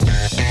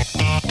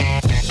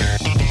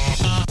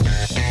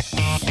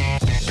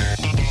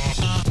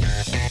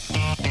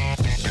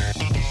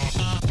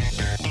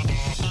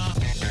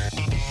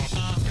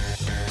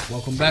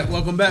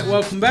Welcome back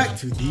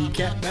to the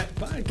Cat Back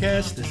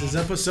Podcast. This is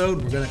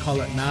episode, we're going to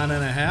call it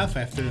 9.5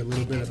 after a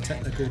little bit of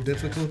technical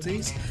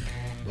difficulties.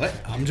 But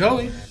I'm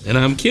Joey. And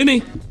I'm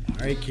Kenny. All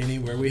right, Kenny,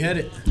 where we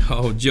headed?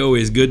 Oh,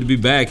 Joey, it's good to be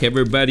back.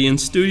 Everybody in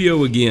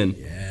studio again.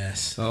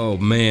 Yes. Oh,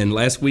 man,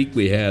 last week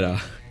we had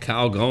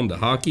Kyle gone to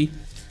hockey.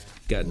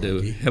 Got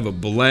to have a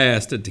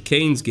blast at the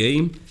Canes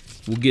game.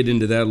 We'll get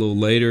into that a little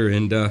later.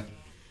 And,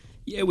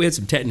 we had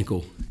some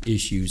technical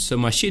issues. So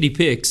my shitty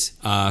picks,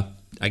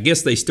 I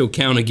guess they still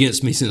count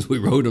against me since we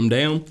wrote them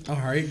down. All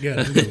right, good.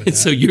 I'm good with that.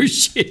 So your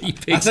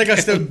shitty picks. I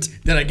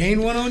think did I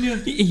gain one on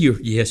you?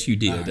 Yes, you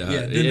did. Did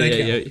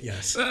they count?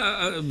 Yes.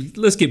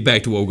 Let's get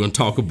back to what we're going to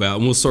talk about,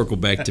 and we'll circle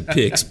back to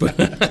picks.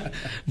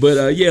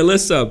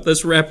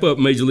 Let's wrap up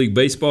Major League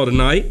Baseball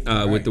tonight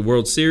with the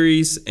World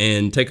Series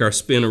and take our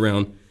spin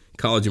around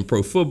college and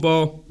pro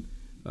football,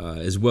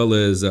 as well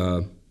as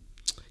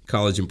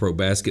college and pro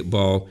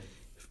basketball.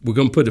 We're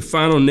going to put a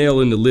final nail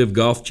in the LIV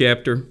Golf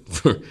chapter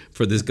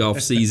for this golf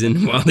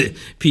season while the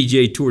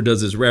PGA Tour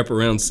does its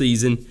wraparound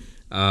season.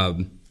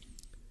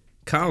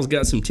 Kyle's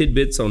got some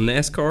tidbits on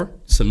NASCAR.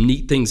 Some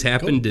neat things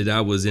happened that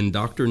I was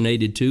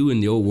indoctrinated to in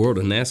the old world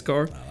of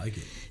NASCAR. I like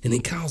it. And then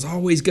Kyle's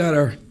always got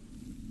our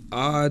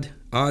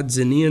odds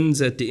and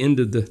ends at the end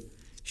of the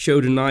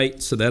show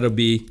tonight, so that'll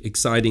be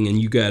exciting.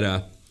 And you got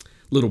a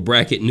little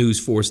bracket news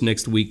for us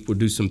next week. We'll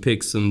do some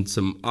picks and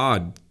some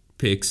odd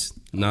picks,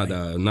 not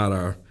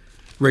our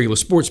regular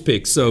sports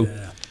picks. So,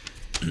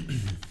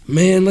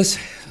 man, let's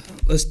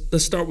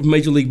start with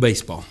Major League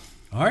Baseball.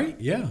 All right,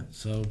 yeah.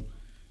 So,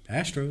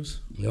 Astros.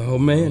 Oh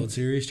man, World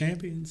Series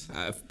champions.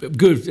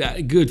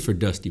 Good for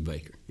Dusty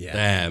Baker.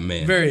 Yeah,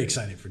 man. Very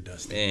excited for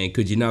Dusty. And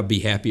could you not be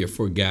happier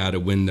for a guy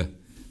to win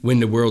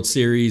the World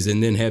Series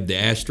and then have the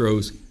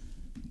Astros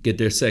get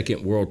their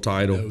second world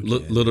title?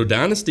 Little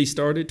dynasty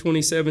started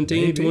 2017,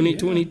 maybe,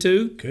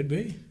 2022. Yeah. Could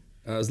be.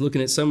 I was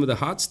looking at some of the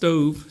hot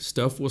stove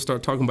stuff. We'll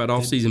start talking about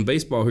off-season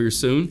baseball here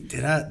soon.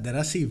 Did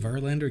I see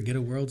Verlander get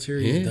a World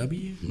Series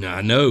W? No,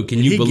 I know. Can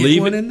you believe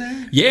get one it? In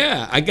there?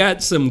 Yeah, I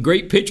got some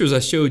great pictures I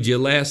showed you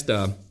last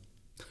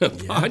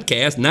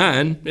podcast.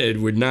 9.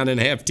 We're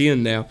 9.5,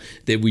 10 now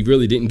that we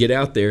really didn't get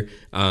out there.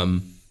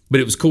 But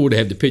it was cool to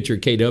have the picture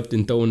of Kate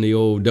Upton throwing the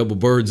old double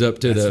birds up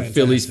to the fantastic.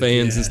 Phillies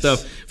fans and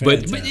stuff.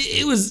 But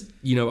it was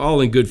all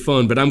in good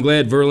fun. But I'm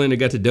glad Verlander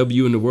got the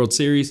W in the World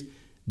Series.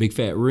 Big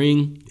fat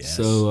ring. Yes.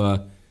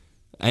 So,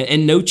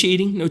 and no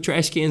cheating, no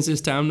trash cans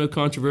this time, no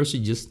controversy,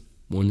 just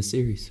won the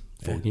series.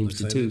 4 games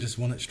to 2. Just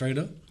won it straight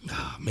up.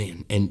 Oh,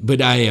 man.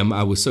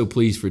 I was so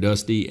pleased for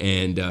Dusty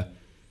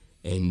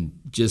and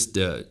just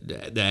the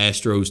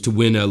Astros to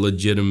win a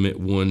legitimate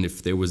one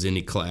if there was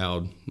any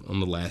cloud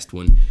on the last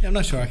one. Yeah, I'm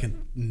not sure I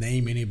can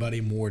name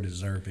anybody more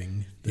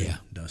deserving than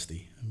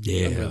Dusty.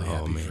 I'm really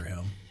happy for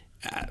him.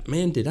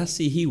 Man, did I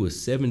see he was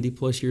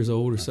 70-plus years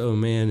old or so,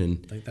 man?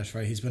 And I think that's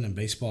right. He's been in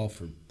baseball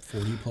for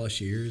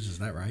 40-plus years. Is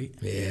that right?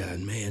 Yeah,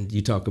 and man,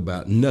 you talk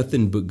about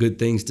nothing but good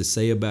things to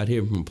say about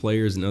him from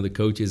players and other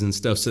coaches and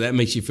stuff, so that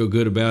makes you feel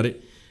good about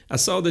it. I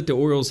saw that the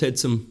Orioles had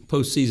some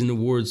postseason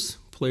awards,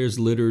 players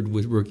littered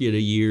with Rookie of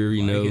the Year.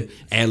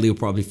 Adley will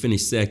probably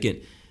finish second.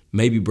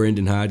 Maybe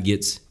Brandon Hyde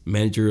gets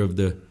Manager of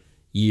the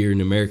Year in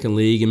the American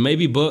League, and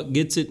maybe Buck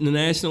gets it in the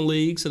National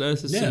League, so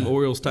that's some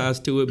Orioles ties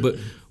to it, but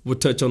we'll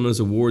touch on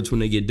those awards when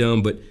they get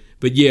done. But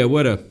yeah,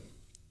 what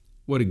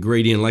a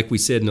great end. Like we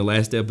said in the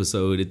last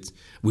episode,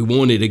 we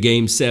wanted a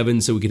Game 7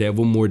 so we could have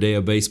one more day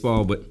of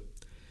baseball, but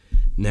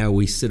now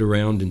we sit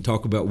around and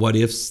talk about what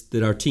ifs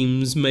that our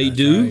teams may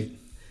do, right.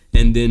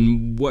 And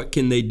then what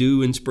can they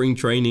do in spring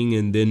training,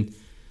 and then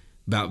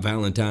about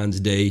Valentine's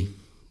Day,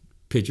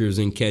 pitchers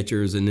and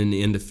catchers, and then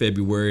the end of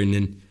February, and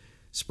then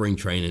spring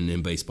training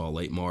in baseball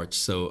late March.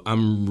 So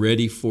I'm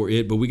ready for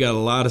it, but we got a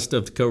lot of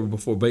stuff to cover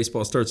before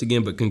baseball starts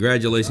again. But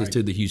congratulations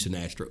to the Houston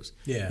Astros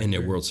and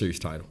their World Series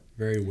title.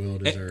 Very well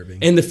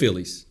deserving. And the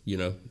Phillies,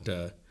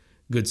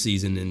 good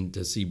season, and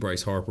to see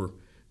Bryce Harper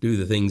do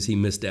the things he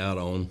missed out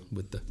on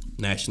with the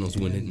Nationals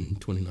winning in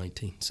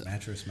 2019. So.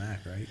 Mattress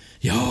Mac, right?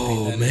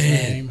 Yo,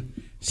 man.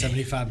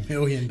 $75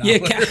 million. Yeah,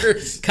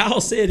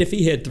 Kyle said if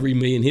he had $3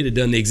 million, he'd have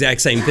done the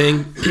exact same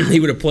thing. He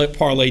would have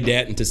parlayed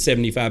that into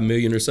 $75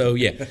 million or so.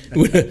 Yeah,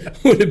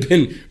 would have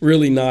been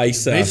really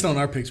nice. Based on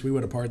our picks, we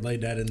would have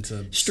parlayed that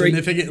into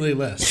significantly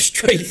less.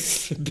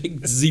 Straight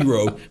big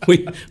zero.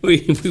 We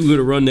would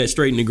have run that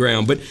straight in the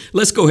ground. But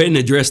let's go ahead and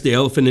address the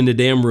elephant in the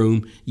damn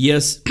room.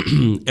 Yes,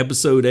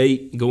 episode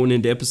 8 going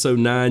into episode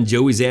 9,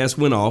 Joey's ass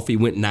went off. He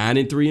went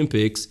 9-3 in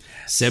picks,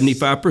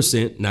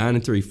 75%,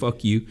 9-3.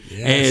 Fuck you.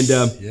 Yes.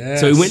 And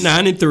so he went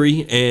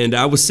 9-3, and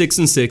I was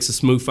 6-6, a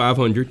smooth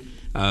 500.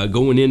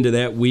 Going into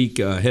that week,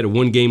 had a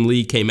 1-game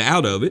lead, came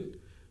out of it,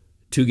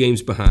 2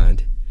 games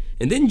behind.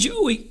 And then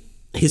Joey,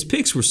 his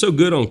picks were so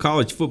good on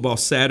college football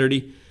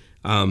Saturday.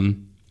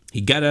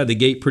 He got out of the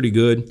gate pretty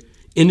good.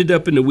 Ended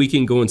up in the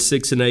weekend going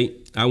 6-8.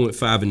 I went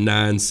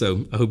 5-9,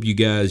 so I hope you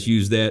guys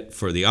use that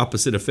for the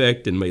opposite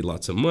effect and made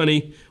lots of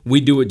money. We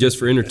do it just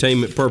for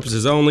entertainment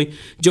purposes only.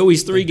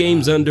 Joey's 3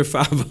 games under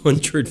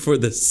 500 for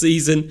the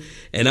season,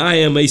 and I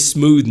am a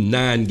smooth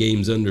 9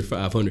 games under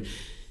 500.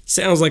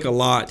 Sounds like a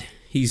lot.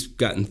 he's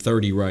gotten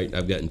 30 right.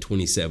 I've gotten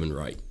 27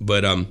 right.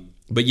 But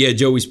yeah,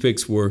 Joey's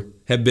picks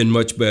have been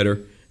much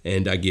better,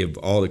 and I give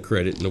all the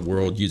credit in the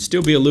world. You'd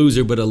still be a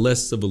loser, but a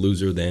less of a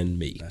loser than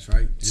me. That's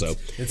right. So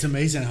it's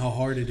amazing how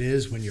hard it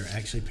is when you're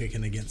actually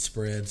picking against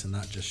spreads and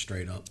not just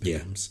straight up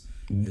pick'ems. Yeah.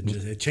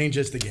 It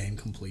changes the game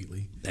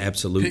completely.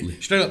 Absolutely.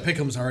 Straight up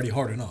pick'em's already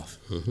hard enough.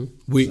 Mm-hmm.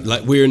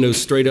 We're in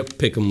those straight up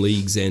pick'em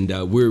leagues, and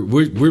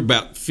we're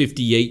about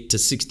 58 to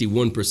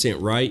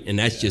 61% right, and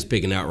that's just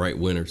picking outright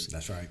winners.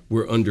 That's right.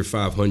 We're under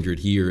 500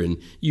 here,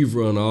 and you've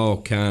run all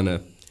kind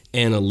of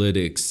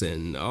analytics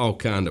and all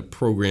kind of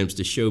programs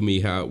to show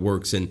me how it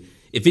works, and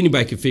if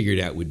anybody could figure it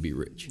out, we'd be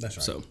rich. That's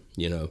right. So,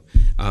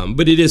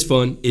 but it is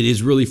fun. It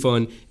is really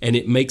fun, and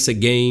it makes a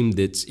game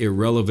that's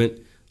irrelevant,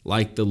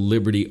 like the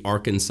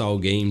Liberty-Arkansas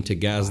game, to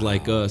guys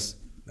like us.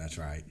 That's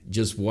right.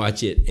 Just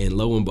watch it, and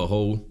lo and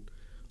behold,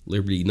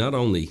 Liberty not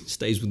only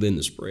stays within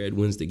the spread,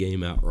 wins the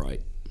game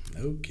outright.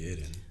 No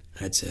kidding.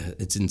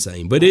 It's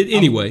insane. But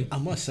anyway. I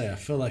must say, I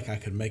feel like I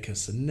could make a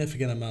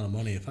significant amount of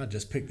money if I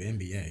just picked the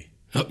NBA.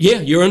 Oh, yeah,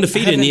 you're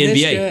undefeated in the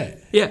NBA.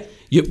 Yet. Yeah,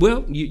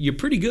 you're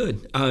pretty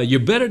good. You're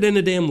better than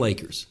the damn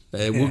Lakers.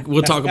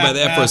 We'll talk about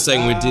that for a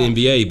second with the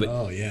NBA. But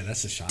oh yeah,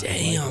 that's a shot.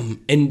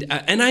 Damn, and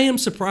I am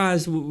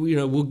surprised.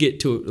 We'll get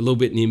to it a little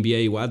bit in the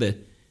NBA. Why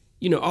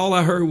all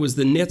I heard was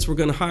the Nets were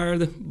going to hire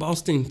the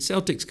Boston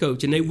Celtics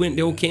coach, and they went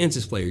the old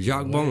Kansas player,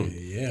 Jacques Vaughn.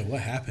 Yeah,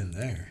 what happened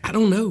there? I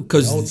don't know,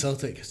 because the old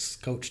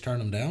Celtics coach turned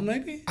them down.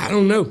 Maybe I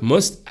don't know.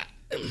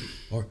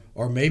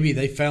 Or maybe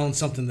they found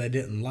something they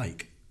didn't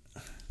like.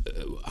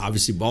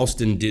 Obviously,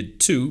 Boston did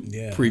too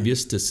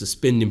previous to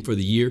suspend him for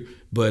the year.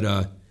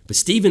 But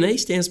Stephen A.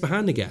 stands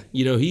behind the guy.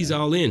 He's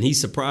all in. He's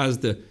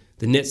surprised the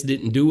Nets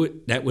didn't do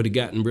it. That would have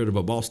gotten rid of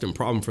a Boston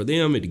problem for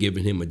them. It had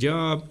given him a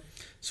job.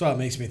 So it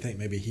makes me think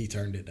maybe he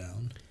turned it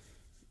down.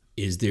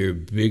 Is there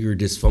bigger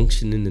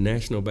dysfunction in the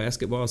National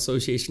Basketball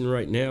Association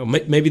right now?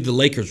 Maybe the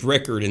Lakers'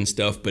 record and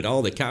stuff, but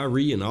all the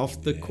Kyrie and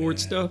off-the-court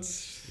stuff,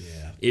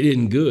 it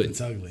isn't good.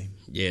 It's ugly.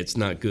 Yeah, it's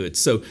not good.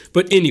 So,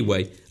 but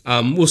anyway,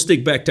 we'll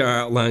stick back to our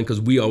outline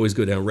because we always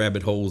go down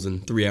rabbit holes,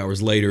 and 3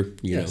 hours later,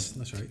 you know.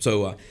 That's right.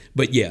 So,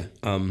 but yeah.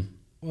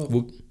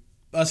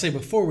 I'll say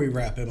before we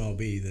wrap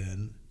MLB,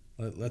 then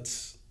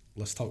let's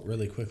talk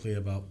really quickly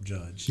about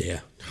Judge.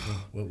 Yeah.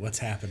 What's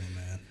happening,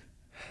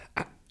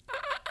 man?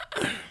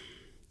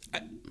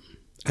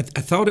 I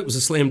thought it was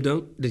a slam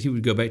dunk that he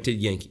would go back to the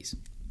Yankees.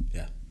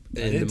 Yeah,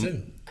 I did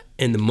too.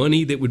 And the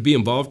money that would be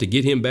involved to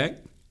get him back.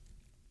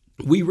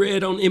 We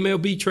read on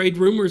MLB Trade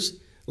Rumors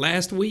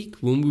last week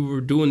when we were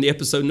doing the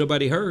episode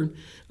nobody heard.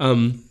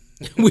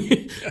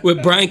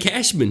 With Brian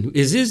Cashman,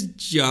 is his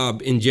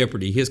job in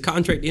jeopardy? His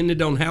contract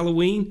ended on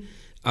Halloween.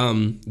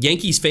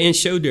 Yankees fans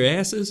showed their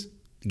asses.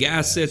 The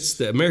guy sets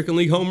the American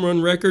League home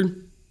run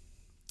record.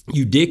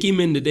 You dick him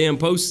in the damn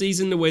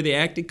postseason the way they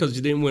acted because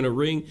you didn't win a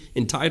ring.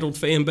 Entitled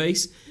fan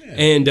base. Yeah.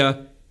 And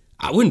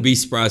I wouldn't be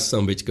surprised if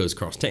some bitch goes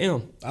across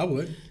town. I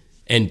would.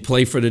 And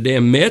play for the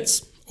damn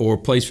Mets or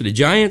plays for the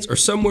Giants or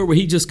somewhere where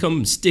he just come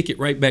and stick it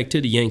right back to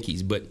the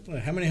Yankees. But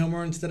how many home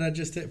runs did I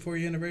just hit for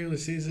you in the regular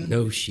season?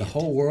 No shit. The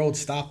whole world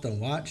stopped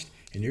and watched,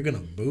 and you're going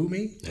to boo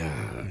me?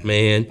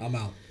 Man. I'm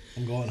out.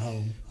 I'm going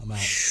home. I'm out.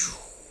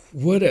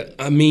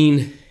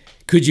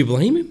 Could you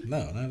blame him?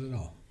 No, not at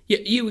all.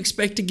 You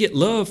expect to get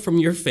love from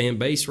your fan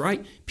base,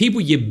 right?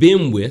 People you've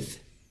been with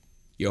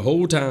your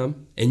whole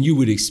time, and you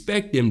would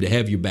expect them to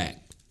have your back.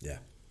 Yeah.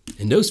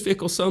 And those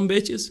fickle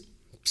sumbitches,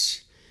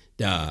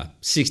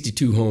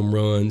 62 home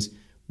runs,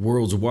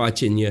 world's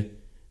watching you,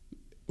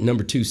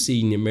 number 2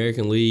 seed in the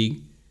American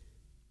League.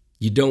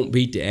 You don't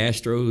beat the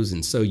Astros,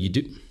 and so you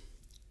do.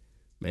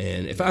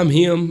 Man, if I'm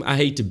him, I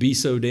hate to be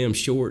so damn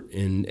short,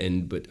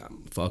 but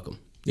fuck them.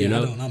 You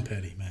know? I don't. I'm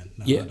petty, man.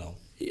 No, I don't.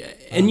 Yeah.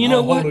 And you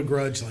know what? Hold a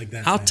grudge like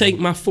that. I'll take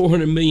my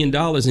 $400 million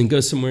and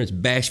go somewhere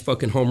and bash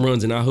fucking home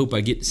runs, and I hope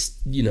I get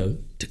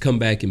to come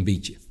back and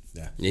beat you.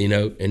 Yeah.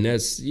 And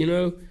that's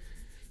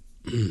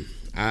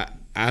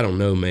I don't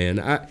know,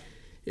 man.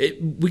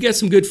 We got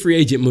some good free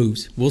agent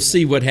moves. We'll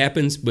see what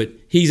happens, but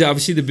he's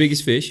obviously the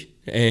biggest fish,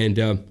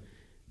 and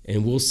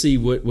we'll see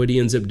what he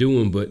ends up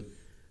doing. But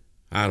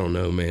I don't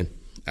know, man.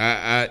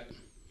 I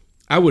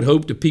would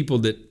hope the people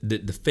that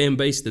the fan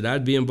base that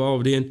I'd be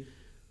involved in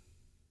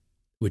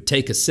would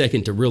take a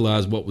second to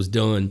realize what was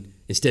done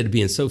instead of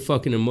being so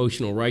fucking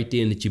emotional right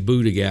then that you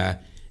booed a guy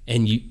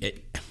and you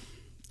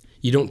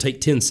don't take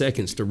 10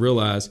 seconds to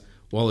realize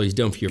what all he's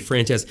done for your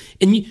franchise.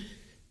 And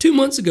 2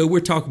 months ago,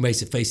 we're talking about he's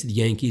the face of the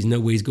Yankees. No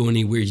way he's going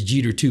anywhere. It's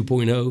Jeter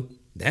 2.0.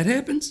 That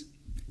happens?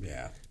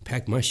 Yeah.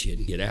 Pack my shit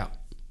and get out.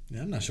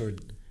 Yeah, I'm not sure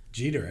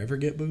Jeter ever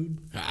get booed.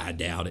 I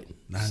doubt it.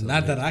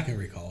 Not that I can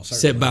recall.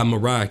 Except by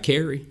Mariah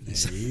Carey. Yeah,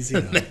 easy.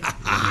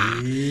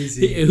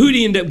 Easy. Who'd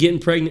he end up getting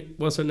pregnant?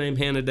 What's her name?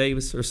 Hannah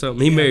Davis or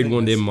something? He married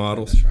one of them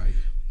models. That's right.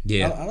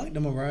 Yeah. I like the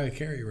Mariah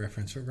Carey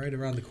reference. We're right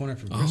around the corner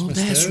from Christmas.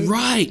 Oh, that's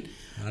right.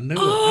 I knew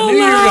All you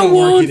were I going to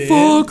want work it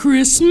for in.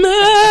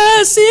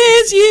 Christmas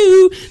is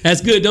you.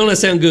 That's good. Don't that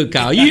sound good,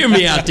 Kyle? You hear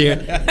me out there?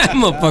 That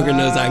motherfucker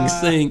knows I can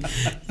sing.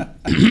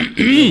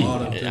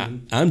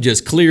 I'm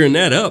just clearing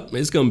that up.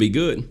 It's going to be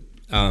good.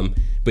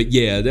 But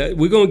yeah,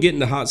 we're going to get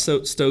into hot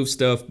stove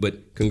stuff.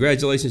 But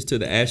congratulations to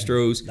the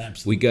Astros.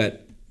 Absolutely. We got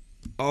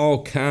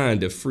all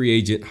kind of free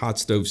agent hot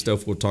stove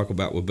stuff we'll talk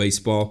about with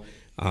baseball.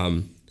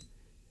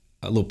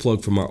 A little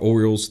plug from our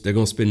Orioles. They're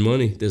going to spend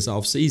money this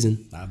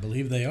offseason. I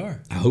believe they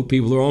are. I hope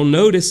people are on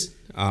notice.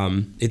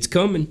 It's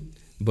coming.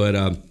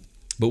 But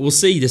we'll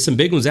see. There's some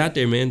big ones out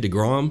there, man.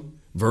 DeGrom,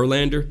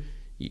 Verlander.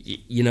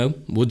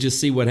 We'll just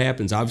see what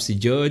happens. Obviously,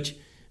 Judge.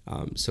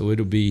 So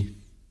it'll be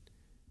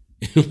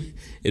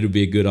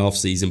a good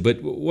offseason.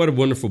 But what a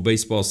wonderful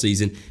baseball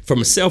season.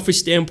 From a selfish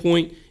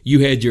standpoint, you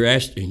had your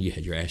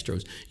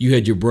Astros. You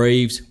had your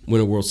Braves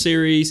win a World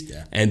Series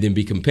and then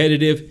be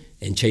competitive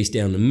and chase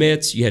down the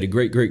Mets. You had a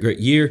great, great, great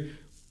year.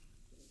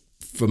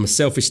 From a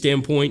selfish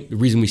standpoint, the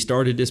reason we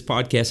started this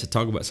podcast to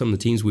talk about some of the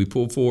teams we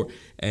pulled for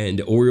and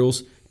the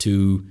Orioles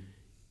to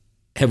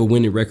have a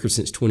winning record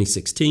since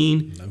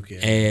 2016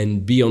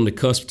 and be on the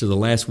cusp to the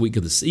last week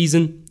of the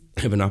season,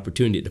 have an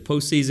opportunity at the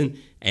postseason,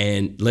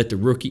 and let the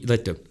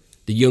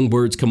young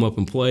birds come up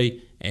and play.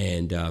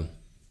 And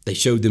they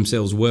showed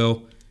themselves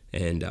well,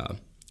 and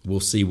we'll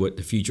see what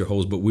the future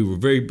holds. But we were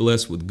very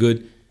blessed with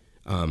good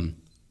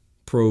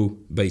pro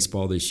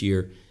baseball this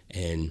year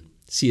and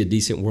see a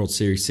decent World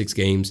Series, 6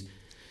 games.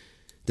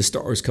 The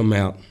Stars come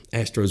out,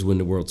 Astros win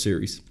the World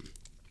Series,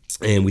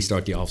 and we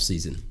start the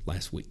offseason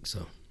last week.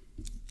 So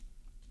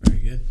very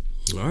good.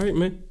 All right,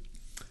 man.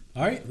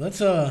 All right, let's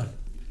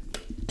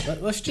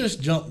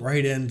just jump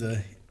right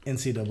into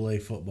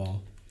NCAA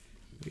football.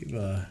 We've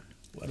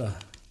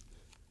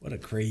what a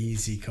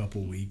crazy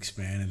couple weeks,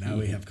 man, and now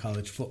we have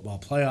college football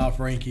playoff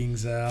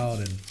rankings out,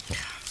 and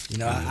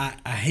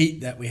I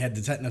hate that we had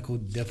the technical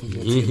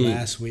difficulty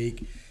last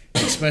week,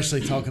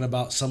 especially talking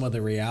about some of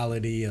the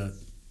reality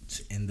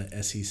in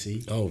the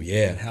SEC. Oh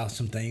yeah, and how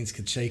some things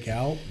could shake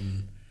out,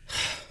 and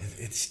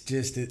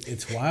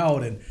it's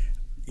wild. And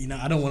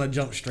I don't want to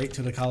jump straight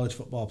to the college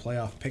football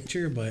playoff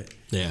picture, but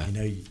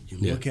you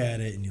look at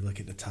it and you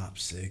look at the top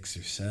 6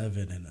 or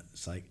 7, and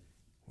it's like,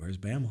 where's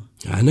Bama?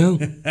 I know.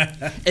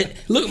 And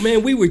look,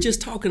 man, we were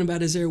just talking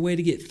about, is there a way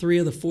to get 3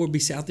 of the 4 be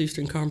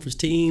Southeastern Conference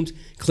teams?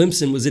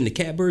 Clemson was in the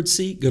catbird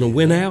seat, going to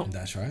win out.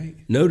 That's right.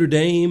 Notre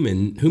Dame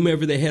and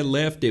whomever they had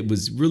left, it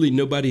was really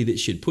nobody that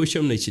should push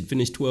them. They should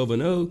finish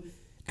 12-0.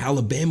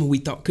 Alabama, we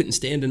thought, couldn't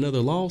stand another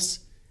loss.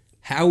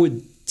 How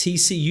would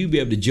TCU be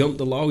able to jump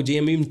the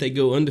logjam even if they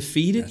go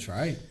undefeated? That's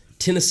right.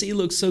 Tennessee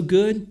looks so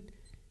good.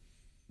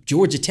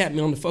 Georgia tapped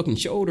me on the fucking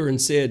shoulder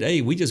and said,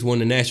 hey, we just won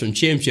the national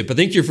championship. I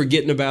think you're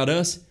forgetting about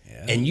us.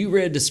 Yeah. And you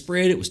read the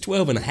spread. It was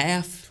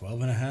 12.5.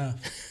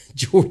 12.5.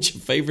 Georgia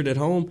favored at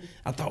home.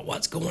 I thought,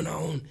 what's going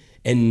on?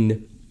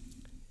 And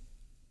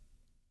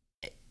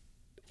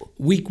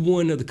week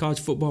 1 of the college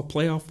football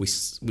playoff,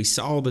 we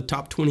saw the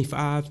top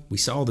 25. We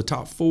saw the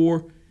top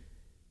 4.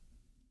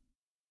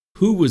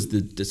 Who was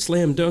the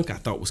slam dunk? I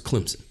thought was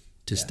Clemson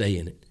to stay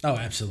in it. Oh,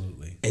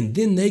 absolutely. And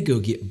then they go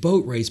get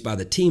boat raced by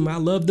the team I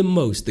love the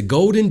most, the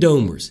Golden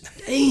Domers.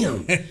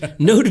 Damn.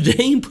 Notre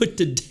Dame put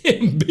the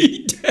damn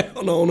beat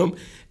down on them.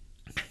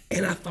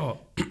 And I thought,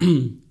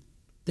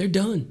 they're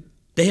done.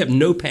 They have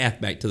no path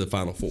back to the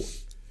Final Four.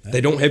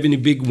 They don't have any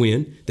big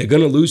win. They're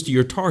going to lose to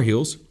your Tar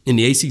Heels in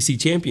the ACC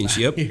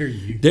Championship. I hear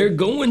you. They're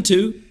going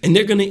to, and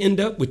they're going to end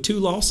up with 2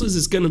 losses.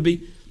 It's going to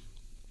be,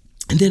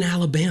 and then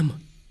Alabama,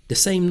 the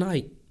same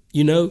night.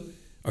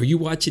 Are you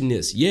watching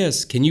this?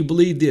 Yes. Can you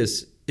believe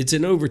this? It's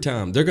in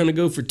overtime. They're going to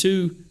go for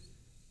 2.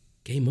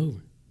 Game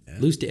over. Yeah.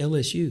 Lose to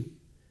LSU.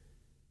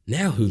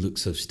 Now who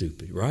looks so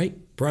stupid, right?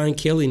 Brian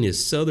Kelly and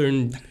his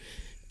Southern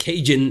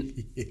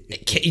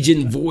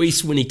Cajun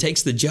voice when he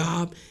takes the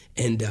job,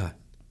 and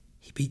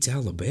he beats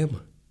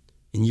Alabama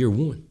in year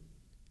 1.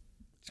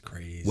 It's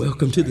crazy.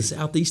 Welcome to the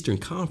Southeastern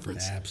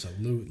Conference.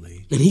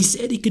 Absolutely. And he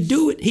said he could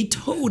do it. He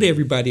told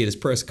everybody at his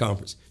press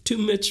conference. Too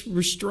much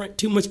restraint,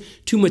 too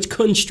much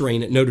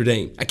constraint at Notre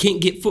Dame. I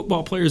can't get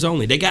football players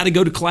only. They got to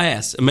go to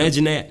class.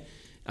 Imagine that.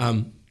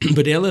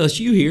 But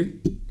LSU here,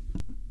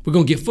 we're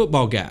going to get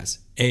football guys.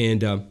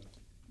 And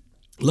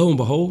lo and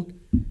behold,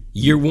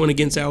 year 1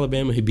 against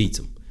Alabama, he beats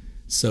them.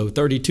 So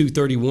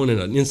 32-31 in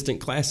an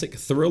instant classic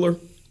thriller.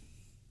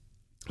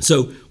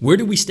 So where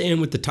do we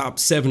stand with the top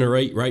 7 or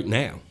 8 right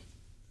now?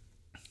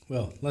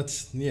 Well,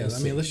 let's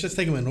just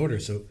take them in order.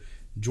 So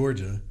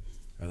Georgia,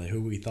 are they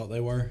who we thought they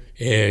were?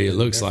 Yeah, it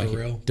looks like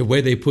it. The way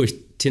they pushed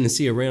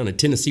Tennessee around, and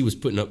Tennessee was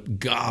putting up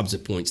gobs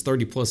of points,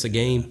 30-plus a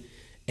game,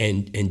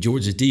 and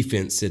Georgia's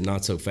defense said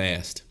not so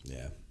fast.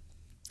 Yeah.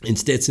 And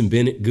Stetson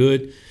Bennett,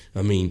 good.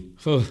 I mean,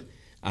 So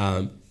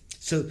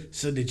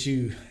did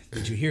you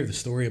hear the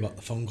story about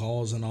the phone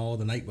calls and all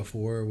the night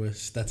before with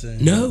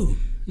Stetson? No.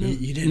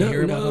 You didn't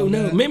hear about that?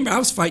 No. Remember, I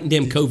was fighting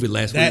damn COVID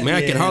last week, man.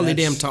 I could hardly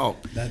damn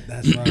talk.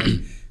 That's right.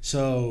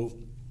 So,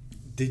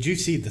 did you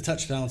see the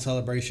touchdown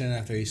celebration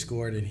after he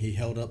scored and he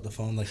held up the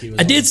phone like he was?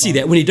 I did see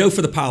that when he dove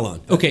for the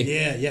pylon.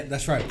 Okay. Yeah,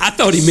 that's right. I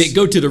thought he meant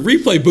go to the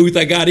replay booth.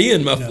 I got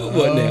in. My foot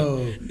wasn't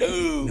out.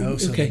 No.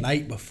 So the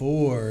night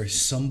before,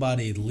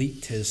 somebody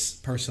leaked his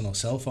personal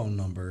cell phone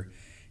number,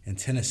 and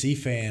Tennessee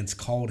fans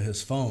called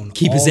his phone.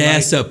 Keep his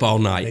ass up all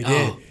night. They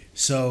did.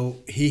 So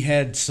he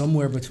had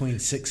somewhere between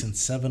 600 and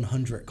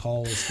 700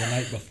 calls the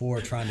night before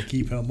trying to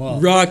keep him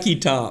up. Rocky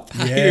Top.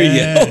 I hear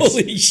Yes. you.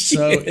 Holy shit.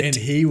 So, and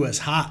he was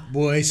hot,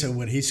 boy. So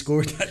when he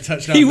scored that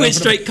touchdown, He went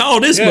straight, call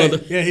this mother.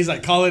 Yeah, he's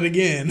like, call it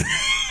again.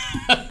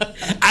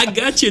 I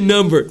got your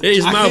number.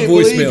 There's my can't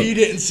voicemail. believe you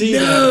didn't see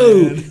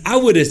that, man. I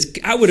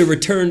would have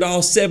returned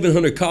all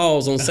 700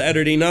 calls on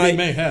Saturday night. You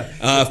may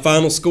have.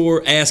 Final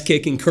score: ass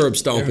kicking, curb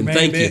stomping.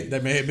 Thank you.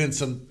 There may have been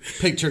some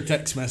picture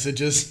text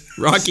messages.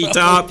 Rocky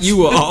Top, you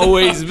will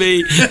always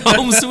be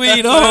home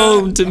sweet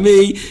home to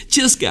me.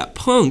 Just got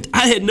punked.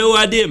 I had no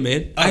idea,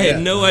 man. I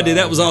had no idea.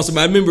 That was awesome.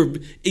 I remember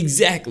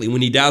exactly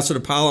when he dives for the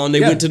pylon.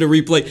 They went to the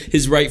replay.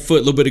 His right foot,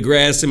 a little bit of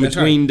grass in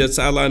between the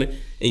sideline, and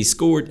he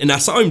scored. And I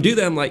saw him do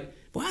that. I'm like,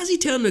 why is he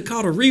telling him to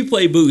call the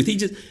replay booth?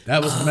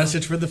 That was the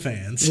message for the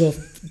fans. Well,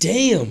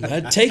 damn!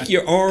 I'd take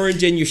your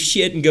orange and your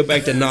shit and go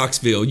back to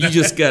Knoxville. You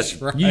just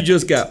got you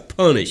just got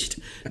punished.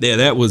 Yeah,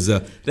 that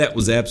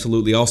was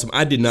absolutely awesome.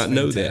 I did not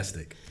know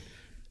that.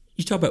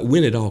 You talk about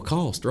win at all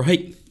cost,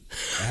 right?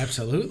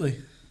 Absolutely.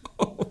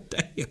 Oh,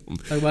 damn!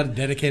 Talk about a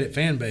dedicated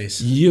fan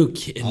base. You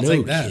kidding? I'll No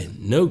take that. kidding.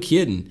 No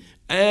kidding.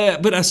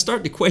 But I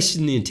start to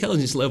question the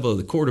intelligence level of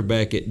the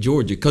quarterback at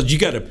Georgia, because you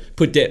got to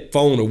put that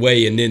phone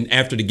away and then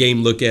after the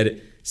game look at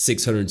it.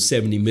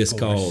 670 missed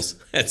calls.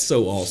 That's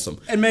so awesome.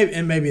 And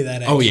maybe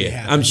that actually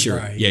happened. I'm sure.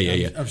 Right?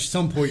 Yeah. At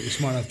some point, you're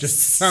smart enough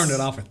just turn it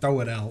off and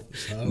throw it out.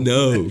 So.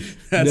 No.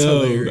 That's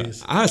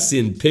hilarious. I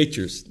send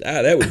pictures.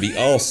 That would be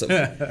awesome.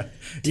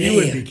 You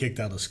would be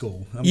kicked out of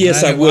school. I would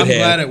have. I'm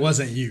glad it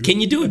wasn't you.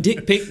 Can you do a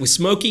dick pic with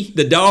Smokey,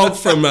 the dog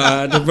from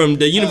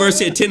the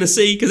University of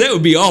Tennessee? Because that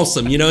would be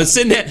awesome. You know, and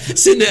send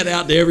that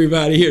out to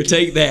everybody. Here,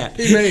 take that.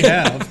 He may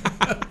have.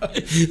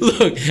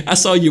 Look, I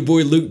saw your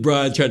boy Luke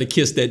Bryan try to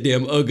kiss that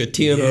damn Ugga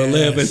 10 or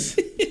 11.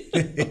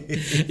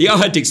 Y'all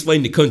had to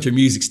explain the country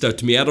music stuff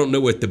to me. I don't know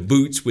what the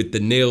boots with the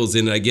nails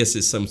in it. I guess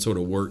it's some sort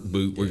of work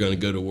boot. We're going to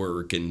go to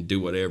work and do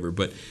whatever.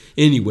 But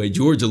anyway,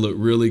 Georgia looked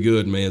really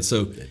good, man.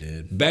 So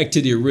back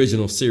to the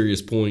original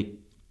serious point.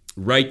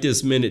 Right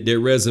this minute, their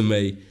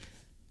resume,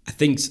 I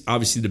think, is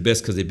obviously the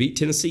best because they beat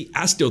Tennessee.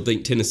 I still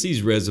think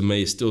Tennessee's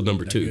resume is still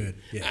number 2. Good.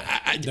 Yeah,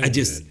 I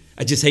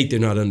just hate they're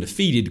not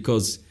undefeated,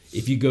 because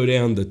if you go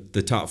down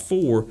the top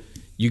 4,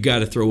 you got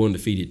to throw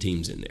undefeated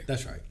teams in there.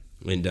 That's right.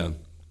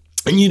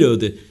 And you know,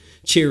 the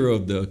chair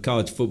of the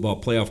college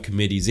football playoff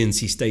committee is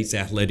NC State's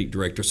athletic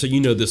director, so you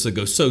know this will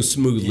go so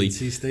smoothly.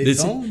 NC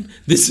State's on.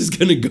 This is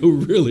going to go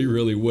really,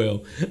 really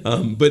well.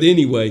 But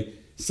anyway,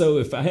 so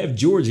if I have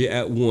Georgia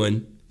at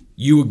 1,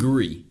 you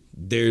agree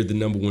they're the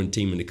number 1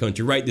 team in the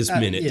country right this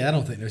minute. Yeah, I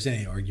don't think there's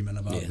any argument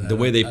about that. The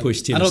way they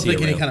push Tennessee I don't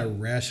think around. any kind of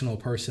rational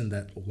person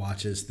that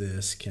watches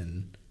this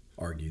can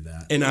argue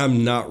that. And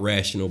I'm not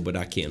rational, but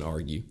I can't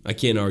argue. I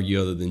can't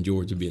argue other than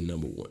Georgia being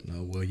number 1.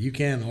 No, well, you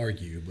can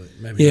argue, but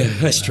maybe. Yeah,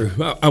 that's true.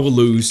 I will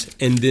lose.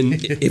 And then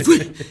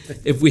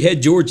if we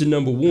had Georgia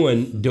number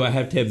 1, do I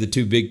have to have the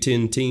 2 Big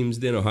Ten teams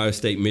then? Ohio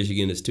State,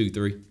 Michigan is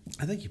 2-3.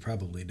 I think you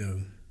probably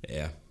do.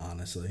 Yeah,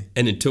 honestly.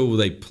 And until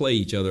they play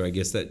each other, I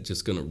guess that's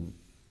just gonna.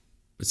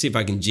 Let's see if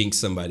I can jinx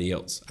somebody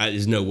else.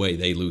 There's no way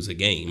they lose a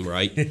game,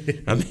 right?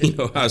 I mean,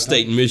 Ohio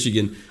State and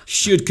Michigan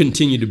should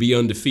continue to be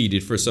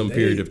undefeated for some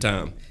period of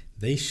time.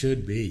 They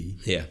should be.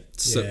 Yeah.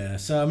 So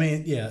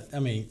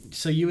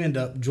so you end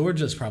up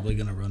Georgia's probably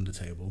going to run the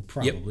table.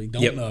 Probably.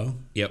 Don't know.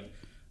 Yep.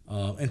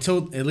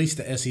 Until at least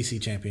the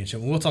SEC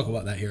championship. And we'll talk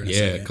about that here in a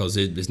second. Yeah, because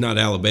it's not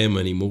Alabama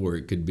anymore.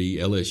 It could be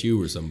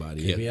LSU or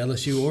somebody. It could be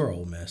LSU or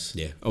Ole Miss.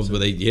 Yeah. Oh, so,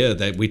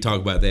 but we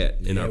talk about that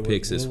in our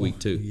picks this week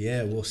too.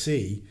 Yeah, we'll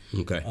see.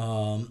 Okay.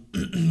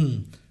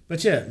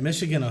 But yeah,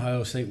 Michigan,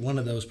 Ohio State, one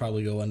of those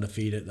probably go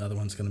undefeated. The other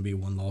one's going to be a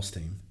one-loss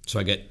team. So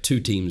I got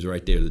 2 teams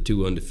right there. The 2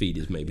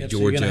 undefeateds, maybe Georgia.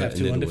 So you're going to have and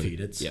 2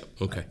 undefeateds. Yep.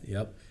 Okay.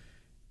 Yep.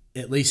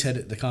 At least head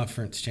at the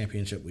conference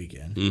championship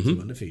weekend. 2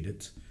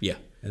 undefeateds. Yeah.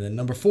 And then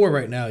number 4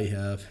 right now you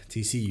have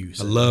TCU.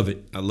 So I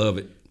love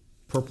it.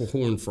 Purple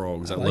Horned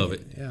Frogs. I love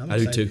it. Yeah, I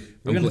do too.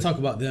 We're going to talk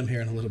about them here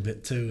in a little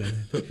bit too,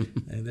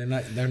 and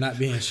they're not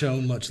being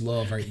shown much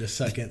love right this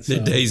second. So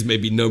their days may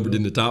be numbered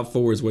in the top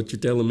 4, is what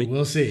you're telling me.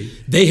 We'll see.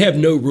 They have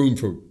no room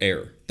for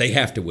error. They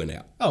have to win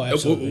out. Oh,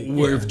 absolutely.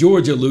 Where if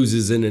Georgia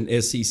loses in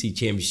an SEC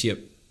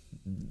championship,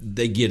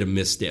 they get a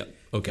misstep.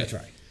 Okay, that's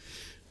right.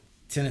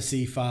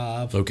 Tennessee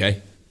 5.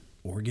 Okay.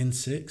 Oregon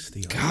 6.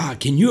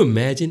 God, can you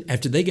imagine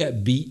after they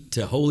got beat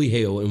to holy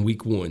hell in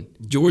week 1,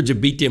 Georgia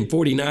beat them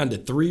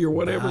 49-3 or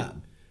whatever?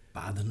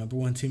 By the number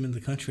 1 team in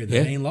the country. They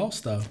ain't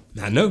lost though.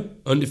 I know,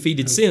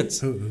 undefeated since.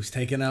 Who's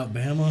taken out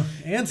Bama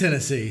and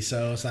Tennessee?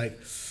 So it's like,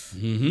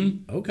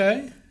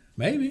 okay,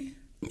 maybe.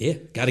 Yeah,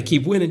 got to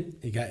keep winning.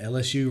 You got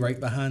LSU right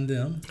behind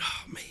them.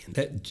 Oh man,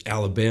 that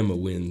Alabama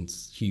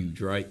win's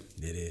huge, right?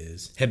 It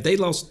is. Have they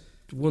lost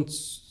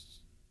once?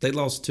 They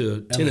lost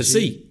to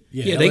Tennessee.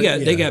 Yeah,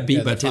 they got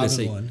beat by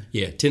Tennessee. 5-1.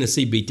 Yeah,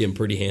 Tennessee beat them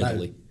pretty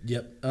handily.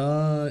 Yep.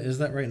 Is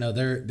that right? No,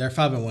 they're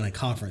 5-1 in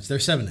conference. They're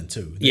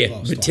 7-2. Yeah,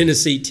 but twice.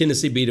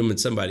 Tennessee beat them and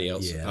somebody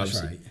else. Yeah, that's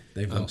obviously. right.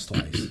 They've lost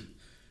twice.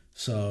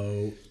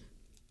 So,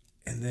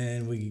 and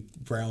then we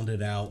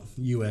rounded out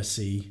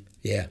USC.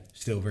 Yeah.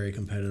 Still very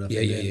competitive.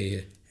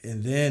 Yeah.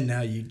 And then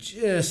now you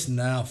just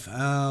now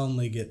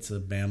finally get to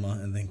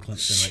Bama and then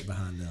Clemson right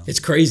behind them. It's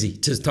crazy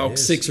to talk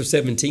 6 or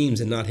 7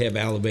 teams and not have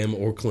Alabama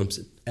or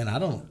Clemson. And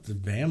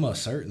Bama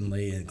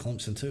certainly and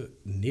Clemson too,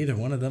 neither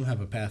one of them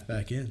have a path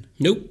back in.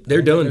 Nope,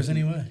 they're done. There's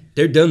any way.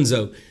 They're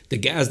donezo. The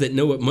guys that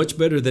know it much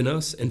better than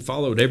us and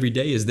follow it every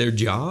day as their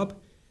job,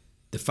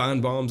 the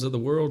Feinbaums of the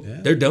world,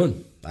 they're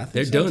done. I think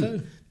they're so done.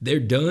 too. They're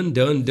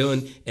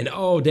done. And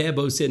all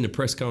Dabo said in the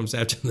press conference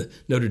after the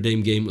Notre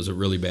Dame game was a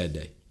really bad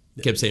day.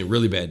 Kept saying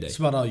really bad day. That's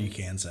about all you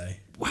can say.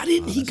 Why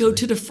didn't he go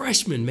to the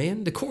freshman,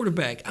 man, the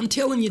quarterback? I'm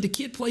telling you, the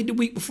kid played the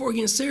week before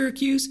against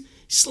Syracuse. He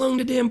slung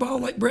the damn ball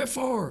like Brett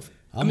Favre.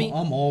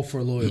 I'm all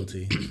for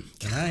loyalty,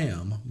 and I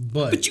am.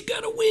 But you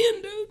got to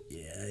win, dude.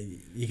 Yeah,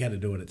 you got to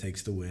do what it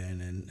takes to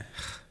win, and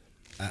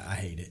I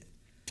hate it.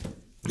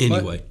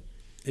 Anyway. But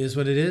it is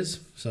what it is,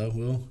 so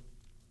we'll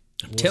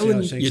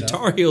telling you, your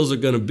Tar Heels are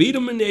going to beat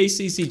them in the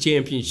ACC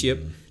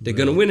championship. They're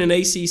going to win an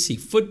ACC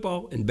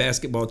football and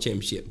basketball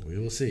championship. We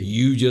will see.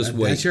 You just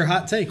wait. That's your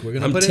hot take. We're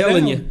going to put it down. I'm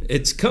telling you,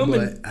 it's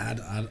coming.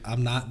 But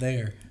I'm not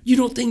there. You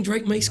don't think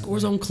Drake May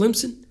scores on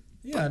Clemson?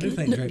 Yeah, I do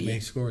think Drake May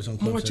scores on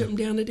Clemson. March up and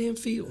down the damn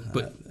field.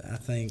 But I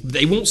think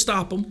they won't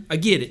stop them. I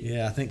get it.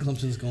 Yeah, I think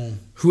Clemson's going.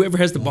 Whoever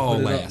has the ball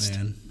last.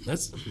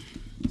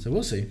 So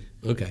we'll see.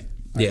 Okay.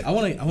 Yeah, I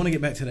want to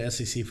get back to the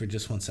SEC for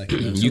just 1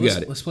 second. So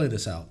got it. Let's play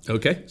this out.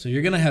 Okay. So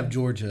you're gonna have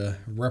Georgia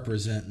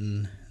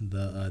representing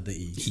the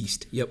East.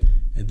 East. Yep.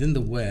 And then the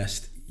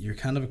West, you're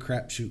kind of a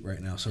crapshoot right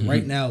now. So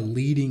right now,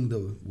 leading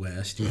the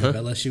West, you have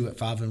LSU at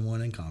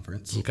 5-1 in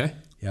conference. Okay.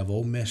 You have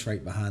Ole Miss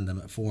right behind them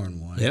at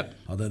 4-1. Yep.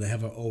 Although they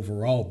have an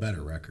overall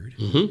better record.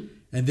 Mm-hmm.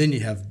 And then you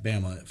have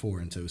Bama at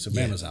 4-2. So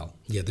Bama's out.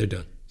 Yeah, they're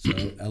done. So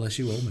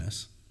LSU, Ole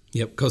Miss.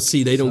 Yep, because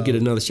they don't get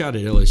another shot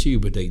at LSU,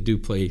 but they do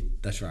play.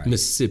 That's right.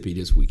 Mississippi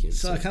this weekend.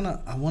 So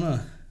I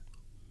want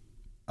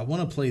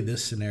to play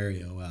this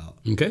scenario out.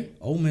 Okay.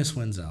 Ole Miss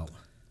wins out.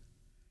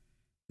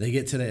 They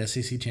get to the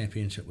SEC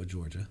championship with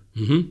Georgia.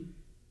 Mm-hmm.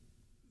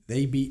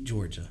 They beat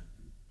Georgia.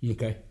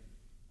 Okay.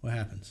 What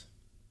happens?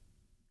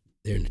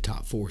 They're in the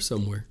top 4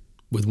 somewhere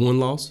with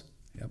 1 loss.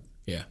 Yep.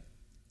 Yeah.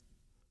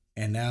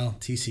 And now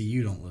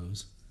TCU don't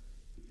lose.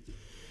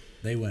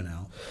 They went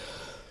out.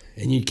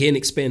 And you can't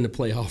expand the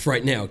playoff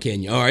right now,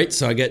 can you? All right,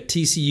 so I got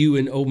TCU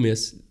and Ole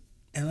Miss.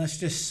 And let's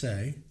just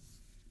say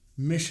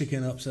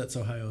Michigan upsets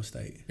Ohio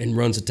State. And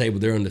runs the table.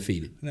 They're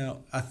undefeated. Now,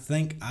 I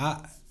think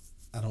I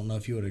don't know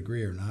if you would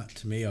agree or not.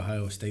 To me,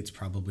 Ohio State's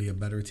probably a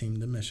better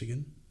team than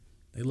Michigan.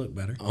 They look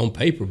better. On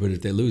paper, but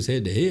if they lose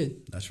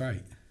head-to-head. That's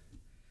right.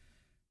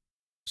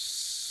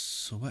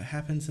 So what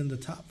happens in the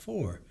top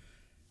 4?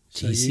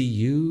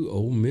 TCU,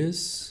 Ole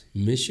Miss,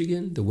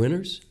 Michigan, the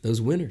winners,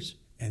 those winners.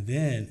 And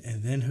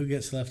then who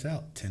gets left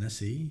out?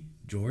 Tennessee,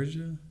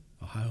 Georgia,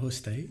 Ohio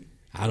State?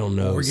 I don't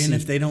know. Oregon,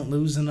 if they don't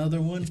lose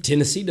another one? If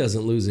Tennessee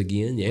doesn't lose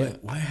again, yeah.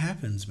 What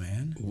happens,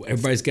 man?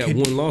 Everybody's got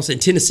 1 loss,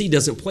 and Tennessee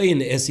doesn't play in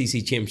the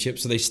SEC championship,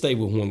 so they stay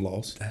with 1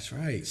 loss. That's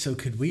right. So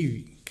could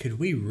we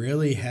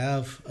really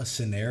have a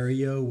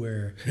scenario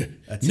where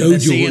a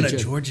Tennessee and a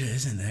Georgia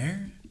isn't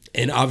there?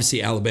 And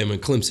obviously Alabama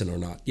and Clemson are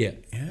not. Yeah.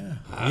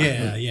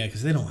 Yeah,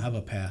 because they don't have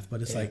a path.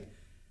 But it's like,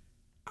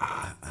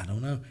 I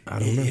don't know.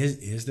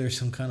 Is there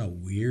some kind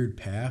of weird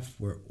path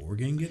where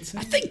Oregon gets in?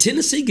 I think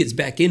Tennessee gets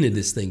back into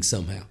this thing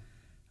somehow.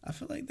 I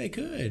feel like they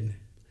could.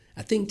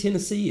 I think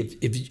Tennessee,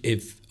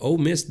 if Ole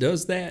Miss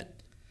does that,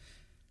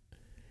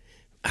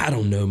 I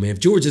don't know, man. If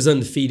Georgia's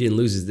undefeated and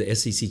loses the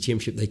SEC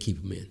championship, they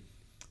keep them in.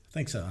 I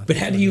think so. But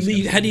how do you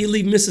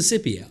leave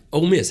Mississippi out?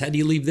 Ole Miss, how do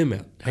you leave them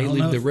out? How do you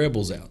leave the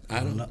Rebels out? I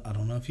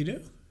don't know if you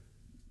do.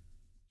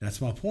 That's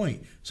my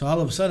point. So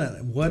all of a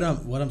sudden, what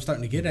I'm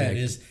starting to get at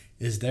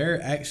is there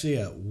actually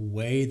a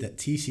way that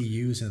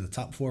TCU's in the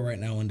top 4 right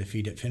now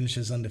undefeated,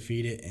 finishes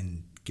undefeated,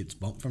 and gets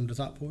bumped from the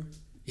top 4?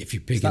 If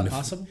you're picking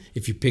possible?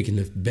 If you're picking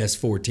the best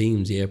 4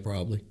 teams, yeah,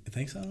 probably. You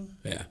think so?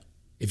 Yeah.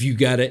 If you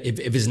got it,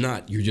 if it's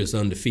not, you're just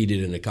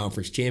undefeated and a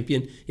conference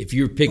champion. If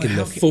you're picking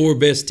the 4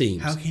 best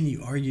teams, how can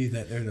you argue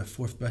that they're the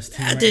 4th best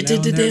team right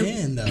now? They're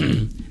in,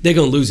 though. They're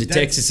gonna lose at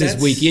Texas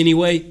this week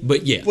anyway.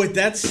 But yeah, but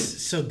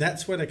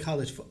that's where the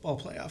college football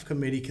playoff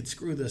committee could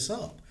screw this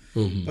up.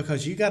 Mm-hmm.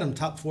 Because you got them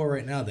top 4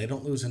 right now. They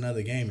don't lose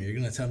another game. You're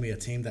going to tell me a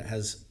team that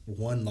has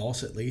 1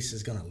 loss at least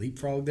is going to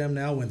leapfrog them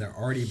now when they're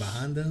already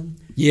behind them?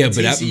 Yeah,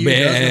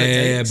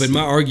 but my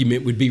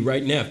argument would be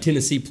right now, if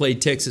Tennessee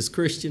played Texas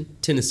Christian,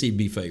 Tennessee would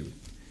be favored.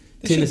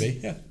 They should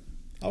be, yeah.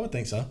 I would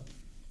think so.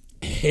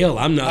 Hell,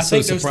 I'm not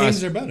so surprised. I think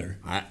those teams are better.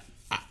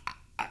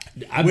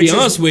 I'll be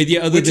honest with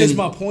you. Which is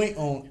my point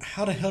on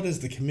how the hell does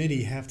the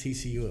committee have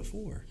TCU at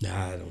 4?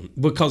 Nah, I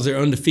don't. Because they're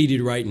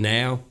undefeated right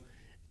now.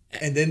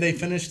 And then they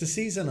finish the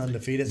season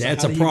undefeated. So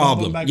that's a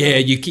problem. Yeah,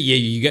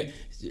 you got.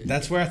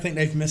 That's where I think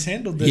they've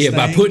mishandled this. Yeah,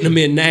 by putting them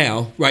in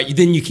now, right?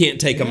 Then you can't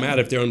take them out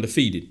if they're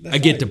undefeated. I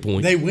get the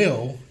point. They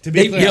will. To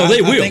be clear, I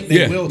think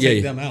they will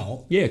take them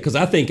out. Yeah, because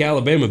I think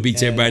Alabama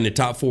beats everybody in the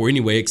top 4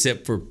 anyway,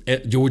 except for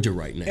Georgia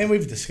right now. And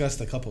we've discussed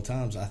a couple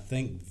times. I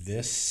think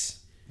this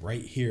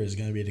right here is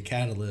going to be the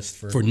catalyst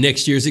for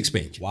next year's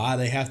expansion. Why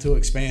they have to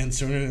expand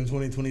sooner than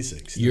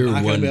 2026. You're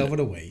not going to be able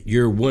to wait.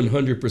 You're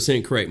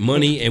 100% correct.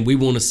 Money, and we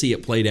want to see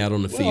it played out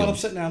on the field. Well, I'm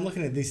sitting there, I'm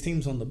looking at these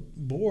teams on the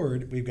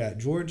board. We've got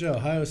Georgia,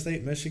 Ohio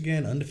State,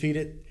 Michigan,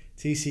 undefeated,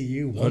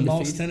 TCU, one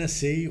loss,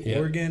 Tennessee,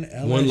 Oregon,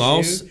 LSU. One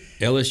loss,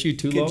 LSU,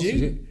 two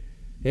losses.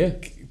 Yeah.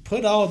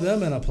 Put all of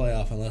them in a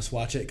playoff and let's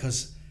watch it,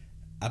 because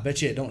I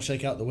bet you it don't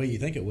shake out the way you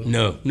think it will.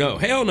 No,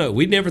 hell no.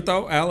 We never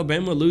thought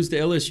Alabama would lose to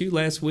LSU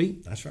last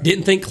week. That's right.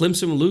 Didn't think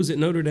Clemson would lose at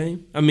Notre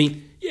Dame. I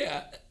mean,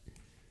 yeah,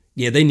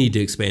 they need to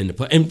expand the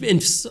play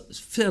and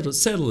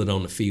settle it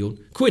on the field.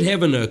 Quit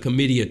having a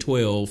committee of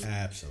 12.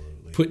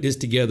 Absolutely. Put this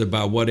together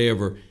by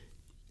whatever.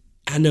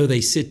 I know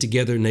they sit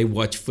together and they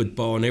watch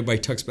football, and everybody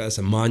talks about it's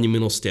a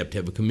monumental step to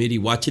have a committee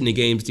watching the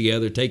games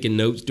together, taking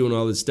notes, doing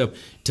all this stuff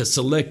to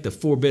select the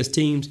 4 best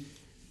teams.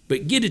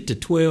 But get it to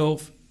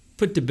 12.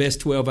 Put the best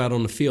 12 out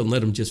on the field and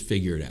let them just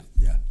figure it out.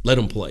 Yeah. Let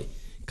them play.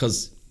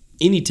 Because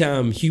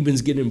anytime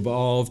humans get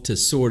involved to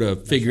sort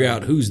of figure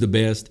out who's the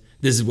best,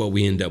 this is what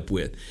we end up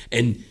with.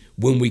 And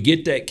when we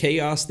get that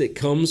chaos that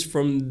comes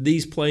from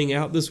these playing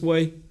out this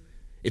way,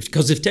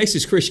 because if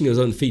Texas Christian goes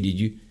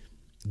undefeated,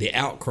 the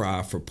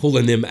outcry for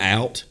pulling them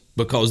out,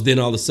 because then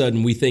all of a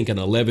sudden we think an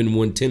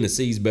 11-1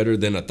 Tennessee is better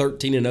than a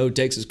 13-0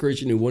 Texas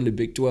Christian who won the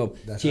Big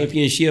 12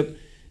 championship. Right.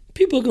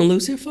 People are going to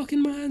lose their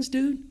fucking minds,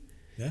 dude.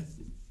 Yeah.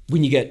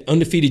 When you got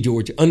undefeated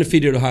Georgia,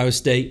 undefeated Ohio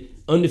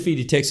State,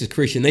 undefeated Texas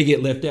Christian, they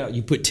get left out.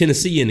 You put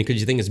Tennessee in it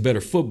because you think it's better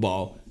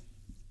football.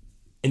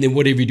 And then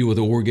whatever you do with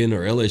Oregon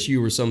or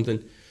LSU or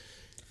something,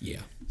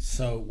 yeah.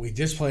 So we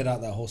just played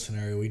out that whole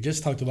scenario. We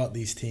just talked about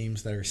these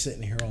teams that are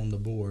sitting here on the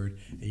board.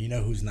 And you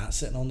know who's not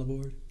sitting on the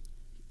board?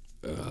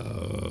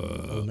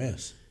 Ole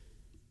Miss.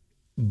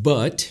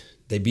 But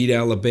they beat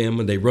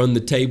Alabama. They run the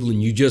table,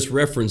 and you just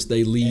referenced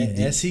they lead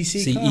the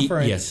SEC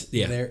conference. Yes,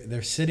 yeah.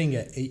 They're sitting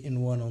at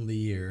 8-1 on the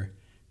year.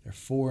 They're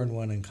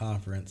 4-1 in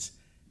conference.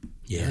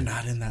 Yeah. They're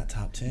not in that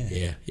top 10.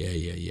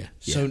 Yeah.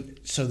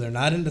 So they're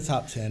not in the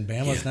top 10.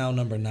 Bama's now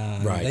number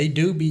 9. Right. They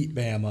do beat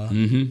Bama.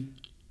 Mm-hmm.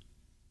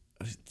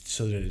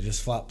 So did it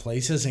just flop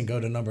places and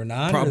go to number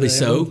 9? Probably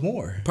so.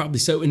 More? Probably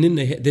so. And then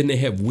they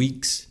have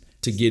weeks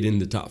to get in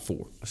the top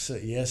 4. So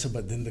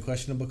but then the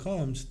question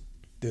becomes,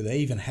 do they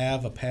even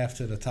have a path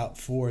to the top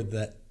 4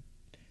 that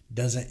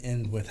doesn't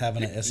end with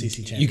having an SEC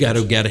championship? You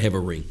got to have a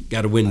ring.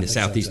 Got to win the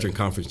Southeastern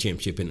Conference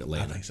championship in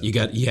Atlanta.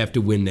 You have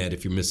to win that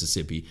if you're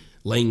Mississippi.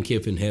 Lane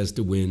Kiffin has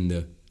to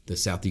win the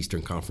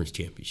Southeastern Conference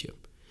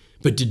championship.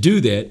 But to do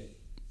that,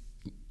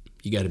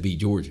 you got to beat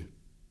Georgia.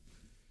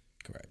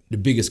 Correct. The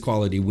biggest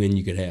quality win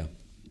you could have,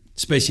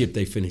 especially if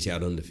they finish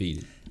out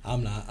undefeated.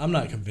 I'm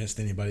not convinced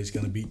anybody's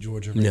going to beat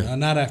Georgia. Right now.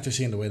 Not after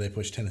seeing the way they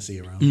push Tennessee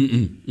around.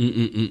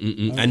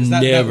 I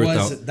never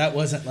thought that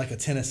wasn't like a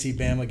Tennessee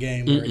Bama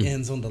game where it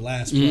ends on the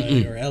last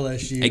play or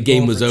LSU. That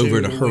game was over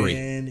in a hurry.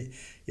 Win.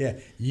 Yeah,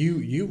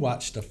 you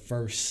watched the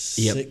first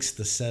 6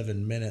 to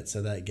 7 minutes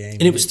of that game,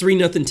 and it was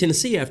 3-0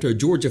 Tennessee after a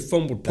Georgia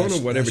fumbled punt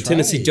or whatever.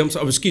 Tennessee right.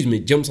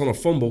 jumps on a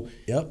fumble.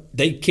 Yep,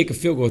 they kick a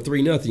field goal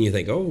 3-0. You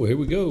think, oh, here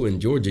we go, and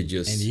Georgia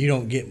just and you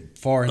don't get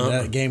far into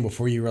that game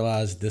before you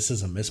realize this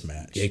is a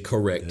mismatch. Yeah,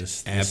 correct.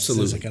 Absolutely, this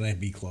isn't going to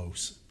be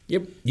close.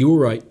 Yep, you were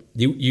right.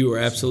 You were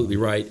absolutely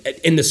right.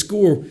 And the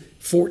score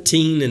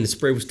 14 and the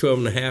spread was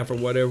 12.5 or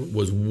whatever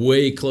was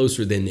way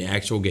closer than the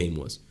actual game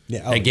was.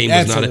 Yeah, that game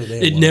was not.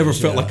 It never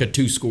felt like a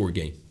 2-score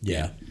game.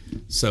 Yeah.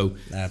 So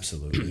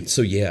absolutely.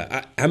 So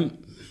yeah, I'm.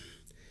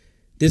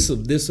 This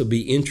will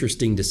be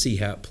interesting to see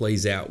how it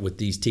plays out with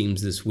these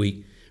teams this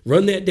week.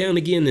 Run that down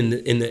again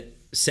in the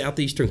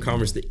Southeastern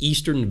Conference, the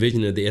Eastern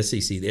Division of the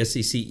SEC. The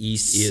SEC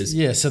East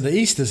is so the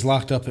East is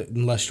locked up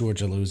unless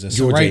Georgia loses.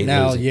 So right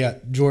now,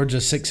 Georgia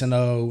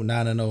 6-0,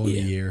 9-0 in the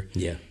year.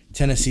 Yeah.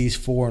 Tennessee's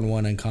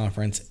 4-1 in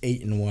conference,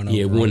 8-1 overall.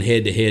 Yeah, one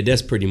head-to-head.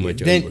 That's pretty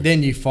much over.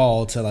 Then you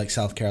fall to like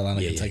South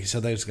Carolina, Kentucky. So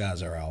those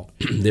guys are out.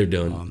 They're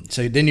done.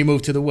 So then you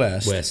move to the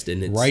West.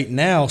 And it's right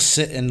now,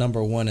 sitting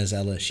number 1 is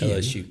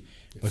LSU.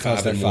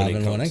 Because they're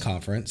 5-1 in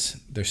conference.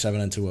 They're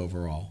 7-2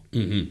 overall.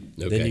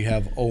 Mm-hmm. Okay. Then you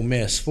have Ole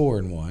Miss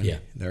 4-1. Yeah.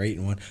 They're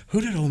 8-1. Who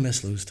did Ole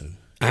Miss lose to?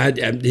 I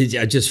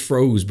just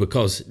froze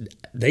because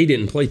they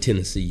didn't play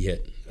Tennessee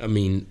yet. I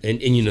mean, and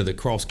the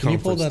cross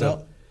conference. Can you pull that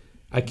up?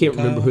 I can't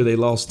remember who they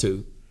lost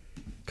to.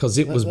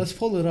 Let's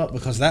pull it up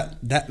because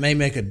that may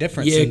make a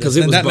difference. Yeah, because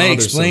it was that bothersome. May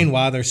explain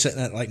why they're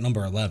sitting at like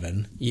number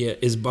 11. Yeah,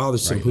 it's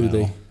bothersome right who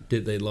now.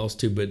 they lost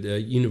to, but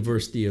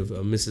University of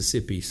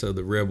Mississippi. So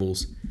the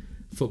Rebels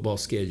football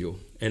schedule,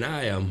 and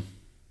I am.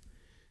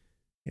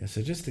 Yeah,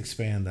 so just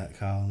expand that,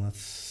 Kyle, and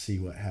let's see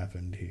what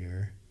happened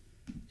here.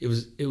 It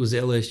was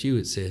LSU.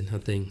 It said, I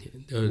think.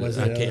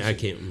 I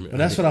can't remember. But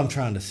that's what I'm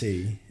trying to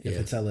see if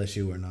it's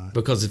LSU or not.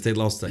 Because if they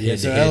lost the head-to-head,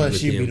 so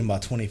LSU beat them by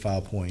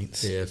 25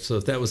 points. Yeah, so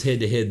if that was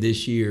head-to-head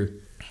this year,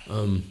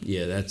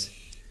 that's.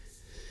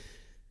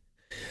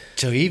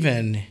 So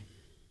even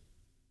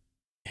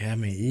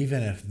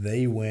if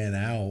they win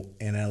out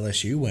and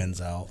LSU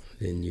wins out,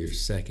 then you're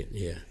second.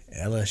 Yeah,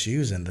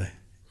 LSU's in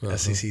the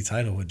SEC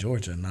title with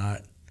Georgia,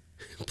 not.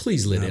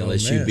 Please let Not Ole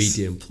LSU Miss.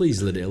 beat them.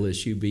 Please let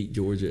LSU beat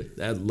Georgia.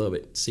 I'd love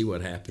it. See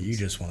what happens. You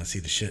just want to see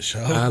the shit show.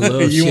 I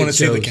love You shit want to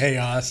see the shows.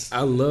 chaos.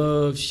 I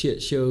love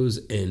shit shows,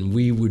 and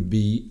we would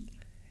be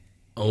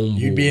on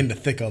board. You'd be in the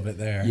thick of it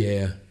there.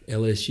 Yeah,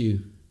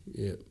 LSU.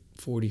 Yeah,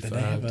 45 Did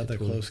they have to other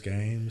 20. close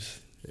games?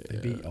 They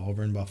beat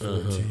Auburn by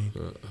 14.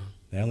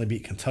 They only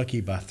beat Kentucky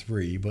by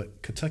 3,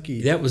 but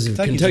Kentucky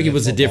Kentucky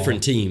was a football.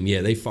 different team.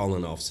 Yeah, they've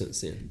fallen off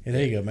since then. Yeah,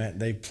 there you go, man.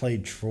 They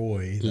played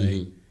Troy.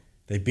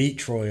 They beat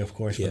Troy, of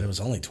course, but it was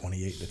only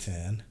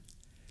 28-10.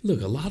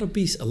 Look, a lot to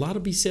be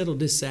settled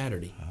this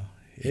Saturday.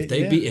 If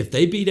Yeah.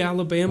 they beat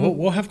Alabama,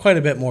 We'll have quite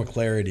a bit more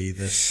clarity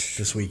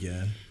this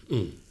weekend.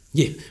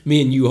 yeah,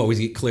 me and you always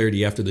get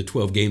clarity after the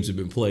 12 games have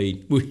been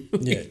played.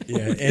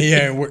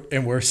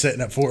 And we're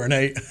sitting at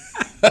 4-8.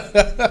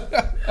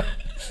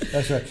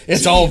 That's right.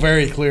 It's all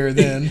very clear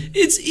then.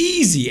 It's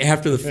easy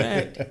after the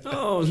fact.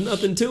 Oh, there's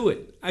nothing to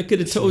it. I could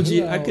have told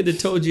you. I could have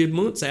told you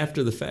months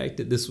after the fact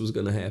that this was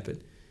going to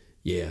happen.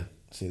 Yeah.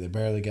 See, they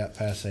barely got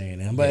past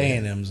A&M, but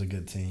A&M's a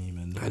good team,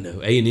 and I know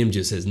A&M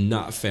just has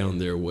not found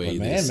their way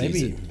this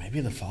season.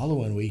 maybe the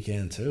following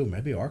weekend too.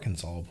 Maybe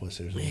Arkansas will push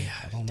theirs.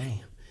 I don't know.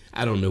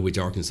 I don't know which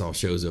Arkansas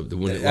shows up. The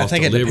one that I lost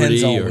think to it Liberty,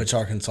 depends on or which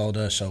Arkansas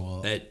does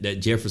show up. that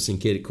Jefferson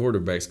kid at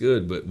quarterback's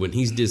good, but when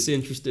he's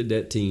disinterested,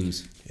 that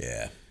team's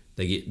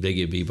they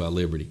get beat by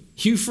Liberty.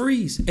 Hugh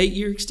Freeze,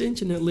 8-year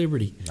extension at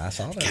Liberty. I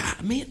saw that.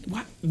 God,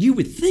 man, you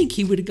would think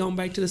he would have gone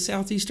back to the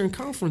Southeastern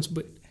Conference,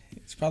 but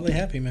He's probably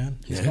happy, man.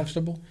 He's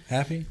comfortable,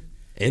 happy.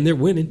 and they're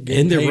winning,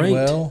 Getting and they're paid ranked.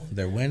 well.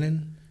 They're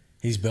winning.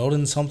 He's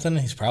building something.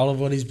 He's proud of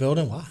what he's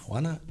building. Why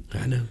not?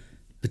 I know.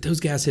 But those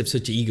guys have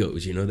such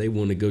egos, you know. They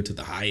want to go to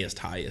the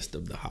highest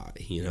of the high,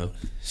 you know.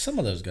 Some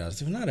of those guys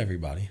do. Not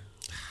everybody.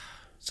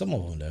 Some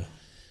of them do.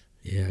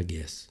 Yeah,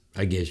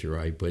 I guess you're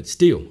right. But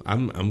still,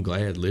 I'm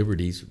glad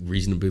Liberty's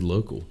reasonably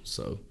local.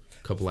 So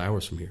a couple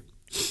hours from here.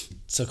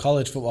 So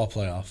college football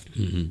playoff.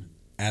 Mm-hmm.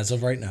 As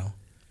of right now,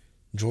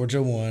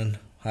 Georgia 1,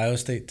 Ohio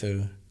State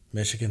 2,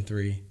 Michigan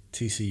 3,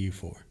 TCU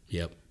 4.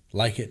 Yep.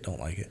 Like it, don't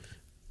like it.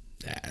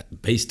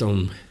 Based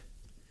on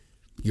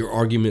your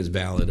argument's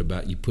valid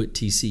about you put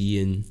TCU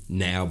in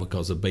now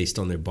based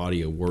on their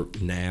body of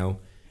work now.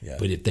 Yeah.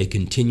 But if they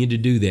continue to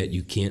do that,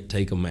 you can't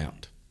take them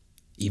out.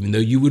 Even though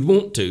you would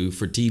want to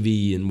for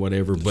TV and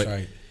whatever. That's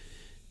right.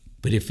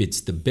 But if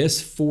it's the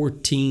best 4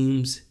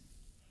 teams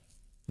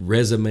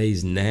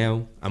resumes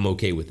now, I'm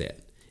okay with that.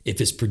 If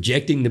it's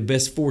projecting the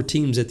best 4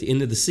 teams at the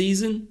end of the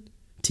season,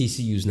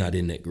 TCU's not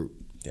in that group.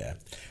 Yeah.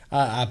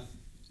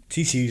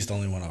 TCU's the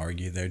only one to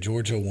argue there.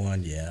 Georgia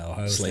 1, yeah.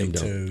 Ohio Slam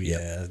State dunk. 2,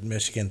 yeah.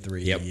 Michigan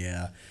 3,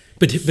 yeah.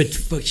 But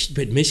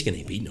Michigan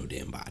ain't beat no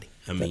damn body.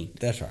 I mean,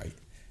 That's right.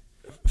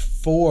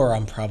 4,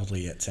 I'm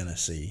probably at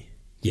Tennessee.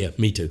 yeah,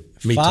 me too.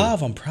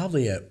 5, I'm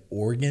probably at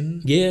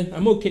Oregon. Yeah,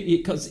 I'm okay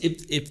because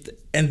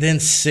And then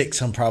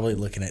 6, I'm probably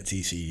looking at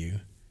TCU.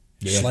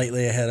 Yeah.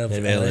 Slightly ahead of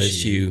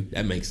LSU.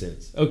 That makes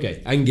sense.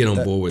 Okay, I can get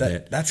on board with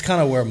that. That's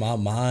kind of where my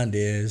mind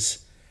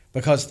is.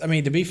 Because, I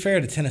mean, to be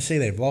fair to Tennessee,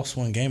 they've lost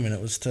one game, and it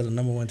was to the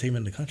number 1 team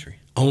in the country.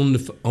 On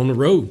the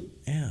road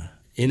Yeah.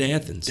 in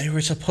Athens. They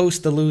were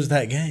supposed to lose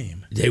that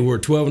game. They were a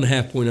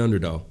 12.5-point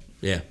underdog.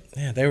 Yeah.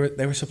 Yeah, they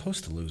were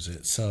supposed to lose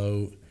it.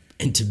 So,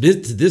 And to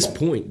this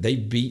point,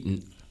 they've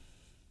beaten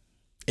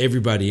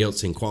everybody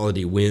else in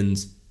quality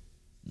wins.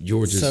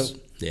 Georgia's,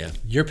 yeah.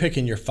 you're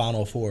picking your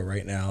final 4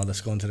 right now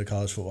that's going to the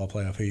college football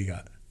playoff. Who you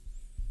got?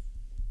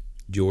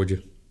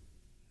 Georgia,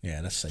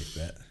 Yeah, that's a safe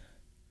bet.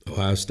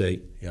 Ohio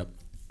State. Yep.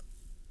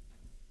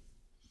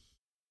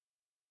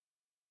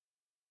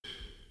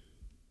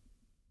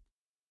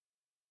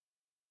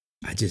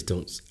 I just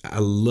don't. I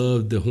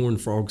love the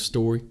Horned Frog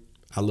story.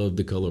 I love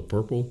the color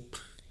purple.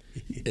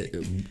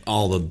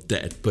 All of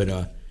that. But,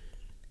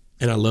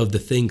 and I love the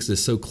things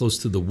that's so close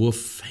to the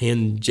wolf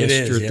hand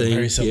gesture it is, thing.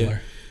 very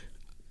similar.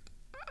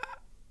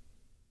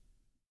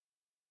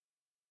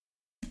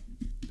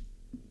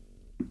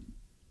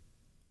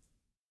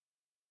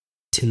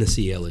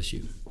 Tennessee,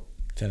 LSU.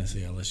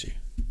 Tennessee, LSU.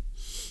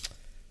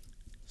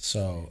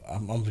 So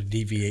I'm going to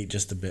deviate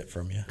just a bit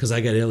from you. Because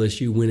I got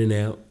LSU winning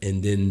out,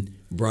 and then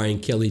Brian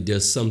Kelly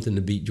does something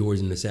to beat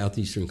Georgia in the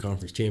Southeastern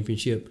Conference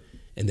Championship,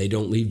 and they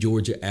don't leave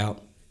Georgia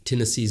out.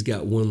 Tennessee's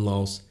got 1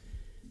 loss.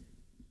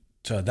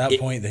 So at that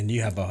point, then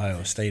you have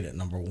Ohio State at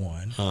number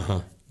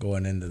 1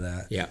 going into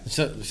that. Yeah.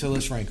 So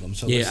let's rank them.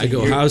 So Yeah, I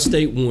go Ohio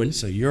State 1.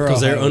 So you're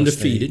because they're Ohio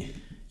undefeated. State.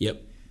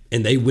 Yep.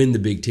 And they win the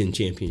Big Ten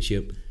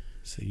championship.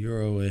 So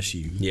you're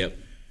OSU. Yep.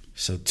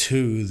 So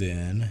 2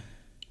 then.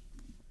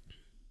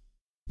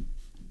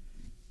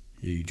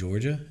 You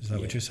Georgia? Is that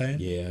what you're saying?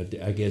 Yeah,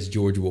 I guess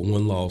Georgia with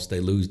 1 loss.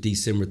 They lose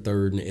December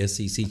 3rd in the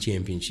SEC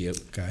championship.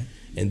 Okay.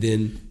 And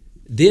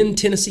then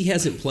Tennessee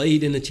hasn't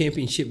played in a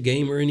championship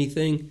game or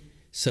anything.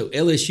 So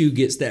LSU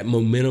gets that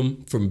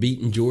momentum from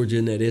beating Georgia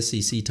in that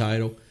SEC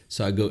title.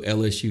 So I go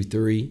LSU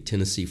 3,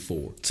 Tennessee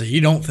 4. So you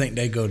don't think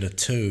they go to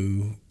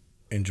 2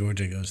 and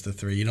Georgia goes to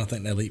 3? You don't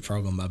think they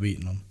leapfrog them by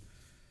beating them?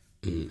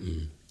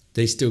 Mm-mm.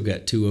 They still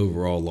got 2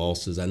 overall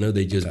losses. I know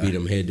they just beat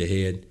them head to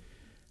head.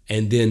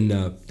 And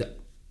then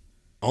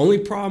Only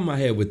problem I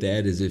have with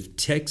that is if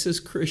Texas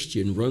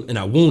Christian run, and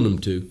I want them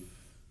to,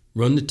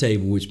 run the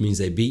table, which means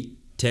they beat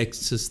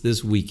Texas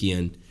this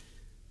weekend,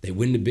 they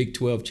win the Big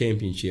 12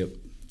 championship.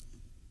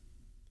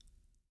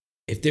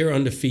 If they're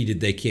undefeated,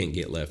 they can't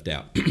get left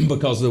out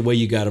because of the way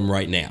you got them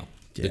right now.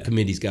 Yeah. The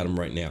committee's got them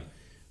right now.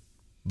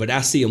 But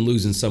I see them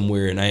losing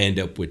somewhere, and I end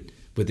up with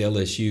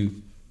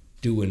LSU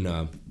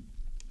doing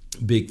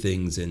big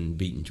things and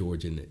beating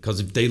Georgia. Because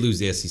if they lose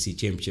the SEC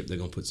championship, they're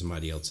going to put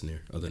somebody else in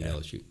there other than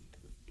LSU.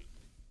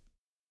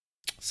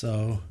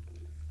 So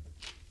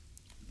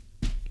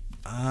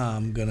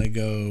I'm going to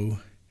go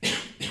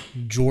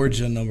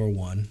Georgia number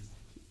 1.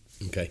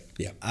 Okay,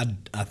 yeah.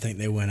 I think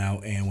they win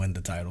out and win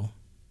the title.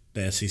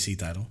 The SEC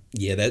title.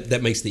 Yeah,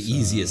 that makes the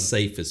easiest,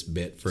 safest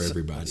bet for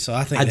everybody. So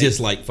I think I just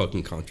like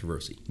fucking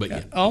controversy. But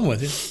yeah. I'm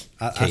with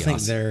you. I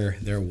think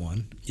they're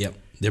 1. Yep.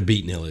 They're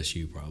beating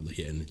LSU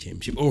probably in the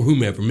championship. Or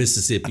whomever,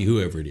 Mississippi,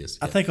 whoever it is.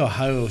 I think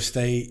Ohio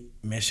State,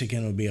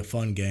 Michigan would be a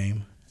fun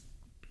game.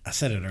 I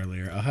said it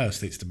earlier. Ohio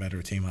State's the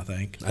better team, I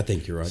think. I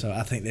think you're right. So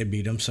I think they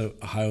beat them. So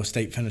Ohio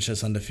State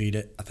finishes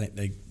undefeated. I think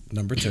they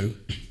number 2.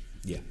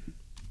 Yeah.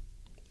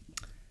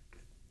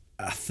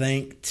 I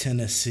think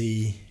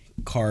Tennessee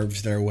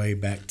carves their way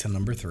back to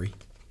number 3.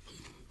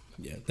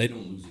 Yeah, they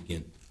don't lose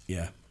again.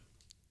 Yeah.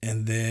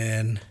 And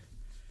then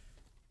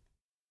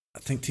I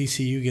think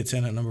TCU gets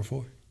in at number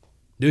 4.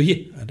 Do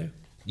you? I do.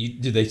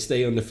 Do they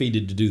stay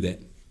undefeated to do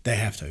that? They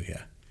have to,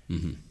 yeah.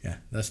 Mm-hmm. Yeah,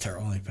 that's their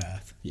only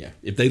path. Yeah.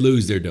 If they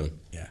lose, they're done.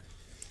 Yeah.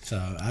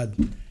 So,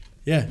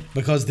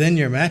 because then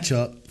your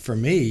matchup, for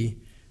me,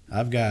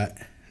 I've got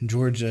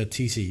Georgia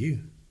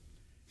TCU.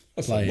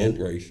 That's a boat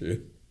race, yeah.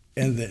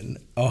 And then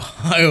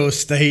Ohio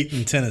State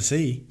and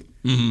Tennessee.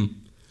 Mm-hmm.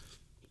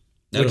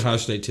 That Ohio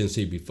State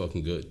Tennessee be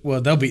fucking good.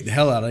 Well, they'll beat the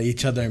hell out of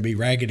each other and be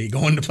raggedy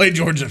going to play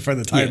Georgia for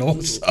the title.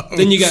 Yeah. So.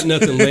 Then you got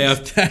nothing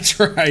left. That's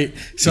right.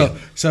 So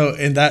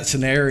in that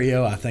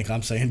scenario, I think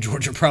I'm saying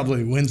Georgia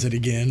probably wins it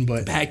again.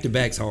 But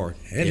back-to-back's hard.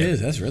 It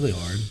is. That's really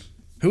hard.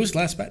 Who was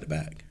last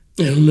back-to-back?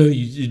 I don't know.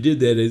 You did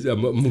that.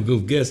 I'm going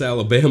to guess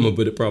Alabama,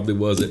 but it probably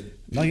wasn't.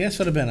 My guess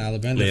would have been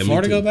Alabama. Did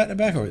Florida go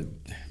back-to-back? Or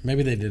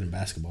maybe they did in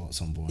basketball at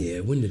some point. Yeah,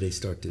 when did they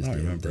start this? I don't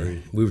remember.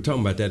 Thing? We were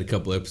talking about that a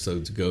couple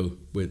episodes ago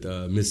with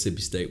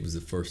Mississippi State was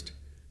the first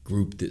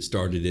group that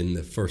started in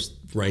the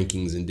first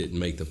rankings and didn't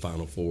make the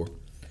Final Four.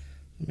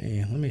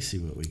 Let me see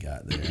what we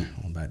got there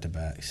on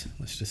back-to-backs.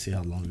 Let's just see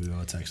how long ago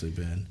it's actually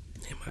been.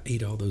 Damn, I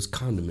ate all those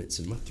condiments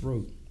in my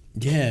throat.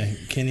 Yeah,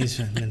 Kenny's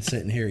been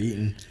sitting here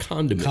eating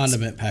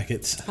condiment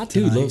packets. I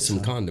do love some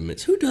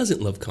condiments. Who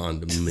doesn't love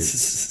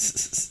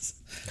condiments?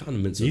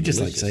 Condiments. You just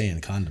delicious. like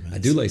saying condiments. I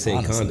do like saying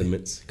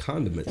honestly.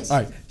 Condiments. All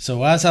right.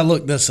 So as I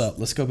look this up,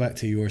 let's go back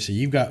to yours. So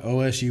you've got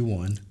OSU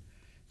 1,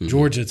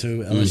 Georgia 2,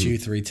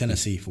 LSU 3,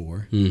 Tennessee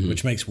 4,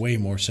 which makes way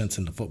more sense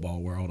in the football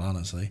world,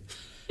 honestly.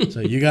 So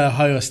you got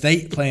Ohio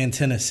State playing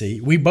Tennessee.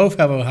 We both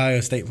have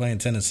Ohio State playing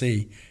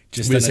Tennessee,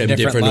 just in a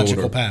different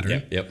logical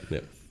pattern.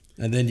 Yep.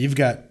 And then you've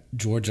got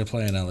Georgia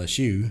playing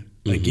LSU,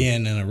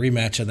 again in a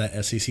rematch of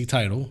that SEC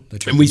title.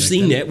 And we've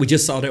seen that. We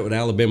just saw that with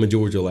Alabama,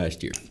 Georgia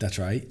last year. That's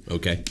right.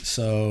 Okay.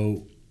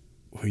 So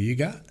who you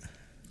got?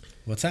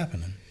 What's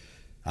happening?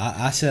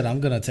 I said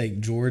I'm going to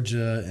take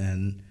Georgia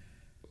and...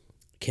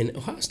 Can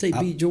Ohio State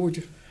beat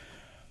Georgia?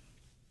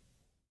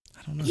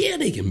 I don't know. Yeah,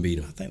 they can beat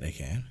them. I think they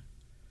can.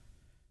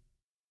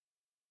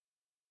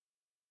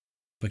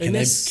 But can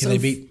they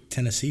beat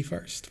Tennessee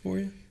first for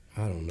you?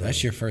 I don't know.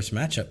 That's your first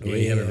matchup the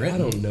way you have it written. I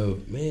don't know.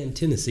 Man,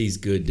 Tennessee's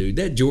good, dude.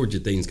 That Georgia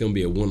thing's going to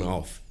be a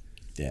one-off.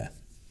 Yeah.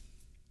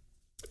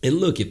 And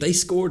look, if they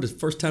score the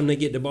first time they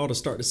get the ball to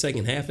start the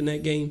second half in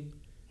that game,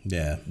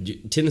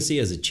 Tennessee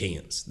has a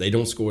chance. They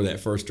don't score that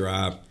first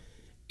drive.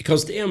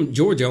 Because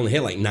Georgia only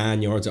had like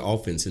 9 yards of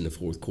offense in the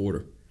fourth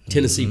quarter.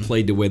 Tennessee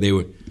played the way they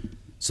were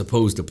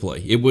supposed to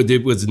play. It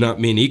was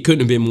not many. It couldn't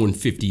have been more than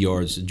 50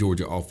 yards of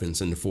Georgia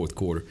offense in the fourth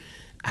quarter.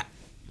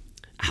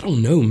 I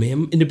don't know,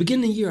 man. In the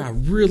beginning of the year, I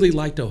really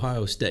liked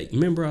Ohio State.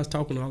 Remember I was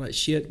talking all that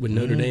shit with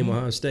Notre Dame,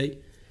 Ohio State?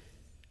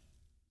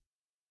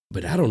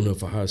 But I don't know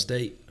if Ohio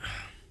State...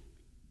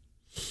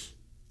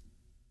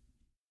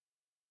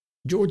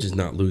 Georgia's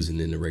not losing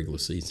in the regular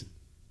season.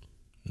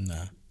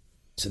 Nah.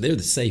 So they're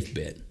the safe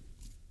bet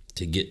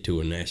to get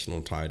to a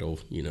national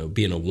title. You know,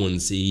 being a 1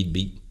 seed,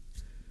 beat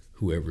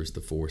whoever's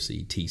the 4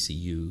 seed,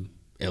 TCU,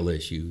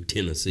 LSU,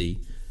 Tennessee.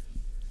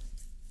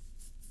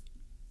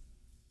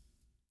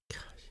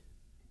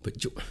 But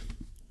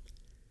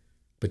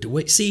the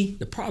way, see,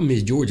 the problem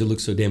is Georgia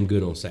looks so damn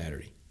good on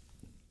Saturday.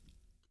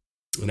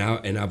 And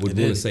I would want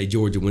to say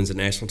Georgia wins the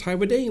national title,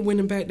 but they ain't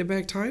winning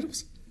back-to-back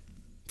titles.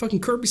 Fucking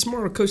Kirby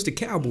Smart will coach the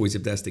Cowboys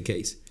if that's the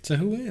case. So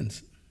who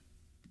wins?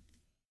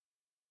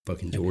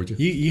 Fucking Georgia.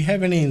 You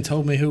haven't even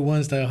told me who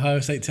wins the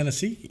Ohio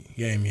State-Tennessee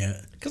game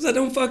yet. Because I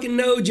don't fucking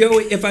know,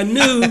 Joey. If I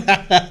knew,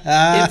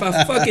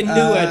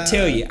 I'd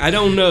tell you. I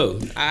don't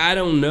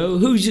know.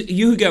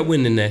 Who got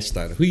winning the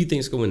national title? Who you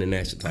think's going to win the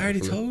national title? I already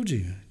told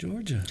you.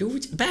 Georgia.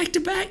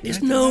 Back-to-back?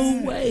 There's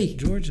no way.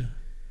 Georgia.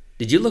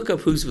 Did you look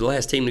up who's the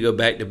last team to go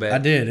back-to-back? I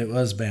did. It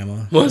was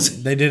Bama. Was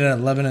it? They did it at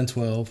 11 and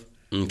 12.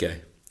 Okay.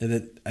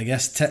 I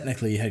guess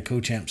technically you had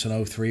co-champs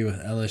in 03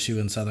 with LSU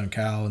and Southern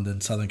Cal, and then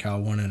Southern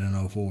Cal won it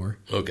in 04.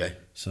 Okay.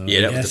 So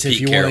yeah, that I guess was the if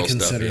Pete you Carroll want to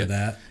consider stuff,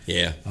 that.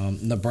 Yeah.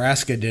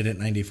 Nebraska did it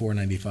 94,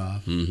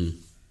 95. Mm-hmm.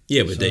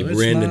 Yeah, but So they it's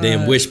ran the damn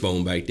not-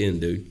 wishbone back then,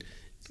 dude.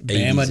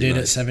 Bama 80s did and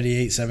it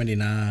 78,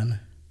 79.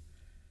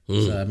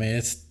 So, I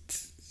mean,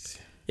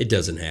 It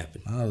doesn't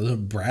happen.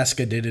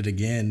 Nebraska did it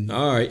again.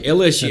 All right,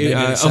 LSU, they did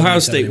it Ohio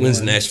State 70, wins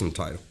the 71. national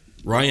title.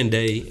 Ryan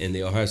Day and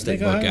the Ohio State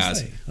Take Ohio Buckeyes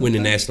State. win the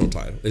Okay. national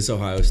title. It's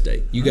Ohio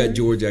State. You got right.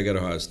 Georgia, I got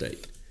Ohio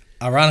State.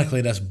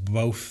 Ironically, that's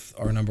both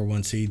our number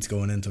one seeds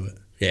going into it.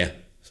 Yeah.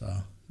 So,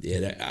 Yeah,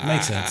 that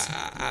Makes sense.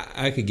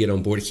 I could get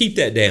on board. Keep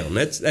that down.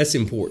 That's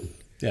important.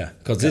 yeah.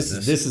 Because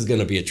this is going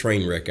to be a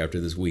train wreck after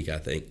this week, I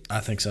think. I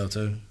think so,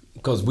 too.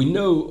 Because we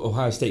know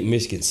Ohio State,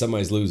 Michigan,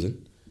 somebody's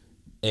losing.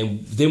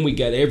 And then we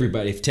got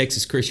everybody. If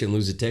Texas Christian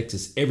loses to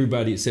Texas,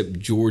 everybody except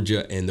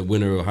Georgia and the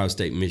winner of Ohio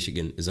State,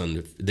 Michigan is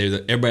under.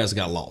 Everybody else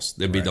got lost.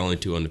 They'll be the only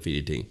two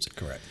undefeated teams.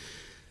 Correct.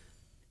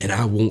 And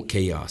I want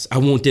chaos. I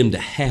want them to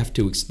have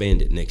to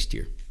expand it next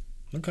year.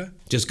 Okay.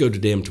 Just go to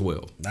damn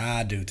 12.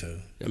 I do, too.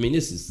 I mean,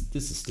 this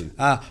is stupid.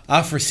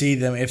 I foresee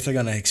them, if they're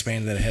going to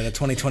expand it ahead of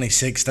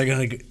 2026, they're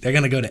going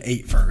to go to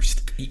 8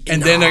 first.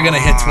 And then they're going to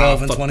hit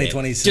 12 in Fuck that.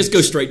 2026. Just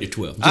go straight to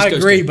 12. Just I go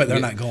agree, straight. but they're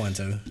not going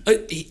to.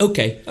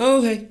 Okay.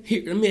 Okay.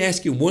 Here, let me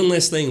ask you one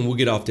last thing, and we'll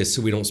get off this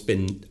so we don't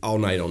spend all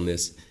night on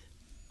this.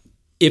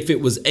 If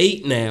it was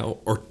 8 now,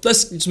 or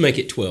let's just make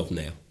it 12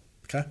 now,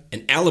 Okay.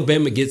 and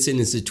Alabama gets in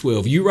as a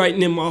 12, you writing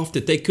them off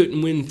that they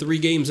couldn't win 3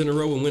 games in a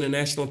row and win a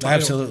national title?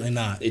 Absolutely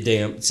not.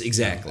 Damn,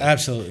 exactly.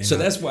 Absolutely So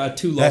not. that's why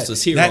 2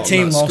 losses here. That ought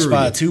team not lost screw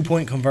by you. a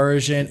 2-point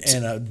conversion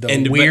and the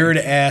And the-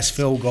 weird-ass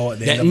field goal at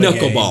the That end of the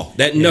game. knuckleball.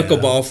 That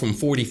knuckleball from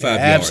 45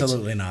 yards.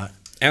 Absolutely not.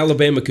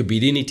 Alabama could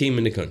beat any team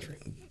in the country.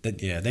 They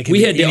can We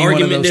beat had the any one of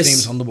argument those this-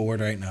 teams on the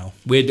board right now.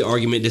 We had the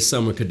argument this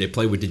summer, could they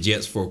play with the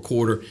Jets for a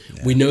quarter?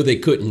 Yeah. We know they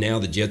couldn't now.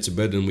 The Jets are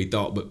better than we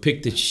thought, but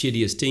pick the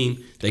shittiest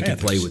team. They can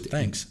play with it.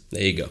 Thanks.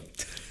 There you go.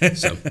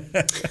 So,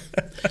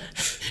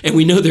 and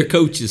we know their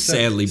coach is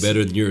sadly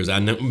better than yours. I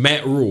know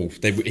Matt Rule.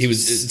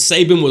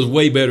 Saban was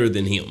way better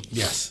than him.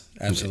 Yes,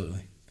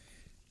 absolutely.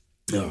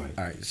 All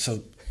right.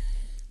 So,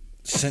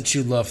 since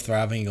you love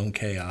thriving on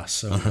chaos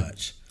so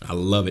much, I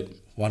love it.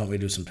 why don't we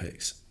do some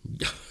picks?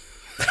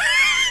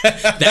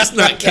 That's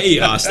not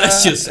chaos.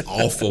 That's just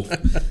awful.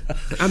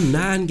 I'm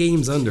 9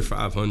 games under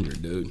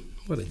 500, dude.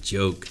 What a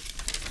joke.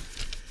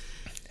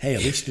 Hey,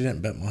 at least you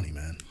didn't bet money,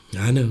 man.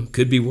 I know.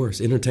 Could be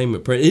worse.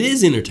 Entertainment. It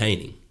is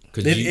entertaining.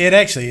 It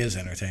actually is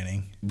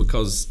entertaining.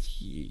 Because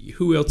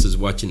who else is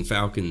watching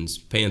Falcons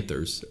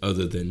Panthers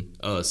other than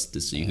us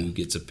to see who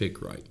gets a pick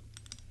right?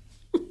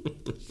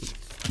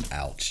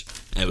 Ouch.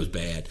 That was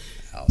bad.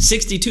 Ouch.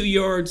 62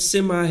 yards,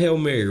 semi Hail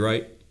Mary,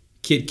 right?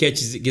 Kid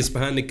catches it, gets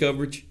behind the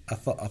coverage. I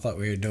thought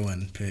we were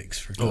doing picks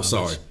for Oh, college.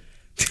 sorry.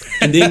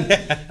 and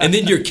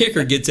then your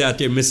kicker gets out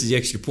there, misses the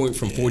extra point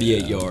from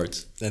 48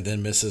 yards. And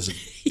then misses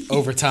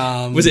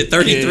overtime. Was it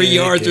 33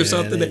 yards or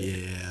something?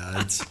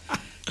 Yeah, it's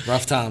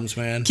rough times,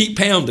 man. Keep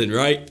pounding,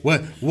 right?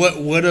 What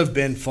would have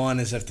been fun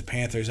is if the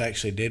Panthers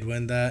actually did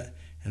win that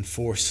and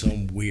forced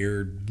some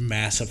weird,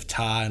 massive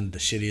tie in the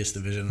shittiest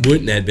division.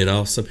 Wouldn't that have been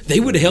awesome? They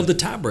would have held the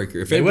tiebreaker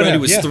if everybody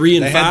was 3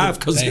 and They had 5 the-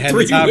 because they the had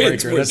 3 the tiebreaker.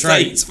 wins were That's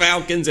right. Saints,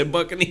 Falcons, and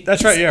Buccaneers.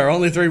 That's right. Yeah, our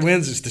only 3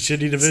 wins is the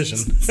shitty division.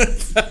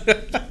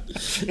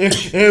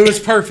 it was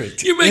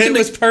perfect. It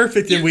was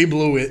perfect, and we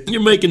blew it.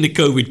 You're making the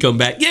COVID come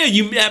back. Yeah,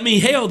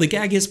 hell, the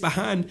guy gets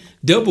behind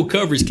double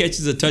coverage,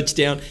 catches a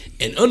touchdown,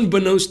 and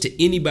unbeknownst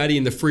to anybody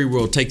in the free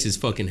world, takes his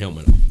fucking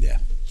helmet off. Yeah.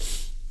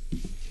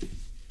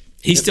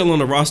 He's still on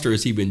the roster, or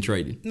has he been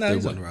traded? No,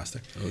 he's on the roster.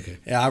 Okay.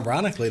 Yeah,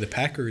 ironically, the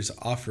Packers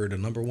offered a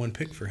number 1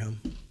 pick for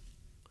him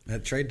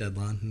at trade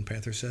deadline, and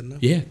Panthers said no.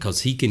 Yeah,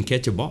 because he can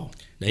catch a ball.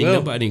 Ain't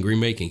nobody in Green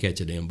Bay can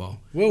catch a damn ball.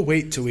 We'll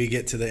wait till we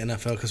get to the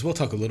NFL because we'll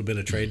talk a little bit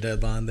of trade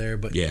deadline there.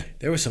 But yeah,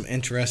 there were some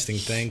interesting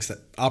things,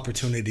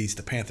 opportunities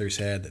the Panthers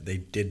had that they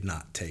did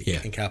not take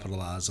and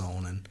capitalize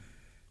on. And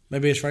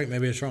maybe it's right,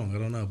 maybe it's wrong. I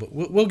don't know. But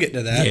we'll get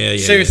to that. Yeah.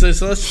 Seriously,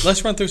 so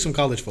let's run through some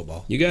college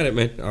football. You got it,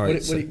 man. All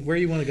right. Where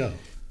do you want to go?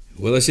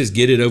 Well, let's just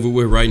get it over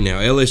with right now.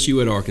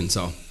 LSU at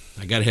Arkansas.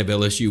 I got to have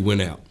LSU win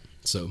out.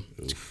 So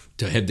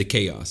to have the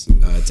chaos.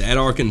 It's at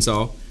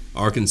Arkansas.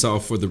 Arkansas,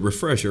 for the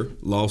refresher,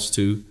 lost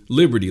to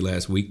Liberty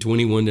last week,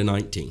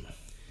 21-19.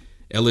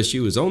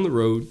 LSU is on the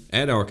road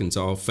at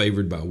Arkansas,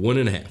 favored by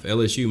 1.5.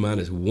 LSU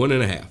minus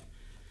 1.5.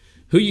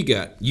 Who you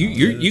got?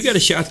 You got a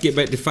shot to get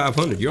back to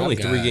 500. You're only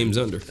 3 games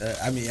under.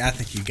 I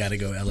think you got to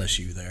go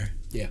LSU there.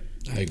 Yeah,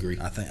 I agree.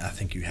 I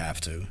think you have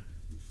to.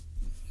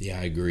 Yeah,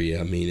 I agree.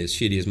 I mean, as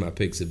shitty as my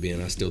picks have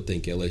been, I still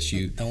think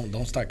LSU.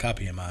 Don't start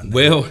copying mine.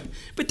 Well,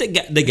 but they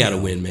got to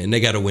win, man. They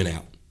got to win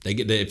out.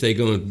 If they're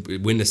going to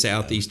win the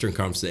Southeastern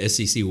Conference, the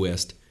SEC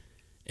West,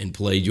 and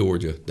play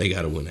Georgia, they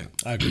got to win out.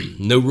 I agree.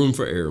 No room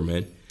for error,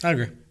 man. I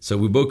agree. So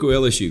we both go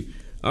LSU.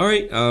 All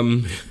right.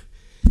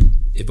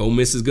 If Ole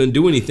Miss is going to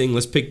do anything,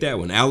 let's pick that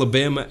one.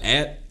 Alabama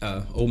at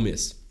Ole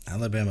Miss.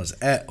 Alabama's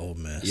at Ole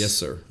Miss. Yes,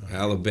 sir.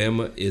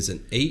 Alabama is an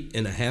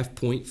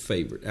 8.5-point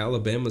favorite.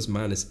 Alabama's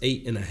minus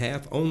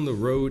 8.5 on the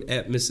road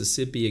at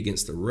Mississippi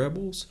against the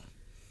Rebels.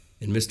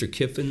 And Mr.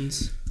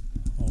 Kiffin's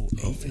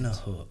 8 and a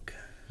hook.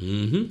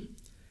 Mm-hmm.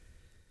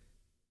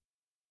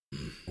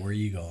 Where are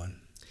you going?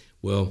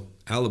 Well,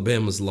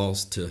 Alabama's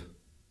lost to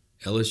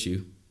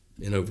LSU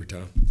in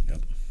overtime.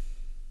 Yep.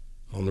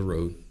 On the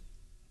road.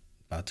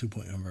 By a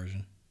 2-point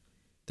conversion.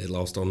 They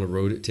lost on the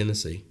road at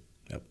Tennessee.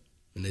 Yep.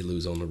 And they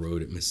lose on the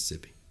road at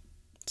Mississippi.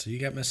 So you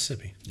got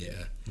Mississippi.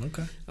 Yeah.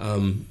 Okay.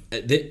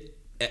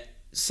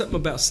 Something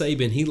about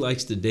Saban, he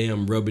likes to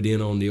damn rub it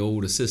in on the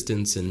old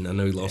assistants, and I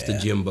know he lost to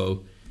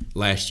Jimbo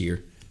last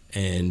year.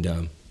 And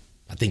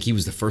I think he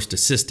was the first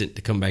assistant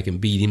to come back and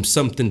beat him,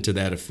 something to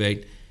that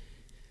effect.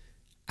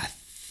 I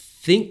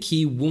think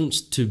he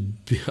wants to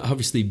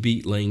obviously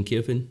beat Lane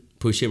Kiffin,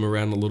 push him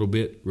around a little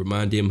bit,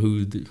 remind him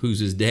who's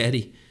his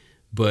daddy.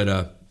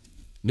 But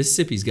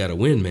Mississippi's got to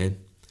win, man.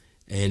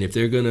 And if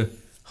they're going to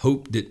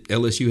hope that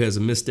LSU has a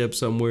misstep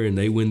somewhere and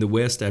they win the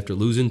West after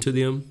losing to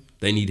them,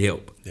 they need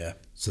help. Yeah.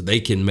 So they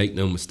can make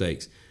no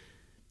mistakes.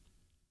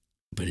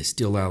 But it's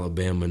still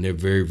Alabama, and they're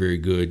very, very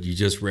good. You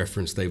just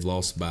referenced they've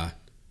lost by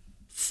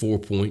 4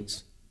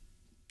 points.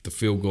 The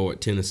field goal at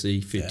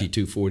Tennessee,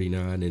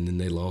 52-49, and then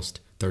they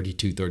lost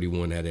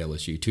 32-31 at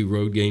LSU. 2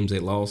 road games they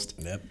lost.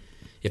 Yep.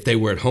 If they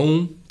were at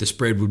home, the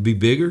spread would be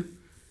bigger.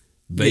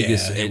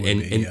 Vegas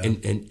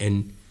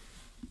and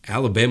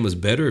Alabama's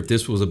better if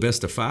this was a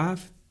best of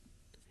 5.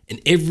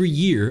 And every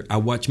year I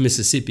watch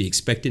Mississippi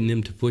expecting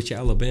them to push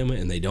Alabama,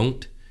 and they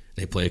don't.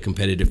 They play a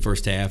competitive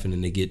first half, and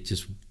then they get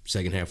just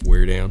second half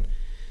wear down.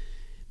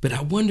 But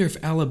I wonder if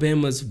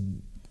Alabama's,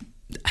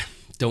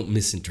 don't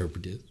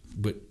misinterpret it,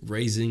 but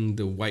raising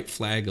the white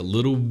flag a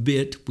little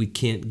bit, we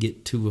can't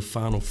get to a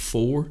Final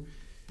Four.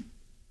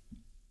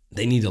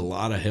 They need a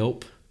lot of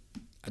help.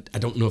 I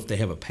don't know if they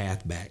have a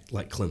path back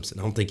like Clemson.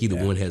 I don't think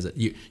either one has it.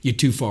 You're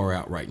too far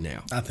out right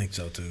now. I think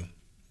so, too.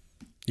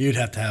 You'd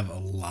have to have a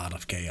lot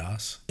of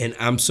chaos. And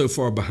I'm so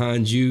far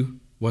behind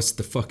you. What's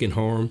the fucking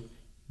harm?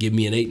 Give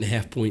me an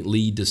 8.5-point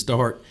lead to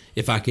start.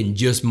 If I can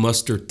just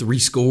muster 3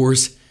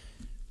 scores,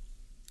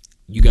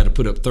 you got to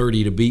put up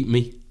 30 to beat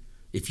me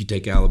if you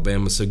take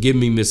Alabama. So give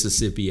me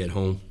Mississippi at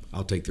home.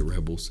 I'll take the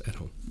Rebels at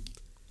home.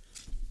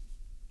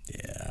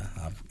 Yeah,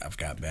 I've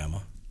got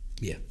Bama.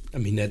 Yeah, I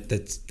mean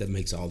that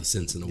makes all the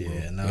sense in the world.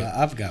 Yeah, no, right?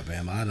 I've got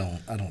Bama.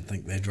 I don't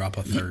think they drop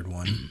a third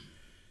one.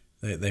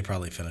 They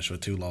probably finish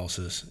with 2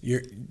 losses.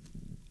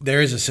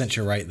 There is a sense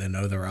you're right. They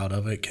know they're out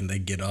of it. Can they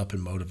get up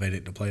and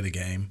motivated to play the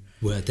game?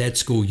 Well, at that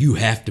school, you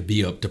have to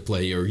be up to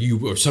play,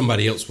 or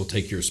somebody else will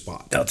take your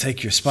spot. They'll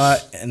take your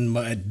spot, and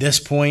at this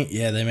point,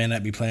 they may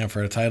not be playing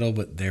for a title,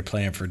 but they're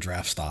playing for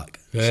draft stock.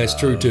 That's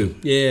true too.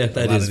 Yeah,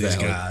 that is valid.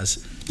 These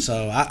guys.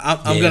 So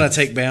I'm gonna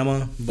take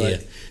Bama,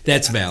 but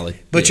that's valid.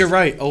 But you're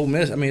right, Ole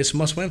Miss. I mean, it's a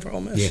must win for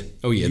Ole Miss. Yeah.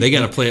 Oh yeah, they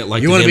got to play it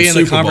like you want to be in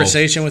Super the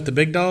conversation with the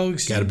big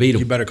dogs. Got to beat them.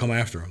 You better come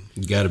after them.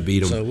 You got to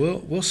beat them. So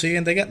we'll see,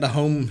 and they got the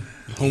home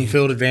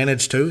field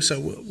advantage too. So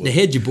they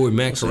had your boy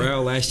Matt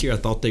Corral last year. I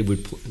thought they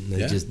would, and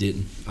they just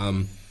didn't.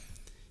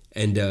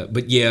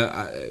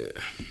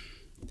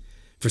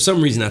 For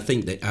some reason, I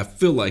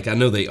feel like I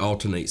know they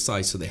alternate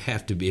sites, so they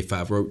have to be. If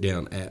I wrote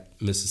down at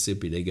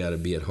Mississippi, they got to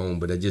be at home.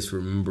 But I just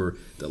remember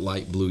the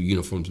light blue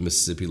uniforms,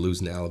 Mississippi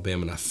losing to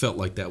Alabama, and I felt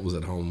like that was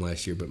at home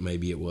last year, but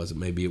maybe it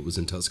wasn't. Maybe it was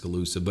in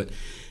Tuscaloosa. But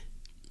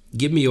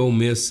give me Ole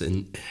Miss,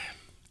 and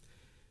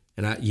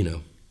I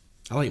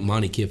like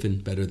Monty Kiffin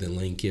better than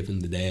Lane Kiffin,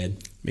 the dad.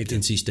 Me too.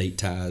 NC State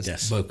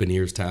ties,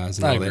 Buccaneers ties,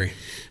 and I all agree. that.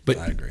 But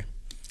I agree.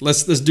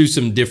 Let's do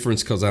some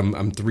difference because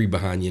I'm 3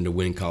 behind you in the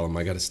win column.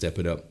 I got to step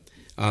it up.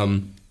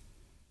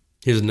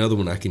 Here's another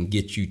one I can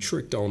get you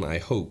tricked on, I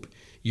hope.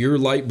 Your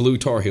light blue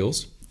Tar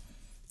Heels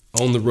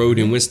on the road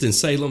in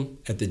Winston-Salem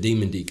at the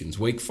Demon Deacons.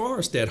 Wake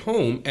Forest at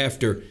home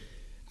after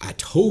I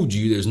told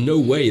you there's no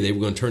way they were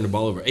going to turn the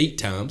ball over 8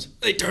 times.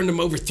 They turned them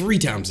over 3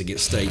 times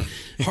against State.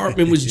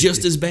 Hartman was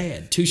just as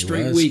bad. 2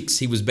 straight weeks.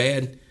 He was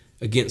bad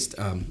against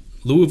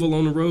Louisville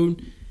on the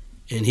road,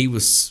 and he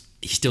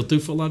still threw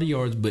for a lot of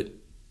yards, but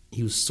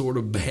he was sort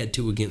of bad,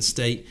 too, against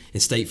State,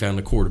 and State found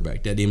a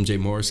quarterback, that MJ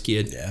Morris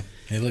kid. Yeah,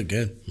 he looked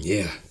good.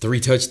 Yeah, 3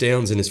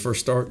 touchdowns in his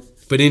first start.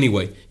 But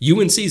anyway,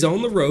 UNC's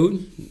on the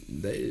road.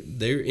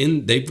 They're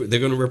going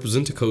to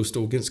represent the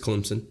Coastal against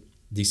Clemson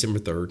December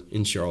 3rd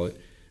in Charlotte.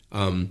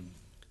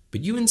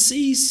 But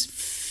UNC's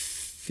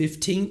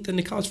 15th in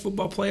the college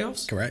football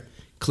playoffs. Correct.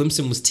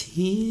 Clemson was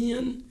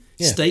 10.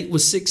 Yeah. State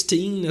was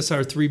 16. That's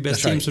our 3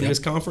 best teams from this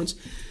conference.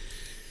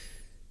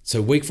 So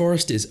Wake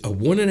Forest is a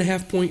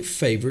 1.5-point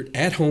favorite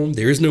at home.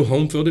 There is no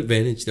home field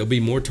advantage. There'll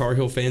be more Tar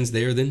Heel fans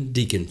there than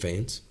Deacon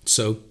fans.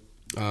 So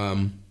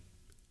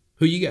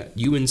who you got?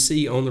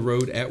 UNC on the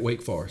road at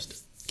Wake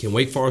Forest. Can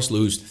Wake Forest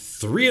lose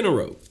 3 in a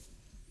row?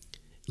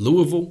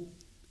 Louisville,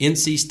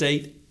 NC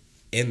State,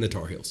 and the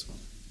Tar Heels.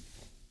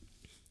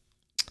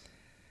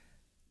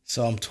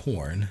 So I'm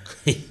torn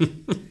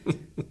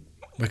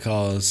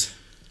because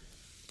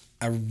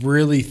I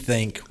really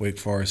think Wake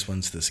Forest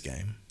wins this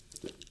game.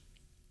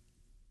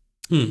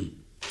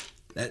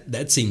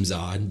 That seems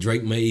odd.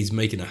 Drake May's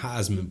making a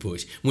Heisman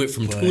push. Went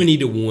from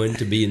 20-1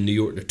 to be in New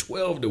York to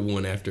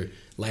 12-1 after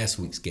last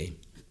week's game.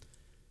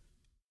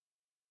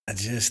 I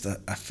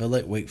feel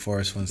like Wake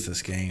Forest wins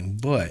this game,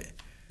 but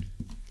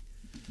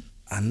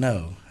I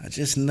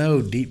just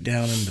know deep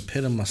down in the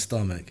pit of my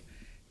stomach,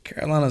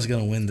 Carolina's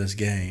going to win this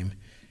game,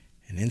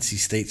 and NC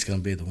State's going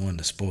to be the one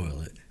to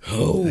spoil it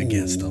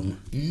against them.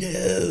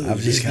 No,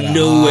 I've just got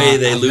way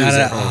they lose got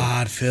at an home.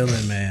 odd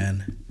feeling,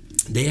 man.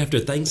 Day after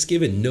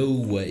Thanksgiving, no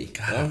way.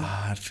 Got an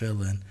odd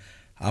feeling.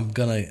 I'm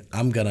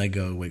gonna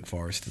go Wake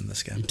Forest in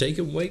this game. You're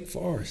taking Wake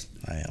Forest.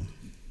 I am.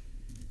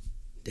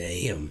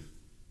 Damn.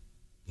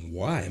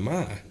 Why am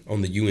I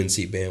on the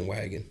UNC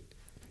bandwagon?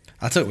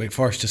 I took Wake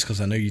Forest just because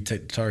I know you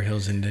take the Tar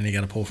Heels, and then you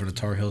got to pull for the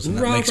Tar Heels, and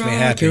that makes me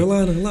happy.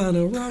 Carolina,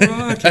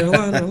 Carolina,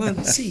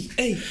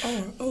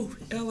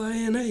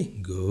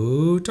 CAROLINA.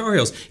 Go Tar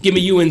Heels. Give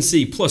me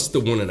UNC plus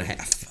the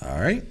 1.5.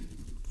 All right.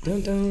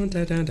 Dun, dun,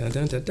 dun, dun, dun,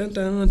 dun, dun,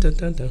 dun, dun,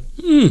 dun,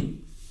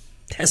 dun.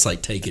 That's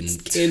like taking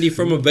candy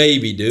from a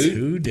baby, dude.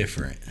 Too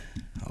different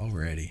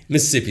already.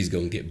 Mississippi's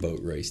gonna get boat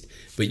raced,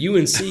 but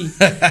UNC,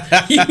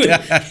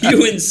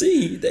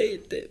 they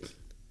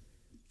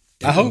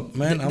I hope,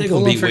 man. They're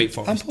gonna beat Wake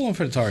Forest. I'm pulling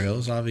for the Tar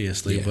Heels,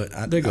 obviously, Yeah, but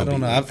I they're gonna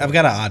don't know. beat Wake I've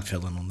got an odd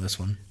feeling on this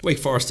one. Wake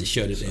Forest has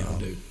shut it down,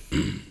 dude.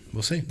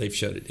 We'll see. They've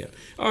shut it down.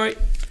 All right,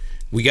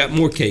 we got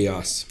more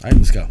chaos. All right,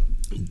 let's go.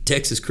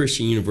 Texas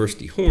Christian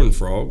University Horned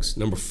Frogs,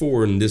 number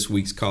 4 in this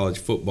week's college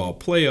football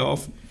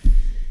playoff,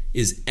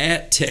 is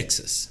at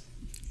Texas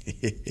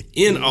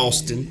in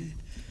Austin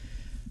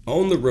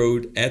on the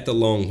road at the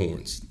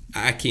Longhorns.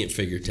 I can't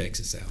figure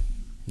Texas out.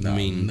 No, I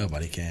mean,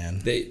 nobody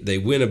can. They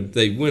win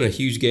a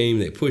huge game.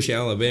 They push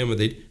Alabama.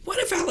 What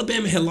if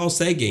Alabama had lost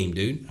that game,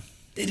 dude?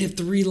 They'd have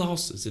 3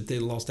 losses if they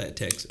lost at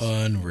Texas.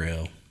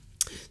 Unreal.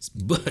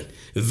 But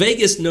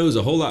Vegas knows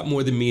a whole lot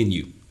more than me and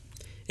you.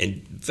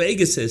 And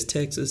Vegas has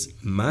Texas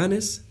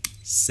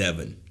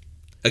 -7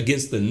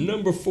 against the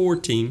number 4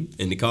 team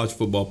in the college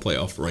football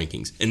playoff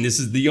rankings. And this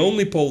is the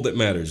only poll that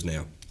matters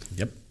now.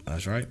 Yep,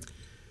 that's right.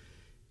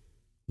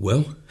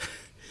 Well,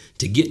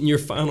 to get in your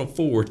Final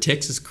Four,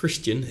 Texas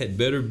Christian had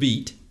better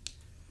beat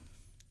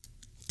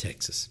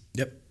Texas.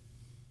 Yep.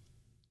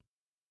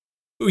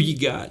 Who you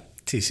got?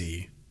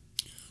 TCU.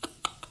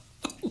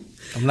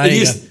 I'm not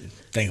even going to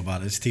think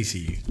about it. It's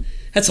TCU.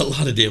 That's a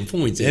lot of damn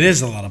points. It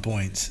is a lot of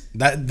points.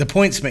 The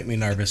points make me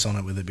nervous on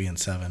it with it being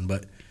 7.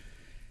 But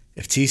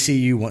if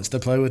TCU wants to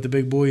play with the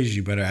big boys,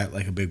 you better act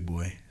like a big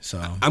boy. So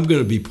I'm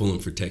going to be pulling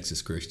for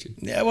Texas Christian.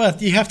 Yeah, well,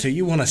 you have to.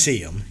 You want to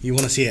see them. You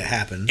want to see it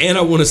happen. And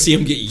I want to see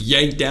them get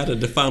yanked out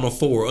of the Final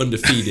Four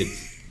undefeated.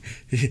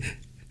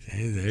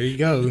 There you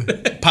go.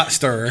 Pot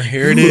stirrer.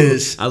 Here it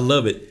is. I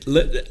love it.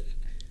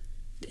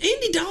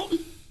 Andy Dalton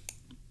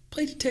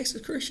played at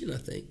Texas Christian, I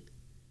think.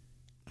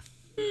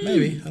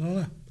 Maybe. I don't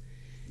know.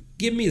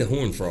 Give me the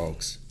Horned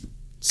Frogs.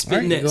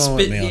 Spitting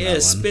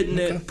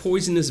that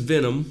poisonous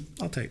venom.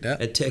 I'll take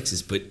that. At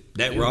Texas. But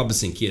that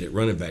Robinson kid at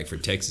running back for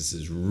Texas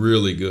is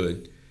really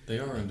good. They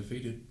are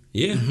undefeated.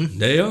 Yeah,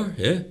 they are.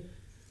 Yeah.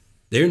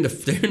 They're in the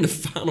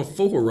Final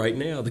Four right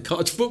now, the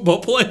college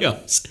football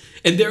playoffs.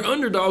 And they're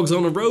underdogs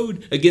on the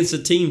road against a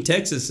team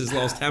Texas has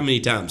lost how many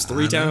times?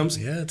 3 times?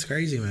 Yeah, it's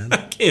crazy, man. I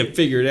can't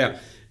figure it out.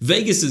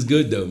 Vegas is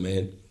good, though,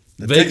 man.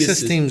 The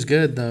Texas team's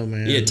good, though,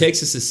 man. Yeah,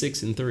 Texas is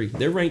 6-3.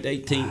 They're ranked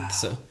 18th,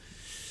 so.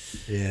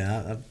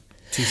 Yeah,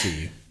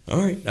 TCU.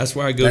 All right, that's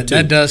where I go to.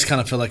 That does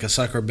kind of feel like a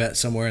sucker bet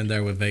somewhere in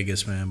there with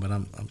Vegas, man. But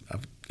I'm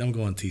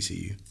going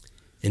TCU.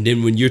 And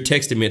then when you're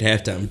texting me at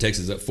halftime,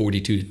 Texas up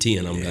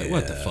 42-10. I'm like,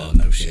 what the fuck?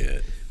 No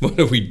shit. What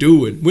are we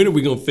doing? When are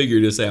we gonna figure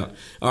this out?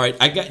 All right,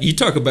 I got you.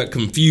 Talk about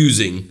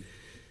confusing.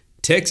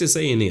 Texas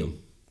A&M.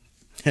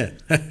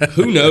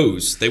 Who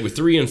knows? They were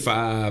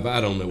 3-5. I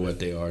don't know what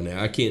they are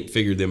now. I can't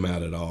figure them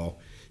out at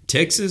all.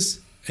 Texas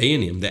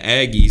A&M. The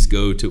Aggies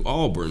go to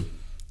Auburn.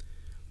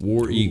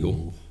 War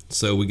Eagle.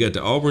 So we got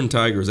the Auburn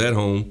Tigers at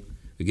home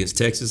against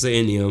Texas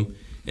A&M.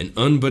 And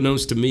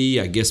unbeknownst to me,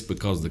 I guess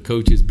because the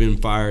coach has been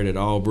fired at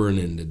Auburn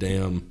and the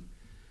damn,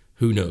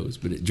 who knows.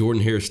 But at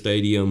Jordan-Hare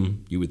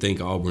Stadium, you would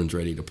think Auburn's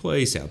ready to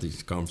play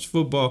Southeastern Conference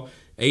football.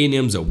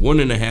 A&M's a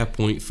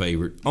 1.5-point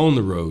favorite on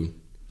the road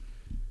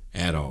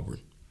at Auburn.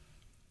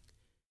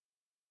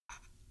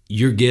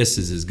 Your guess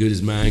is as good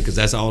as mine because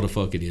that's all the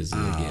fuck it is.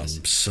 I'm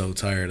so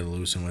tired of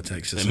losing with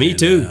Texas. Me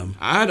too.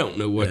 I don't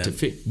know what to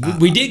fit.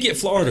 We did get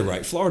Florida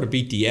right. Florida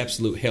beat the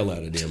absolute hell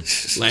out of them.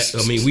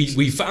 I mean,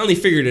 we finally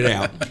figured it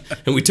out,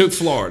 and we took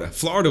Florida.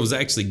 Florida was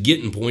actually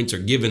getting points or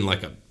giving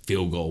like a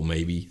field goal,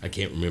 maybe. I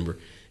can't remember.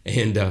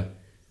 And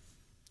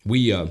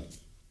we got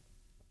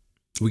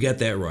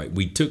that right.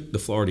 We took the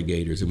Florida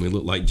Gators, and we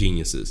looked like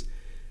geniuses.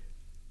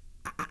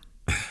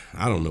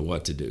 I don't know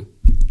what to do.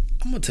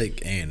 I'm gonna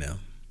take A&M.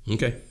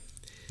 Okay.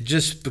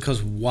 Just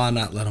because why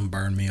not let them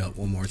burn me up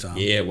one more time?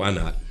 Yeah, why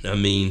not? I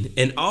mean,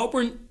 and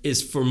Auburn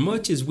is, for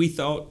much as we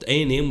thought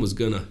A&M was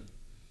going to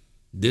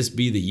this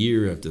be the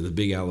year after the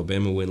big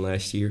Alabama win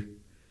last year,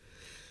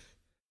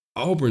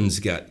 Auburn's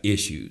got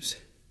issues.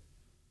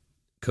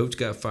 Coach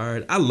got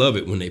fired. I love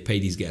it when they pay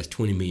these guys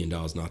 $20 million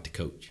not to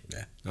coach.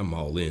 Yeah. I'm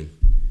all in.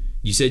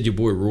 You said your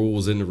boy Rule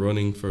was in the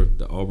running for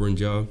the Auburn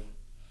job.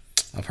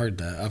 I've heard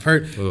that. I've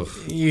heard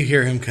you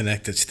hear him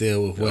connected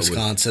still with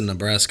Wisconsin,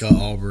 Nebraska,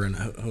 Auburn.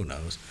 Who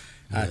knows?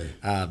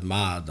 I'm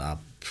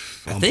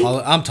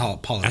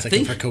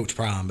politicking for Coach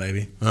Prime,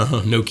 baby.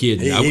 No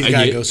kidding. He's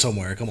got to go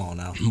somewhere. Come on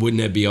now. Wouldn't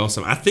that be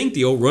awesome? I think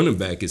the old running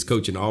back is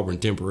coaching Auburn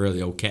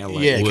temporarily. Old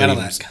Cadillac. Yeah,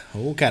 Williams. Cadillac.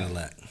 Old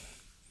Cadillac.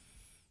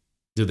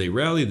 Do they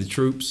rally the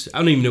troops? I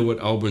don't even know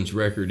what Auburn's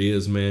record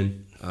is,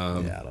 man. I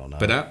don't know.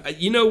 But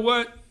you know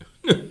what?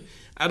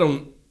 I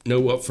don't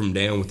know up from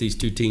down with these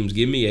two teams.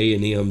 Give me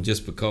A&M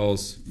just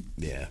because.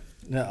 Yeah.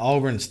 Now,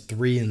 Auburn's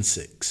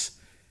 3-6.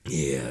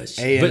 Yeah.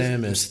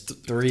 A&M is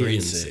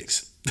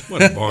 3-6.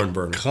 What a barn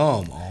burner.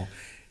 Come on.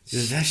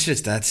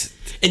 That's.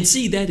 And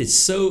see, that is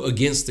so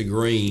against the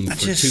grain for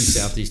two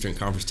Southeastern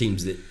Conference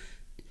teams that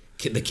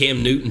the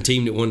Cam Newton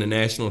team that won the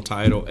national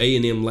title,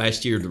 A&M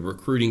last year, the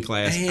recruiting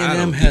class.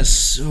 A&M has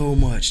so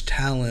much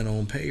talent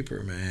on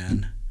paper,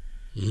 man.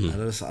 I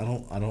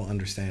don't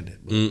understand it.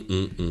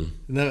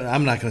 No,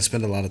 I'm not going to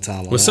spend a lot of time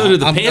on it. Well, so do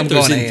the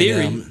Panthers in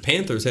theory.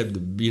 Panthers have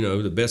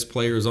the best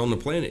players on the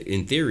planet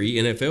in theory,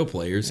 NFL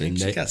players. And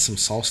they got some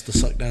sauce to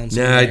suck down.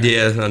 I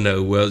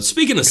know. Well,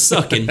 speaking of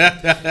sucking,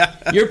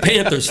 your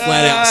Panthers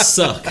flat out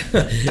suck.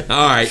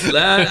 All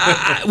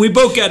right, we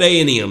both got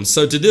A&M.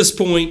 So to this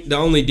point, the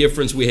only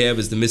difference we have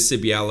is the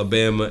Mississippi,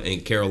 Alabama,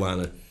 and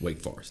Carolina,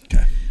 Wake Forest.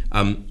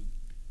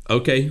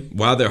 Okay.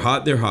 While they're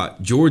hot, they're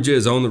hot. Georgia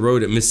is on the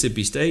road at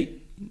Mississippi State.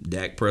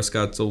 Dak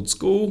Prescott's old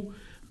school.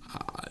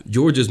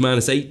 Georgia's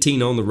minus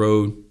 18 on the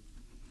road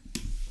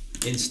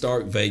in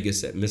Stark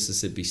Vegas at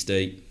Mississippi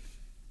State.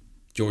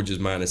 Georgia's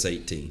minus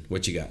 18.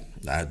 What you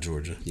got?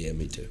 Georgia. Yeah,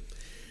 me too.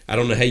 I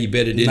don't know how you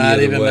bet it in Not the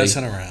other even way.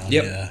 messing around.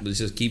 Yep. Yeah. Let's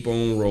just keep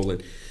on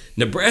rolling.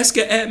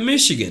 Nebraska at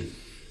Michigan.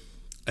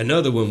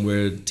 Another one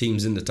where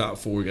teams in the top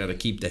four got to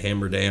keep the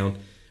hammer down.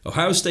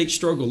 Ohio State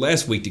struggled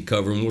last week to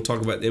cover, and we'll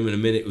talk about them in a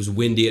minute. It was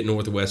windy at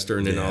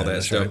Northwestern and all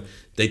that stuff. Right.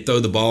 They throw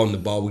the ball, and the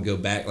ball would go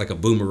back like a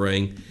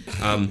boomerang.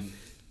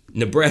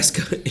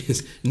 Nebraska's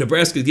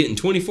getting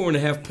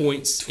 24.5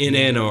 points in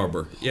Ann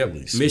Arbor. Yep.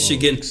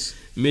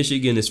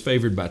 Michigan is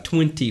favored by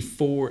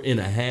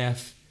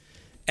 24.5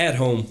 at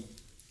home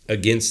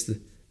against the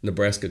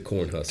Nebraska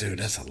Cornhuskers. Dude,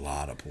 that's a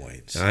lot of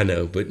points. I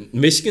know, but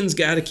Michigan's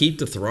got to keep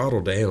the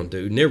throttle down,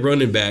 dude. And their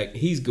running back,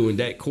 he's going,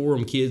 that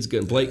Corum kid's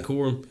going, Blake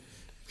Corum.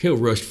 He'll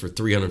rush for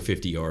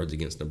 350 yards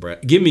against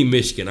Nebraska. Give me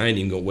Michigan. I ain't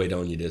even going to wait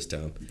on you this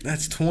time.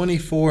 That's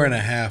 24.5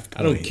 points.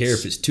 I don't care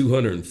if it's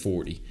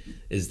 240.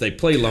 As they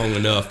play long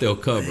enough, they'll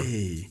cover.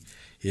 Hey.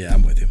 Yeah,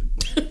 I'm with you.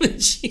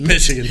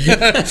 Michigan.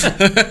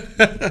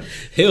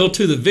 Hail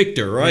to the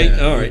victor, right?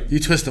 Yeah, all right.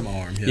 You twisted my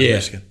arm. Yeah.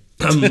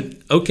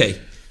 Michigan.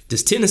 Okay.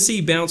 Does Tennessee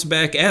bounce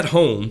back at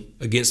home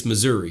against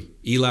Missouri?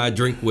 Eli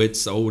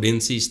Drinkwitz, old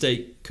NC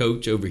State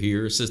coach over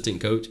here, assistant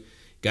coach,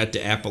 got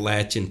to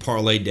Appalachian,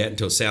 parlayed that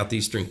into a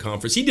Southeastern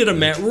Conference. He did a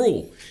Matt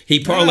Rule.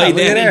 He parlayed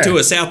that into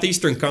a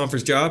Southeastern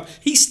Conference job.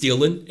 He's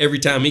stealing every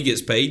time he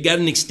gets paid. Got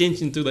an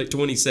extension through like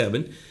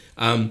 27.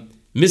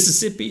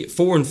 Mississippi at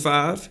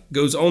 4-5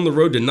 goes on the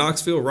road to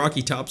Knoxville.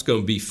 Rocky Top's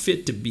going to be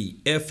fit to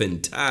be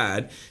effing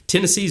tied.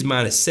 Tennessee's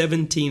minus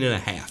 17.5.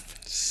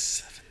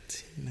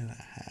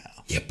 17.5.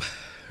 Yep.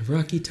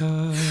 Rocky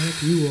Top,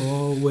 you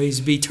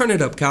always be. Turn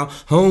it up, Kyle.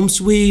 Home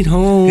sweet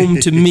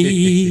home to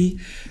me.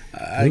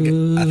 I think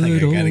I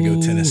got to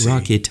go Tennessee.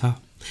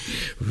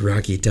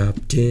 Rocky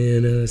Top,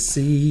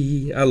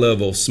 Tennessee. I love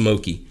old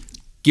Smokey.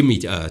 Give me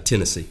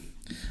Tennessee.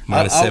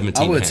 Minus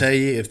 17. I would tell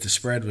you if the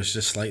spread was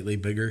just slightly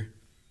bigger.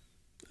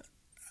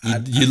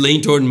 You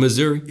lean toward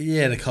Missouri?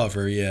 Yeah, to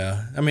cover,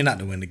 yeah. I mean, not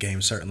to win the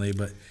game, certainly,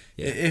 but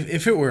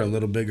if it were a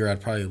little bigger, I'd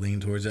probably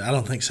lean towards it. I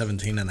don't think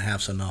 17.5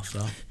 is enough,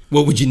 though.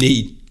 What would you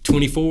need?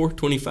 24,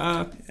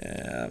 25?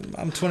 Yeah,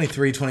 I'm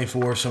 23,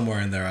 24, somewhere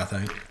in there, I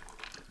think.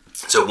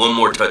 So one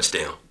more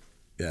touchdown.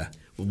 Yeah.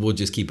 We'll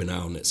just keep an eye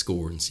on that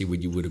score and see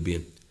what you would have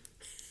been.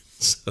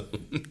 So,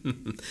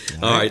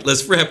 all right,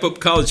 let's wrap up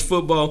college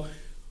football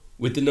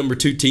with the number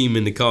 2 team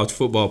in the college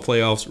football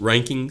playoffs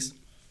rankings,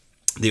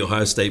 the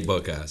Ohio State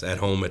Buckeyes, at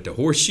home at the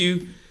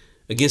Horseshoe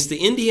against the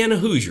Indiana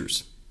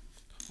Hoosiers.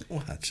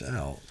 Watch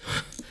out.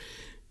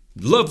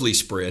 Lovely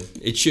spread.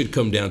 It should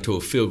come down to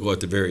a field goal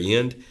at the very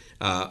end.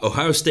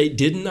 Ohio State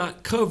did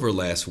not cover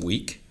last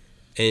week,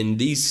 and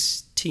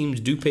these teams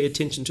do pay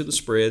attention to the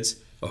spreads.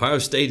 Ohio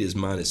State is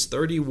minus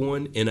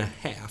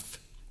 31.5.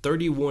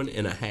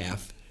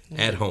 31.5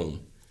 at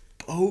home.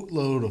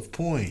 Boatload of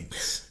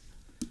points.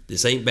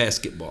 This ain't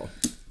basketball.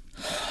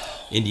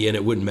 Indiana,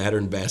 it wouldn't matter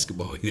in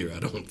basketball either, I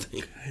don't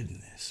think.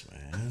 Goodness,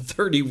 man.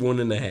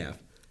 31.5.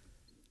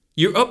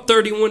 You're up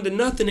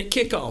 31-0 at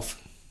kickoff.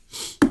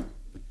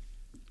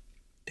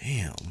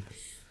 Damn.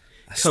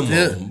 Come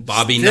on,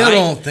 Bobby Knight. Still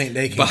don't think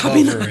they can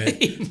cover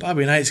it.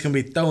 Bobby Knight's going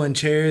to be throwing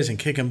chairs and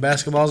kicking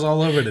basketballs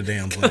all over the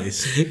damn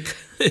place.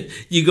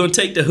 You going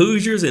to take the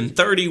Hoosiers in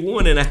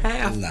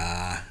 31.5?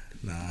 Nah.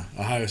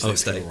 Ohio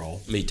State's going to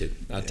roll. Me too.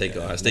 I'll take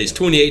Ohio State. It's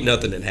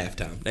 28-0 at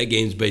halftime. That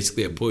game's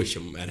basically a push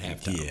them at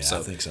halftime. Yeah,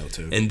 I think so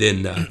too. And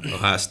then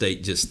Ohio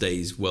State just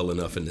stays well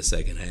enough in the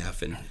second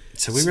half. And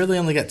so we really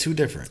only got 2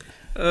 different.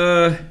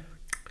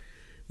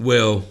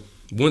 Well,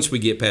 once we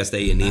get past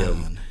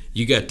A&M,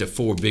 you got the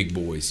 4 big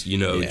boys.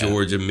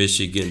 Georgia,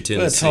 Michigan,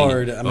 Tennessee, it's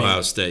hard.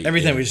 Ohio State.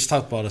 Everything we just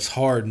talked about, it's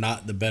hard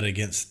not to bet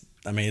against.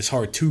 it's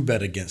hard to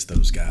bet against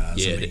those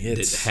guys. Yeah,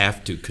 they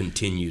have to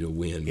continue to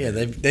win. Yeah,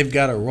 man. they've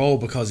got to roll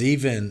because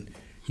even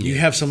you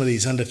have some of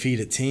these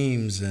undefeated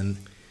teams, and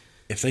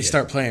if they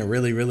start playing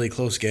really, really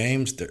close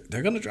games,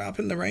 they're going to drop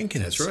in the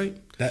rankings. That's right.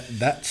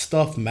 That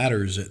stuff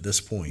matters at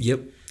this point.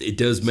 Yep, it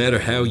does matter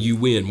how you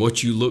win,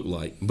 what you look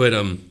like. But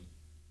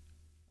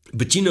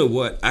you know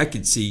what? I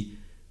could see.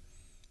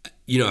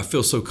 I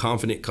feel so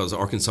confident because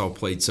Arkansas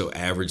played so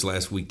average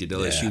last week that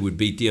LSU would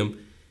beat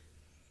them.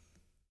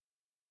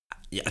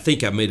 I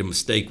think I made a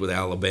mistake with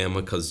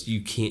Alabama because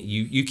you can't.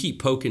 You keep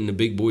poking the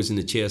big boys in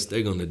the chest,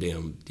 they're going to they're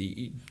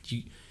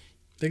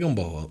going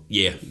to blow up.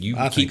 Yeah,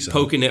 I keep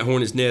poking that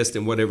hornet's nest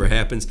and whatever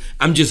happens.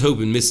 I'm just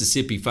hoping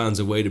Mississippi finds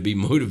a way to be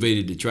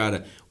motivated to try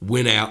to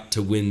win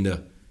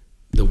the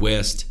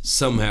West,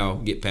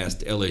 somehow get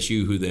past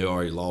LSU, who they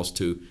already lost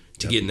to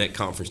get in that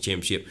conference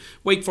championship.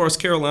 Wake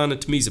Forest, Carolina,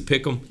 to me is a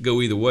pick 'em.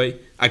 Go either way.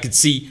 I could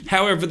see,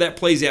 however that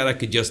plays out, I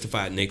could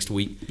justify it next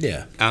week.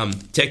 Yeah.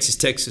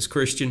 Texas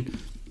Christian,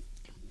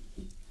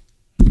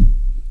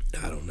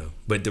 I don't know.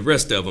 But the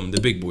rest of them,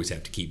 the big boys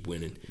have to keep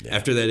winning. Yeah.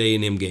 After that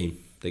A&M game,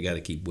 they got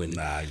to keep winning.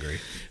 I agree.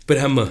 But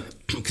I'm a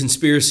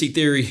conspiracy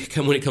theory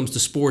when it comes to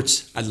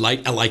sports. I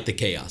like the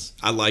chaos.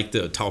 I like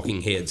the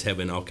talking heads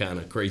having all kind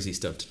of crazy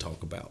stuff to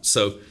talk about.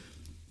 So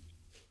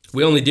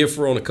we only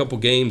differ on a couple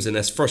games, and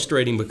that's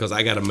frustrating because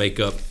I got to make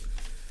up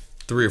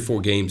 3 or 4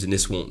 games, and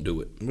this won't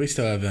do it. We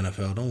still have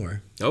NFL. Don't worry.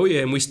 Oh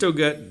yeah, and we still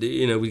got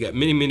we got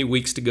many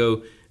weeks to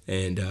go,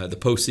 and the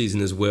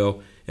postseason as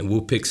well. And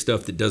we'll pick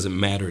stuff that doesn't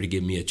matter to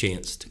give me a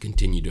chance to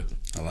continue to.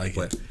 I like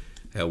it.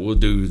 We'll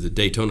do the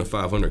Daytona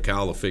 500.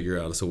 Kyle will figure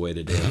out us a way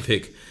to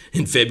pick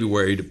in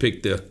February to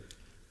pick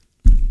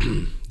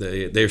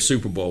their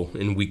Super Bowl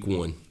in week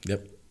 1.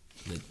 Yep.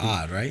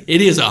 Odd, right?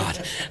 It is odd.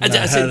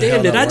 I said,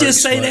 Dan, did I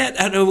just say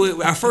that? I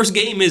know our first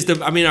game is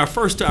our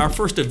first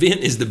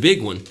event is the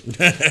big one.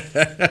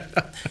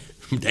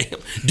 Damn,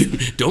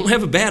 don't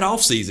have a bad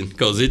off season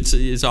because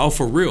it's all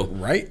for real,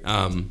 right?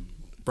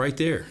 Right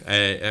there,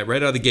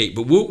 right out of the gate.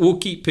 But we'll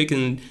keep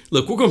picking.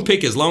 Look, we're going to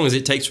pick as long as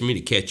it takes for me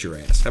to catch your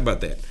ass. How about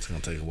that? It's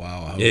going to take a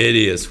while. It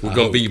is. We're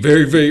going to be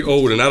very, very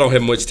old, and I don't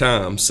have much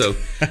time. So,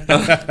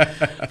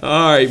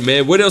 all right,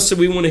 man. What else do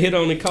we want to hit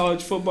on in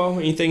college football?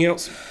 Anything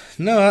else?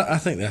 No, I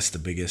think that's the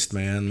biggest,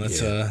 man.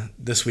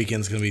 This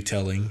weekend's going to be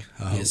telling.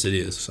 Yes, it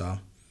is. So,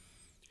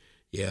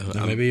 yeah,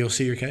 maybe you'll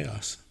see your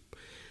chaos.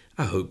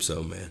 I hope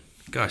so, man.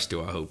 Gosh,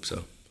 do I hope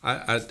so.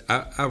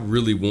 I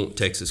really want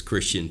Texas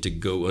Christian to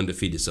go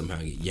undefeated somehow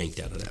and get yanked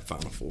out of that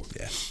Final Four.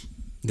 Yeah.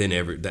 Then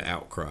the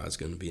outcry is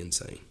going to be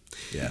insane.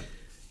 Yeah.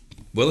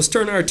 Well, let's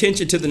turn our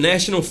attention to the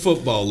National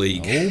Football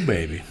League. Oh,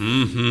 baby.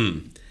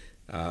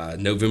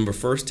 Mm-hmm. November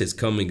 1st has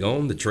come and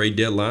gone, the trade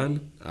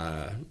deadline.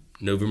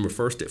 November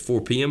 1st at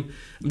 4 p.m.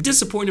 I'm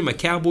disappointed my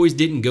Cowboys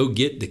didn't go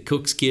get the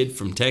Cooks kid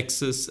from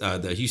Texas,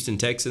 the Houston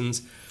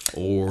Texans.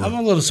 Or I'm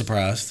a little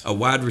surprised. A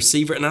wide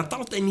receiver, and I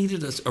thought they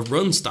needed a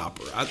run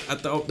stopper. I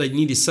thought they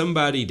needed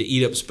somebody to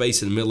eat up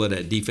space in the middle of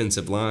that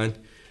defensive line,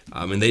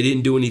 and they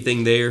didn't do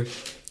anything there.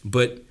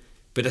 But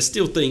I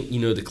still think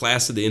the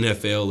class of the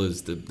NFL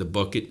is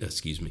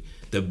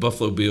the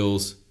Buffalo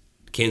Bills,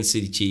 Kansas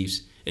City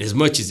Chiefs, and as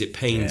much as it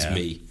pains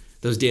me,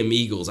 those damn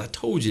Eagles. I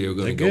told you they were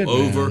going to go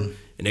over. Man.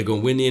 And they're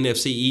going to win the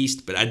NFC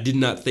East, but I did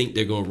not think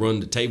they're going to run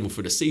the table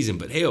for the season.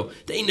 But hell,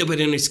 there ain't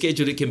nobody on their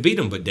schedule that can beat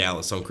them but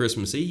Dallas on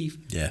Christmas Eve.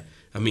 Yeah.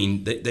 I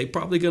mean, they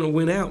probably going to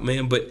win out,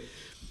 man. But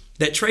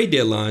that trade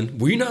deadline,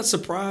 were you not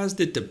surprised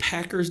that the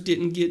Packers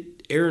didn't get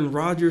Aaron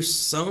Rodgers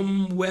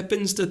some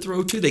weapons to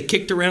throw to? They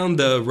kicked around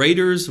the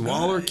Raiders,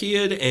 Waller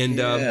kid. And,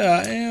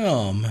 yeah, I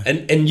am.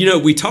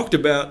 And we talked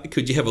about,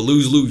 could you have a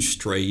lose-lose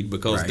trade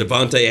because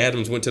Devontae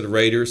Adams went to the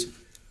Raiders.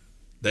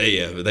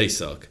 They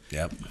suck.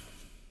 Yep.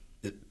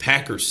 The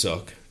Packers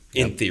suck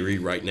in theory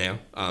right now.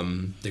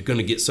 They're going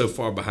to get so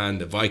far behind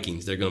the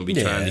Vikings. They're going to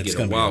be trying to get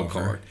a wild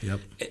card.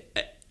 Yep.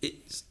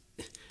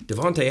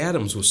 Devontae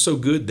Adams was so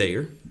good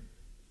there.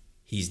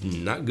 He's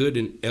not good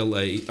in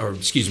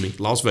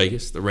Las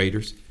Vegas, the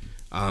Raiders.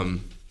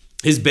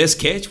 His best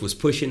catch was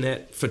pushing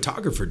that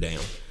photographer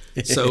down.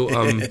 So,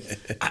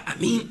 I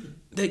mean,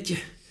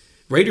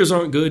 Raiders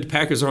aren't good.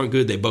 Packers aren't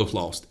good. They both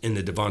lost in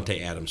the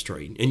Devontae Adams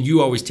trade. And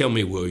you always tell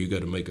me, well, you got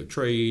to make a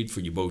trade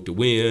for you both to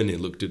win and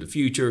look to the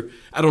future.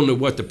 I don't know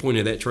what the point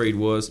of that trade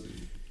was.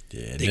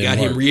 Yeah, they got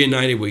him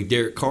reunited with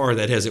Derek Carr.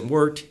 That hasn't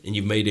worked. And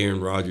you've made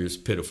Aaron Rodgers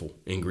pitiful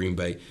in Green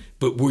Bay.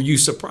 But were you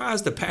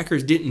surprised the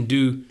Packers didn't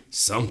do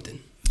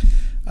something?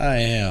 I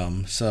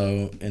am.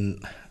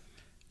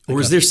 Or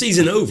is their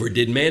season over?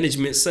 Did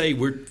management say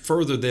we're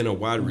further than a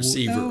wide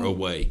receiver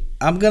away?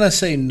 I'm going to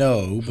say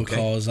no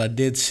because I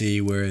did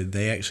see where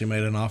they actually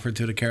made an offer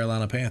to the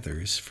Carolina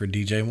Panthers for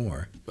DJ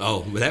Moore.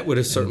 Oh, that would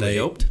have certainly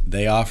helped.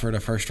 They offered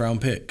a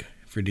first-round pick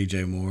for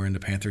DJ Moore, and the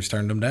Panthers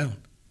turned them down.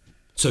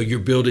 So you're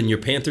building your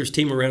Panthers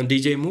team around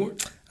DJ Moore?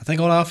 I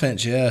think on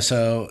offense, yeah.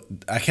 So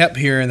I kept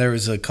hearing there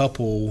was a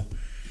couple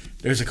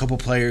there's a couple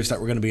players that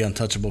were going to be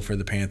untouchable for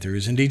the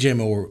Panthers, and DJ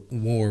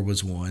Moore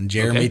was one.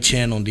 Jeremy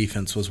Chin on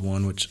defense was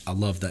one, which I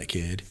love that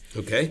kid.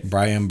 Okay.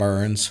 Brian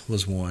Burns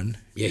was one.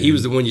 Yeah, he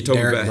was the one you told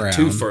me about. Brown.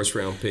 2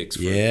 first-round picks.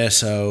 Yeah,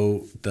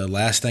 so the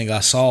last thing I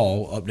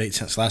saw, update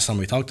since last time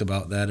we talked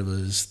about that, it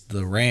was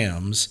the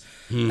Rams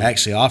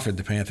actually offered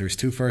the Panthers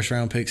 2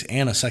 first-round picks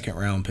and a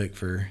second-round pick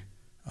for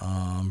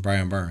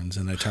Brian Burns,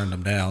 and they turned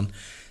them down.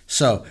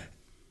 So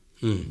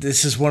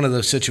this is one of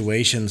those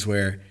situations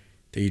where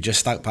you just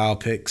stockpile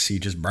picks, you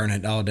just burn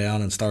it all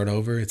down and start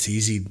over. It's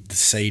easy to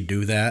say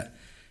do that,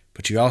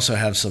 but you also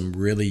have some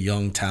really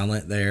young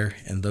talent there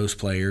and those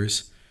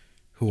players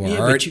who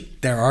are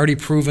they're already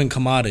proven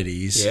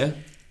commodities. Yeah.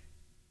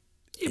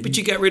 Yeah, but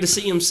you got rid of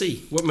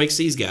CMC. What makes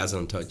these guys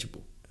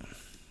untouchable?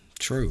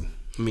 True.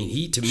 I mean,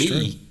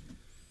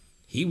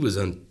 he was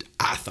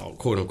I thought,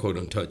 quote unquote,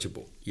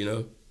 untouchable. You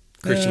know,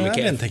 Christian McCaffrey. I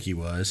didn't think he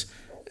was.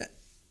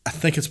 I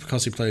think it's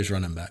because he plays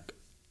running back.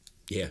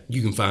 Yeah,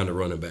 you can find a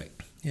running back.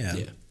 Yeah.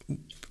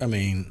 I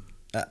mean,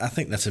 I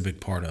think that's a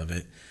big part of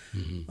it.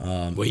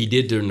 Mm-hmm. Well, he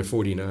did during the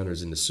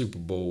 49ers in the Super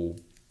Bowl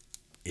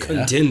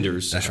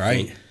contenders. That's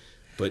right. Think.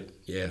 But,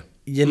 yeah.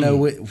 You know,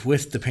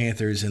 with the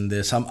Panthers in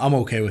this, I'm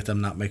okay with them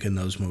not making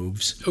those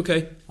moves.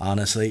 Okay.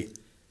 Honestly,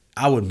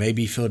 I would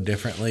maybe feel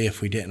differently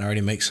if we didn't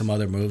already make some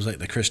other moves, like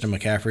the Christian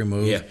McCaffrey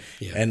move.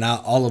 Yeah. And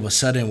now all of a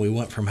sudden we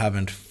went from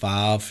having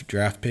 5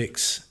 draft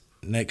picks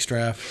next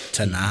draft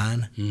to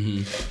 9.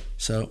 Mm-hmm.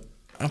 So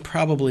I'm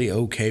probably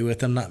okay with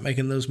them not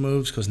making those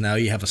moves because now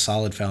you have a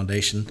solid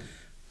foundation.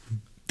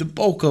 The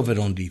bulk of it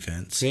on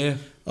defense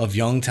of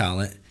young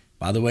talent.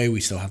 By the way, we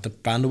still have to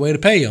find a way to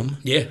pay them.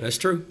 Yeah, that's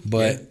true.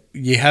 But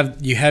you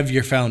have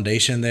your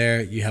foundation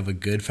there. You have a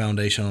good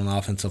foundation on the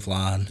offensive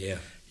line. Yeah.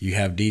 You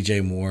have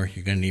DJ Moore.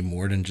 You're going to need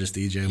more than just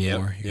DJ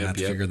Moore. You're going to have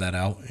to figure that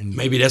out. And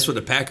maybe that's what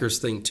the Packers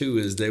think, too,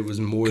 is there was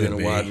more than a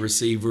wide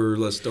receiver.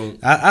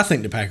 I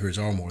think the Packers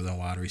are more than a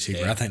wide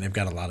receiver. Yeah. I think they've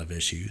got a lot of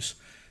issues.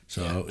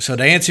 So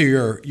to answer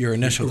your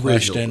initial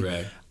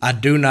question, I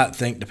do not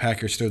think the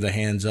Packers threw their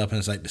hands up and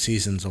it's like the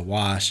season's a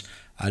wash.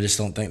 I just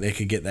don't think they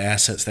could get the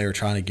assets they were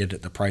trying to get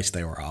at the price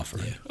they were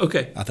offering. Yeah.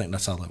 Okay. I think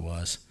that's all it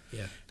was.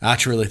 Yeah. I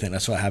truly think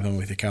that's what happened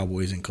with the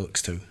Cowboys and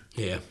Cooks, too.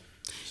 Yeah.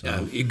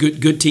 So.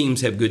 Good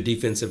teams have good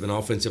defensive and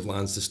offensive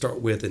lines to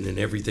start with, and then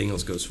everything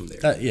else goes from there.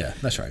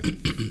 That's right.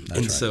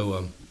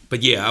 So,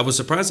 but yeah, I was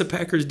surprised the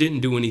Packers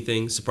didn't do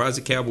anything. Surprised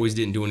the Cowboys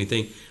didn't do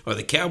anything. Are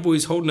the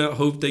Cowboys holding out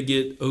hope they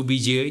get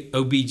OBJ?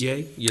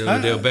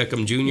 Odell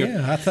Beckham Jr.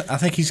 Yeah, I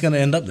think he's going to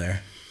end up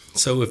there.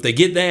 So if they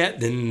get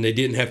that, then they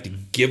didn't have to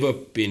give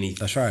up anything.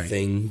 That's right.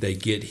 They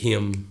get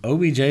him.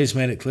 OBJ's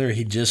made it clear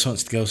he just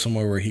wants to go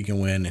somewhere where he can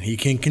win and he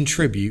can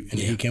contribute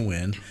and he can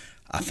win.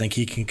 I think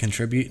he can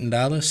contribute in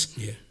Dallas.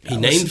 Yeah, he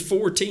named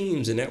 4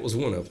 teams, and that was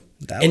one of them.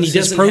 Dallas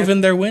has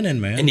proven they're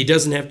winning, man. And he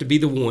doesn't have to be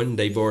the one.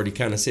 They've already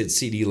kind of said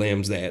CeeDee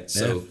Lamb's that.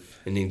 So,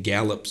 and then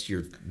Gallup's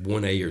your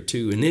 1A or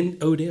 2, and then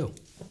Odell.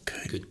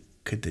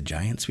 Could the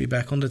Giants be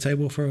back on the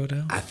table for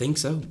Odell? I think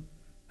so.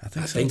 I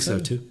think so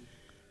too.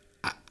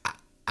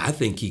 I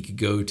think he could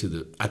go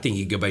to I think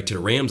he could go back to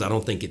the Rams. I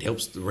don't think it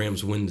helps the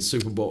Rams win the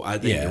Super Bowl. I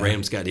think the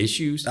Rams got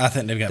issues. I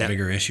think they've got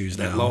bigger issues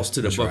now. That loss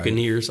to the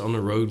Buccaneers on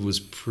the road was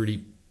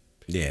pretty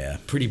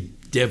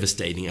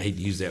devastating. I hate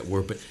to use that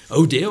word, but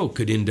Odell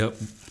could end up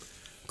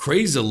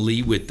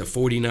crazily with the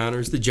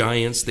 49ers, the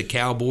Giants, the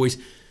Cowboys,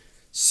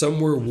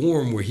 somewhere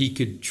warm where he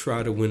could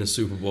try to win a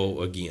Super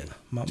Bowl again.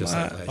 My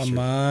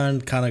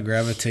mind kind of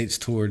gravitates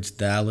towards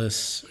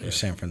Dallas or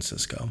San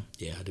Francisco.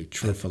 Yeah, I do.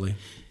 Truthfully.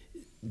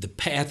 The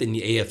path in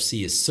the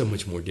AFC is so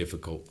much more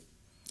difficult.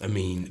 I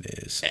mean, it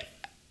is.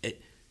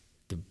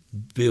 The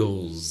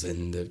Bills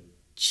and the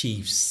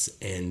Chiefs,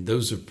 and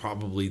those are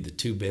probably the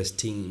 2 best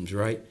teams,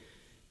 right?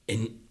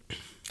 And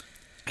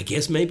I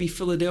guess maybe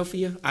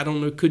Philadelphia, I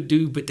don't know, could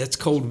do, but that's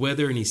cold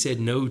weather, and he said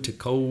no to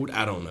cold.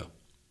 I don't know.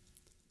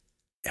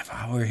 If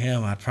I were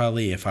him, I'd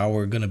probably, if I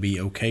were going to be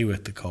okay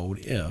with the cold,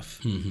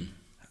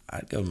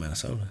 I'd go to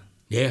Minnesota.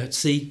 Yeah,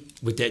 see,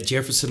 with that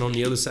Jefferson on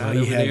the other side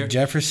over there. You have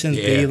Jefferson,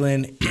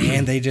 Thielen,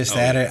 and they just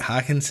added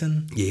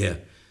Hockenson. Yeah.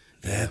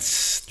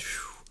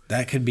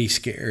 That could be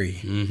scary.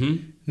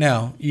 Mm-hmm.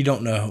 Now, you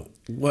don't know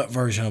what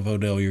version of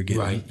Odell you're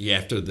getting. Right,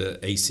 after the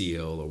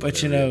ACL or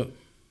whatever. But,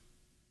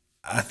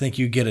 I think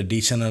you get a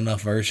decent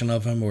enough version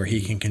of him where he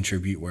can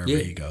contrip wherever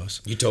he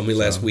goes. You told me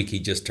last week he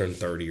just turned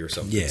 30 or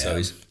something. Yeah.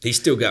 So he's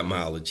still got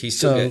mileage. He's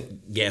still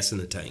got gas in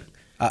the tank.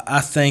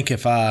 I think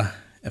if I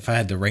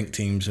had to rank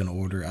teams in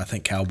order, I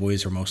think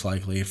Cowboys are most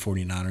likely.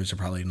 49ers are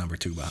probably number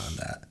 2 behind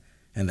that.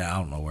 And I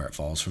don't know where it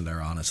falls from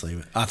there, honestly.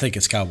 But I think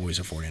it's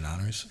Cowboys or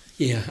 49ers.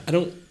 Yeah, I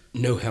don't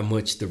know how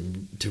much to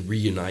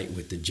reunite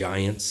with the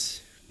Giants.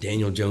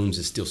 Daniel Jones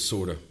is still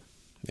sort of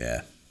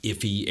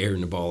iffy,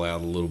 airing the ball out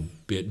a little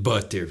bit,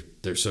 but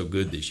they're so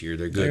good this year.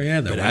 They're good.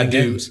 They're but I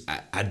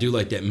do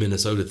like that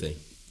Minnesota thing.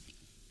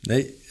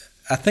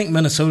 I think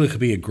Minnesota could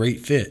be a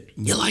great fit.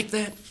 You like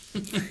that?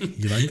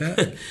 You like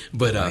that?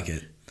 But I like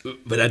it.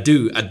 But I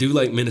do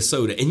like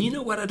Minnesota. And you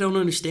know what I don't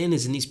understand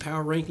is in these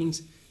power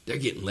rankings, they're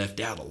getting left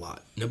out a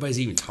lot. Nobody's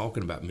even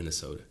talking about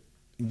Minnesota.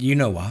 You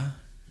know why?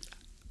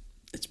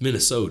 It's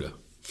Minnesota.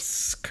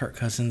 Kirk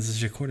Cousins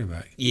is your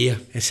quarterback. Yeah.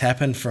 It's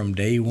happened from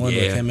day one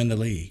with him in the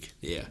league.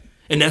 Yeah.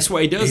 And that's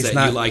why he does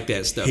that. You like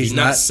that stuff. He's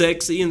not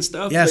sexy and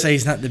stuff. Yeah, I say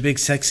he's not the big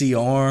sexy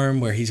arm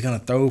where he's going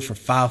to throw for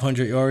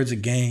 500 yards a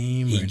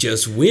game. He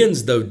just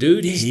wins, though,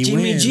 dude. He's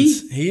Jimmy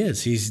G. He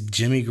is. He's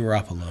Jimmy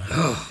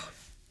Garoppolo.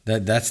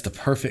 That's the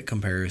perfect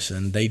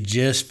comparison. They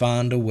just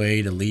find a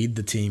way to lead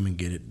the team and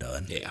get it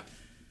done. Yeah.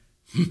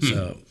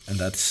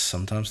 And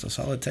sometimes that's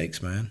all it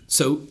takes, man.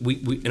 So we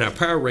in our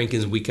power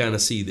rankings, we kind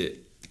of see that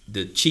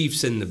the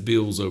Chiefs and the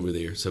Bills over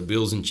there. So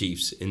Bills and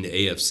Chiefs in the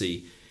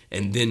AFC.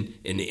 And then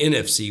in the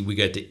NFC, we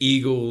got the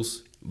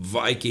Eagles,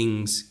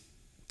 Vikings,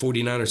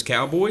 49ers,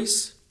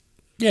 Cowboys.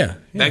 Yeah.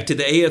 Back to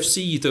the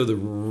AFC, you throw the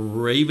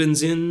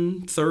Ravens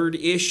in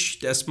third-ish.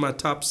 That's my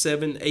top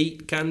 7,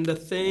 8 kind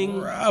of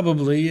thing.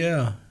 Probably,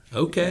 yeah.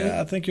 Okay.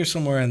 Yeah, I think you're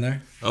somewhere in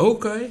there.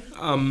 Okay.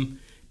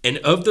 And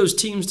of those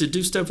teams to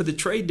do stuff at the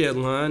trade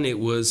deadline, it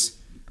was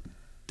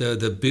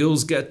the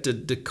Bills got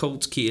the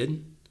Colts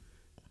kid,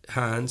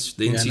 Hines,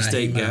 the NC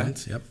State guy.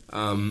 Hines, yep.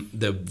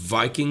 The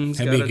Vikings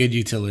got a good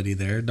utility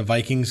there. The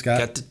Vikings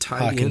got the tight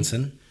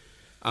Hawkinson.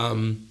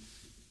 None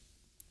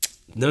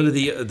of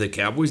the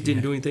Cowboys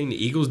didn't do anything.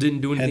 The Eagles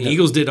didn't do anything. The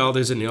Eagles did all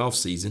theirs in the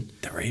offseason.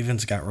 The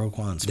Ravens got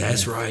Roquan Smith.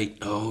 That's right.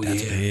 Oh,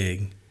 That's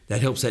big.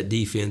 That helps that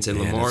defense. And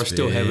Lamar's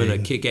still having a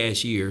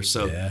kick-ass year.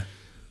 So. Yeah.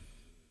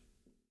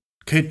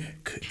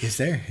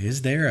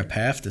 Is there a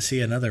path to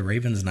see another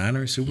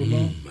Ravens-Niners Super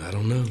Bowl? I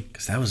don't know.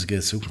 Because that was a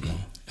good Super Bowl.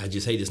 I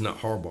just hate it's not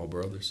Harbaugh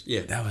brothers.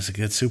 Yeah, that was a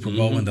good Super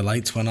Bowl when the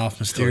lights went off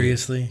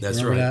mysteriously.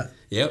 That's Remember right.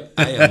 That?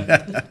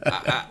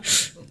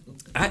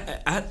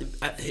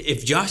 Yep.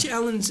 If Josh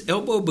Allen's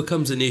elbow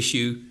becomes an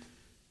issue,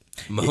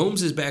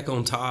 Mahomes is back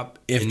on top.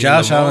 If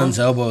Josh Allen's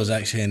elbow is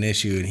actually an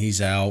issue and he's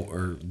out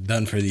or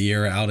done for the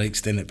year, out an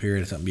extended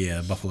period or something,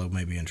 yeah, Buffalo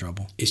may be in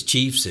trouble. It's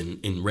Chiefs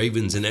and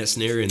Ravens in that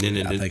scenario, and then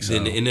in the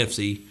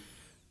NFC,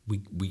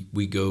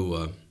 we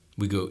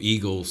go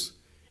Eagles.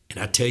 And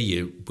I tell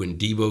you, when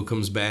Debo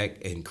comes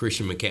back and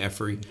Christian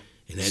McCaffrey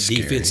and that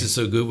defense is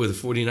so good with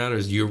the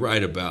 49ers, you're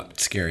right about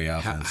scary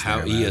offense. How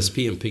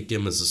ESPN picked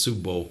him as a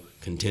Super Bowl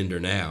contender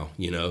now,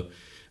 you know.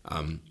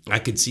 I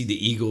could see the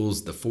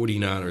Eagles, the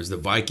 49ers, the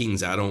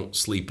Vikings I don't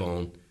sleep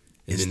on,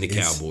 and then the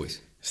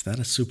Cowboys. Is that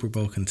a Super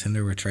Bowl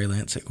contender with Trey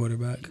Lance at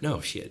quarterback? No,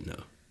 shit,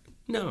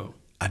 no.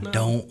 I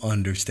don't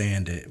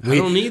understand it. I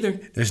don't either.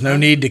 There's no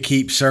need to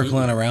keep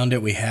circling around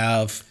it. We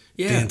have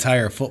the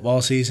entire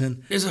football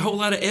season. There's a whole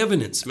lot of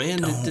evidence,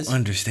 man. Don't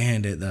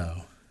understand it,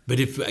 though. But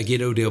if I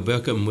get Odell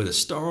Beckham with a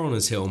star on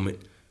his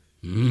helmet,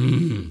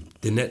 then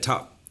that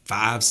top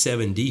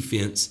 5-7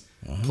 defense,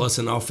 plus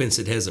an offense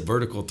that has a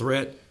vertical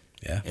threat,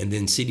 and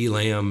then CeeDee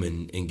Lamb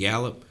and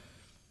Gallup,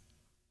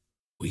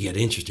 we got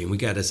interesting. We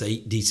got us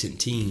 8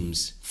 decent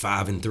teams,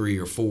 5-3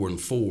 or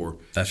 4-4.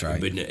 That's right.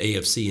 But in the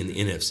AFC and the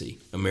NFC,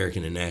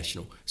 American and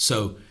National.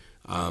 So,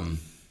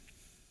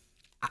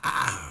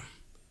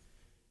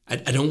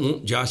 I don't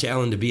want Josh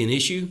Allen to be an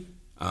issue.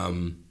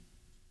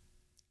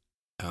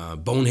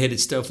 Boneheaded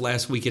stuff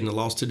last week in the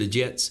loss to the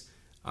Jets.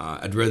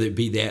 I'd rather it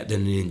be that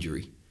than an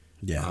injury.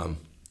 Yeah.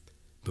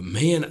 But,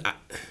 man,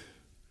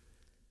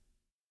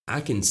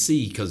 I can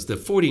see because the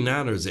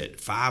 49ers at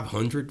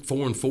 500,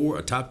 4-4,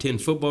 a top 10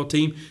 football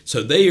team.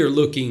 So they are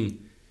looking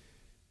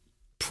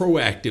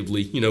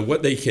proactively,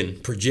 what they can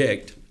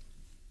project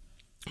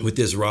with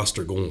this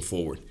roster going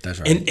forward. That's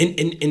right. And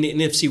in the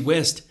NFC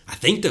West, I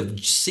think the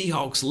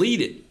Seahawks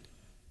lead it.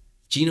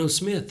 Geno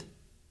Smith.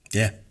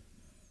 Yeah.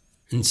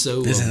 And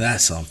so isn't that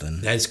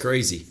something? That's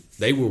crazy.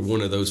 They were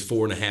one of those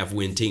 4.5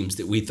 win teams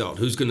that we thought,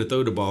 who's going to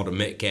throw the ball to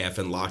Metcalf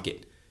and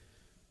Lockett?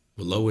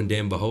 Well, lo and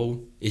damn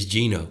behold, it's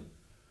Geno.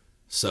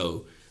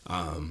 So,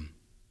 and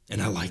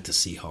I like the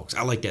Seahawks.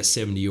 I like that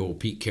 70-year-old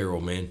Pete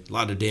Carroll, man. A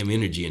lot of damn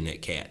energy in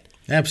that cat.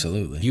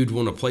 Absolutely. You'd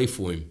want to play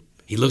for him.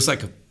 He looks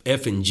like a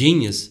effing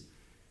genius.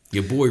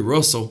 Your boy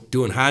Russell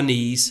doing high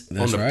knees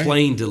on the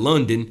plane to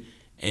London.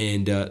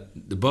 And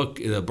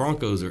the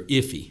Broncos are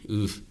iffy.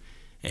 Oof.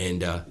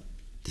 And the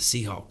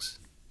Seahawks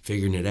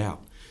figuring it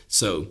out.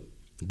 So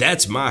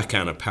that's my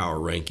kind of power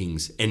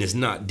rankings, and it's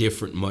not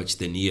different much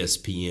than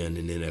ESPN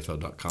and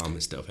NFL.com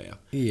and stuff have.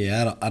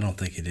 Yeah, I don't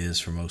think it is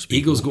for most people.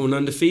 Eagles going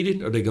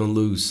undefeated, or are they going to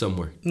lose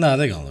somewhere? No,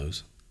 they're going to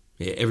lose.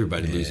 Yeah,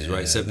 everybody loses,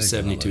 right? Except the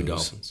 72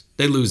 Dolphins.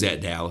 They lose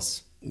at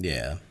Dallas.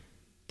 Yeah.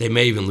 They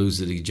may even lose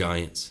to the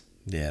Giants.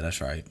 Yeah,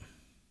 that's right.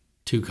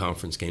 2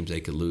 conference games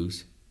they could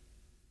lose.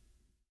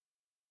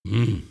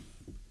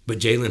 But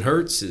Jalen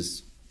Hurts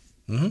is...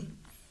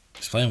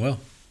 He's playing well.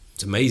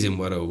 It's amazing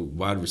what a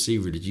wide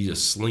receiver that you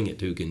just sling it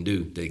to can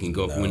do. They can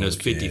go up and win those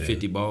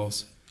 50-50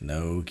 balls.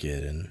 No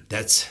kidding.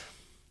 That's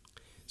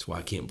why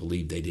I can't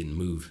believe they didn't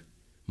move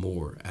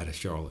more out of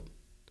Charlotte.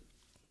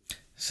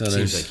 So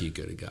seems like you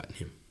could have gotten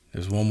him.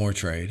 There's one more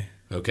trade.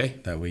 Okay.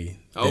 That we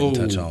didn't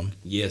touch on.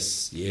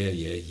 Yes.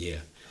 Yeah.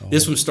 Oh.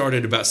 This one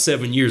started about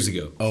 7 years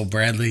ago. Oh,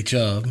 Bradley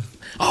Chubb.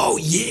 Oh,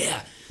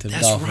 yeah.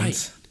 That's Dolphins.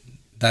 Right.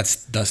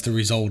 That's the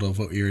result of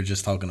what you were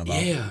just talking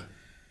about. Yeah.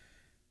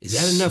 Is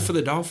that enough for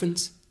the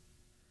Dolphins?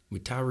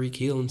 with Tyreek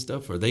Hill and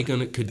stuff? Are they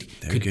gonna?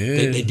 They're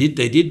good.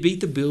 They did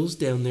beat the Bills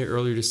down there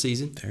earlier this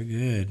season. They're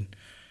good.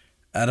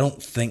 I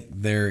don't think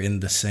they're in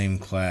the same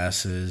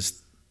class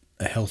as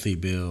the healthy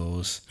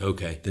Bills.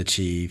 Okay. The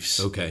Chiefs.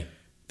 Okay.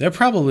 They're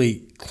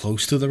probably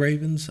close to the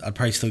Ravens. I'd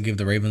probably still give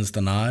the Ravens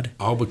the nod.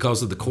 All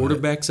because of the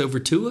quarterbacks over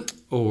Tua,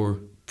 or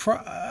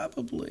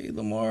probably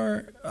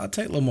Lamar. I'll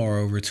take Lamar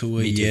over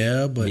Tua. Me too.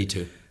 Yeah, but Me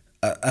too.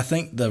 I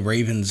think the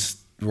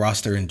Ravens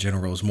roster in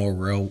general is more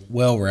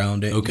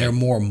well-rounded. Okay. They're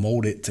more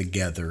molded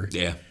together.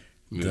 Yeah.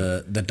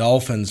 The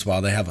Dolphins,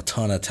 while they have a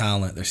ton of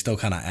talent, they're still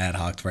kind of ad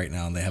hoc right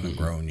now, and they haven't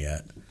grown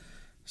yet.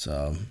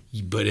 So,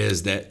 but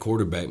as that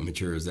quarterback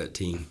matures, that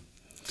team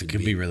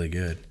could be really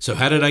good. So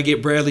how did I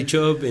get Bradley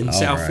Chubb in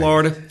South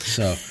Florida?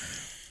 So,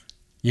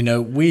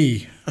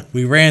 we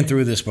ran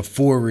through this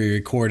before we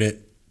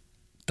recorded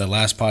the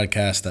last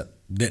podcast that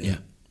didn't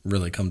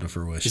really come to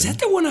fruition. Is that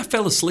the one I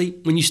fell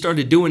asleep when you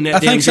started doing that? I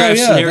think so. Yeah,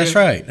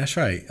 scenario? That's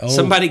right. Oh.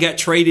 Somebody got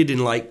traded in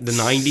like the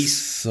 90s.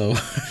 So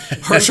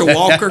Herschel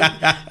Walker and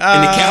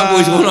the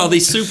Cowboys won all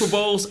these Super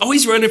Bowls. Oh,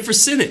 he's running for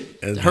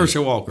Senate.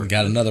 Herschel Walker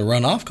got another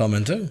runoff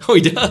coming too. Oh,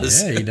 he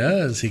does. Yeah, he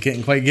does. He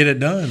couldn't quite get it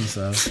done.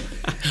 So.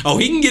 Oh,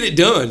 he can get it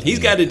done. He's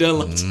got it done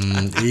last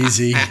time.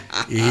 Easy.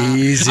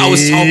 I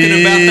was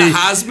talking about the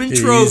Heisman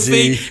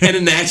Trophy and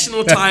a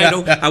national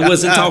title. I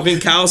wasn't talking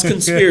Kyle's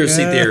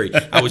conspiracy theory.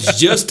 I was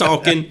just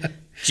talking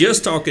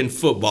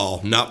football,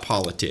 not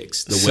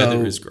politics. The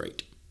weather is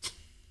great.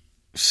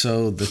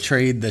 So the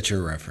trade that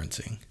you're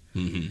referencing.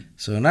 Mm-hmm.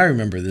 So, and I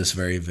remember this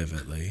very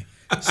vividly.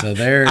 So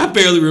I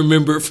barely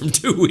remember it from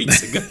 2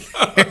 weeks ago.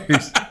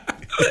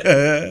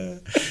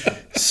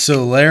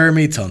 So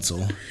Laramie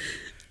Tunsil,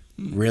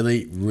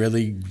 really,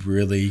 really,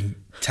 really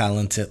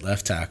talented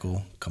left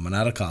tackle coming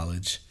out of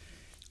college.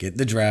 Get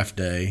the draft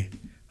day,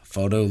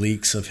 photo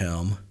leaks of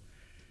him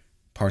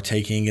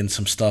partaking in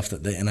some stuff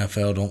that the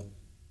NFL don't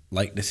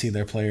like to see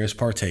their players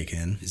partake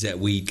in. Is that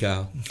weed,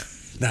 Kyle?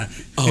 Nah.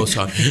 Oh,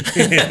 sorry.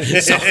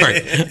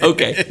 Sorry.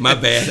 Okay, my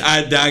bad.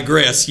 I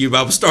digress. I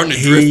was starting to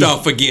drift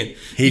off again.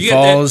 He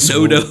falls.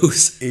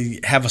 No-dose.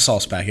 Have a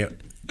sauce packet.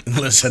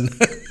 Listen.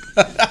 No,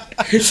 I'm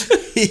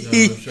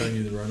showing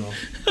you the runoff.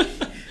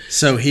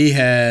 So he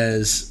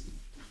has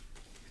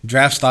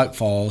draft stock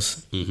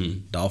falls.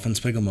 Mm-hmm. Dolphins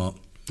pick him up.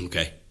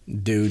 Okay.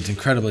 Dude's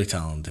incredibly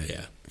talented.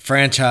 Yeah.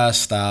 Franchise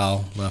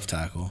style left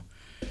tackle.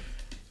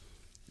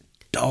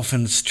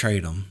 Dolphins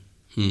trade him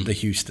to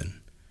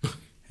Houston.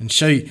 And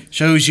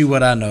shows you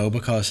what I know,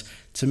 because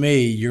to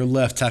me, your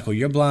left tackle,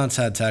 your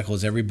blindside tackle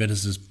is every bit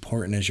as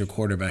important as your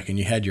quarterback, and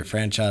you had your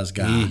franchise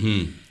guy,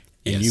 and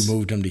you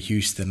moved him to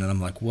Houston, and I'm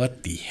like,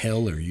 what the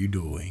hell are you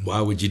doing? Why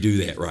would you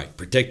do that? Right.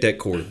 Protect that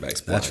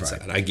quarterback's blind That's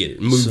side. right. I get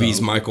it. Movies,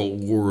 Michael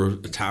War,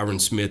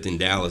 Tyron Smith in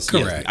Dallas.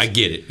 Correct. Yeah, I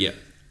get it, yeah.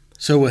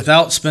 So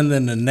without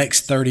spending the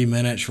next 30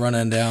 minutes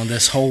running down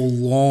this whole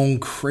long,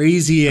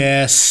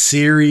 crazy-ass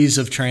series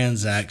of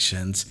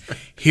transactions,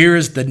 here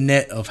is the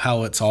net of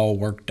how it's all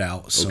worked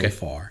out so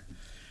far.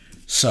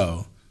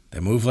 So they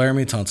moved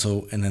Laramie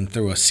Tunsil, and then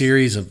through a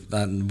series of,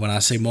 when I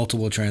say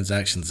multiple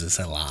transactions, it's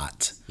a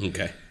lot.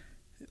 Okay.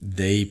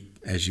 They,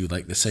 as you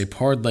like to say,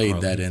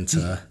 parlayed that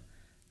into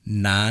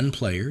 9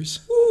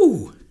 players.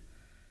 Woo!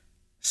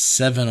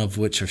 7 of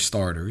which are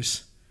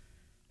starters.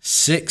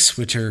 6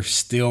 which are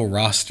still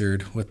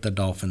rostered with the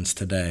Dolphins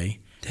today.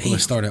 Damn. Who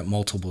have started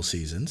multiple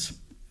seasons.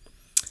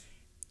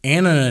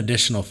 And an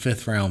additional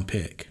 5th-round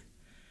pick.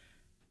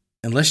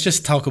 And let's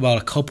just talk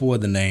about a couple of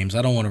the names.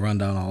 I don't want to run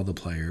down all the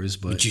players,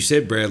 but you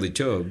said Bradley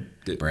Chubb.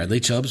 Bradley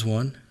Chubb's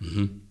one.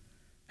 Mm-hmm.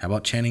 How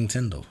about Channing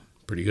Tindall?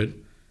 Pretty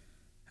good.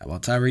 How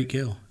about Tyreek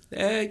Hill?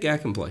 That guy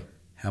can play.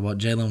 How about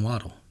Jalen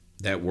Waddle?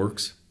 That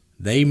works.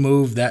 They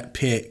moved that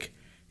pick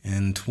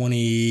in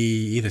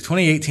either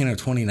 2018 or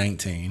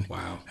 2019.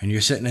 Wow. And you're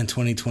sitting in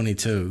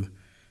 2022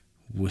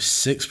 with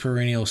 6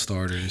 perennial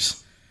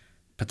starters,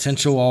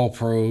 potential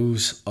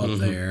all-pros up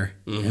there,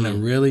 and a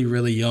really,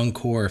 really young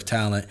core of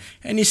talent.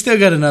 And you still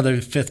got another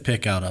 5th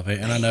pick out of it.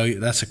 And I know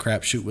that's a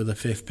crapshoot with a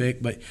 5th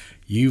pick, but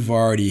you've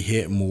already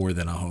hit more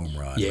than a home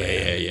run.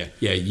 Yeah.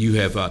 You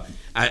have.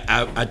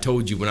 I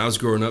told you when I was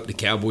growing up, the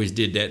Cowboys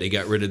did that. They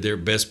got rid of their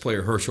best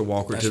player, Herschel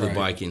Walker, to the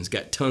Vikings.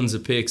 Got tons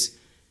of picks.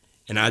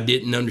 And I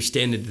didn't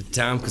understand it at the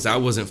time because I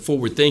wasn't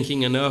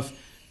forward-thinking enough.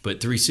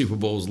 But 3 Super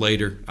Bowls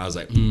later, I was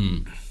like,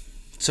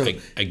 So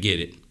I get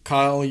it.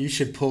 Kyle, you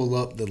should pull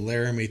up the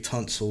Laramie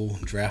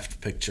Tunsil draft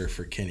picture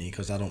for Kenny,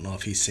 because I don't know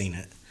if he's seen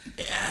it.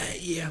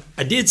 Yeah.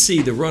 I did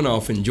see the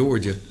runoff in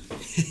Georgia.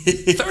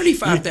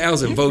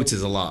 35,000 votes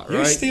is a lot,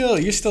 right?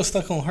 You're still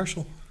stuck on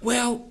Herschel?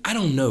 Well, I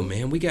don't know,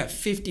 man. We got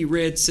 50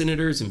 red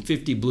senators and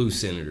 50 blue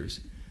senators.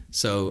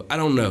 So I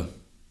don't know.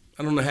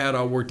 I don't know how it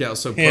all worked out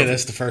so perfect. Yeah,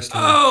 that's the first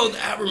one. Oh,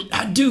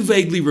 I do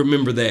vaguely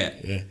remember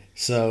that. Yeah.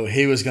 So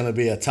he was going to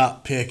be a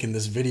top pick in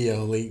this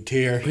video leaked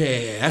here.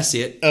 Yeah, that's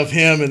it. Of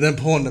him, and then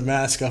pulling the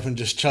mask up and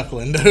just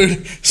chuckling,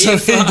 dude. So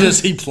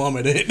he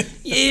plummeted.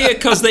 Yeah,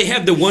 because they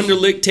have the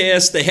Wonderlic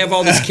test. They have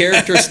all this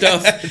character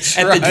stuff at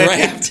the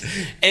draft.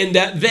 And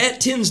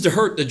that tends to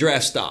hurt the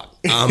draft stock.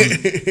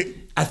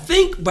 I I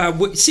think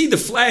see the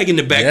flag in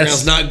the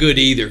background's not good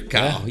either,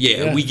 Kyle.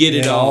 Yeah, we get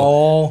it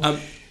all.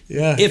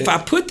 If I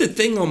put the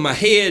thing on my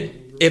head,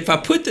 that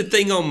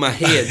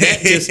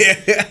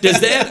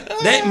just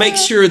that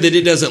makes sure that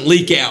it doesn't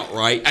leak out,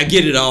 right? I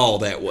get it all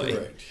that way.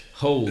 Correct.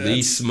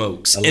 Holy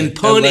smokes. And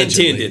pun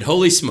intended.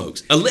 Holy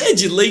smokes.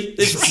 Allegedly.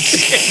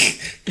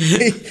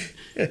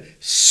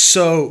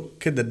 So,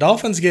 could the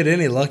Dolphins get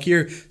any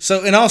luckier?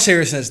 So, in all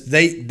seriousness,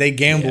 they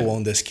gamble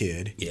on this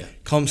kid. Yeah.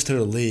 Comes to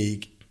the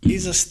league.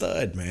 He's a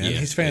stud, man. Yeah,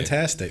 He's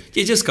fantastic.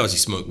 Yeah, just because you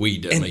smoke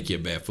weed doesn't make you a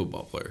bad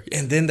football player. Yeah.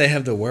 And then they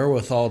have the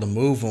wherewithal to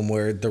move him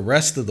where the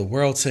rest of the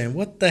world's saying,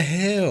 what the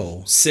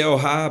hell? Sell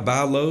high,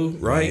 buy low,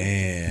 right?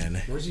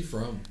 Man. Where's he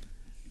from?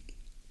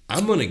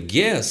 I'm going to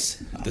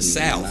guess the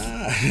South.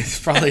 It's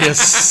probably a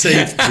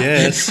safe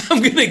guess.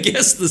 I'm going to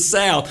guess the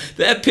South.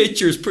 That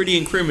picture is pretty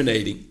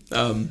incriminating.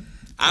 I'm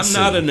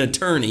not an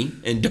attorney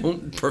and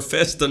don't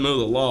profess to know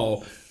the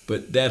law,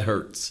 but that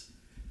hurts.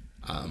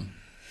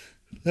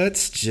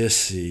 Let's just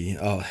see.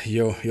 Oh,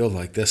 you'll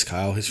like this,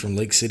 Kyle. He's from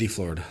Lake City,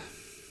 Florida.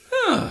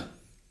 Huh.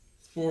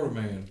 Florida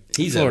man.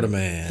 He's Florida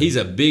man. He's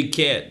a big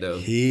cat, though.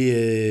 He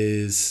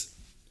is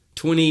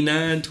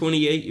 29,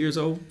 28 years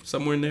old,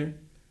 somewhere in there.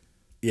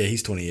 Yeah,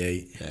 he's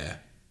 28. Yeah.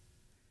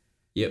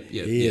 Yep.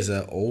 He is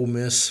an Ole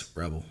Miss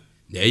Rebel.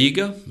 There you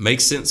go.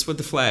 Makes sense with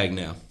the flag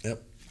now.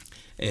 Yep.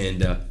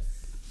 And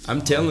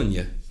I'm telling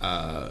you,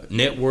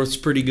 net worth's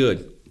pretty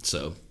good.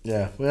 So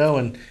yeah, well,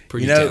 and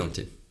pretty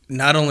talented.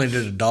 Not only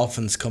did the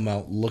Dolphins come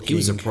out looking, he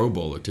was a Pro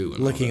Bowler too,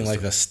 looking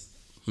like just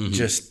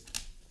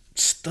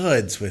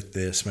studs with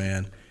this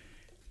man.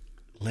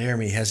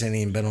 Laramie hasn't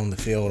even been on the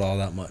field all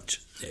that much.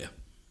 Yeah.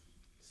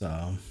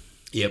 So.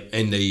 Yep,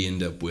 and they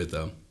end up with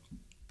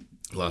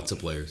lots of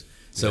players.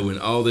 So in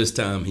all this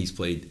time, he's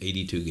played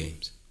 82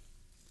 games.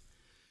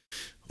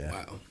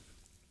 Yeah.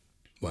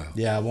 Wow.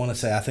 Yeah,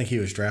 I think he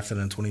was drafted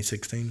in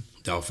 2016.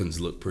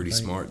 Dolphins look pretty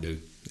smart,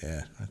 dude.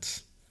 Yeah,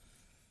 that's.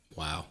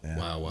 Wow. Yeah,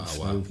 Wow.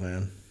 smooth,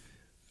 man.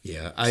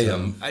 Yeah,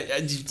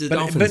 the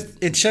Dolphins.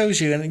 But it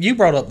shows you, and you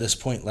brought up this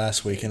point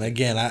last week, and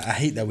again, I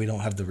hate that we don't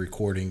have the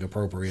recording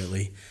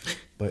appropriately,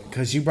 but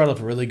because you brought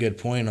up a really good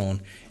point on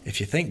if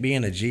you think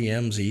being a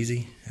GM's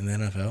easy in the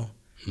NFL,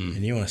 and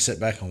you want to sit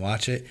back and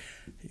watch it,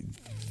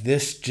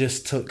 this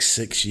just took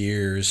 6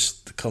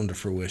 years to come to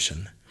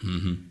fruition.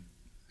 Mm-hmm.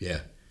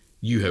 Yeah,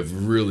 you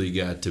have really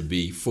got to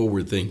be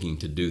forward thinking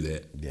to do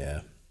that.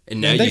 Yeah. And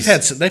now they've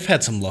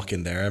had some luck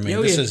in there. I mean,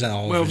 this isn't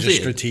all just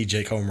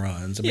strategic home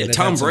runs. I mean,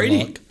 Tom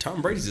Brady.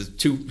 Tom Brady's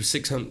a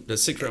sixth round,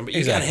 but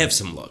you got to have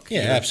some luck.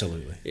 Yeah,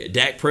 absolutely. Yeah,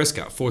 Dak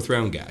Prescott, 4th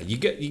round guy. You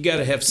got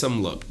to have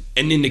some luck,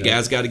 and then the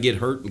guy's got to get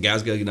hurt, and the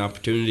guy's got to get an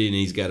opportunity, and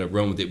he's got to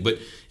run with it. But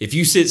if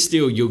you sit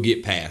still, you'll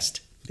get past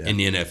in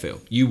the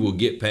NFL. You will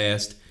get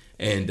past,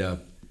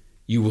 and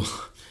you will.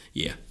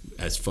 Yeah,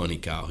 that's funny,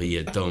 Kyle. He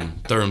had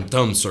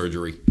thumb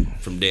surgery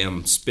from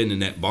damn spinning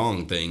that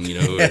bong thing, to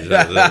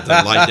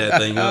light that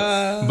thing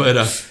up.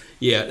 But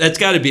yeah, that's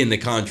got to be in the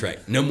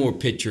contract. No more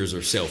pictures or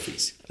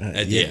selfies.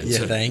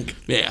 Think.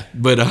 Yeah,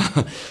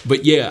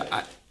 but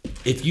yeah,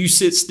 if you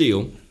sit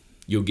still,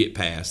 you'll get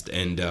past,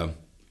 and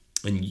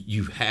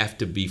you have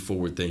to be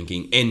forward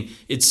thinking, and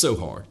it's so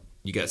hard.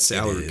 You got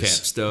salary cap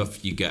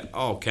stuff. You got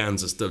all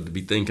kinds of stuff to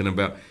be thinking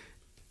about,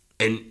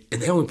 and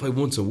they only play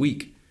once a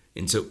week.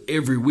 And so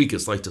every week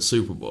it's like the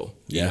Super Bowl.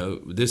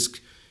 This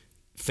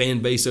fan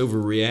base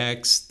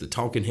overreacts. The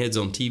talking heads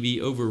on TV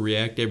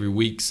overreact every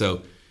week.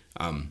 So,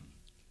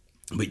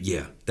 but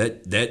yeah,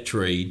 that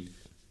trade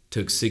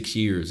took 6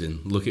 years,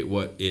 and look at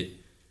what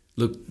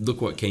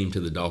look what came to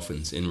the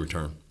Dolphins in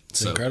return.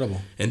 It's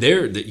incredible. And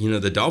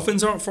the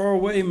Dolphins aren't far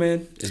away,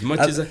 man. As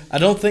much as I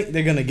don't think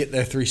they're going to get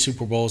their 3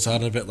 Super Bowls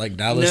out of it like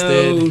Dallas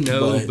did.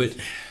 No,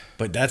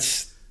 but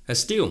that's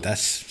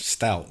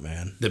stout,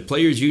 man. The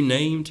players you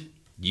named,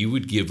 you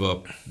would give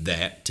up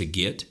that to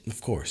get.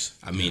 Of course.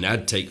 I mean,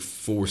 I'd take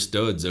 4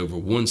 studs over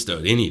 1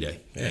 stud any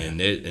day. Yeah. And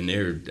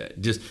they're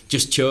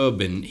just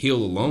Chubb and Hill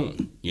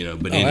alone,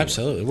 But anyway.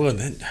 Absolutely. Well,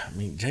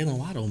 Jalen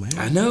Waddle, man.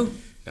 I know.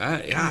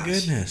 My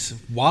goodness.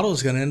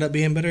 Waddle's going to end up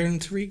being better than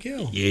Tariq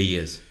Hill. Yeah,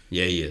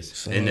 he is.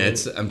 So, and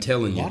I'm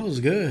telling you. Waddle's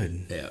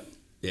good.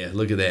 Yeah,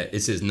 look at that. It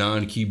says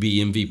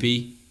non-QB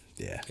MVP.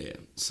 Yeah.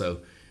 So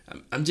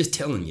I'm just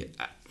telling you.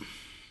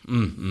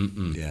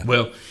 Yeah.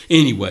 Well,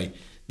 anyway,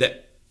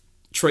 that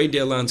trade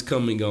deadline's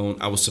coming on.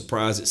 I was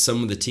surprised at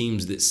some of the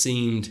teams that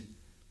seemed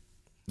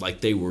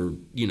like they were,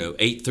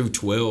 8 through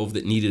 12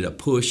 that needed a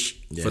push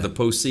for the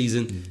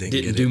postseason.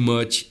 Didn't do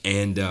much,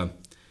 and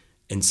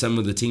some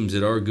of the teams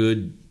that are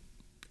good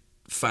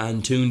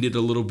fine-tuned it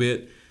a little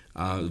bit.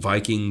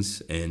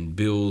 Vikings and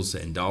Bills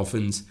and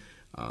Dolphins.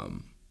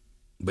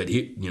 But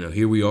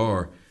here we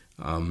are,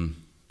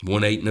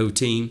 1-8-0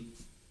 team.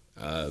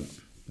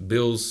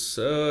 Bills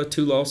 2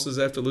 losses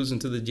after losing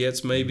to the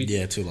Jets, maybe.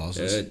 Yeah, 2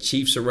 losses.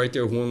 Chiefs are right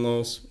there with 1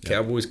 loss. Yep.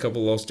 Cowboys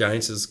couple loss.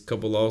 Giants is a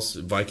couple loss.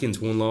 Vikings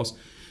 1 loss.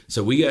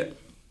 So we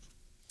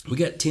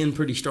got 10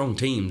 pretty strong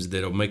teams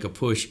that'll make a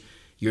push.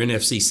 Your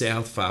NFC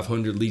South,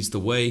 500 leads the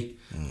way.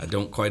 I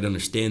don't quite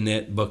understand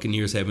that.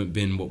 Buccaneers haven't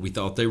been what we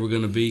thought they were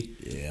going to be.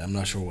 Yeah, I'm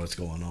not sure what's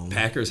going on.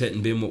 Packers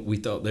hadn't been what we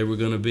thought they were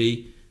going to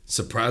be.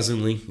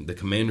 Surprisingly, the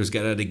Commanders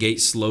got out of the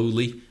gate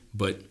slowly,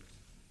 but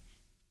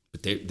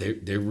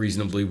they're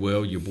reasonably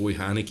well. Your boy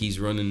Heineke's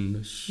running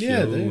the show.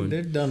 Yeah,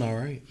 they're done all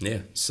right.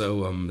 Yeah,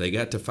 so they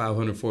got to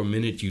 500 for a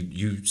minute.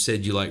 You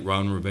said you like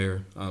Ron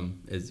Rivera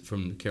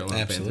from the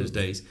Carolina Panthers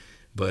days,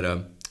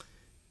 but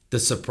the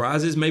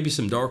surprises, maybe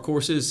some dark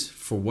horses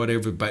for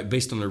whatever,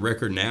 based on the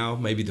record now,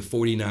 maybe the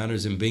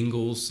 49ers and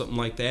Bengals, something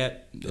like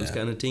that, those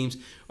kind of teams.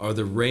 Are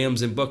the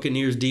Rams and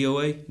Buccaneers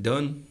DOA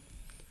done?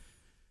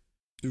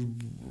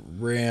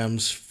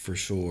 Rams for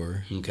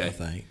sure. Okay. I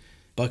think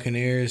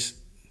Buccaneers.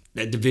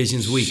 That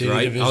division's weak,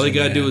 right? Division, all they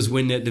got to do is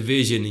win that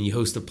division, and you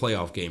host a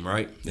playoff game,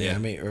 right? Yeah, I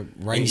mean,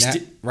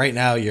 right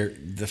now,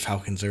 the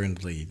Falcons are in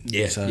the lead.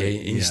 Yeah, so,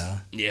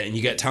 and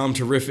you got Tom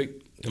Terrific.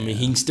 I mean,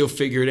 he can still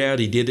figure it out.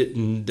 He did it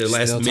in the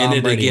last Tom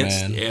minute Brady,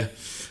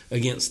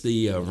 against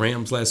the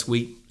Rams last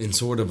week in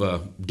sort of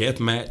a death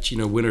match,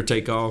 winner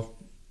take all,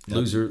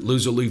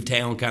 loser leave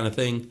town kind of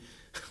thing.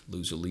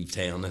 Loser leave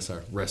town. That's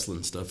our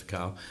wrestling stuff,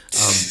 Kyle.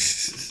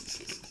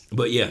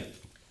 But yeah.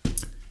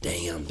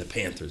 Damn, the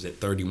Panthers at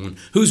 31.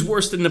 Who's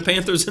worse than the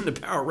Panthers in the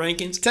power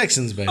rankings?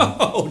 Texans, baby.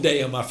 Oh,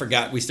 damn, I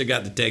forgot. We still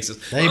got the Texans.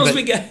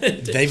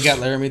 They've got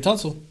Laramie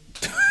Tunsil.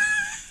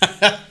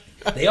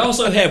 They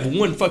also have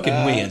one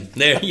fucking win.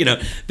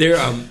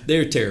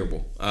 They're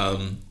terrible.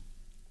 God,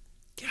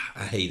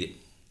 I hate it.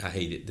 I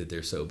hate it that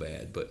they're so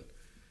bad, but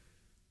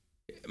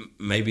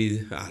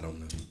maybe, I don't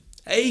know.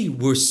 Hey,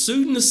 we're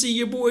soon to see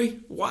your boy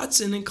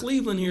Watson in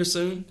Cleveland here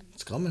soon.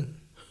 It's coming.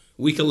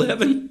 Week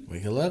 11.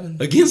 Week 11.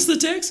 Against the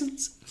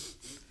Texans.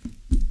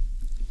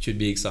 Should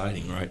be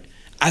exciting, right?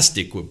 I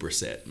stick with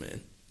Brissett,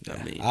 man. Yeah.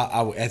 I mean,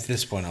 at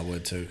this point, I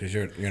would too, because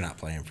you're not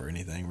playing for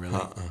anything really.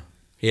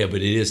 Yeah, but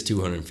it is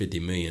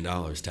 $250 million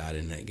tied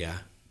in that guy.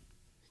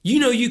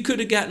 You could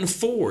have gotten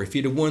 4 if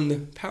you'd have won the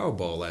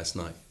Powerball last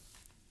night.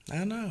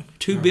 I know.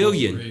 $2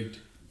 billion.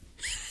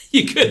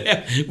 You could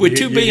have with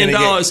 $2 billion.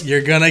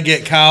 You're gonna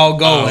get Kyle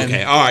going. Oh,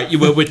 okay, all right.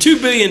 Well, with $2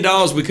 billion,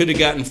 we could have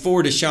gotten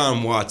 4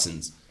 Deshaun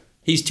Watsons.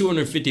 He's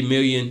 $250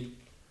 million.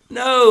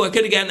 No, I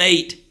could have gotten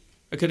 8.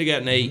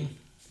 Mm-hmm.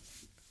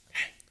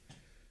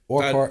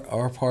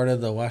 Or part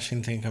of the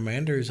Washington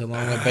Commanders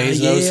along with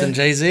Bezos and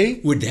Jay-Z.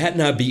 Would that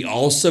not be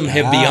awesome?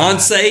 Have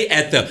Beyonce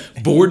at the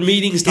board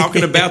meetings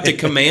talking about the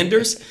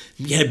Commanders?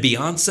 You had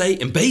Beyonce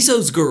and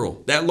Bezos'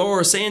 girl, that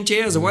Laura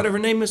Sanchez or whatever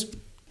her name is.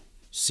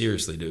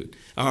 Seriously, dude.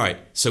 All right,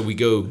 so we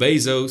go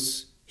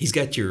Bezos. He's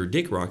got your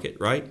dick rocket,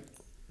 right?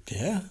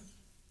 Yeah.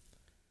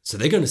 So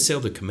they're going to sell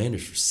the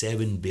Commanders for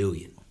 $7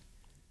 billion.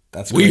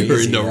 That's crazy, we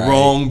are in the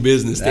wrong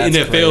business. That's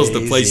the NFL's crazy.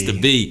 The place to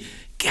be.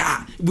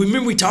 God,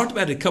 remember we talked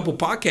about it a couple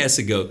podcasts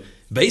ago.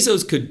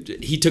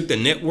 Bezos he took the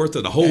net worth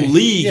of the whole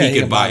league. Yeah, he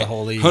could buy the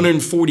whole league.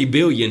 $140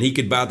 billion. He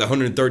could buy the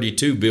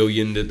 $132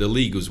 billion that the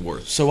league was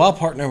worth. So I'll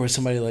partner with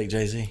somebody like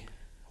Jay-Z.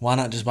 Why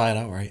not just buy it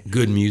outright?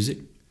 Good music.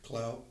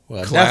 Clout.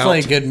 Well, Clout.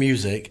 definitely good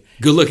music.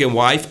 Good looking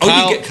wife.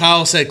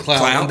 Kyle said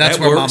clout. That's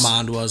that where works. my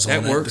mind was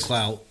that on works. the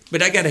clout.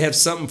 But I got to have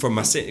something for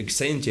my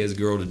Sanchez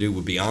girl to do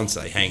with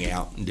Beyonce. Hang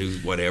out and do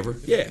whatever.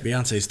 Yeah.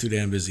 Beyonce's too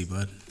damn busy,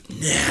 bud.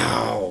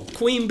 Now,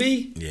 Queen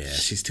Bee? Yeah,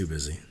 she's too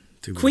busy.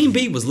 Queen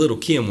Bee was Little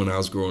Kim when I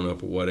was growing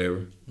up or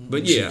whatever.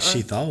 But yeah.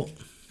 She thought.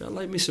 I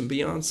like me some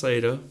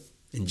Beyonce, though.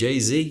 And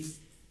Jay-Z.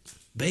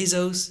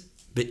 Bezos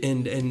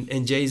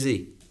and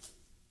Jay-Z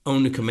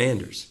own the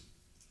Commanders.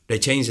 They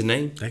changed the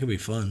name? That could be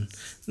fun.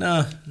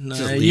 No.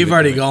 Just You've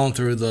already gone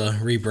through the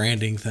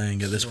rebranding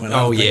thing at this point. I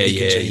don't think you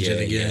can change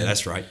it again. Yeah,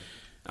 that's right.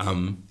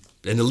 And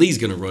the league's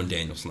going to run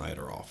Daniel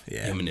Snyder off.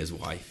 Yeah. Him and his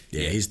wife.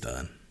 Yeah, he's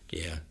done.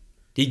 Yeah.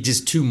 He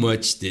just too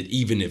much that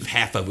even if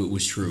half of it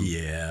was true,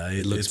 yeah,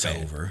 it's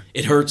bad. Over.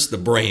 It hurts the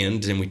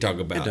brand, and we talk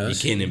about you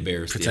can't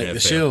embarrass Protect the NFL. the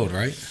shield,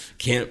 right?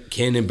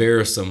 Can't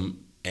embarrass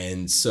them,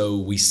 and so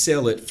we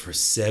sell it for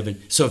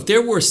 $7. So if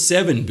there were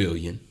 $7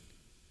 billion,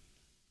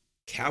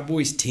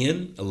 Cowboys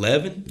 10,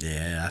 11.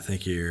 Yeah, I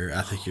think you're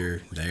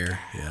there.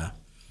 Yeah,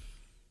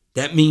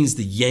 that means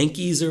the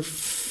Yankees are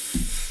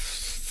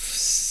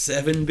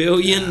 $7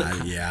 billion.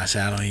 I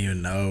don't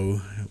even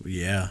know.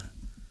 Yeah,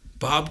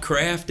 Bob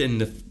Kraft and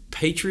the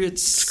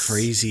Patriots. It's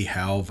crazy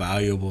how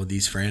valuable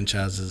these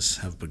franchises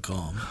have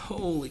become.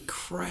 Holy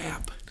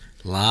crap.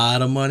 A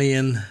lot of money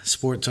in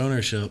sports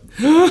ownership.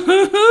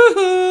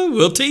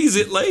 We'll tease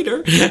it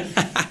later.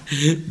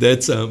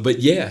 That's but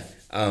yeah,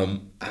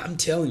 I'm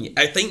telling you,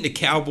 I think the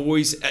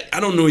Cowboys. I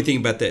don't know anything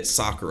about that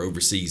soccer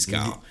overseas,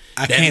 Kyle.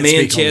 I that can't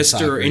Manchester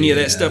speak on the or any of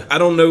that stuff. I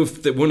don't know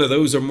if one of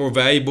those are more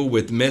valuable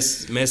with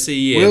Messi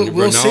and Ronaldo.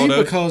 We'll see,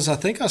 because I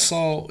think I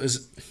saw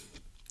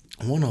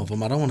one of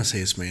them. I don't want to say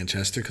it's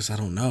Manchester because I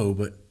don't know,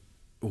 but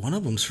one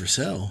of them's for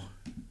sale.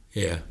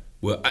 Yeah.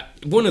 Well,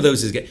 one of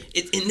those is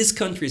in this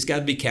country. It's got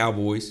to be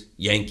Cowboys,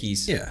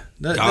 Yankees, Dodgers.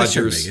 That's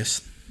your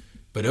biggest.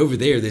 But over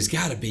there's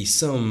got to be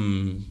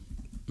some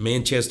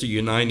Manchester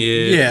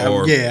United.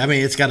 Yeah. I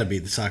mean, it's got to be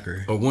the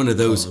soccer or one of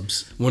those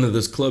clubs. One of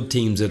those club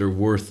teams that are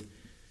worth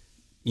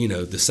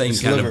the same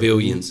It's kind of Liverpool.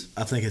 billions.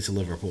 I think it's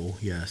Liverpool.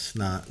 Yes,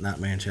 not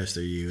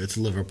Manchester U. It's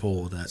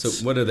Liverpool. That's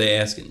So what are they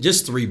asking?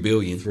 Just $3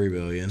 billion. $3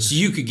 billion. So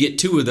you could get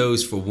 2 of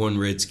those for 1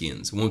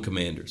 Redskins, 1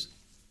 Commanders.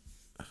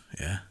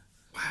 Yeah.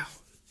 Wow.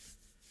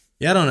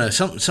 Yeah, I don't know.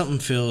 Something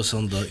feels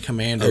on the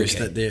Commanders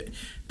that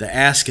the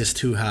ask is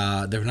too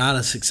high. They're not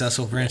a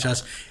successful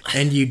franchise,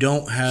 and you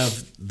don't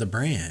have the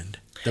brand.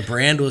 The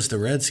brand was the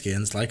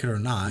Redskins, like it or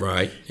not.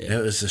 Right. Yeah.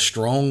 It was a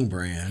strong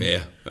brand.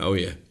 Yeah. Oh,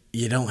 yeah.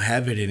 You don't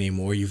have it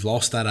anymore. You've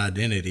lost that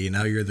identity.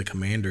 Now you're the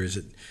Commanders.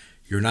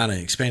 You're not an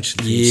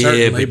expansion team,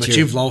 certainly, but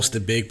you've lost a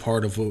big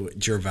part of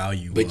what your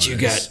value was.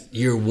 But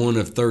you're one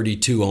of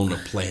 32 on the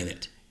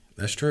planet.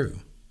 That's true.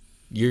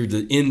 You're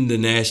in the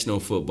National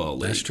Football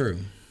League. That's true.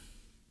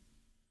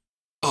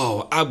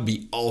 Oh, I'd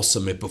be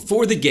awesome if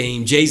before the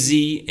game,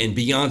 Jay-Z and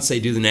Beyonce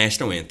do the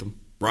national anthem,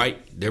 right?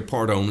 They're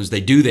part owners.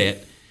 They do that.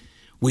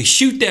 We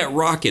shoot that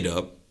rocket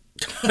up.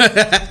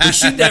 We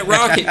shoot that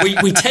rocket.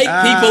 We take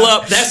people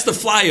up. That's the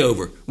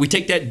flyover. We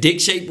take that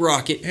dick-shaped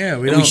rocket. Yeah,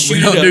 we don't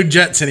do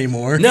jets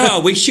anymore. No,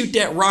 we shoot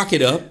that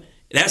rocket up.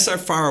 That's our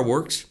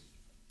fireworks.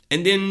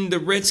 And then the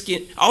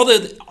Redskin, all the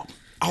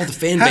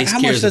fan base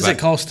How cares much does about. it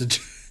cost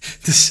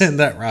to send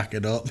that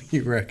rocket up,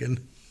 you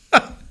reckon?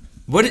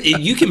 What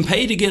you can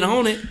pay to get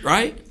on it,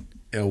 right?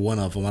 Yeah, one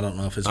of them. I don't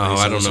know if it's.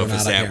 I don't know if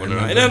it's that one or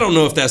not. And I don't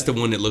know if that's the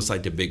one that looks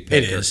like the big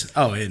pecker. It is.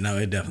 Oh, it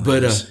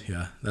definitely is.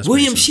 Yeah, that's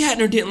William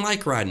Shatner didn't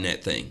like riding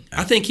that thing.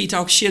 I think he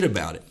talked shit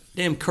about it.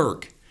 Damn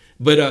Kirk.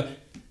 But yeah,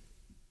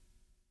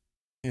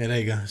 there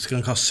you go. It's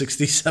going to cost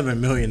 $67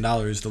 million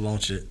to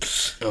launch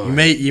it. Oh.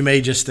 You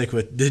may just stick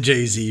with the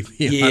Jay-Z.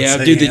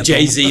 Yeah, do the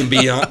Jay-Z and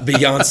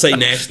Beyonce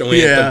national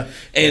anthem.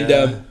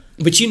 Yeah. And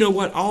but you know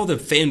what? All the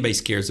fan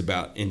base cares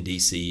about in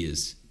DC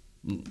is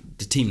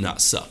the team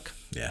not suck.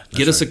 Yeah,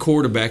 get us a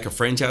quarterback, a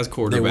franchise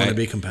quarterback. They want to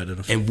be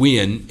competitive and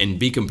win and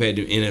be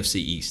competitive in NFC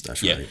East.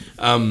 That's right.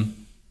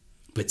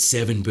 But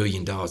 $7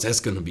 billion, that's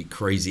going to be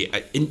crazy.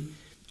 And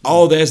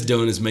all that's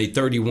done is made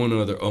 31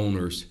 other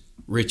owners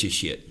rich as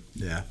shit.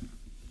 Yeah,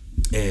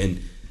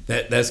 and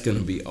that's going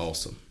to be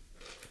awesome.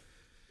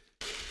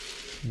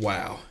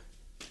 Wow.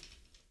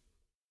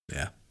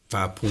 Yeah.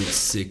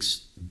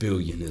 5.6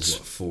 billion is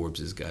what Forbes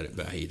has got it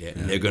valued at,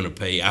 and they're going to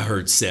pay. I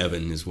heard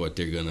 7 is what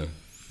they're going to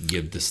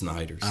give the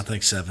Snyders. I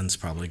think 7's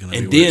probably going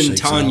to be. And then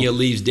Tanya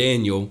leaves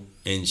Daniel,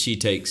 and she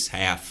takes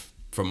half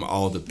from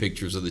all the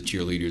pictures of the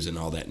cheerleaders and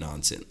all that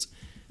nonsense.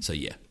 So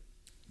yeah,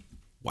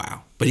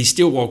 wow. But he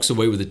still walks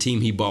away with a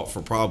team he bought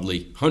for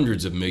probably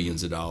hundreds of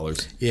millions of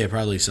dollars. Yeah,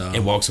 probably so.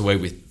 And walks away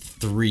with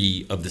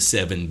 3 of the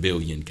 7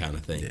 billion kind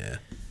of thing. Yeah.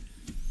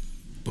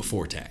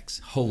 Before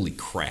tax. Holy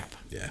crap.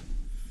 Yeah.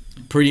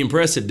 Pretty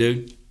impressive,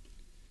 dude.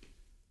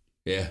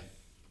 Yeah.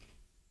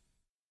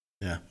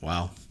 Yeah.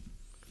 Wow.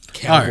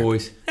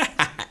 Cowboys. Right.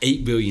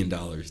 $8 billion,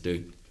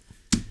 dude.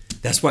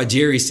 That's why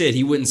Jerry said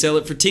he wouldn't sell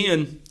it for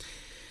 10.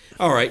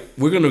 All right,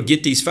 we're going to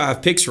get these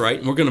 5 picks right,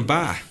 and we're going to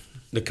buy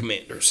the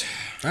Commanders.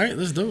 All right,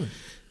 let's do it.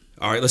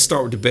 All right, let's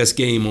start with the best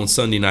game on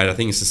Sunday night. I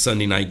think it's a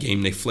Sunday night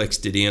game. They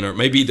flexed it in, or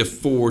maybe the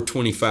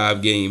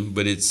 4:25 game,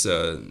 but it's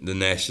the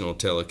national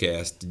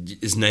telecast.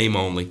 It's name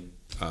only.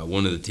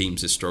 One of the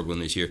teams is struggling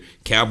this year.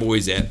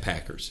 Cowboys at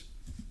Packers.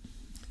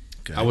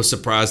 Okay. I was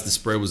surprised the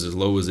spread was as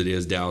low as it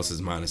is. Dallas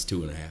is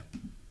 -2.5.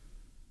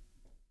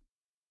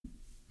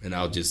 And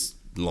I'll just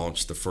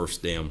launch the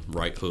first damn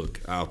right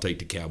hook. I'll take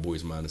the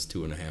Cowboys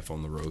 -2.5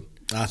 on the road.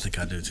 I think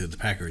I do too. The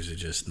Packers are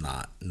just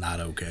not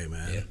okay,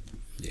 man.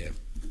 Yeah.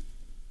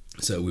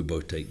 So we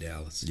both take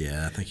Dallas.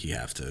 Yeah, I think you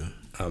have to.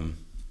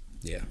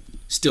 Yeah.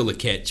 Still a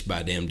catch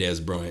by damn Des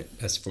Bryant.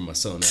 That's for my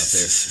son out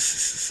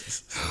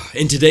there.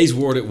 In today's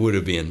world, it would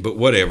have been, but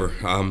whatever.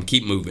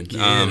 Keep moving.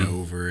 Get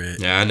over it.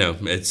 Yeah, I know.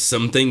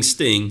 Some things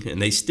sting,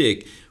 and they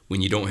stick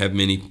when you don't have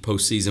many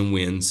postseason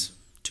wins,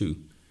 too,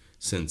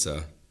 since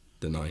the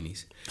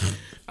 90s.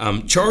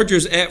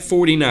 Chargers at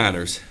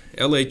 49ers.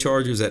 L.A.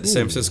 Chargers at the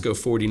San Francisco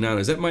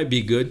 49ers. That might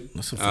be good.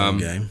 That's a fun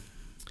game.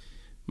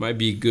 Might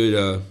be a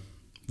good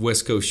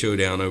West Coast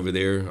showdown over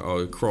there,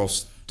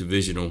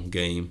 cross-divisional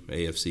game,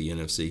 AFC,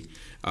 NFC.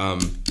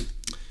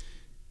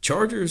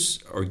 Chargers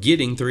are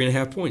getting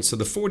 3.5 points. So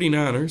the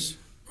 49ers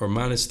are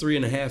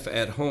 -3.5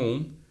 at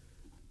home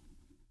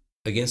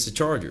against the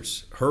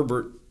Chargers.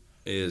 Herbert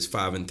is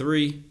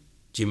 5-3.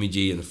 Jimmy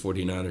G and the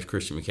 49ers,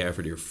 Christian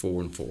McCaffrey, are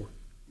 4-4.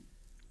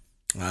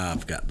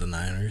 I've got the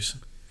Niners.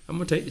 I'm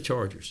going to take the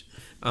Chargers.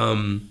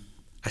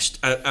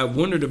 I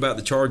wondered about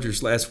the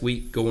Chargers last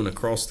week going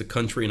across the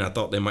country, and I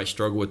thought they might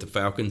struggle with the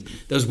Falcons.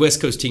 Those West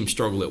Coast teams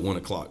struggle at 1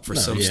 o'clock for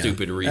some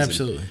stupid reason.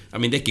 Absolutely. I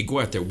mean, they could go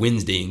out there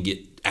Wednesday and get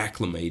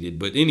acclimated.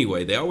 But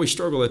anyway, they always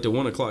struggle at the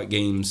 1 o'clock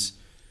games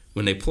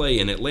when they play,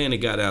 and Atlanta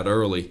got out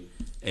early,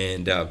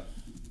 and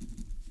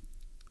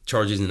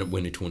Chargers ended up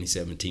winning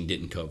 2017,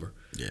 didn't cover.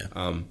 Yeah.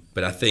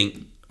 But I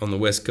think on the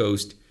West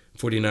Coast,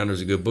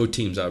 49ers are good. Both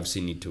teams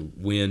obviously need to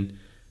win.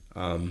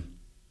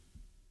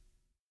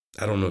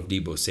 I don't know if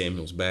Deebo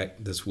Samuel's back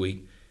this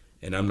week,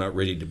 and I'm not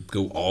ready to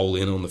go all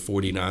in on the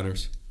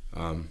 49ers.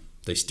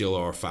 They still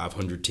are a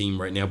 500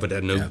 team right now, but I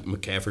know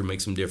McCaffrey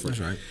makes some difference.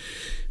 That's right.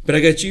 But I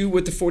got you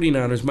with the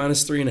 49ers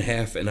minus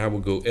 3.5, and I will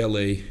go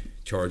LA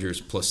Chargers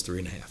plus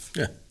 3.5.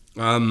 Yeah.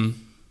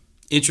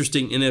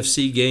 Interesting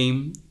NFC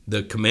game.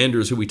 The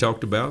Commanders, who we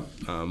talked about,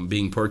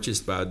 being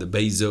purchased by the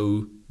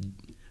Bezos,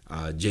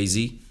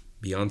 Jay-Z,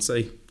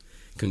 Beyonce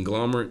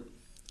conglomerate.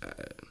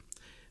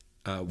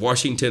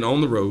 Washington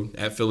on the road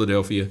at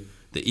Philadelphia.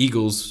 The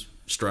Eagles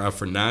strive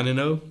for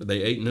 9-0. Are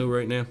they 8-0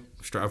 right now?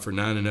 Strive for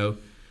 9-0.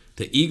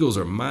 The Eagles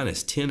are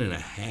minus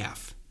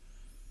 10.5.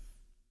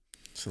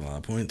 That's a lot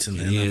of points in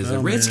the It is. NFL, The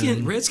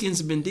Redskins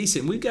have been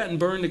decent. We've gotten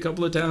burned a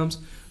couple of times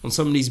on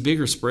some of these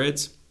bigger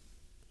spreads,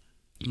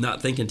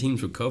 not thinking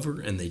teams would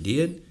cover, and they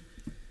did.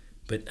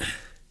 But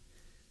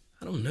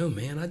I don't know,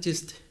 man.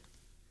 It's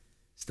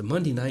the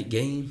Monday night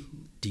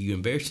game. Do you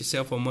embarrass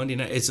yourself on Monday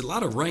night? It's a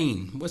lot of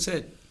rain. What's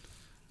that?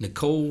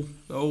 Nicole,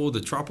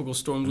 the tropical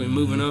storm's been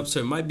moving up,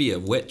 so it might be a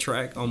wet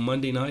track on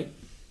Monday night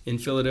in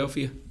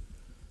Philadelphia.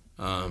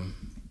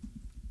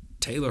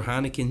 Taylor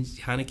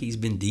Heineke's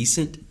been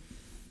decent.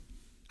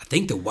 I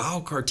think the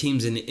wild card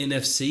teams in the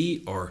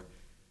NFC are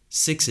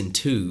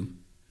 6-2,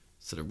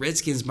 so the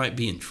Redskins might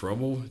be in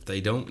trouble if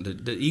they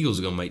don't. The Eagles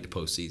are gonna make the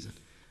postseason.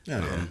 Oh,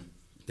 yeah.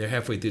 They're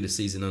halfway through the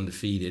season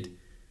undefeated.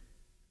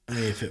 I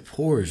mean, if it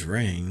pours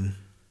rain,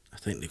 I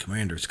think the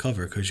Commanders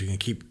cover because you can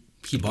keep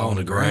the ball on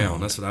the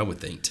ground. That's what I would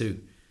think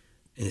too.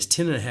 And it's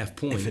 10.5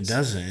 points. If it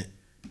doesn't,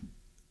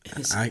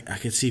 I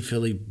could see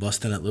Philly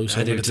busting it loose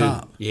over the too.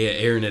 top. Yeah,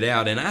 airing it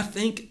out. And I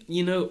think,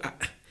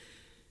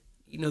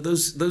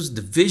 those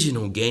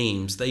divisional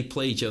games, they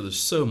play each other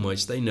so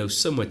much. They know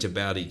so much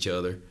about each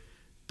other.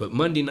 But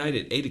Monday night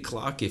at 8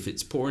 o'clock, if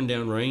it's pouring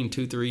down rain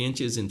 2-3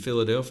 inches in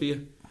Philadelphia,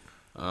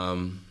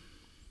 I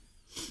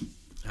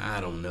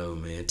don't know,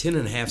 man.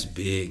 10.5's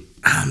big.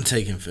 I'm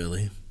taking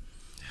Philly.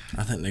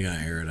 I think they're going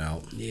to air it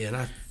out. Yeah,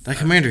 and that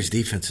Commanders'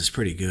 defense is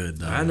pretty good,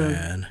 though, I know.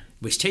 man.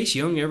 Was Chase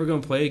Young ever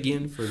going to play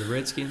again for the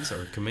Redskins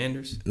or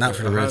Commanders? Not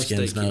for the Ohio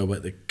Redskins, State no,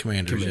 but the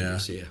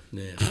Commanders, yeah.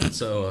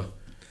 So,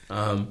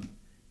 I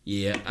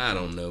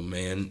don't know,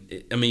 man.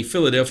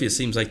 Philadelphia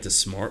seems like the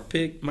smart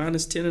pick,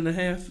 minus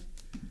 10.5.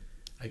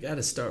 I got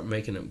to start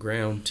making up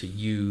ground to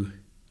you.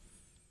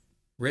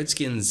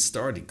 Redskins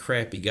started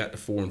crappy, got to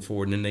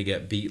 4-4, and then they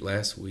got beat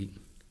last week.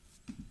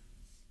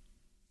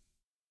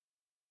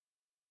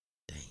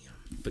 Damn.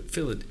 But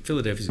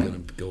Philadelphia's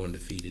going to go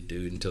undefeated,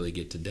 dude, until they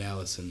get to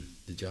Dallas and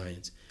the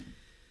Giants.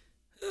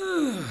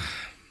 I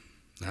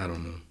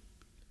don't know.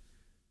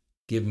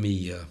 Give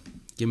me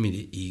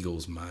the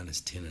Eagles minus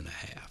 10.5.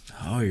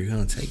 Oh, you're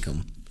going to take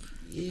them.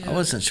 Yeah. I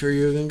wasn't sure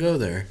you were going to go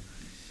there.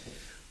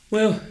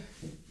 Well,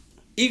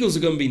 Eagles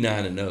are going to be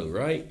 9-0,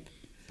 right?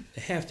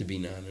 They have to be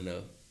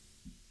 9-0.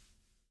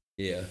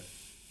 Yeah.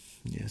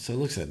 Yeah, so it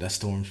looks like that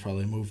storm's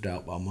probably moved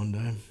out by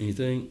Monday. You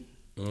think?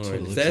 All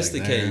right. If If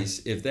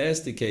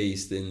that's the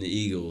case, then the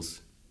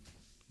Eagles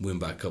win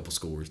by a couple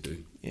scores,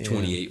 dude. Yeah.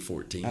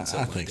 28-14. I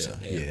think so.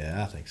 That.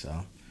 Yeah, I think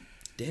so.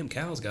 Damn,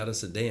 Kyle's got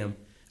us a damn.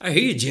 I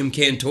hear you, Jim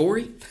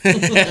Cantori.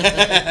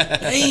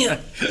 Damn.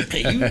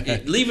 Hey, you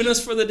leaving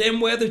us for the damn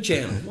Weather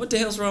Channel. What the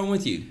hell's wrong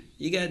with you?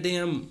 You got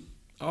damn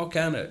all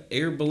kind of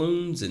air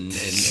balloons and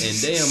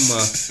damn,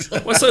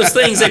 what's those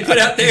things they put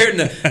out there? And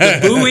the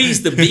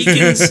buoys, the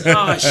beacons?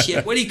 Oh,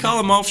 shit. What do you call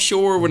them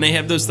offshore when they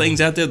have those things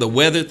out there? The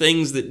weather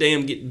things that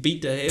damn get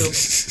beat to hell?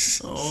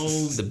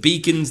 Oh, the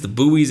beacons, the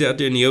buoys out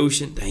there in the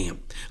ocean. Damn.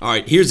 All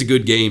right, here's a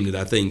good game that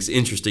I think is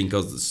interesting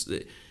because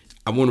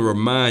I want to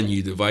remind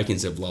you the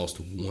Vikings have lost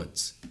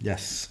once.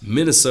 Yes.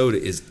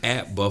 Minnesota is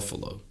at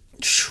Buffalo.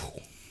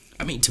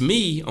 I mean, to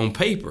me, on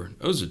paper,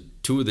 those are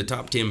two of the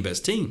top 10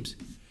 best teams.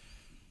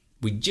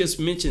 We just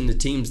mentioned the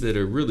teams that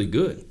are really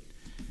good.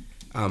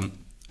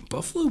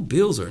 Buffalo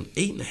Bills are an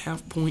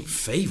 8.5-point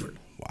favorite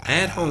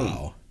at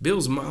home.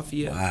 Bills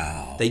Mafia.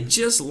 Wow. They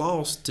just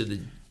lost to the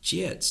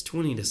Jets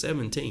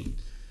 20-17.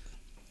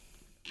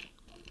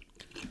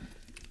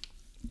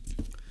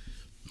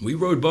 We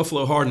rode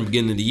Buffalo hard in the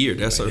beginning of the year.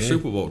 That's our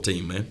Super Bowl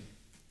team, man.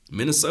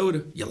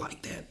 Minnesota, you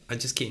like that. I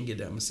just can't get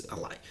that. I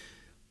like.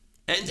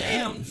 And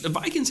damn, the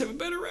Vikings have a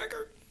better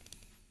record.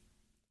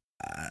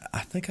 I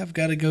think I've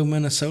got to go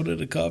Minnesota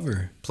to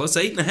cover. Plus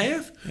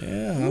 8.5?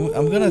 Yeah,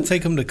 I'm going to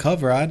take them to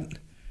cover.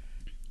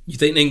 You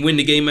think they can win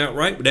the game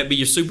outright? Would that be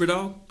your super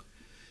dog?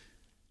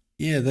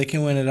 Yeah, they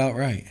can win it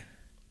outright.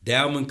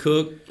 Dalvin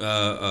Cook,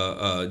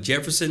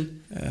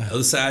 Jefferson.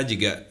 Other side, you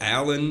got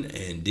Allen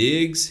and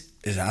Diggs.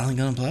 Is Allen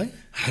going to play?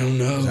 I don't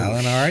know. Is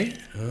Allen all right?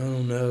 I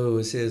don't know.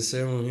 It says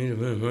several.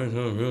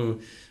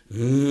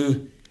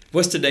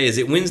 What's today? Is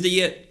it Wednesday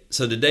yet?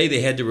 So today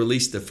they had to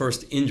release the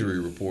first injury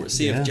report.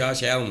 See if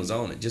Josh Allen was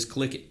on it. Just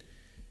click it.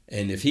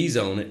 And if he's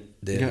on it,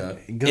 then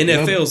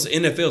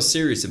NFL's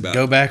serious about it.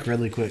 Go back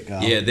really quick,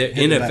 Kyle. Yeah, the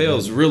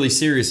NFL's really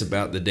serious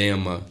about the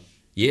damn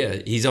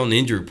he's on the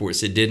injury report. It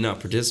said did not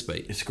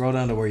participate. Scroll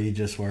down to where you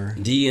just were.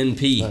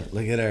 DNP.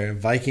 Look at our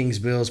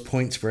Vikings-Bills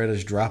point spread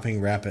is dropping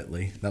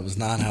rapidly. That was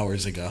 9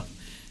 hours ago.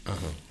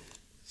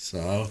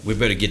 So we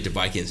better get the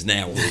Vikings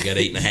now. We got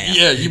 8.5.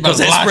 Yeah, you better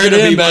that lock spread it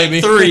will in, be baby.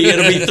 Like 3.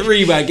 It'll be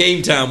 3 by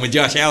game time when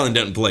Josh Allen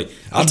doesn't play.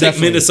 I'll take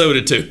definitely-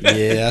 Minnesota too.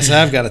 yeah, so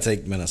I've got to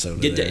take Minnesota.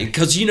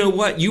 Because you know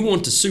what? You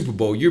want the Super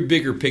Bowl. Your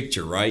bigger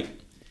picture, right?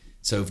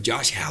 So if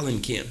Josh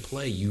Allen can't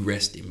play, you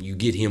rest him. You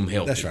get him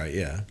healthy. That's right.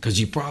 Yeah. Because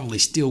you probably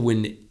still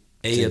win the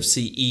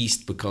AFC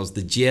East because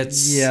the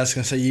Jets, Yeah, I was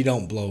gonna say you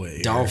don't blow it.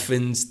 Here.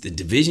 Dolphins, the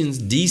division's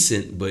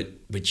decent, but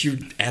your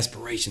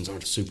aspirations are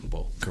the Super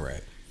Bowl.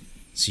 Correct.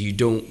 So you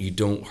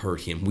don't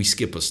hurt him. We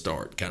skip a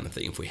start kind of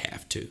thing if we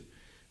have to.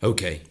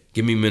 Okay,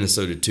 give me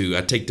Minnesota too.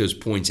 I take those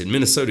points, and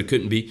Minnesota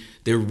couldn't be.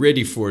 They're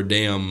ready for a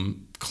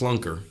damn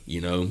clunker,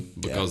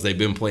 because they've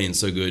been playing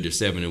so good. They're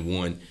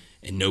 7-1,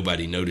 and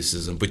nobody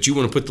notices them. But you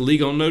want to put the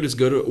league on notice?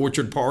 Go to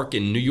Orchard Park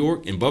in New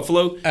York, in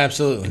Buffalo,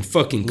 Absolutely, and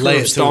fucking Lay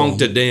curb it to stomp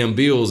the them. damn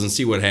Bills and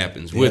see what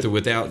happens with or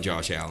without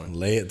Josh Allen.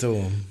 Lay it to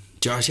him.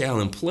 Josh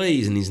Allen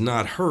plays and he's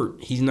not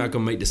hurt. He's not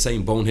going to make the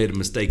same boneheaded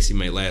mistakes he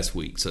made last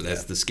week. So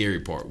that's the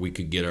scary part. We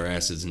could get our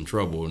asses in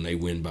trouble and they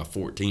win by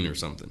 14 or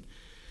something.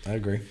 I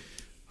agree.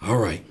 All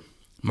right.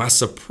 My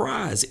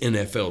surprise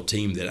NFL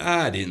team that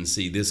I didn't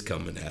see this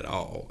coming at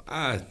all.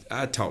 I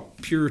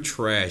talked pure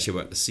trash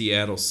about the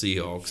Seattle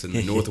Seahawks in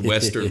the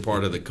northwestern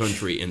part of the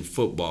country in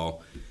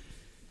football.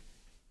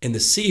 And the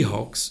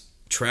Seahawks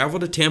travel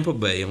to Tampa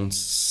Bay on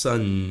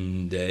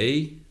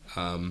Sunday.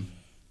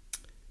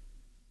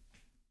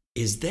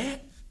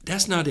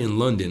 That's not in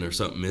London or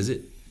something, is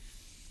it?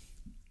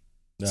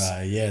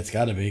 Yeah, it's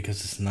got to be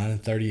because it's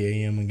 9:30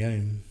 a.m. a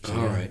game. So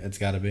All right. It's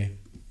got to be.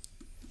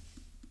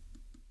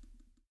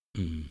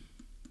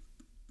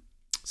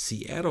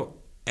 Seattle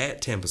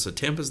at Tampa. So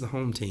Tampa's the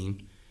home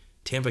team.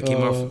 Tampa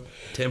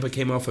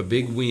came off a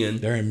big win.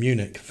 They're in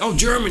Munich. Oh,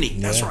 Germany.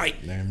 That's Yeah, right.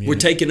 they're in Munich. We're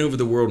taking over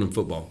the world in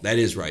football. That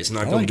is right. It's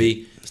not going to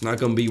be. It's not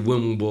going to be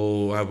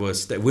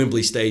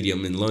Wembley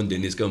Stadium in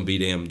London. It's going to be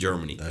damn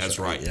Germany. That's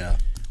right. Yeah.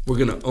 We're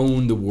going to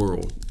own the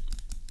world.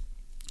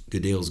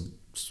 Goodell's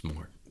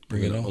smart.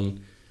 Bring it on.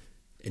 Own.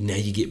 And now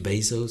you get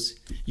Bezos.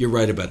 You're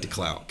right about the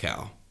clout,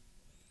 Cal.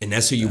 And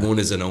that's who you want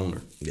as an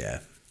owner. Yeah.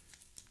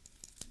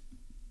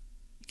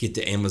 Get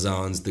the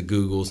Amazons, the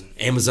Googles.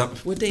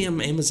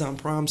 Amazon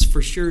Prime's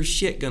for sure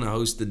shit going to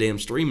host the damn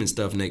streaming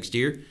stuff next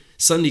year.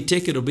 Sunday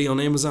Ticket will be on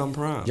Amazon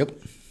Prime. Yep.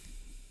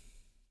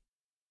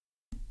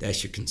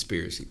 That's your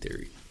conspiracy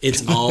theory.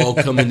 It's all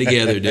coming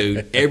together,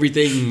 dude.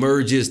 Everything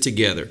merges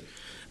together.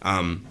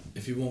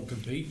 If he won't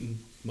compete,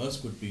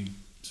 Musk would be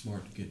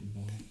smart to get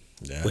involved.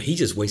 Yeah. Well, he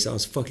just wastes all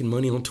his fucking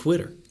money on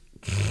Twitter.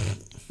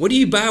 What do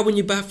you buy when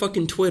you buy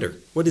fucking Twitter?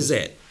 What is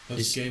that?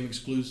 This game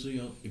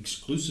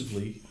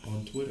exclusively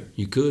on Twitter.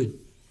 You could.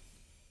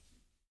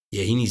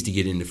 Yeah, he needs to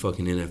get into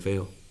fucking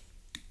NFL.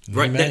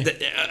 Right. may.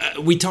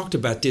 We talked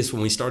about this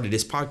when we started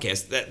this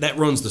podcast. That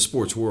runs the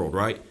sports world,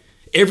 right?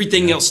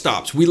 Everything else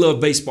stops. We love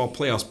baseball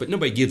playoffs, but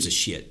nobody gives a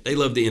shit. They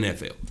love the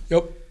NFL.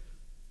 Yep.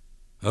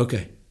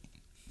 Okay.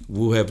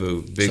 We'll have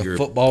a bigger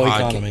football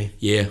podca- economy.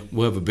 Yeah,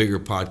 we'll have a bigger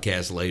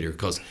podcast later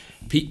because,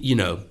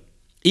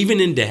 even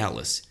in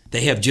Dallas,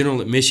 they have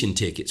general admission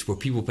tickets where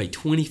people pay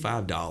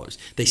 $25.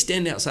 They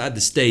stand outside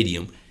the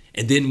stadium,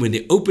 and then when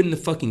they open the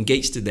fucking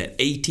gates to that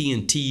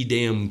AT&T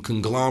damn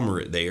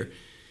conglomerate there,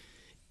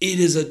 it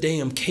is a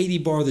damn Katie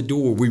bar the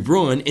door. We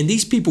run, and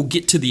these people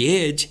get to the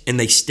edge, and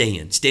they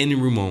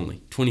standing room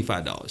only,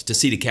 $25 to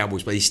see the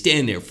Cowboys play. They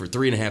stand there for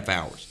 3.5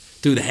 hours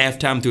through the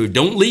halftime.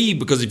 Don't leave,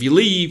 because if you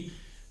leave,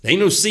 there ain't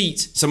no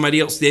seats. Somebody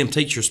else damn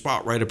takes your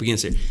spot right up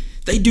against it.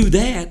 They do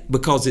that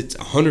because it's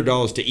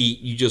 $100 to eat.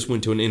 You just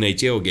went to an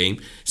NHL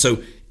game.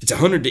 So it's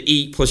 $100 to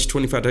eat plus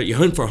your $25. You're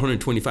hunting for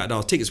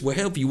 $125 tickets. Well,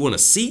 hell, if you want a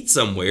seat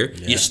somewhere,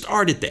 you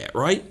start at that,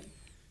 right?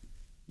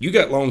 You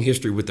got long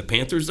history with the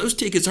Panthers. Those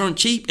tickets aren't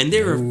cheap, and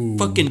they're a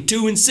fucking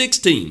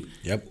 2-6 team.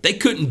 Yep. They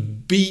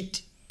couldn't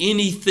beat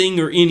anything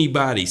or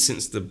anybody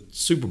since the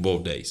Super Bowl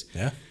days.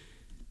 Yeah.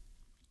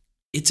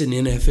 It's an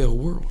NFL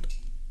world.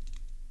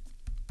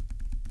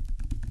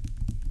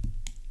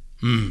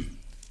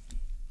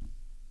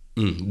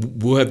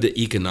 We'll have the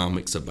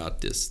economics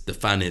about this, the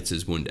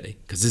finances one day,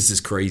 because this is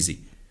crazy.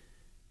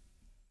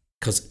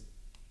 Because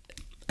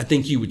I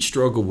think you would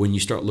struggle when you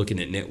start looking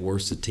at net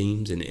worths of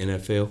teams in the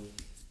NFL.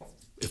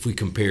 If we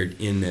compared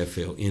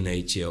NFL,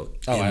 NHL,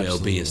 MLB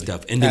absolutely. and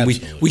stuff. And then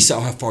we saw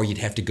how far you'd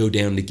have to go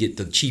down to get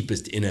the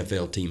cheapest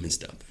NFL team and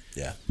stuff.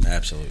 Yeah,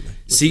 absolutely.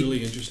 What's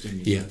really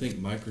interesting is I think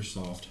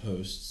Microsoft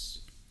hosts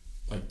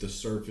like the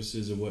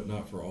surfaces and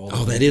whatnot for all.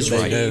 Oh, that is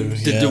right. do,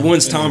 The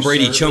ones And Tom their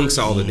Brady servers. chunks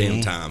all the damn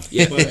time.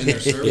 Yeah. But in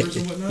their servers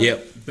and whatnot,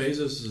 Yep.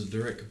 Bezos is a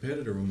direct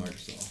competitor with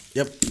Microsoft.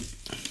 Yep.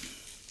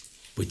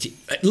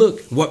 But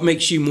look, what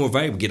makes you more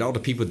valuable? Get all the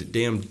people that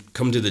damn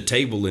come to the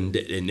table and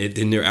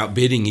then they're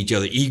outbidding each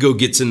other. Ego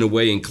gets in the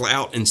way and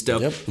clout and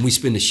stuff. Yep. And we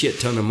spend a shit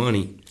ton of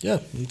money. Yeah.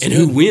 And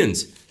who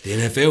wins? The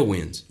NFL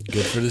wins.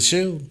 Good for the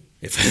shield.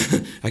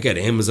 If I got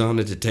Amazon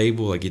at the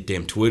table, I get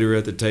damn Twitter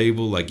at the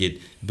table, I get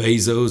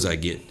Bezos, I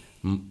get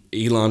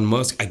Elon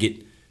Musk, I get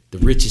the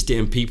richest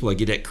damn people, I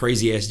get that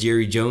crazy ass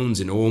Jerry Jones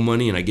and oil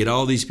money, and I get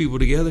all these people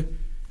together.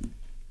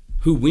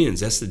 Who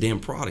wins? That's the damn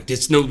product.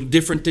 It's no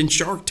different than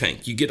Shark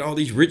Tank. You get all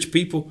these rich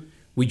people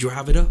We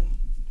drive it up.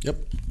 Yep.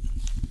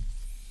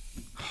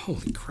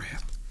 Holy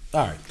crap!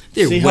 All right.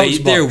 They're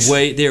Seahawks,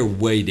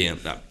 way damn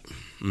up.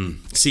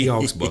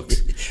 Seahawks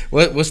Bucks.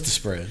 What's the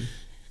spread?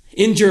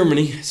 In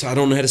Germany, so I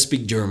don't know how to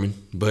speak German,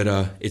 but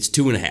it's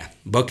 2.5.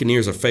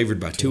 Buccaneers are favored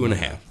by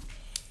 2.5.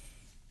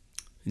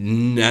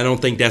 I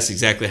don't think that's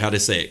exactly how they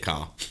say it,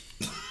 Kyle.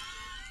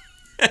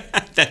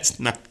 That's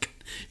not good.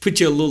 Put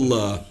your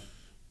little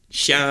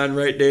shine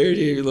right there,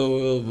 your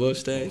little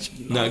mustache.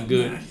 Not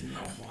good.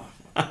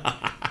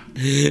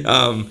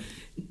 But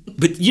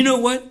you know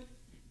what?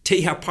 Tell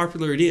you how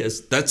popular it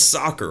is. That's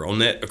soccer on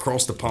that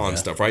across the pond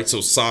stuff, right?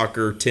 So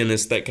soccer,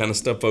 tennis, that kind of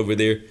stuff over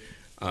there.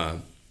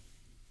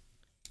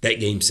 That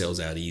game sells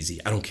out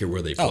easy. I don't care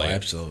where they play. Oh,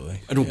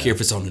 absolutely. I don't care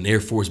if it's on an Air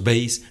Force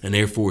base, an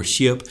Air Force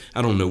ship.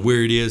 I don't know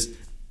where it is.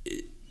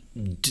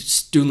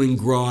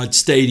 Stalingrad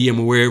Stadium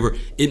or wherever.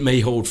 It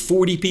may hold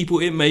 40 people.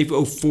 It may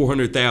hold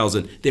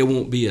 400,000. There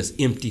won't be an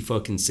empty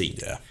fucking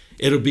seat. Yeah.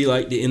 It'll be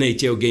like the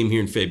NHL game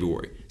here in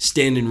February.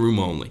 Standing room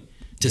only.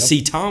 To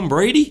see Tom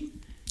Brady?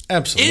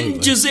 Absolutely.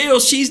 And Giselle,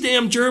 she's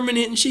damn German,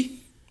 isn't she?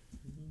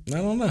 I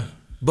don't know.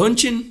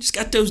 Bunchen, she's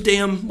got those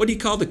damn, what do you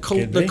call the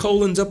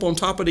colons up on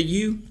top of the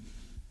U?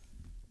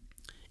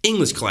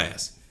 English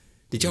class.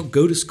 Did y'all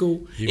go to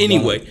school?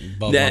 Anyway.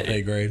 Above my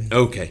pay grade.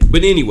 Okay.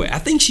 But anyway, I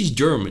think she's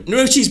German.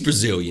 No, she's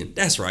Brazilian.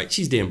 That's right.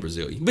 She's damn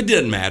Brazilian. But it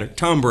doesn't matter.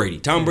 Tom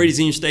Brady's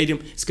in your stadium.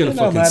 It's going to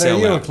fucking sell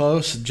you out. were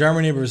close.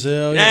 Germany,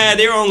 Brazil. Nah,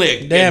 they're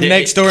only damn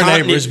next door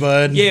neighbors,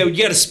 bud. Yeah,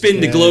 you got to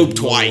spin the globe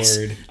twice.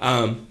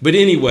 But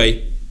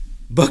anyway,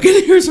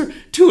 Buccaneers are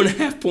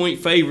 2.5-point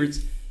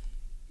favorites.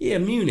 Yeah,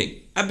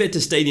 Munich. I bet the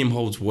stadium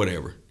holds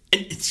whatever.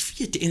 And the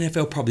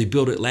NFL probably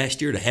built it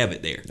last year to have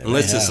it there.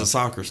 Unless it's a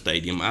soccer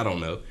stadium. I don't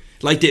know.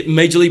 Like that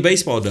Major League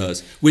Baseball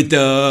does. With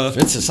if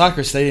it's a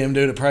soccer stadium,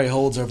 dude, it probably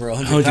holds over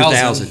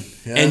 100,000.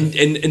 Yeah.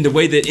 And the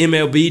way that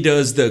MLB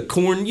does the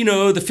corn,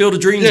 the Field of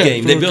Dreams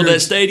game. They build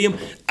that stadium.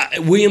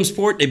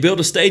 Williamsport, they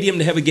built a stadium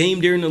to have a game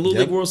during the Little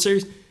League World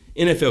Series.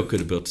 NFL could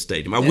have built a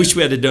stadium. I wish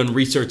we had done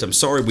research. I'm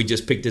sorry we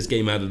just picked this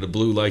game out of the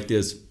blue like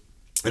this,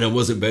 and I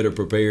wasn't better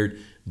prepared.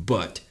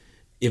 But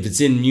if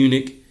it's in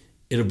Munich,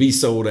 it'll be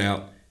sold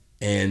out.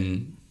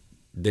 And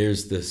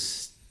there's the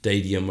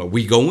stadium. Are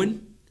we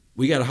going?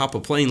 We got to hop a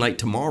plane like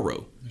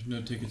tomorrow. There's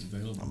no tickets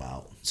available. I'm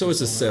out. So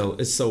it's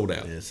sold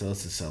out. Yeah, so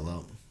it's a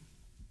sellout.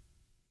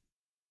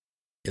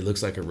 It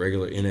looks like a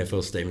regular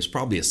NFL stadium. It's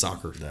probably a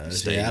soccer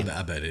stadium. Yeah,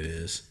 I bet it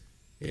is.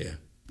 Yeah.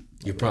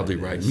 You're probably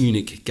right.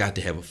 Munich got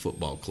to have a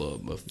football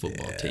club, a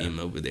football team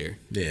over there.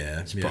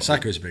 Yeah,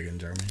 soccer's big in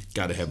Germany.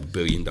 Got to have $1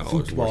 billion.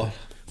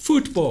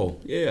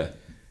 Football, yeah.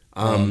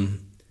 All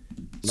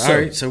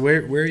right, so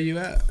where are you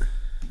at?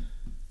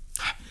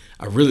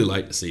 I really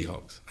like the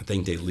Seahawks. I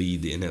think they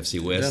lead the NFC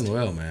West. Done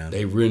well, man.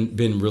 They've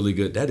been really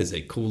good. That is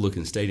a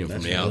cool-looking stadium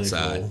from the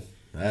outside. Cool.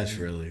 That's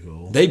really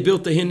cool. They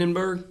built the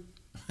Hindenburg,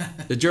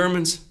 the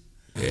Germans.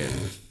 Yeah,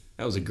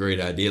 that was a great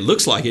idea. It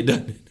looks like it,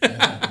 doesn't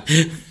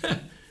it?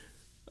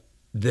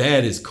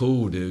 That is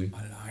cool, dude.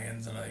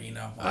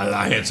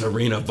 Alliance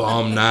Arena,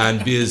 Bomb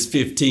 9, Biz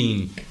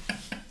 15.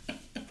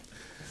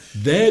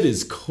 That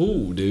is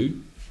cool,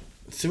 dude.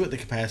 See what the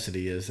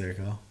capacity is there,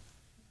 Kyle.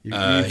 He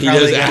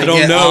does. I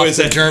don't know. It's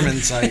a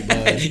German site,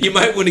 bud. You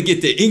might want to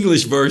get the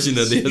English version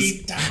of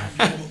this.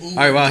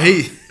 All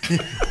right.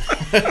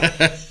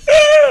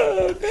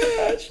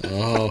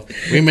 Well,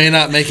 we may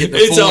not make it.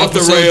 It's off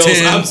the rails.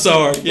 10. I'm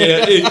sorry.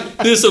 Yeah,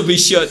 this will be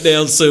shut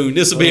down soon.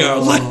 This will be our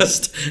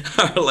last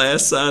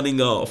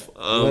signing off.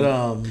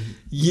 So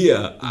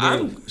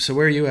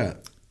where are you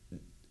at?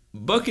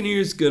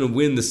 Buccaneers going to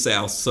win the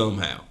South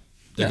somehow.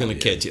 They're going to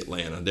catch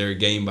Atlanta. They're a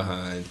game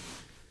behind.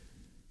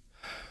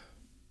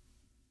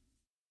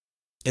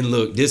 And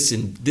look, this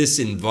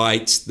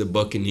invites the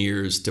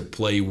Buccaneers to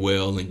play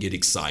well and get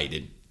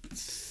excited.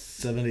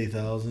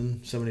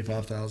 70,000,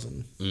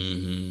 75,000.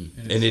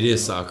 Mm-hmm. And it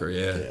is soccer,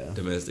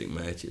 domestic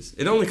matches.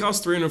 It only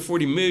costs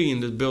 $340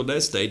 million to build that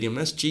stadium.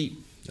 That's cheap.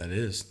 That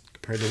is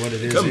compared to what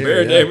it is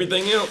compared to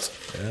everything else.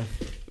 Yeah.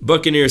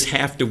 Buccaneers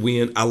have to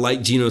win. I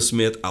like Geno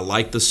Smith. I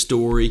like the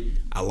story.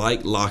 I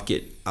like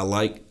Lockett. I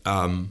like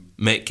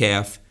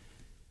Metcalf.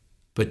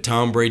 But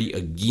Tom Brady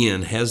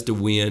again has to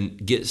win.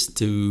 Gets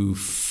to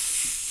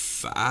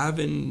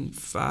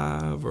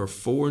 5-5 or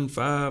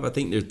 4-5. I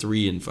think they're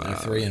 3-5.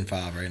 They're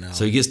 3-5 right now.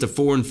 So he gets to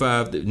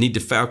 4-5. They need the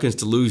Falcons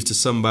to lose to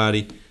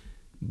somebody.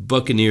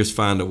 Buccaneers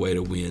find a way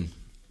to win.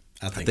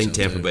 I think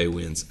so Tampa Bay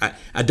wins.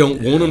 I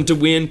don't want them to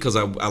win because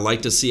I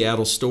like the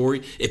Seattle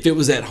story. If it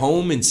was at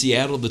home in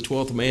Seattle, the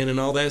 12th man and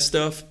all that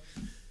stuff,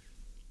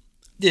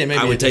 maybe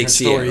I would take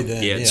Seattle.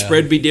 Then. Yeah, the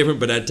spread would be different,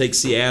 but I'd take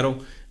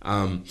Seattle.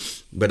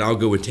 But I'll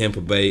go with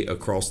Tampa Bay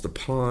across the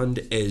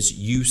pond, as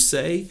you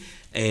say.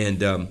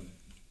 And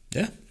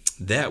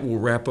that will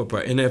wrap up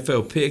our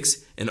NFL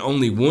picks, and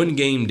only one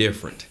game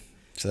different.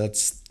 So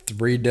that's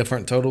 3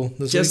 different total this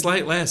week? Just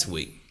like last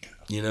week.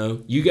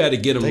 You got to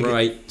get them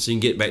right so you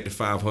can get back to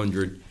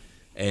 500,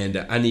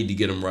 and I need to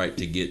get them right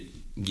to get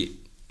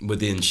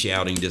within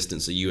shouting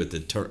distance of you at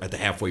the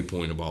halfway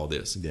point of all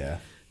this. Yeah.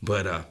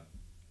 But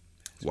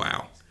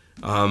wow.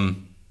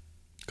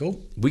 Go Cool.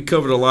 We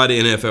covered a lot of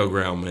NFL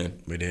ground,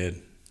 man. We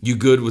did. You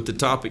good with the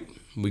topic?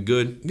 We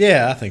good?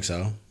 Yeah, I think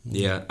so.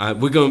 Yeah,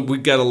 we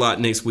got a lot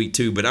next week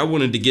too, but I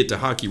wanted to get to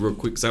hockey real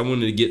quick because I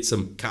wanted to get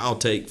some Kyle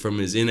take from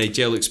his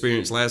NHL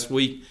experience last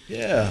week.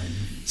 Yeah.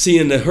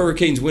 Seeing the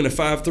Hurricanes win a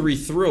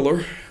 5-3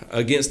 thriller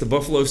against the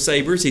Buffalo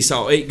Sabres. He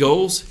saw 8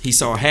 goals. He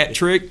saw a hat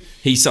trick.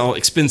 He saw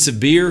expensive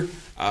beer.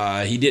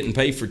 He didn't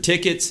pay for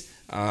tickets.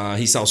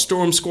 He saw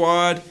Storm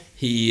Squad.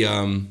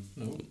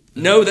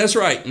 No, that's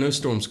right. No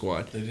Storm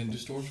Squad. They didn't do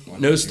Storm Squad.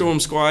 No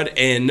Storm Squad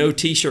and no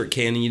T-shirt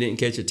cannon. You didn't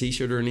catch a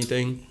T-shirt or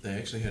anything? They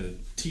actually had a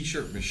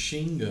T-shirt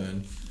machine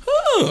gun.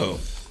 Oh,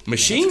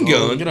 machine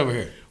gun. Get over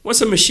here.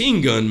 What's a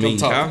machine gun mean,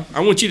 Kyle?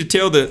 I want you to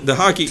tell the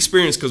hockey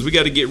experience because we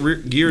got to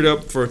get geared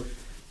up for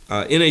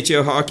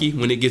NHL hockey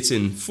when it gets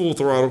in full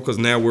throttle because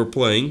now we're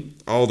playing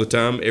all the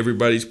time.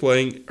 Everybody's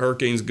playing.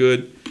 Hurricanes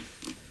good.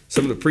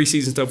 Some of the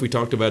preseason stuff we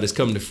talked about has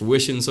come to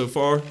fruition so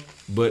far.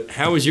 But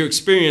how was your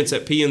experience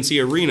at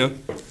PNC Arena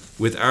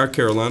with our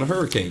Carolina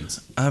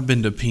Hurricanes? I've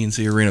been to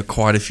PNC Arena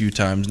quite a few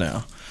times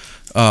now.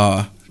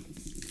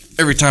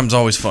 Every time's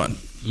always fun.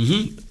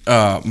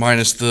 Mm-hmm.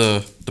 Minus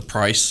the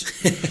price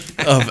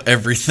of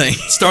everything.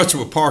 Starts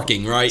with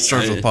parking, right?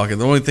 Starts with parking.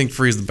 The only thing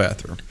free is the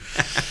bathroom.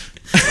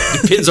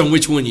 Depends on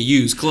which one you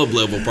use. Club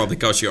level probably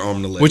costs you an arm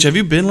and a leg. Which, have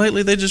you been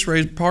lately? They just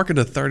raised parking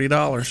to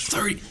 $30.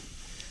 30.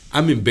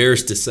 I'm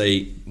embarrassed to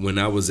say when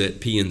I was at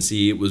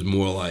PNC, it was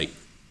more like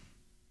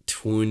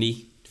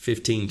 20.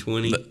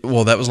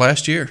 Well, that was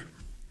last year.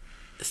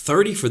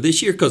 30 for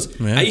this year? Because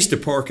Yeah. I used to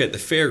park at the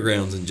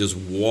fairgrounds and just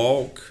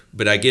walk,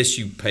 but I guess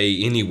you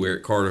pay anywhere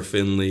at Carter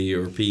Finley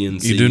or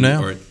PNC. You do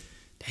now?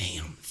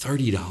 Damn,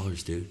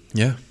 $30, dude.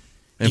 Yeah.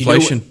 You know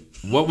Inflation.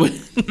 what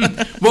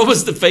what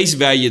was the face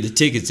value of the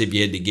tickets if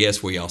you had to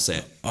guess where y'all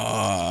sat?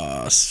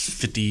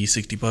 $50,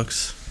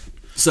 $60.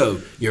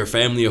 So you're a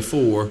family of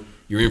 4.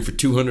 You're in for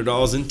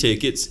 $200 in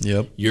tickets.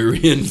 Yep. You're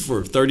in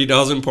for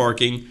 $30 in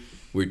parking.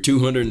 We're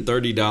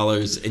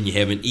 $230, and you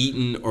haven't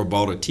eaten or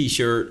bought a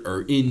T-shirt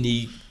or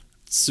any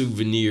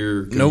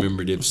souvenir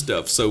commemorative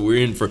stuff. So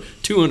we're in for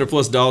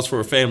 $200+ for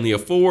a family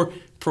of 4.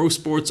 Pro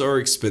sports are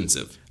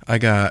expensive. I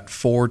got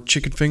 4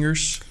 chicken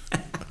fingers,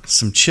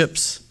 some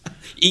chips,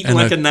 Eating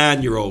like a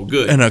 9-year-old.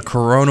 Good. and a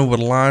Corona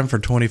with lime for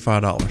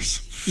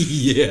 $25.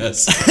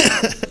 Yes.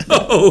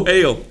 Oh,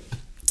 hell.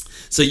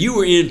 So you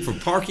were in for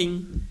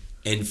parking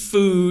and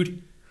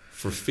food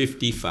for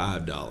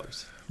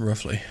 $55.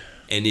 Roughly.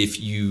 And if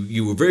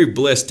you were very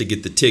blessed to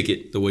get the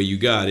ticket the way you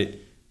got it,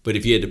 but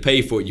if you had to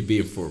pay for it, you'd be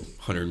in for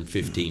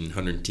 $115,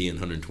 $110,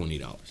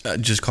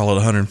 $120. Just call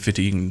it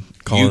 $150 and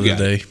call it a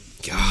day.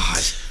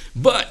 Gosh.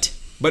 But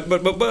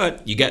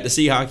you got to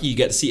see hockey. You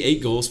got to see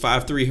 8 goals,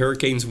 5-3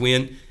 Hurricanes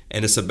win,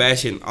 and a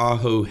Sebastian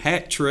Aho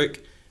hat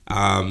trick.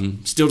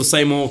 Still the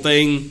same old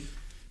thing.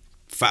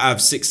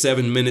 5, 6,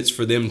 7 minutes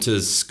for them to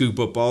scoop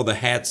up all the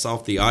hats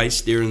off the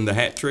ice during the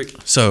hat trick.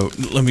 So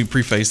let me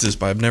preface this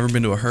by I've never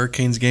been to a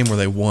Hurricanes game where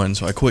they won,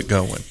 so I quit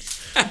going.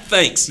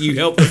 Thanks. You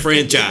helped the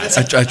franchise.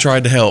 I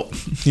tried to help.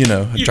 You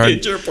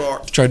did your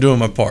part. Tried doing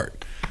my part.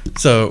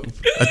 So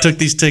I took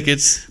these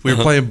tickets. We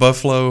were playing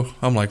Buffalo.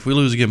 I'm like, if we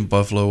lose again,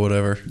 Buffalo,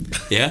 whatever.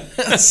 Yeah.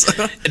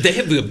 They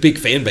have a big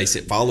fan base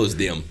that follows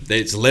them.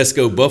 It's Let's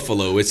Go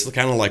Buffalo. It's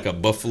kind of like a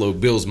Buffalo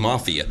Bills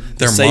mafia.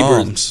 They're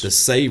moms. The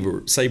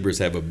Sabres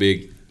have a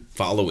big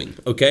following.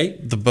 Okay?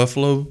 The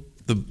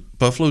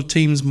Buffalo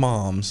team's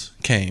moms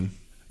came,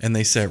 and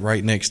they sat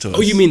right next to us.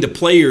 Oh, you mean the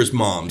players'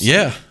 moms?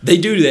 Yeah. They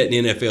do that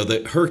in the NFL.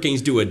 The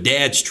Hurricanes do a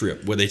dad's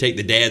trip where they take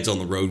the dads on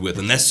the road with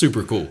them. That's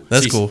super cool.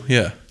 That's cool,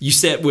 yeah. You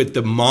sat with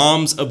the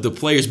moms of the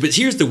players. But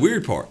here's the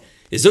weird part,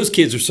 is those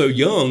kids are so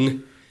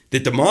young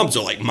that the moms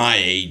are like my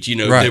age.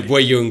 Right. They're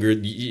way younger.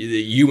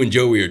 You and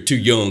Joey are too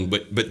young,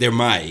 but they're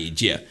my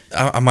age, yeah.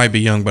 I might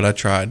be young, but I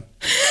tried.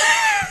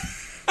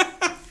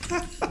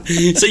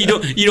 So you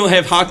don't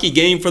have hockey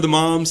game for the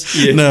moms?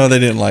 Yeah. No, they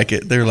didn't like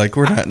it. They were like,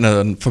 we're not in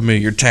a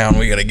familiar town.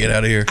 We got to get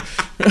out of here.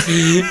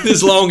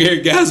 This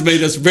long-haired guy's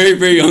made us very,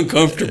 very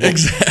uncomfortable.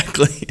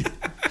 Exactly.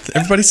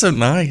 Everybody's so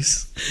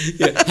nice.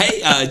 Yeah.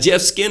 Hey,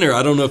 Jeff Skinner,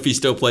 I don't know if he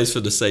still plays for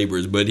the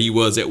Sabres, but he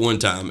was at one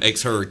time,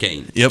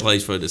 ex-Hurricane. He Yep.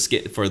 plays for the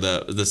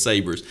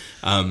Sabres.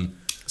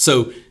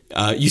 So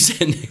you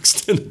sat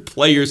next to the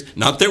players,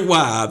 not their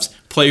wives,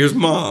 players'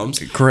 moms.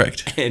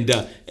 Correct. And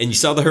you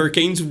saw the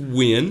Hurricanes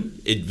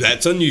win.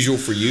 That's unusual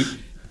for you.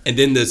 And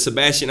then the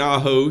Sebastian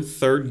Aho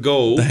third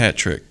goal. The hat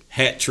trick.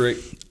 Hat trick.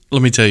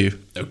 Let me tell you.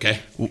 Okay.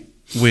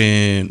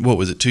 What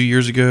was it, 2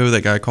 years ago?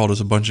 That guy called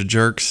us a bunch of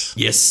jerks.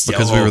 Yes.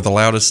 Because we were the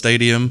loudest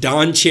stadium.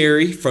 Don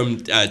Cherry from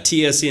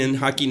TSN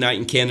Hockey Night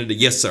in Canada.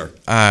 Yes, sir.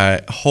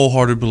 I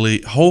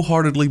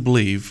wholeheartedly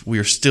believe we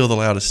are still the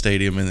loudest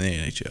stadium in the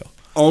NHL.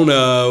 On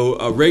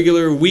a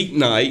regular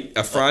weeknight,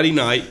 a Friday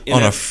night.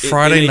 On a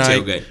Friday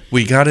night, game.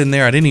 we got in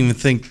there. I didn't even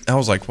think, I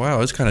was like, wow,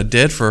 it's kind of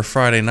dead for a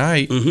Friday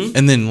night. Mm-hmm.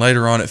 And then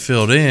later on it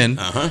filled in.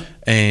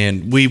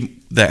 And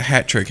that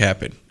hat trick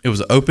happened. It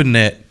was an open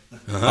net.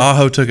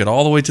 Aho took it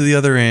all the way to the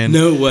other end.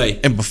 No way.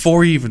 And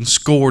before he even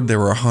scored, there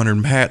were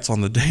 100 hats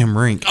on the damn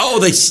rink. Oh,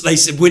 they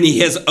said when he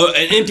has an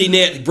empty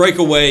net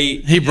breakaway.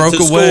 He broke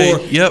to away.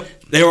 Score, Yep.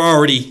 They were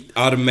already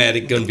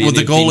automatic going to be. Well,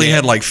 the goalie net.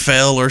 had like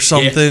fell or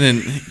something,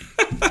 and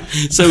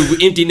so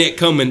empty net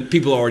coming,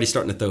 people are already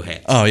starting to throw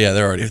hats. oh yeah,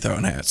 they're already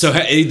throwing hats. So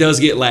it does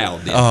get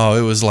loud. Then. Oh,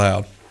 it was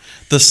loud.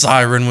 The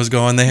siren was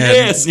going. They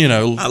had,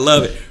 I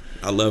love it.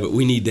 I love it.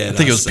 We need that. I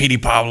think it was Petey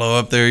Pablo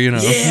up there,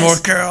 Yes.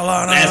 North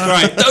Carolina. That's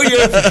right.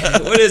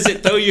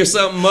 Throw your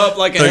something up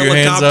like a Throw your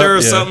hands helicopter up,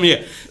 or yeah. something.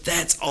 Yeah,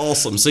 that's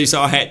awesome. So you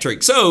saw a hat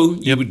trick. So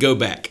you would go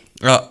back,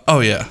 Oh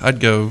yeah, I'd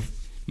go.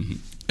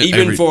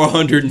 even for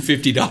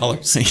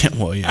 $150.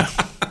 Yeah, well, yeah.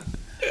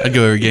 I'd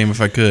go every game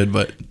if I could,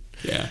 but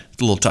Yeah,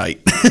 it's a little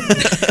tight.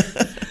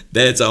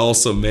 that's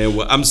awesome, man.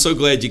 Well, I'm so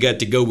glad you got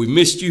to go. We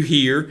missed you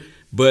here,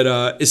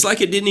 but it's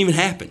like it didn't even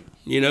happen,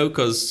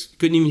 because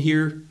couldn't even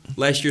hear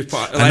last week's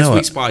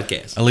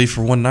podcast. I leave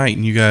for one night,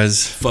 and you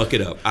guys Fuck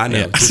it up. I know.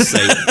 Yeah. Just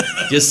say it.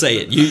 Just say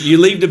it. You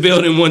leave the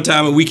building one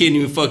time and we can't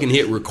even fucking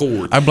hit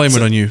record. I blame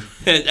it on you.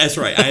 That's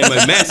right. I am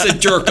a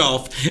massive jerk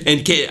off,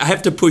 and I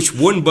have to push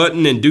one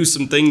button and do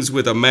some things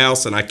with a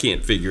mouse, and I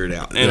can't figure it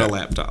out, and a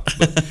laptop.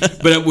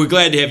 But we're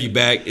glad to have you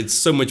back. It's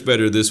so much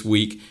better this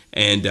week,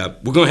 and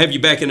we're going to have you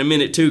back in a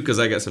minute, too, because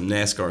I got some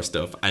NASCAR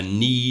stuff I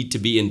need to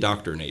be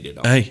indoctrinated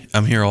on. Hey,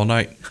 I'm here all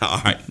night.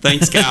 All right.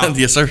 Thanks, Kyle.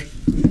 Yes, sir.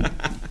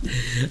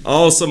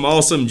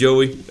 Awesome,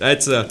 Joey.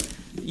 That's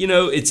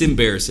it's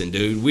embarrassing,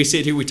 dude. We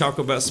sit here, we talk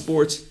about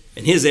sports,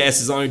 and his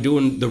ass is only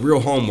doing the real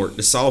homework,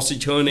 the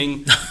sausage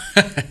hunting.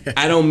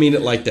 I don't mean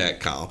it like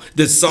that, Kyle.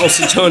 The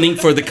sausage hunting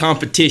for the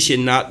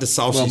competition, not the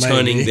sausage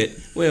hunting that.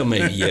 Well,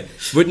 maybe yeah,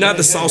 but not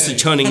the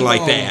sausage hunting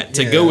like that.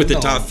 To go with the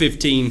top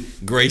 15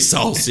 gray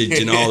sausage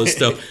and all this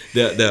stuff.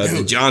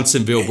 The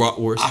Johnsonville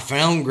bratwurst. I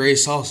found gray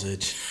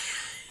sausage.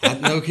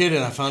 No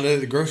kidding. I found it at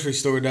the grocery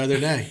store the other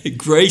day.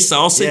 Gray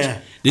sausage? Yeah.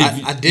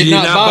 I did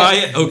not buy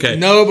it? Okay.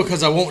 No,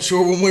 because I wasn't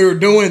sure when we were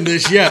doing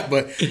this yet,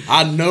 but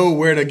I know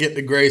where to get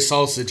the gray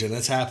sausage, and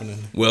that's happening.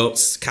 Well,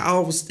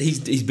 Kyle,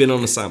 he's been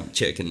on assignment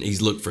checking.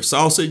 He's looked for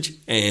sausage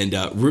and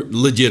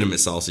legitimate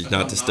sausage,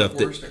 not the stuff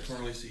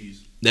that.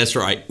 That's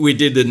right. We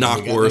did the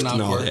knockwurst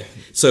and all that.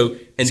 So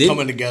it's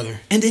coming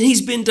together. And then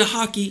he's been to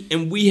hockey,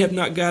 and we have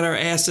not got our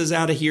asses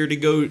out of here to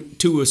go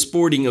to a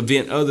sporting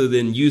event other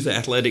than youth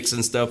athletics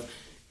and stuff.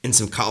 And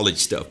some college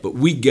stuff, but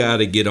we got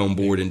to get on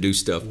board and do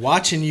stuff.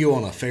 Watching you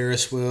on a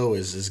Ferris wheel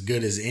is as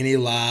good as any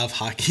live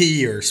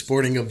hockey or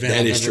sporting event That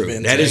I've is ever true.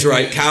 been That to. is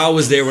right. Kyle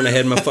was there when I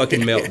had my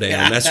fucking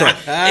meltdown. That's right.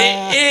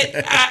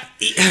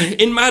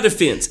 In my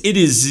defense,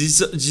 it's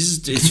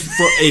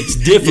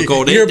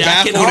difficult. You're I can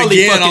baffled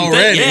hardly again fucking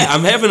already. think. Yeah,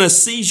 I'm having a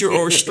seizure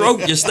or a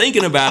stroke just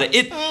thinking about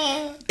it.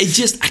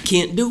 I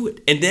can't do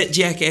it. And that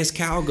jackass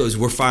Kyle goes,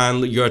 we're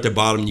fine. You're at the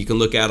bottom. You can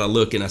look out. I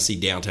look and I see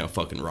downtown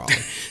fucking Raleigh.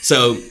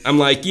 So I'm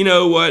like, you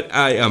know what?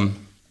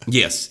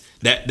 Yes,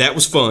 that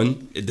was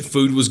fun. The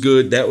food was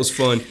good. That was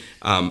fun.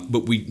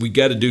 But we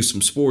got to do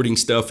some sporting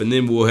stuff, and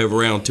then we'll have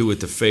round 2 at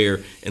the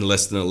fair in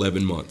less than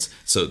 11 months.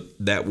 So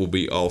that will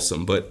be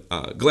awesome. But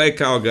glad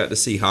Kyle got to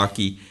see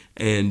hockey,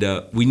 and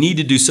we need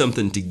to do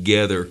something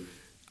together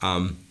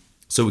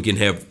so we can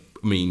have,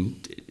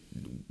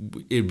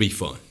 it'd be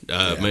fun.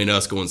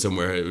 Us going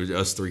somewhere,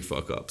 us 3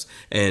 fuck-ups.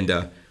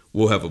 And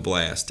we'll have a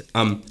blast.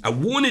 I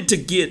wanted to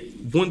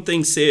get one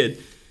thing said.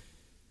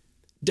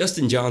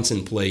 Dustin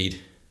Johnson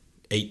played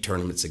 8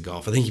 tournaments of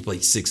golf. I think he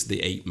played 6 of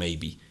the 8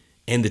 maybe.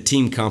 And the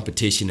team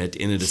competition at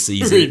the end of the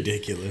season.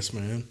 Ridiculous,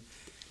 man.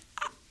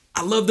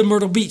 I love the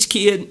Myrtle Beach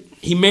kid.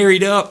 He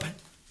married up.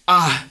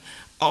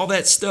 All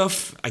that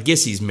stuff. I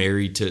guess he's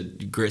married to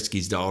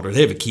Gretzky's daughter.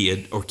 They have a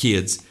kid or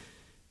kids.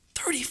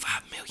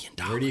 $35 million.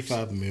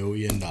 $35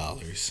 million.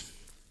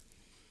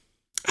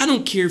 I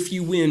don't care if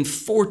you win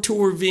 4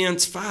 tour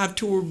events, 5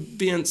 tour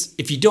events.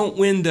 If you don't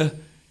win the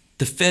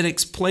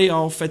FedEx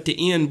playoff at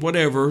the end,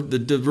 whatever,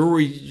 the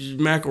Rory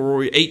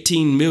McIlroy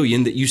 18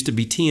 million that used to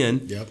be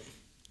 10. Yep.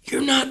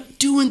 You're not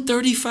doing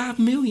 35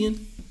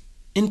 million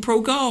in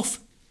pro golf.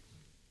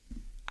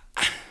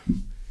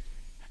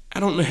 I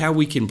don't know how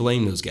we can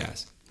blame those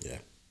guys. Yeah.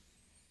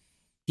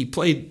 He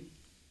played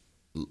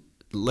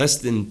less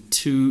than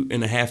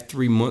 2.5,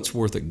 3 months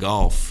worth of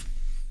golf,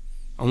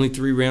 only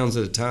 3 rounds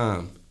at a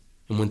time,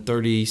 and won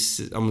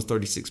almost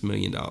 $36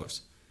 million.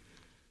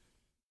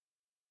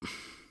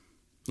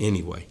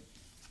 Anyway,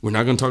 we're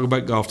not going to talk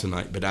about golf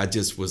tonight, but I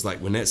just was like,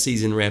 when that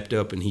season wrapped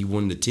up and he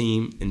won the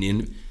team, and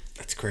then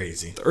that's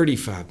crazy.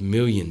 $35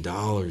 million,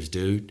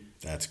 dude.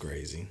 That's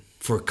crazy.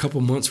 For a couple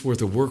months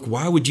worth of work.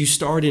 Why would you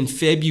start in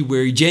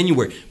February,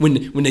 January,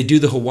 when they do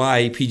the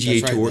Hawaii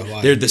PGA Tour?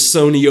 They're the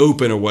Sony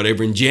Open or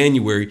whatever in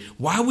January.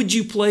 Why would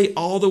you play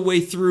all the way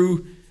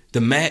through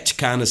the match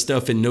kind of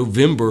stuff in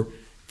November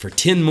for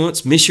 10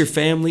 months, miss your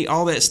family,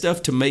 all that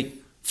stuff to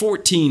make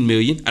 $14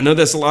 million? I know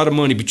that's a lot of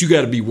money, but you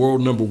got to be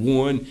world number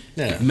 1.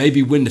 Yeah.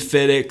 Maybe win the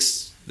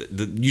FedEx.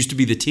 Used to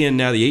be the 10,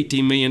 now the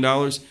 $18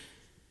 million.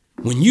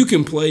 When you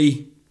can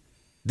play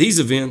these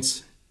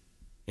events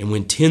and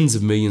win tens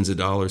of millions of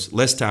dollars,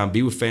 less time,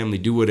 be with family,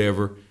 do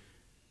whatever.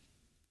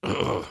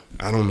 I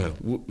don't know.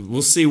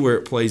 We'll see where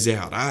it plays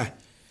out. I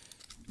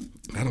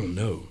don't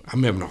know.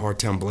 I'm having a hard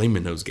time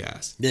blaming those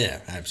guys.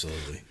 Yeah,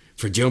 absolutely.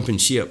 For jumping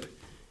ship.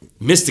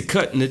 Missed the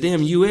cut in the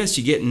damn U.S.,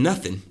 you get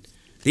nothing.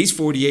 These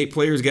 48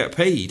 players got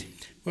paid.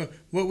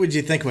 What would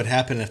you think would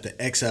happen if the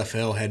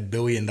XFL had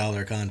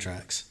billion-dollar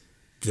contracts?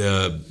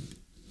 The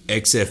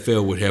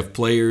XFL would have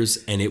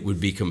players, and it would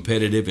be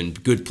competitive,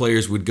 and good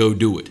players would go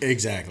do it.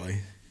 Exactly.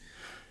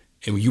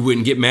 And you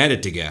wouldn't get mad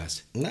at the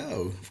guys.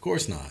 No, of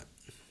course not.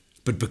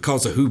 But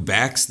because of who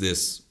backs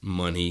this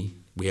money,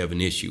 we have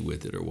an issue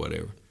with it or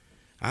whatever.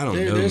 I don't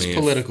know, There's man.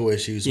 political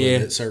issues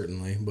with it,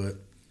 certainly, but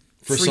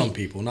for some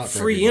people, not for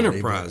free everybody,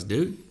 enterprise,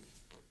 dude.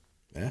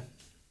 Yeah.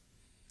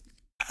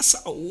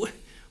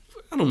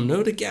 I don't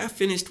know, the guy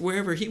finished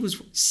wherever he was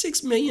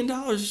 $6 million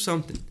or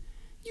something.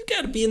 You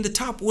got to be in the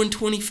top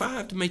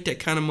 125 to make that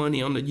kind of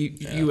money on the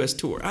U.S.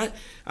 tour. I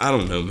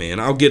don't know, man.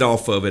 I'll get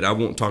off of it. I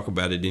won't talk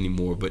about it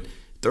anymore. But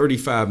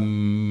 $35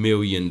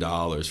 million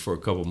for a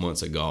couple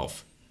months of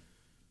golf.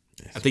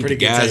 I think the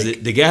guys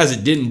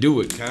that didn't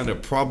do it kind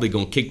of probably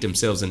gonna kick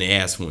themselves in the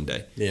ass one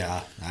day.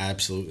 Yeah, I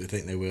absolutely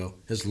think they will.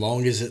 As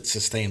long as it's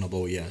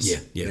sustainable, yes.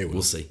 Yeah,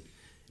 we'll see.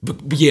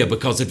 But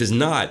because if it's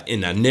not,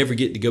 and I never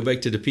get to go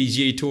back to the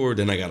PGA Tour,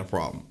 then I got a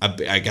problem.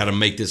 I got to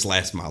make this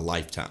last my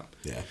lifetime.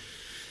 Yeah.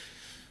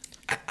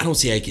 I don't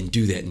see how you can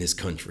do that in this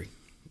country.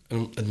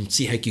 I don't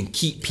see how you can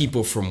keep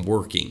people from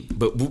working.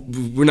 But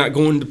we're not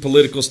going to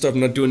political stuff. I'm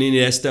not doing any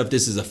of that stuff.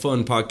 This is a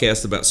fun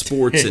podcast about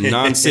sports and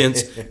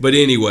nonsense. But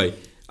anyway,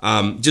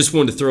 just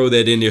wanted to throw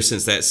that in there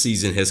since that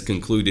season has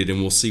concluded,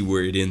 and we'll see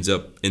where it ends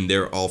up in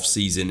their off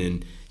season.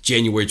 And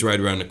January's right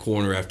around the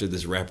corner after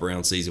this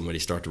wraparound season when they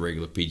start the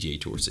regular PGA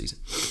Tour season.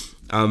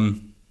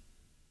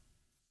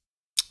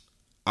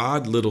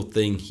 Odd little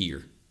thing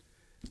here.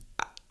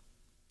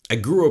 I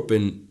grew up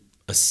in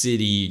a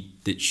city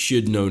that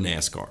should know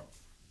NASCAR.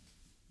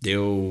 The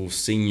old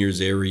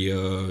seniors area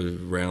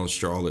around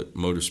Charlotte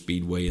Motor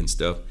Speedway and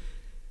stuff.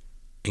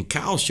 And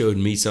Kyle showed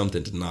me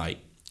something tonight.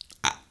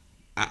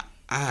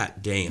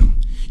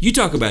 Damn. You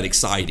talk about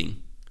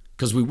exciting,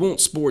 because we want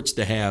sports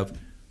to have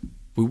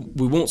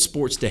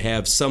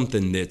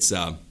something that's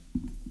I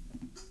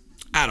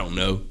don't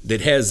know,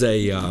 that has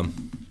a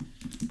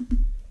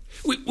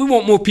we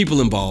want more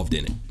people involved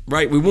in it,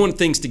 right? We want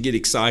things to get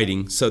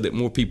exciting so that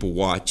more people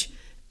watch.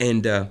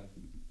 And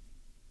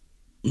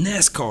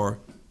NASCAR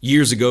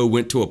years ago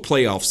went to a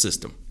playoff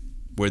system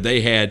where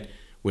they had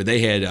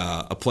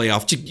a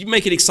playoff. You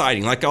make it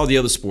exciting, like all the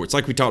other sports,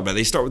 like we talked about.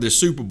 They start with their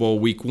Super Bowl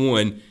week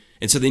 1,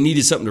 and so they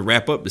needed something to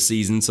wrap up the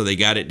season, so they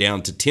got it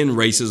down to 10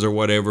 races or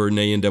whatever, and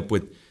they end up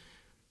with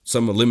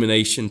some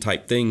elimination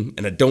type thing.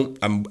 And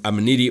I'm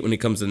an idiot when it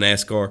comes to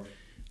NASCAR,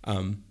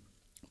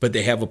 but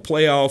they have a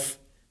playoff.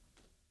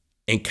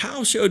 And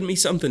Kyle showed me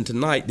something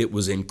tonight that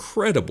was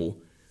incredible.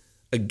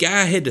 A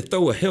guy had to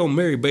throw a Hail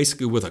Mary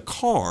basically with a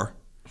car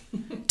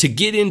to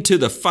get into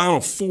the Final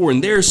Four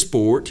in their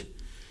sport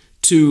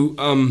to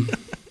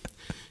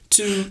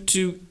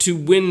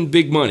win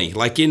big money.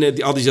 Like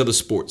in all these other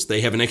sports,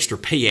 they have an extra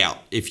payout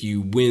if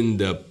you win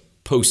the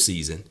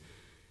postseason.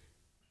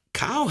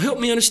 Kyle, help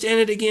me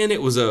understand it again.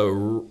 It was a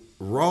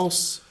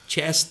Ross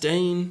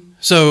Chastain.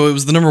 So it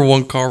was the number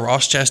 1 car,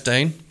 Ross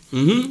Chastain.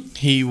 Mm-hmm.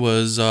 He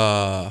was.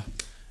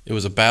 It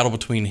was a battle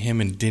between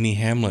him and Denny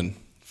Hamlin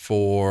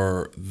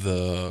for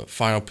the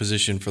final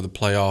position for the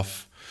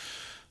playoff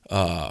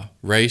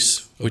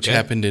race, which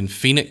happened in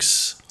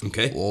Phoenix.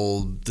 Okay.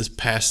 Well, this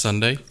past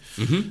Sunday.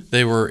 Mm-hmm.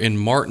 They were in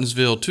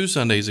Martinsville 2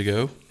 Sundays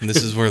ago, and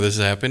this is where this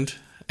happened.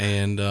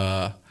 And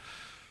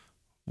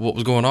what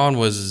was going on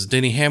was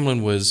Denny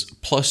Hamlin was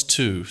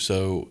 +2.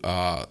 So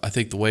I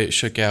think the way it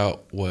shook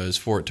out was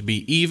for it to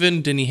be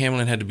even, Denny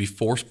Hamlin had to be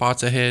 4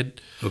 spots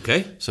ahead.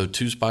 Okay. So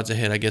 2 spots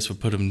ahead, I guess, would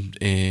put him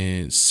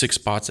in 6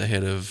 spots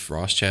ahead of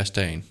Ross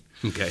Chastain.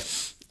 Okay.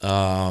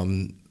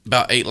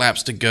 About 8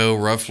 laps to go,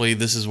 roughly.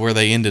 This is where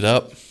they ended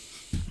up.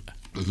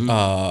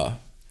 Mm-hmm.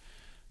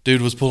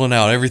 Dude was pulling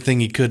out everything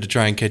he could to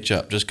try and catch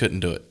up, just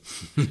couldn't do it.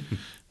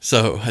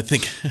 So I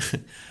think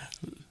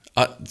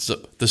so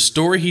the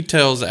story he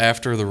tells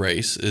after the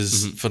race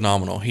is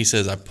phenomenal. He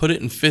says, I put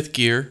it in 5th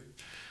gear.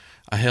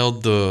 I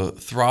held the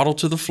throttle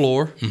to the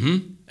floor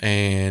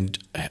and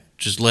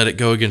just let it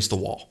go against the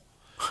wall.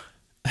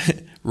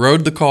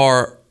 Rode the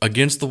car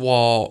against the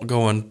wall,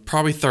 going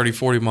probably 30,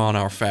 40 mile an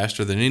hour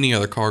faster than any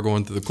other car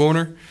going through the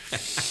corner.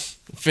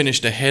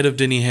 Finished ahead of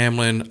Denny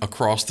Hamlin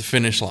across the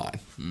finish line.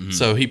 Mm-hmm.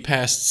 So he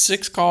passed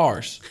 6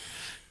 cars.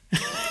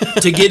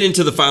 To get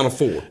into the Final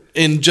Four.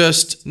 In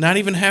just not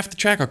even half the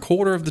track, a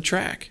quarter of the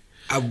track.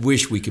 I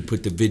wish we could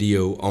put the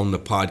video on the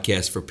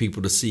podcast for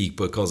people to see,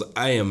 because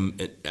I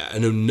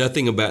know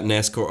nothing about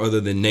NASCAR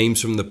other than names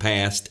from the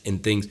past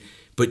and things.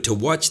 But to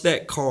watch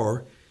that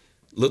car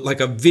look like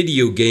a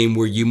video game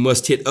where you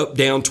must hit up,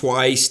 down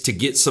twice to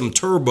get some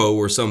turbo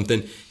or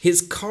something.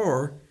 His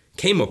car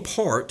came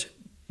apart,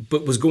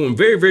 but was going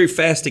very, very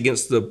fast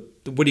against the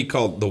what do you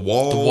call it? The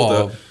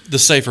wall? The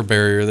safer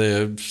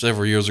barrier.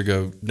 Several years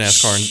ago,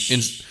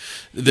 NASCAR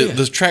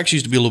The tracks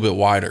used to be a little bit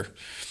wider.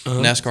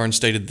 NASCAR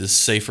instated this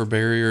safer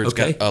barrier. It's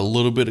got a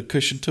little bit of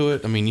cushion to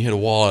it. I mean, you hit a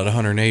wall at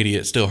 180,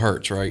 it still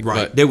hurts, right?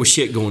 Right. But there was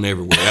shit going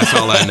everywhere. That's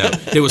all I know.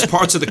 There was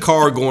parts of the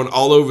car going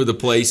all over the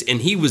place,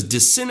 and he was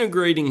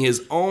disintegrating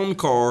his own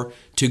car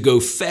to go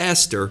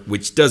faster,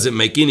 which doesn't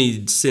make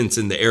any sense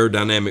in the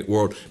aerodynamic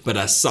world, but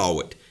I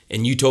saw it.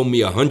 And you told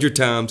me 100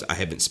 times, I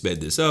haven't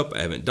sped this up,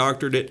 I haven't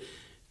doctored it,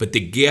 but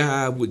the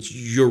guy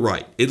you're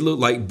right. It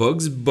looked like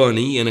Bugs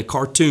Bunny in a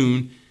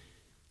cartoon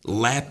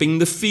lapping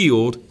the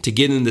field to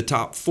get in the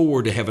top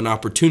 4 to have an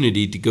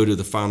opportunity to go to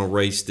the final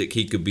race that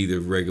he could be the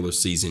regular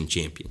season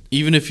champion.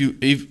 even if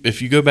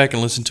you go back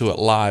and listen to it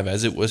live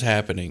as it was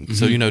happening,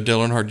 so Dale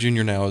Earnhardt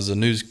Jr. now is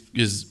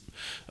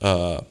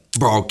the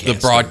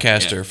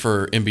broadcaster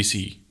for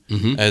NBC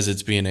as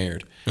it's being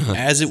aired.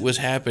 As it was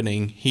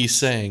happening, he's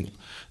saying,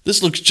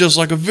 "This looks just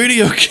like a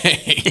video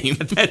game."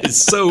 That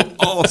is so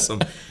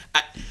awesome.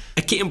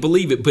 I can't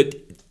believe it, but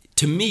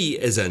to me,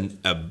 as a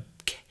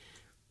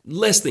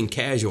less than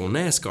casual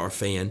NASCAR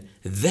fan,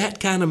 that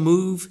kind of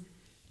move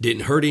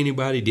didn't hurt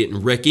anybody,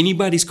 didn't wreck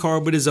anybody's car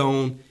but his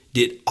own,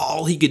 did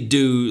all he could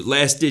do,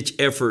 last-ditch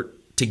effort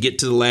to get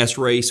to the last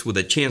race with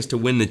a chance to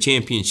win the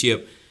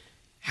championship.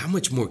 How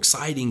much more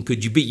exciting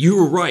could you be? You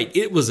were right.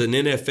 It was an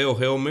NFL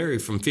Hail Mary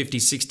from 50,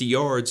 60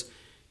 yards,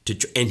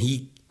 and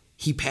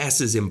he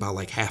passes him by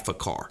like half a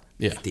car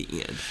at the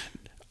end.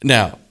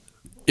 Now,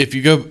 if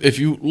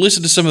you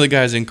listen to some of the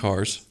guys in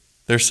cars,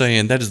 they're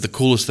saying that is the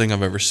coolest thing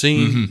I've ever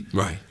seen.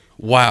 Right.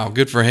 Wow,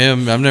 good for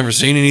him. I've never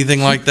seen anything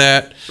like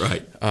that.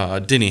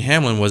 Right. Denny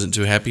Hamlin wasn't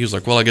too happy. He was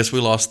like, "Well, I guess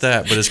we lost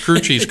that." But his crew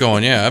chief's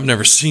going, "Yeah, I've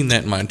never seen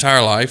that in my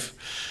entire life."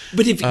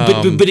 But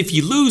if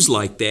you lose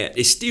like that,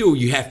 it's still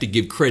you have to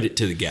give credit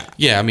to the guy.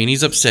 Yeah, I mean,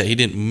 he's upset he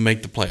didn't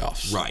make the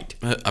playoffs. Right.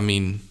 I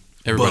mean,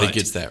 everybody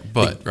gets that.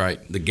 But right,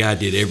 the guy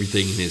did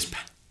everything in his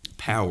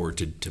power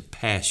to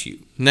pass you.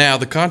 Now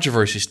the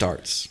controversy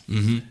starts.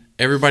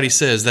 Everybody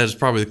says that is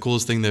probably the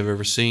coolest thing they've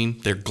ever seen.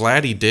 They're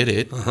glad he did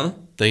it.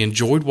 They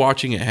enjoyed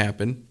watching it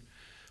happen,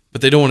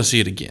 but they don't want to see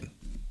it again.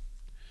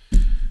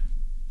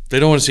 They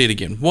don't want to see it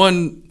again.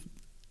 One,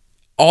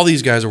 all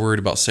these guys are worried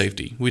about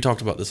safety. We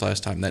talked about this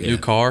last time. That new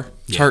car,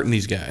 it's hurting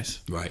these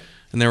guys. Right.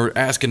 And they were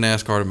asking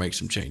NASCAR to make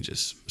some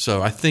changes.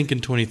 So I think in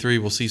 23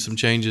 we'll see some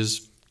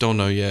changes. Don't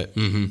know yet.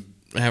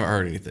 I haven't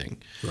heard anything.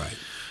 Right.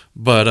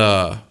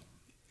 But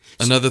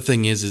another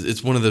thing is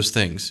it's one of those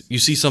things. You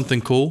see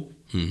something cool,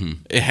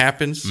 it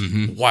happens.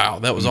 Wow,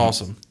 that was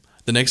awesome.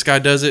 The next guy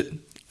does it.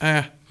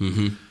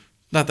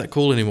 Not that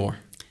cool anymore.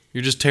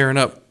 You're just tearing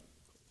up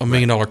 $1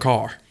 million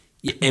car.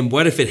 Yeah, and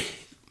what if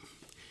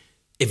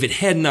it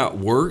had not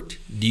worked?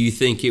 Do you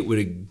think it would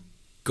have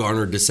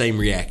garnered the same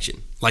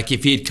reaction? Like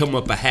if he had come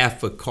up a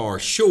half a car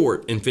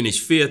short and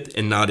finished 5th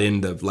and not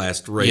in the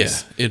last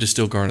race? Yeah, it is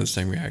still garnered the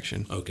same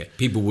reaction. Okay,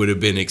 people would have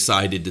been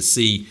excited to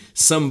see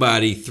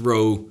somebody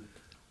throw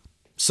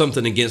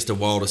something against a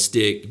wall to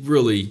stick.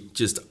 Really,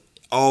 just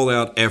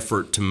all-out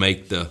effort to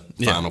make the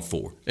Final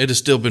Four. It has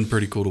still been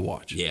pretty cool to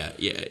watch. Yeah.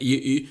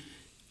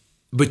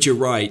 But you're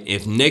right.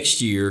 If next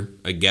year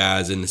a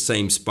guy's in the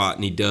same spot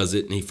and he does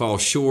it and he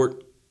falls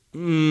short,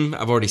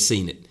 I've already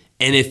seen it.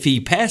 And if he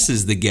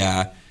passes the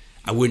guy,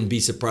 I wouldn't be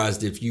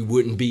surprised if you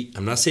wouldn't be.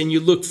 I'm not saying you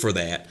look for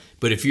that,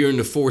 but if you're in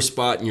the 4th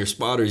spot and your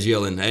spotter's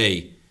yelling,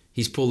 "Hey,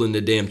 he's pulling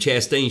the damn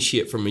Chastain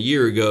shit from a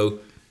year ago,"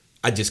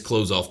 I just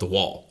close off the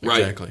wall.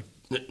 Right? Exactly.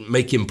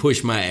 Make him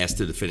push my ass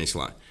to the finish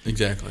line.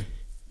 Exactly.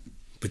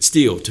 But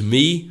still, to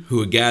me,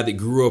 a guy that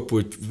grew up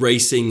with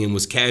racing and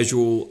was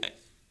casual,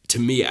 to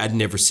me, I'd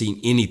never seen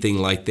anything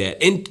like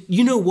that. And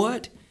you know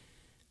what?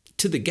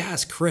 To the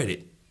guy's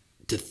credit,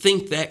 to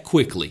think that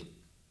quickly.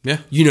 Yeah.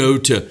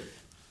 To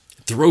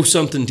throw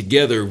something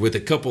together with a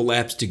couple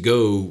laps to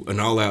go, an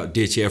all-out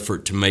ditch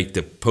effort to make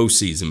the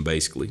postseason,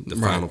 basically, the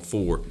Final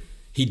Four.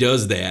 He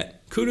does that.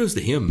 Kudos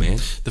to him, man.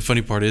 The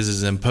funny part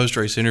is in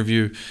post-race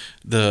interview,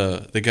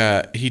 the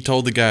guy, he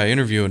told the guy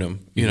interviewing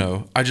him,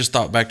 I just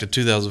thought back to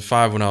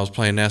 2005 when I was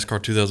playing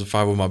NASCAR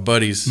 2005 with my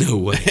buddies. No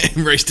way.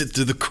 And raced it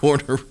to the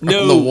corner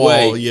on the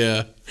wall. Way.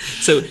 Yeah.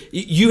 So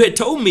you had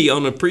told me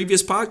on a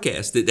previous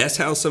podcast that that's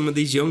how some of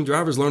these young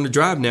drivers learn to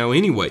drive now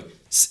anyway.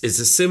 It's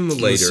a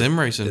simulator. It's sim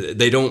racing.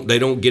 They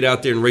don't get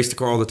out there and race the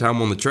car all the time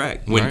on the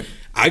track. When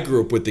I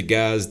grew up with the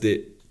guys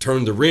that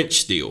turned the wrench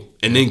still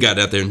and then got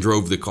out there and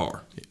drove the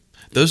car.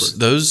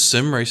 Those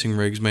sim racing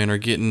rigs, man, are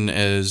getting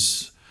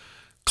as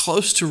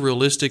close to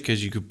realistic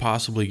as you could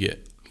possibly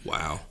get.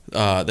 Wow.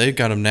 They've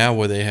got them now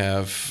where they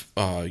have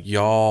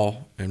yaw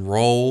and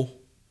roll,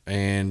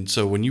 and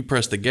so when you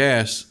press the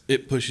gas,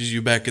 it pushes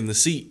you back in the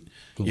seat.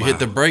 You hit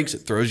the brakes, it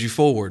throws you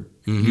forward.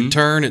 You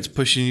turn, it's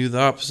pushing you the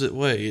opposite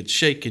way. It's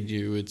shaking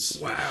you. It's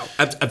wow.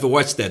 I've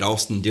watched that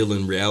Austin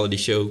Dillon reality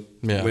show.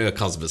 Yeah. Well,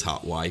 because of his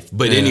hot wife.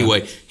 But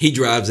anyway, he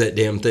drives that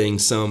damn thing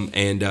some,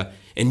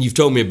 and you've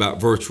told me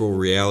about virtual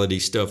reality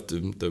stuff,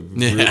 the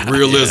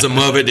realism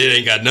of it. It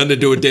ain't got nothing to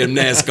do with damn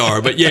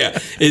NASCAR. But yeah,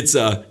 it's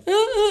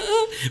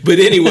But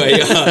anyway,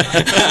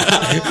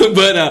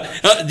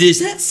 does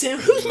that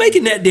sound? Who's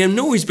making that damn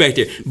noise back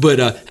there? But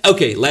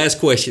okay, last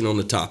question on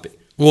the topic.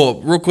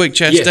 Well, real quick,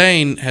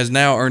 Chastain has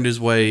now earned his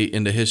way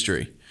into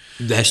history.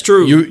 That's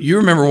true. You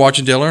remember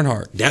watching Dale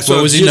Earnhardt? That's what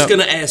I was just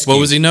going to ask you. What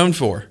was he known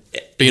for?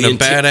 Being a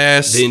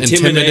badass,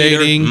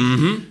 intimidating.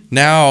 Mm-hmm.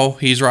 Now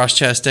he's Ross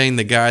Chastain,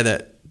 the guy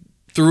that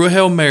threw a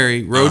Hail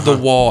Mary, rode the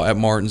wall at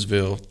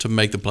Martinsville to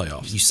make the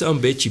playoffs. You son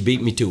of a bitch, you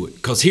beat me to it.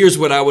 Because here's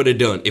what I would have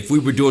done. If we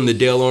were doing the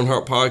Dale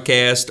Earnhardt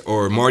podcast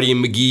or Marty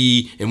and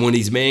McGee in one of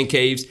these man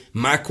caves,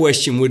 my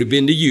question would have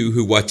been to you,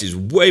 who watches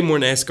way more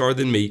NASCAR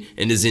than me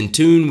and is in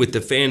tune with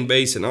the fan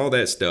base and all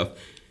that stuff.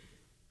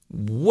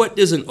 What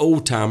does an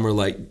old timer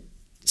like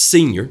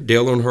Senior,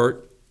 Dale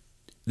Earnhardt,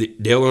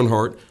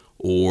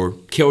 or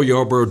Kel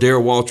Yarborough,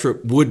 Darrell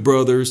Waltrip, Wood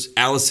Brothers,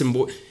 Allison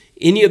Boyd,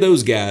 any of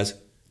those guys,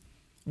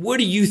 what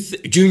do you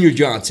Junior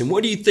Johnson,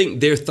 what do you think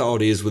their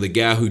thought is with a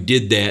guy who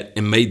did that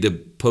and made the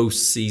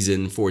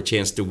postseason for a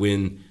chance to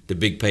win the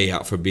big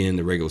payout for being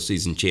the regular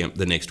season champ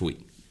the next week?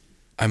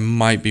 I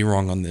might be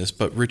wrong on this,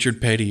 but Richard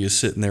Petty is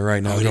sitting there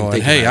right now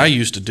going, hey, I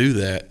used to do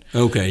that.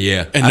 Okay,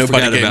 yeah. And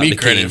nobody gave me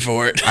credit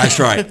for it. That's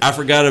right. I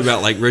forgot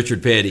about like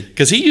Richard Petty.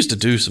 Because he used to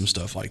do some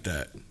stuff like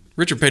that.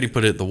 Richard Petty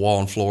put it at the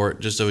wall and floor it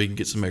just so he can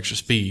get some extra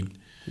speed.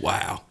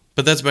 Wow.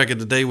 But that's back in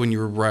the day when you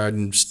were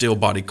riding steel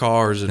body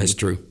cars. And that's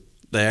true.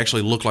 They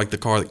actually look like the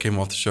car that came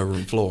off the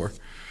showroom floor.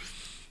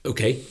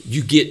 Okay,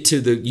 you get to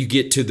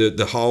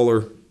the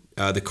hauler.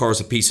 The car's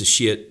a piece of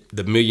shit.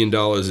 The $1 million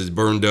is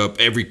burned up.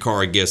 Every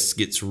car, I guess,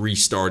 gets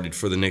restarted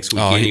for the next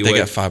week anyway. They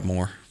got 5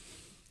 more.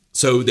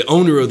 So the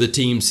owner of the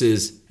team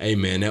says, hey,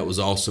 man, that was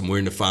awesome. We're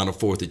in the Final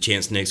Four, the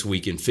chance next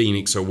week in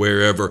Phoenix or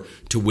wherever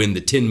to win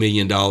the $10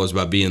 million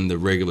by being the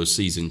regular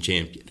season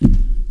champion.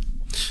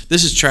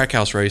 This is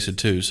Trackhouse racing,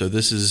 too. So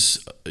this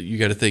is, you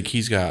got to think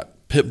he's got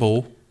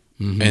Pitbull,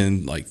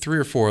 and like 3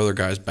 or 4 other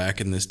guys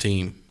back in this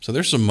team. So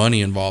there's some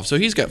money involved. So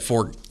he's got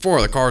four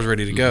other cars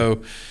ready to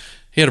go.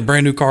 He had a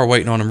brand new car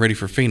waiting on him ready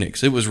for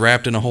Phoenix. It was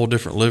wrapped in a whole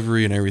different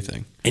livery and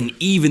everything. And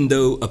even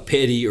though a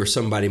Petty or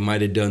somebody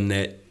might have done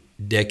that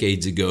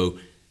decades ago,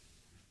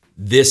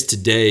 this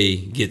today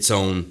gets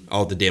on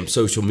all the damn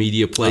social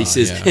media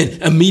places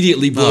and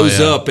immediately blows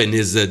up and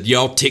is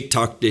y'all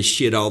TikTok this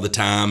shit all the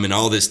time and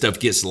all this stuff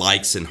gets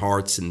likes and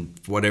hearts and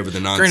whatever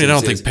the nonsense Granted, I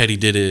don't is. think Petty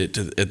did it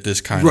at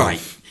this kind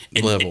of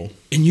level.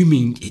 And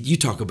you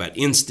talk about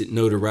instant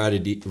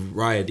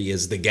notoriety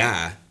as the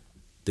guy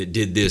that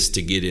did this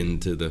to get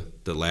into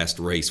the last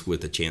race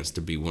with a chance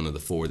to be one of the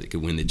 4 that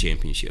could win the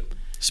championship.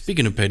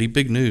 Speaking of Petty,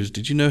 big news.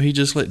 Did you know he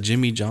just let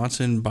Jimmy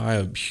Johnson buy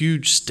a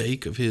huge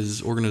stake of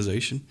his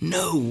organization?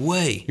 No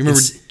way. You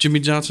remember Jimmy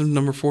Johnson,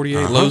 number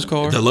 48, Lowe's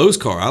car? The Lowe's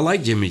car. I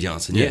like Jimmy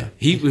Johnson, yeah.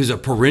 He was a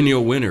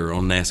perennial winner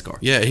on NASCAR.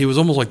 Yeah, he was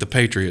almost like the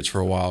Patriots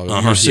for a while.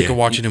 You were sick of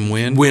watching him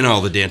win? Win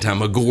all the damn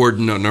time. A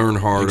Gordon, an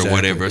Earnhardt, or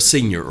whatever. A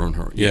senior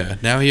Earnhardt. Yeah,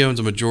 now he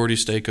owns a majority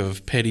stake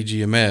of Petty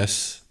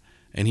GMS.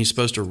 And he's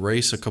supposed to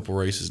race a couple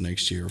races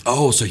next year.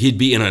 Oh, so he'd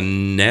be in a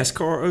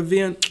NASCAR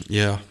event?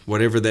 Yeah.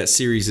 Whatever that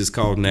series is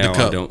called now.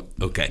 I don't.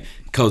 Okay.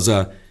 Because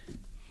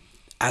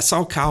I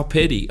saw Kyle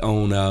Petty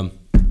on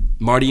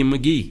Marty and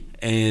McGee.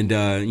 And,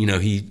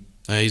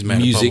 he's mad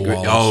music. At Bubba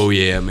Wallace. Oh,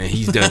 yeah, man.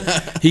 He's done.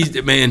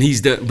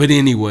 He's done. But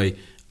anyway,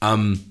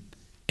 and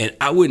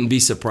I wouldn't be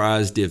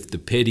surprised if the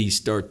Petties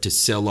start to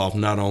sell off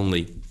not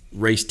only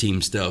race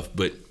team stuff,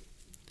 but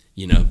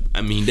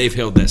they've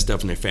held that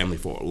stuff in their family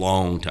for a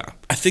long time.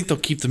 I think they'll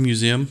keep the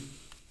museum.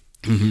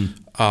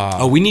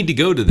 We need to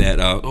go to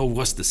that.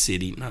 What's the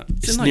city?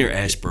 It's near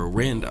Asheboro.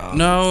 Randolph.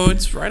 No,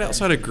 it's right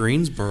outside of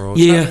Greensboro.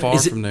 It's not far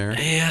from there.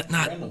 Yeah,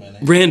 not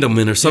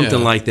Randleman or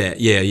something like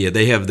that. Yeah.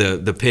 They have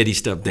the petty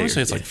stuff there. I want to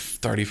say it's like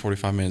 30,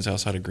 45 minutes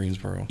outside of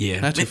Greensboro. Yeah,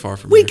 not too far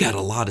from we here. Got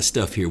a lot of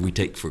stuff here we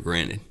take for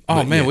granted.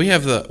 Oh man, we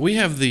have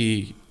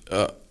the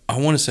I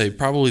want to say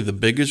probably the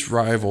biggest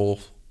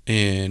rival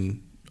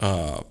in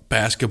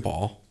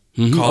basketball.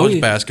 College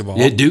basketball.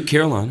 Yeah, Duke,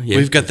 Carolina. Yeah.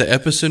 We've got the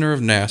epicenter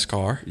of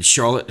NASCAR.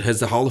 Charlotte has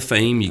the Hall of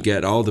Fame. You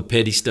got all the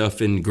petty stuff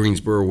in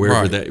Greensboro,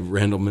 wherever that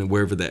Randleman,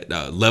 wherever that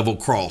level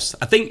cross.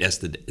 I think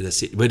that's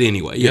it. But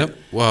anyway, yeah.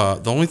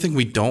 Yep. The only thing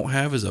we don't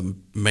have is a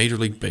Major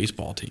League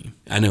Baseball team.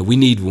 I know we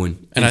need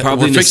one, and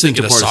probably we're fixing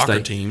to get a soccer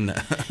state. team.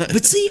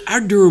 But see,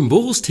 our Durham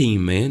Bulls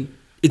team, man.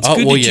 It's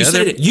good that you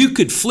said it. You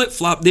could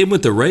flip-flop them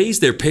with the Rays,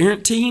 their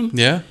parent team.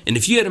 Yeah. And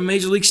if you had a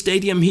Major League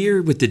Stadium here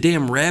with the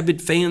damn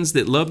rabid fans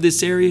that love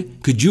this area,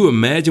 could you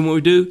imagine what we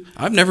do?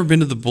 I've never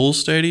been to the Bulls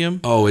Stadium.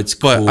 Oh, it's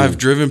cool. But I've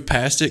driven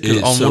past it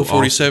on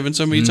 147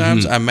 so many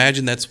times. Mm-hmm. I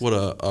imagine that's what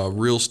a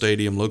real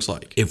stadium looks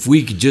like. If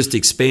we could just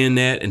expand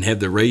that and have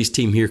the Rays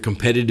team here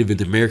competitive in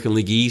the American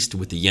League East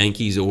with the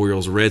Yankees,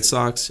 Orioles, Red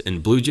Sox,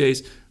 and Blue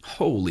Jays,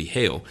 holy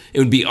hell. It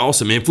would be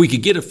awesome. And if we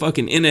could get a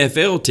fucking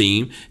NFL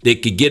team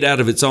that could get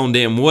out of its own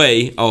damn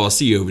way, I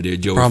see you over there,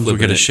 Joe. Problems, we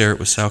got to share it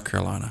with South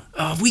Carolina.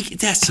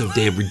 That's so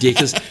damn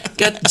ridiculous.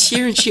 Got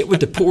sharing shit with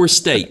the poor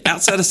state.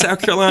 Outside of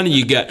South Carolina,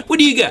 what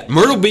do you got?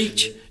 Myrtle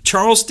Beach,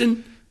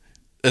 Charleston,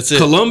 that's it.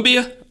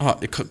 Columbia?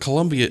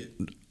 Columbia.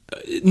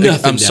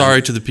 Nothing. I'm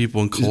sorry to the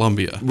people in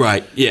Columbia.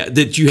 Right, yeah.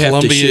 That you have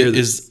Columbia to share.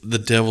 is the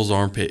devil's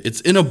armpit.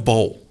 It's in a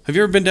bowl. Have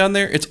you ever been down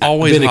there? It's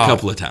always hot. A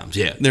couple of times,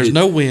 yeah. There's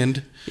no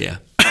wind. Yeah.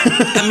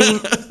 I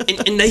mean,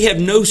 and they have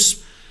no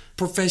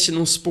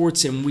professional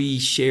sports, and we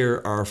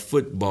share our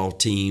football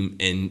team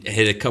and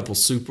had a couple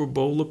Super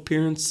Bowl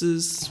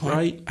appearances,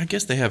 right? I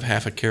guess they have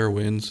half a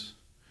Carowinds.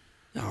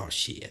 Oh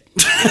shit!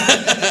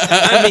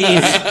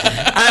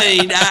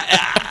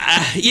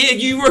 Yeah,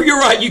 you're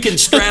right. You can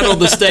straddle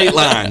the state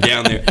line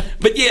down there,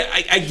 but yeah,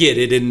 I get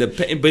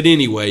it. But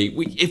anyway,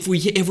 if we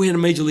had a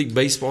Major League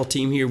Baseball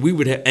team here, we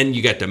would have. And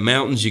you got the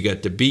mountains, you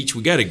got the beach.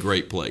 We got a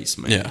great place,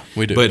 man. Yeah,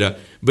 we do.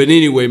 But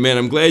anyway, man,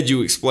 I'm glad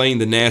you explained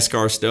the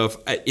NASCAR stuff.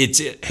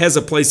 It has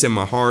a place in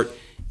my heart.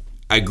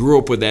 I grew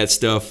up with that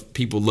stuff.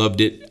 People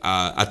loved it.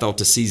 I thought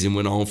the season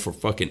went on for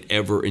fucking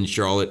ever in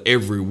Charlotte.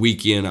 Every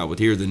weekend, I would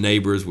hear the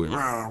neighbors with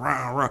rah,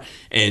 rah, rah.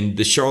 And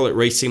the Charlotte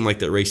race seemed like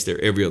they raced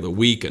there every other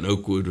week. An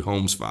Oakwood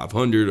Homes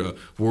 500, a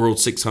World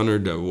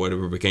 600, or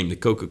whatever became the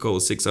Coca-Cola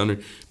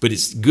 600. But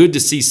it's good to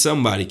see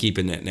somebody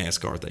keeping that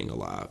NASCAR thing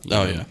alive.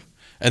 Yeah.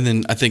 And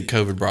then I think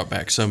COVID brought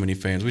back so many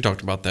fans. We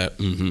talked about that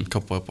a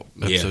couple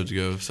episodes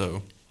ago.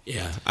 So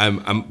yeah,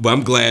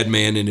 I'm glad,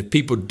 man. And if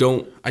people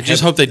don't, I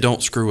just hope they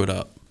don't screw it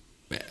up.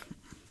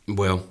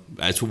 Well,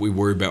 that's what we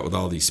worry about with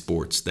all these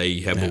sports.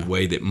 They have a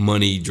way that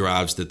money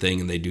drives the thing,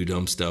 and they do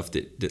dumb stuff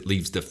that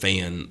leaves the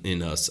fan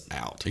in us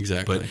out.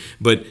 Exactly.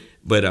 But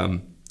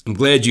I'm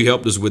glad you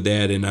helped us with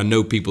that, and I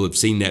know people have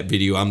seen that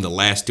video. I'm the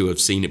last to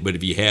have seen it, but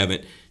if you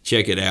haven't,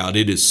 check it out.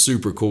 It is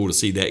super cool to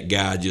see that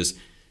guy just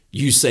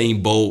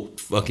Usain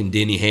Bolt, fucking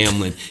Denny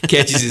Hamlin,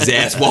 catches his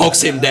ass,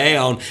 walks him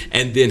down,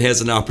 and then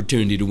has an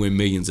opportunity to win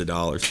millions of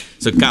dollars.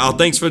 So, Kyle,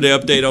 thanks for the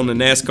update on the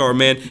NASCAR,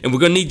 man. And we're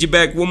going to need you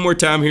back one more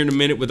time here in a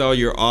minute with all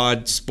your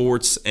odd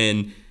sports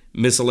and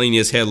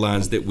miscellaneous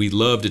headlines that we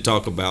love to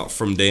talk about,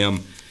 from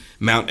damn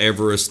Mount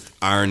Everest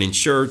ironing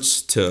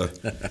shirts to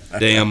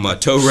damn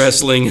toe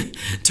wrestling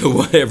to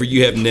whatever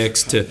you have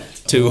next to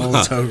toe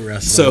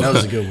wrestling. So, that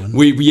was a good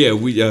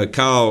one.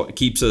 Kyle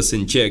keeps us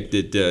in check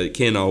that it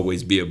can't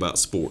always be about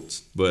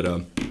sports. But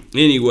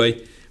anyway,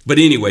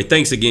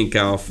 thanks again,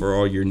 Kyle, for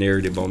all your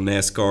narrative on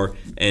NASCAR.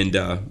 And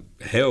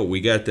hell,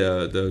 we got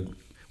the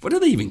what do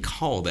they even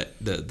call that?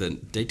 The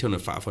Daytona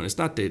 500. It's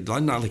not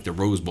like the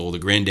Rose Bowl, the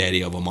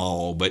granddaddy of them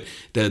all, but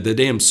the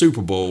damn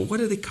Super Bowl. What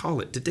do they call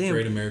it? The damn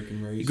Great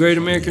American Race. Great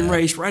American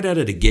Race, right out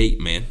of the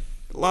gate, man.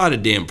 A lot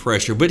of damn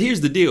pressure. But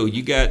here's the deal: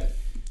 you got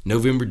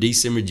November,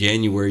 December,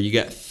 January. You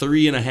got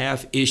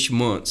 3.5-ish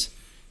months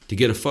to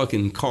get a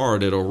fucking car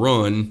that'll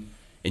run,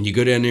 and you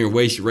go down there and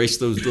race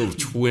those little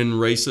twin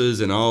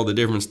races and all the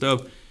different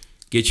stuff.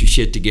 Get your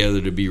shit together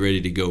to be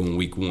ready to go in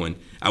week one.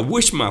 I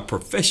wish my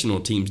professional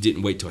teams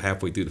didn't wait till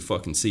halfway through the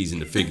fucking season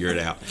to figure it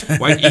out.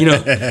 Why,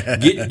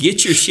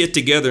 get your shit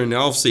together in the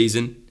off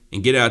season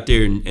and get out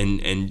there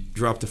and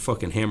drop the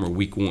fucking hammer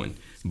week one.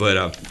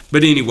 But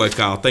anyway,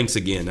 Kyle, thanks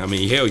again. I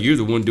mean, hell, you're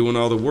the one doing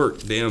all the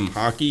work. Damn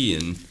hockey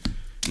and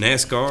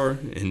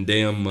NASCAR and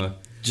damn.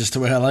 Just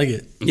the way I like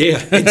it.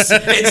 Yeah, and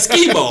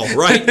skee ball,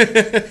 right?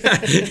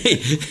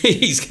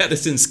 He's got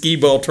us in skee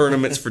ball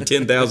tournaments for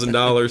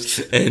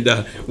 $10,000, and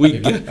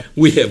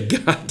we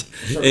have got.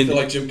 I feel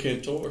like Jim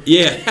Cantor.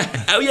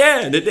 Yeah, oh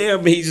yeah,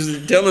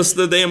 he's telling us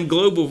the damn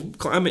global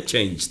climate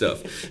change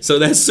stuff. So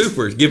that's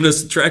super. Giving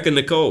us the track of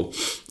Nicole.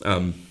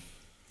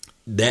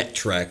 That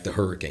track, the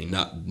hurricane,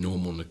 not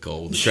normal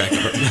Nicole. The track,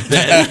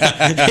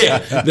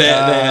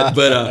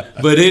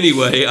 But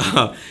anyway,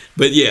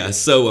 but yeah.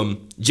 So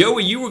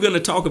Joey, you were going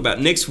to talk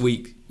about next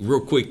week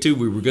real quick too.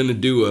 We were going to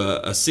do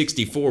a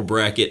 64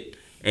 bracket,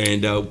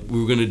 and we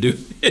were going to do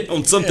it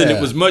on something that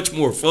was much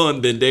more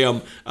fun than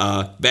damn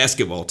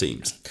basketball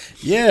teams.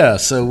 Yeah.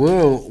 So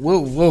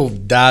we'll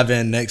dive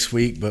in next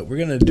week, but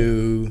we're going to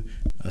do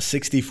a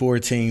 64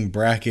 team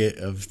bracket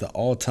of the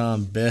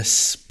all-time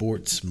best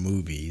sports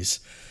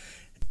movies.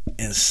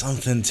 And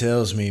something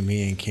tells me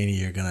and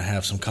Kenny are going to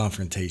have some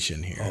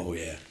confrontation here. Oh,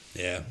 yeah.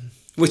 Yeah.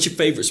 What's your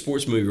favorite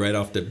sports movie right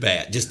off the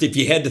bat? Just if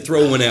you had to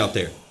throw one out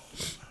there.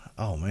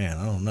 Oh, man,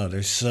 I don't know.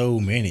 There's so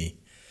many.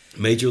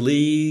 Major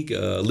League,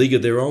 League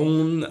of Their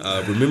Own,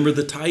 Remember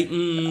the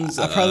Titans.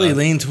 I probably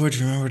lean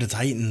towards Remember the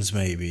Titans,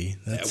 maybe.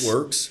 That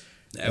works.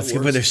 That's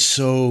good, but there's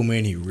so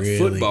many really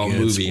football good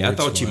movie. I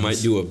thought you might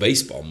do a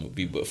baseball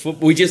movie, but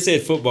we just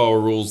said football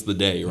rules the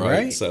day,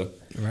 right? So,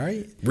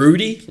 right.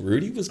 Rudy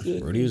was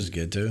good. Rudy was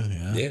good too.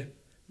 Yeah.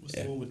 What's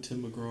the one with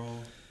Tim McGraw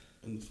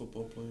and the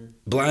football player?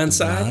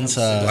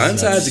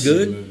 Blindside's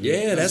good.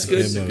 Yeah, that's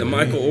good. The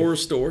Michael Orr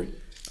story.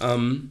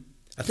 I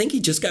think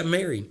he just got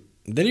married.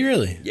 Did he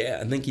really?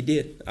 Yeah, I think he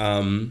did.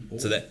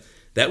 So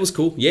that was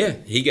cool. Yeah,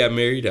 he got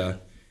married.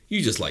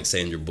 You just like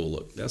Sandra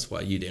Bullock. That's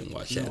why you didn't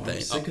watch that thing.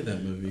 I'm sick of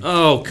that movie.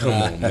 Oh, come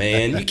on,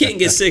 man. You can't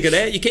get sick of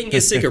that. You can't get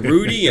sick of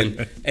Rudy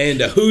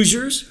and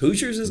Hoosiers.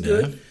 Hoosiers is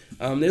good.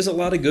 There's a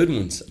lot of good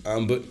ones.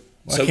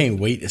 I can't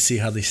wait to see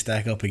how they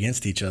stack up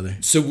against each other.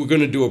 So we're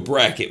going to do a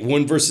bracket.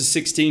 1 versus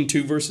 16,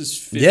 2 versus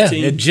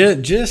 15. Yeah,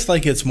 just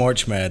like it's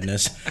March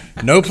Madness.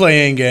 No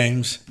play-in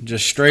games.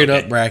 Just straight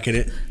up bracket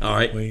it. All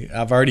right.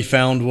 I've already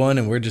found one,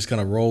 and we're just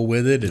going to roll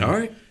with it. And all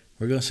right.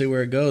 We're going to see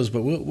where it goes,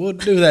 but we'll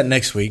do that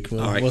next week.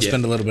 We'll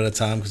spend a little bit of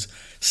time because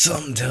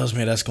something tells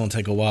me that's going to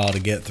take a while to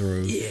get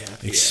through. Yeah.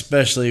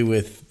 Especially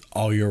with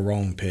all your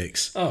wrong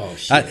picks. Oh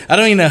shit! I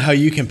don't even know how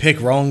you can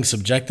pick wrong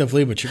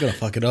subjectively, but you're gonna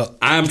fuck it up.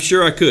 I'm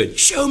sure I could.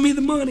 Show me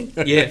the money.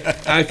 Yeah,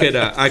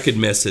 I could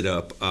mess it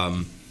up.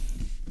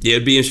 Yeah,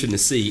 it'd be interesting to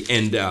see,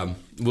 and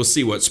we'll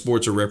see what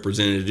sports are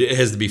represented. It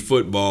has to be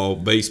football,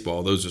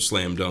 baseball. Those are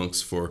slam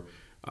dunks for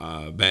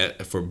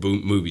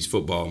movies,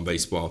 football and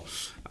baseball.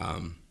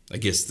 I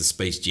guess the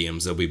Space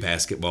Jams, there'll be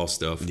basketball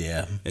stuff.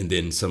 Yeah. And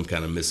then some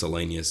kind of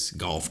miscellaneous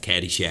golf,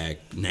 Caddyshack,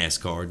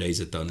 NASCAR, Days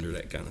of Thunder,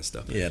 that kind of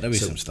stuff. Yeah, there'll be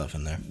some stuff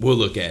in there. We'll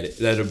look at it.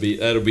 That'll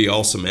be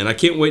awesome, man. I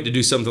can't wait to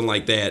do something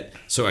like that,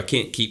 so I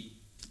can't keep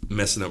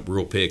messing up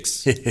real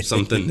picks.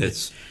 Something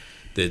that's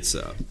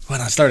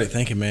When I started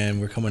thinking, man,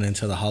 we're coming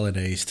into the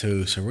holidays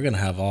too, so we're gonna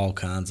have all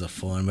kinds of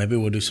fun. Maybe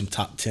we'll do some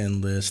top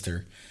 10 list,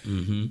 or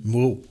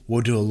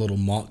we'll do a little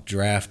mock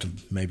draft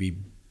of maybe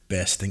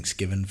best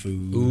Thanksgiving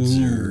foods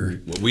or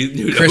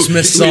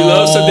Christmas songs. We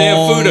love some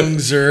damn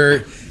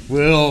food.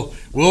 Or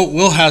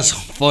we'll have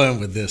some fun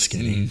with this,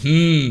 Kenny.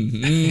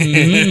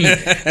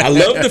 I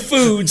love the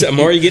foods. I'm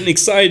already getting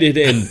excited,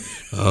 and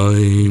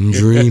I'm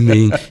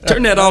dreaming.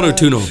 Turn that auto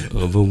tune on.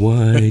 Of a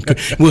white.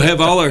 We'll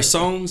have all our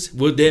songs.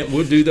 We'll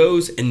do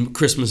those, and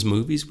Christmas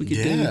movies. We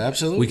could do. Yeah,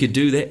 absolutely. We could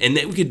do that, and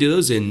then we could do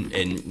those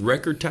in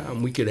record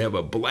time. We could have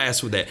a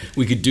blast with that.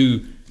 We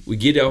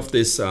get off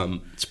this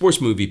sports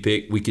movie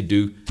pick. We could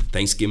do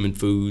Thanksgiving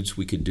foods.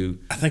 We could do.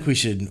 I think we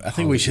should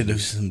do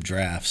some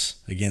drafts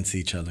against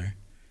each other.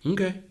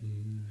 Okay.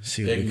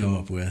 See what we come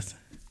up with.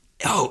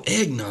 Oh,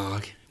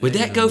 eggnog. Would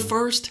that go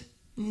first?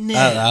 No.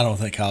 I don't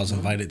think Kyle's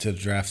invited to the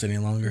draft any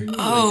longer.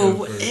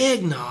 Oh,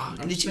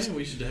 eggnog. I'm just saying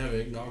we should have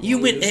eggnog. You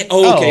went.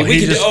 Okay. We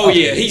could.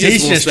 He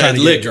just wants trying that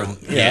to liquor. get drunk.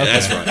 Yeah,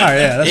 that's right. All right,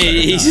 yeah, that's right.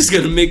 He's just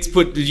gonna mix.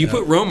 Did you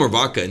put rum or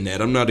vodka in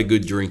that? I'm not a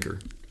good drinker.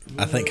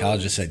 I think Kyle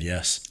just said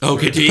yes.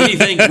 Okay. Do you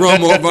think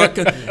rum or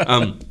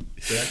vodka?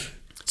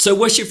 So,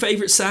 what's your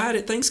favorite side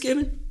at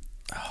Thanksgiving?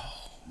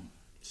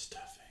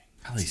 Stuffing.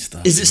 Probably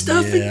stuffing. Is it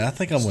stuffing? Yeah, I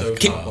think I'm with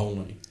Stovetop Kyle.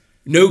 only.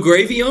 No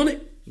gravy on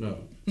it. No.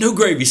 No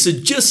gravy. So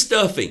just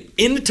stuffing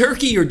in the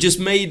turkey, or just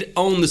made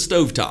on the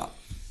stovetop.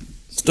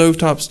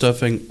 Stovetop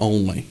stuffing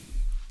only.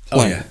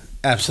 Oh yeah,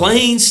 absolutely.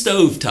 Plain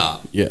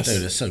stovetop. Yes.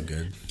 Dude, it's so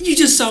good. You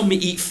just saw me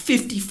eat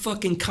 50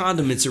 fucking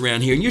condiments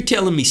around here, and you're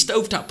telling me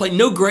stovetop plain,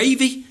 no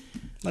gravy,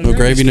 No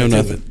gravy, no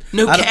nothing.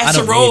 no I don't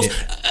casseroles,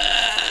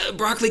 need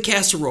broccoli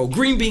casserole,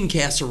 green bean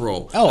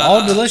casserole. Oh,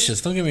 all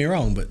delicious. Don't get me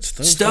wrong, but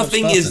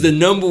Stuffing is the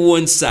number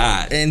one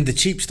side. and the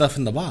cheap stuff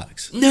in the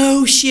box.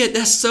 No shit,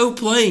 that's so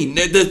plain.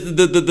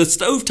 The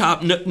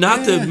stovetop,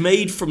 not the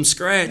made from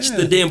scratch.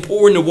 The damn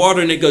pour in the water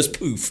and it goes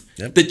poof.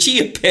 Yep. The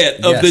chia pet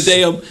of the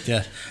damn.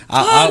 Yeah,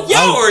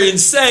 Y'all are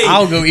insane.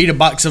 I'll go eat a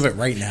box of it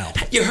right now.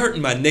 You're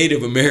hurting my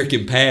Native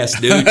American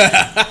past, dude.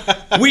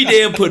 We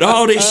damn put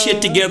all this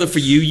shit together for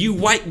you. You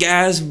white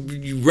guys,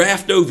 you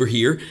raft over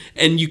here,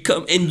 and you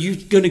come and you're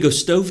gonna go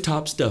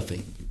stovetop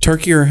stuffing.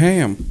 Turkey or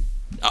ham?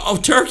 Oh,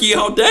 turkey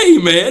all day,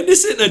 man.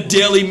 This isn't a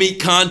deli meat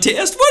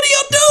contest. What are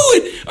y'all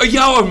doing? Are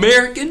y'all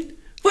American?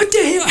 What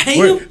the hell?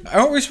 Ham?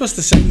 Aren't we supposed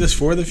to save this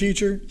for the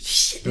future?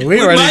 We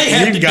might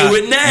have to do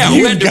it now. We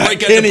had to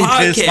break up the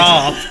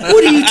podcast.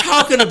 What are you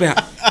talking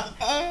about?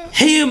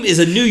 Ham is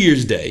a New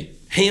Year's Day.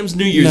 Ham's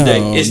New Year's Day.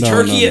 It's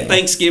turkey at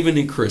Thanksgiving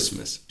and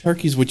Christmas.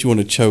 Turkey's what you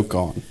want to choke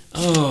on.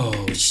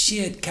 Oh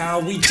shit,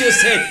 Kyle! We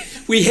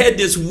had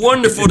this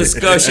wonderful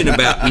discussion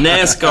about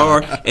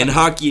NASCAR and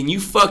hockey, and you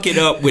fuck it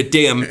up with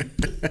damn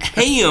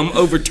ham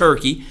over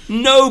turkey.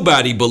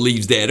 Nobody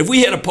believes that. If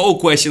we had a poll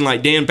question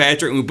like Dan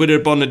Patrick and we put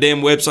it up on the damn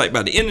website,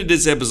 by the end of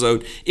this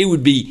episode, it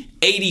would be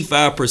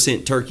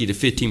 85% turkey to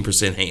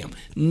 15% ham,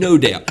 no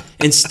doubt.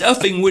 And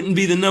stuffing wouldn't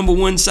be the number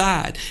one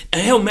side.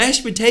 And hell,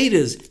 mashed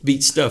potatoes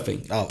beat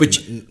stuffing. Oh, but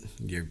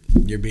you're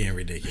being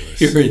ridiculous.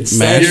 You're insane.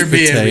 Mashed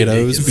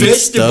potatoes,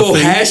 Vegetable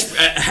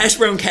stuffing. hash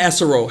brown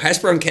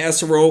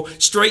casserole,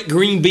 straight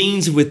green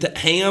beans with the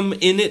ham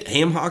in it,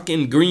 ham hock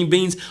and green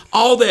beans.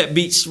 All that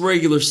beats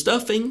regular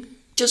stuffing.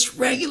 Just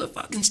regular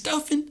fucking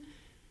stuffing.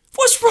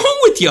 What's wrong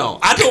with y'all?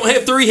 I don't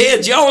have three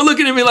heads. Y'all are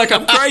looking at me like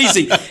I'm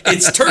crazy.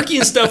 It's turkey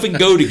and stuffing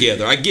go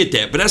together. I get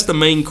that, but that's the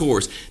main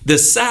course. The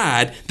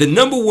side, the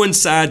number one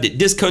side that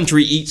this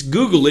country eats,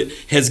 Google it,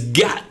 has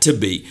got to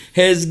be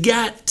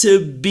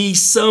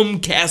some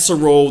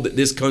casserole that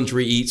this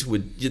country eats.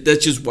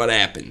 That's just what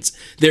happens.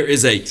 There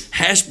is a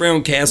hash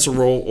brown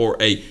casserole or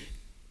a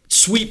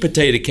sweet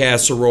potato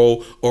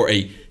casserole or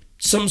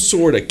some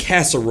sort of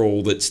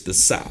casserole that's the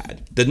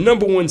side. The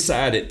number one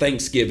side at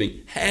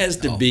Thanksgiving has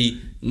to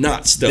be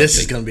not stuffing. This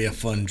is going to be a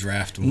fun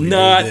draft when we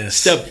not do this.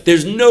 stuff.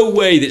 There's no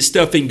way that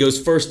stuffing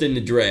goes first in the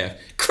draft.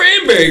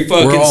 Cranberry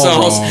fucking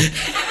sauce.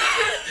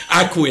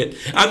 I quit.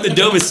 I'm the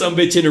dumbest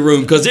sumbitch in the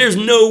room because there's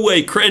no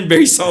way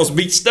cranberry sauce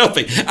beats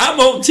stuffing. I'm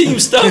on team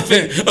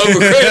stuffing over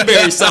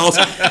cranberry sauce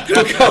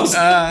because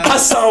I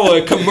saw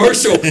a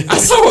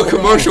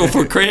commercial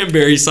for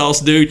cranberry sauce,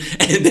 dude,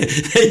 and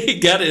they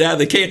got it out of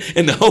the can,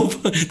 and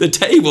the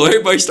table,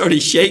 everybody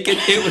started shaking.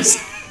 It was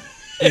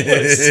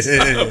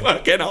so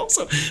fucking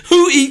awesome.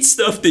 Who eats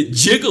stuff that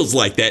jiggles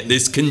like that?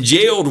 This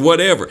congealed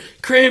whatever.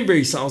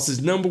 Cranberry sauce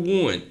is number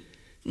one.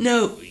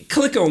 No,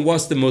 click on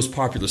what's the most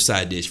popular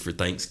side dish for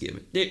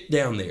Thanksgiving.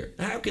 Down there.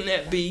 How can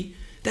that be?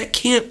 That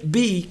can't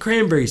be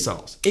cranberry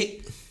sauce.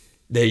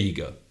 There you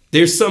go.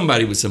 There's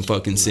somebody with some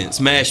fucking sense.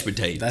 Mashed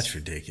potatoes. That's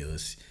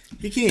ridiculous.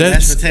 You can eat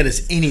mashed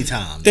potatoes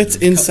anytime. That's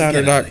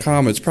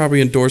insider.com. It's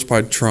probably endorsed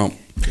by Trump.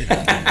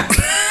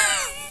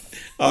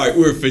 All right,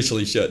 we're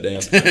officially shut down.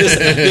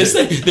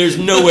 There's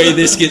no way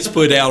this gets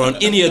put out on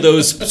any of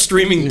those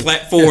streaming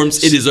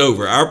platforms. It is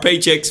over. Our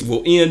paychecks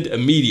will end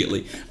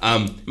immediately.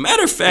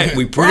 Matter of fact,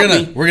 we're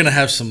gonna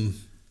have some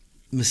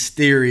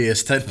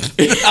mysterious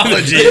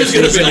technology. There's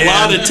going to be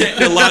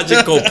a lot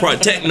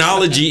of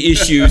technology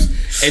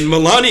issues, and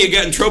Melania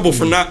got in trouble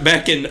for not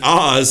backing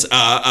Oz,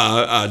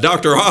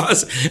 Dr.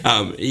 Oz.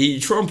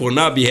 Trump will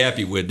not be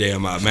happy with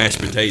damn mashed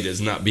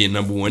potatoes not being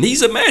number one.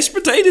 He's a mashed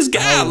potatoes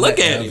guy. Look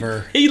at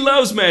him. He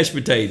loves mashed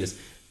potatoes.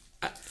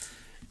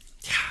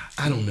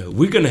 I don't know.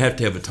 We're going to have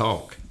a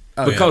talk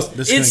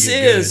because it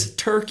says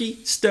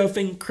turkey,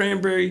 stuffing,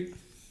 cranberry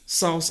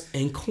sauce,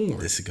 and corn.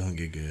 This is going to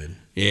get good.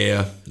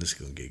 Yeah. This is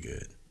going to get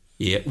good.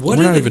 Yeah. We're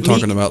not even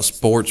talking about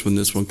sports when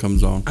this one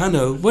comes on. I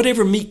know.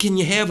 Whatever meat can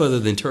you have other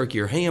than turkey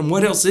or ham?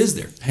 What else is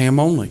there? Ham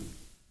only.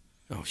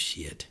 Oh,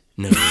 shit.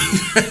 No.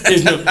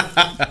 There's no.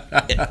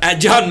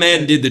 John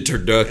Madden did the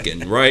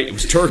turducken, right? It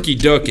was turkey,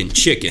 duck, and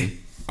chicken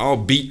all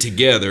beat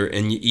together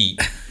and you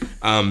eat.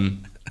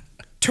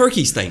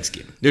 Turkey's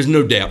Thanksgiving. There's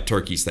no doubt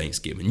turkey's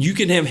Thanksgiving. You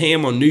can have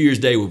ham on New Year's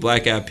Day with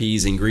black-eyed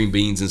peas and green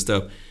beans and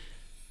stuff,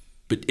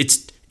 but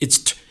it's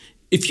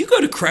if you go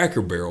to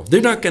Cracker Barrel,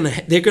 they're gonna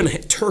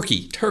have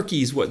turkey.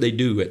 Turkey is what they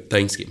do at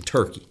Thanksgiving.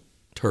 Turkey.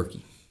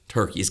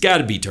 It's got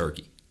to be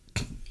turkey.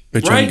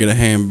 Bet you can get a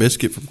ham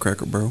biscuit from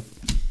Cracker Barrel.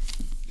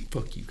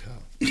 Fuck you,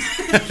 Kyle.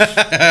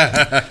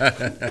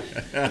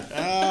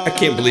 I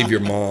can't believe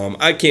your mom.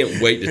 I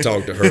can't wait to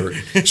talk to her.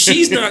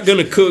 She's not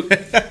gonna cook.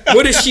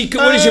 What does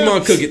your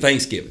mom cook at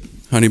Thanksgiving?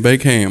 Honey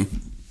baked ham.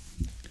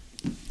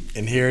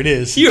 And here it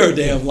is. You're a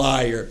damn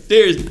liar.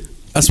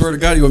 I swear to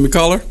God, you want me to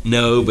call her?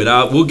 No,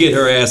 but we'll get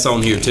her ass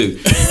on here too.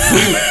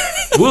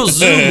 We'll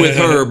Zoom with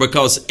her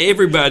because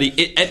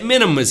everybody, at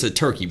minimum, it's a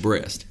turkey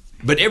breast.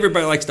 But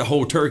everybody likes the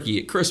whole turkey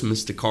at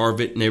Christmas to carve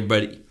it, and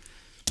everybody,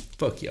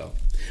 fuck y'all.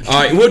 All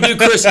right, we'll do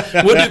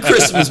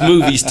Christmas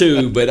movies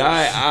too. But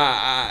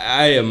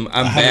I'm baffled.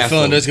 I have a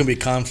feeling there's gonna be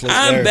conflict.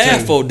 I'm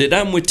baffled that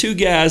I'm with two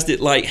guys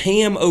that like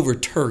ham over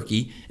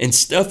turkey and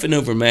stuffing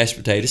over mashed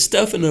potatoes,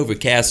 stuffing over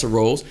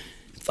casseroles.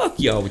 Fuck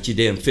y'all with your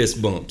damn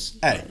fist bumps.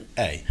 Hey.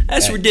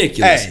 That's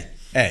ridiculous.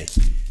 Hey.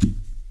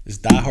 Is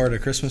Die Hard a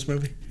Christmas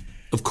movie?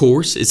 Of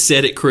course, it's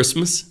set at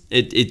Christmas.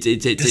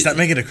 Does that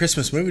make it a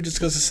Christmas movie just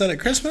because it's set at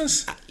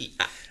Christmas?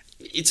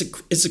 It's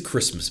a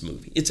Christmas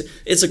movie.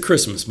 It's a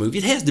Christmas movie.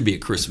 It has to be a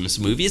Christmas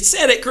movie. It's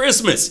set at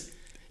Christmas.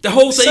 The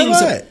whole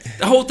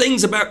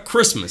thing's about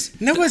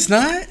Christmas. No, it's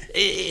not.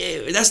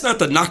 That's not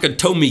the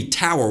Nakatomi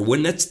Tower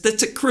one. That's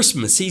at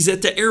Christmas. He's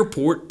at the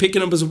airport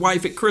picking up his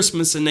wife at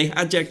Christmas, and they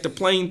hijacked the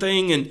plane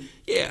thing. And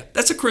yeah,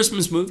 that's a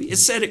Christmas movie.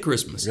 It's set at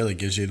Christmas. It really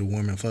gives you the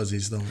warm and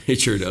fuzzies, though. It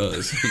sure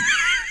does.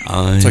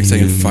 It's like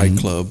saying Fight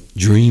Club.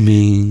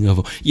 Dreaming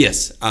of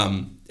it's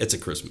a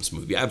Christmas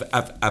movie.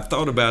 I've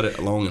thought about it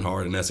long and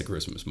hard, and that's a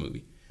Christmas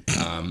movie.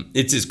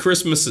 It's as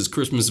Christmas as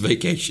Christmas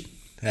Vacation.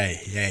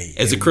 Hey.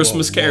 As a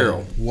Christmas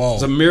Carol. Whoa.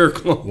 It's a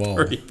Miracle on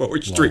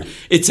 34th Street.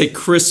 It's a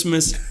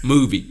Christmas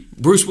movie.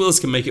 Bruce Willis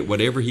can make it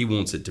whatever he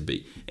wants it to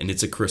be, and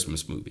it's a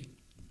Christmas movie.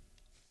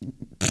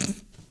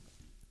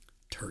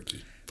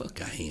 Turkey. Fuck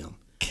a ham.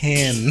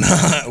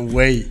 Cannot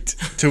wait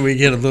till we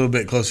get a little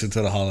bit closer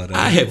to the holiday.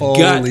 I have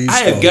got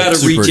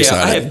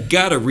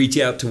to reach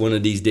out to one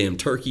of these damn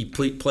turkey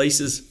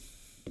places.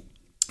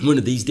 One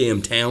of these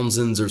damn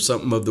Townsends or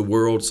something of the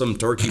world, some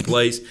turkey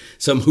place,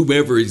 some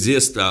whomever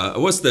exists.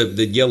 What's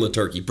the yellow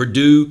turkey?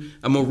 Purdue.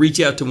 I'm going to reach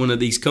out to one of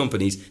these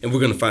companies, and we're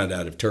going to find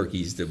out if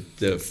turkey's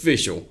the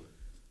official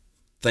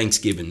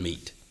Thanksgiving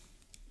meat.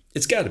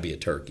 It's got to be a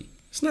turkey.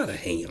 It's not a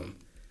ham.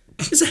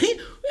 It's a ham.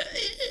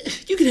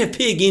 You can have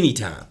pig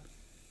anytime.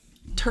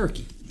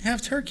 Turkey.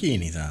 Have turkey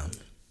anytime.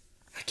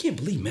 I can't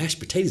believe mashed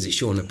potatoes is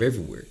showing up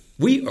everywhere.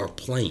 We are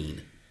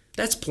plain.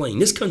 That's plain.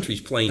 This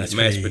country's plain as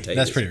mashed potatoes.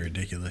 That's pretty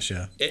ridiculous,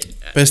 yeah.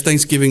 Best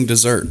Thanksgiving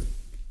dessert.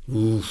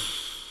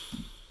 Oof.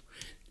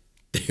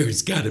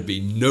 There's got to be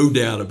no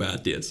doubt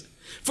about this.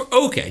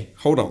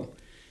 Hold on.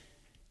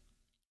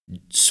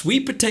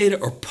 Sweet potato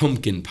or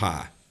pumpkin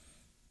pie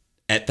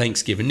at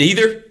Thanksgiving?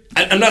 Neither.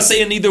 I'm not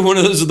saying neither one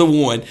of those are the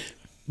one.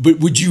 But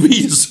would you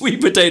eat a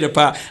sweet potato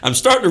pie? I'm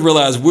starting to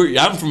realize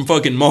I'm from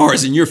fucking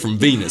Mars and you're from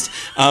Venus.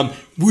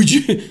 Would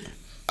you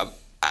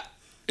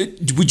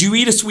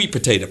eat a sweet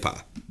potato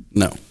pie?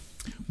 No.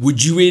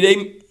 Would you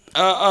eat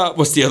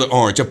what's the other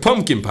orange? A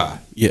pumpkin pie?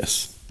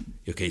 Yes.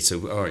 Okay,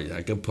 so all right,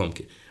 I go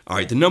pumpkin. All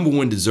right, the number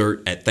one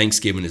dessert at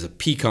Thanksgiving is a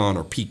pecan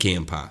or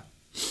pecan pie.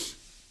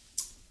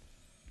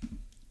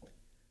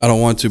 I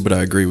don't want to, but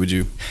I agree with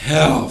you.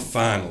 Oh,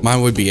 finally.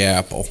 Mine would be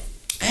apple.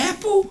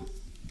 Apple?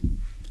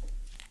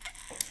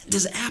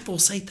 Does apple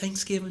say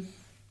Thanksgiving?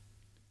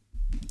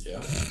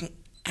 Yeah.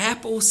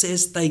 Apple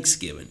says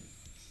Thanksgiving.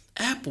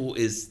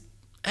 Apple's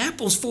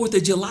 4th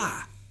of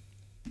July.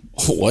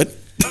 What?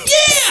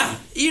 Yeah,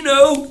 you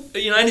know,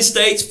 the United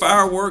States,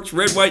 fireworks,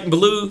 red, white, and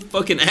blue,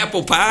 fucking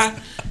apple pie.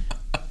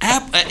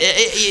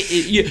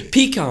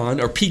 Pecan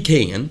or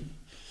pecan.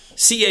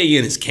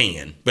 C-A-N is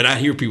can, but I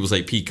hear people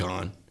say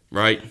pecan,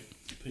 right?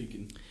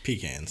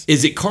 Pecans.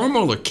 Is it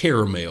caramel or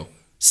caramel?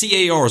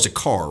 C-A-R is a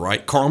car,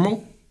 right?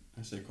 Caramel?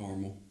 I say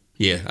caramel.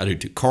 Yeah, I do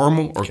too.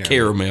 Caramel or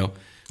caramel?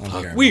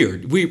 Caramel.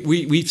 Weird.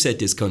 We've set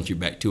this country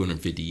back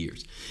 250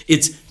 years.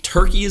 It's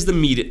turkey is the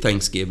meat at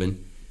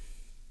Thanksgiving.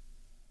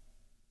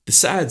 The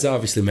side's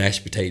obviously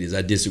mashed potatoes.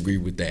 I disagree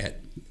with that.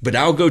 But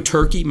I'll go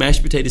turkey,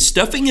 mashed potatoes.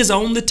 Stuffing is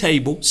on the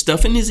table.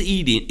 Stuffing is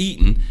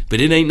eaten,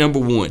 but it ain't number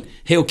one.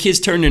 Hell, kids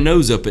turn their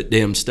nose up at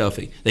damn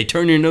stuffing. They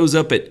turn their nose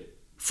up at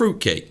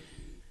fruitcake.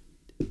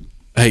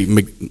 Hey,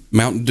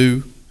 Mountain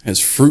Dew has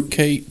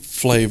fruitcake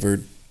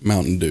flavored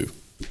Mountain Dew.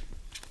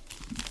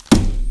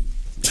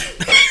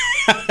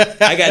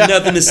 I got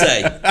nothing to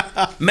say.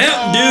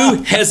 Mountain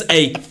Dew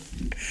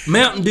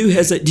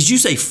has a. Did you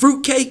say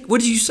fruitcake?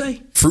 What did you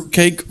say?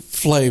 Fruitcake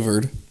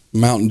flavored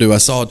Mountain Dew. I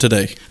saw it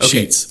today. Okay.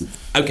 Sheets.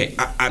 Okay,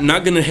 I'm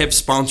not going to have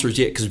sponsors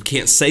yet because we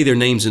can't say their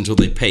names until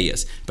they pay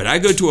us. But I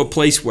go to a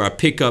place where I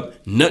pick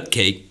up nut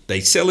cake. They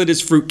sell it as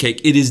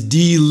fruitcake. It is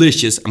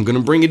delicious. I'm going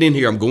to bring it in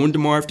here. I'm going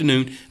tomorrow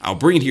afternoon. I'll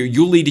bring it here.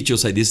 You'll eat it. You'll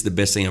say, this is the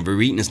best thing I've ever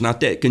eaten. It's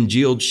not that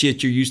congealed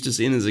shit you're used to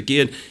seeing as a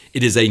kid.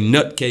 It is a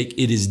nut cake.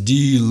 It is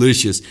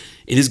delicious.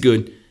 It is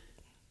good.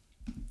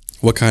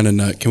 What kind of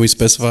nut? Can we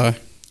specify?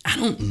 I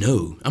don't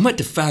know. I'm going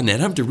to have to find that.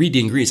 I have to read the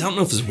ingredients. I don't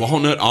know if it's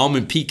walnut,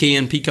 almond,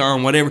 pecan,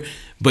 whatever.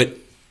 But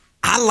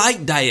I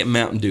like Diet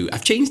Mountain Dew.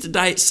 I've changed to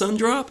Diet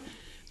Sundrop,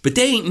 but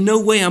there ain't no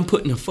way I'm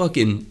putting a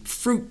fucking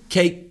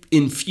fruitcake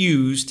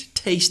infused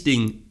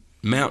tasting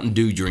Mountain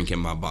Dew drink in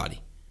my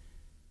body.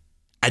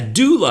 I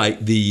do like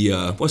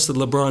the, what's the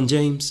LeBron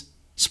James?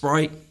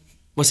 Sprite?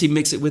 What's he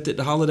mix it with at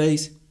the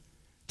holidays?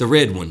 The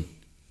red one.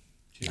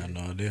 I have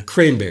no idea.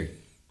 Cranberry.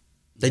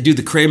 They do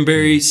the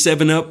cranberry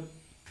 7-Up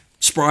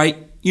Sprite.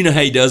 You know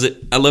how he does it.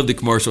 I love the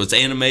commercial. It's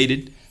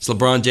animated. It's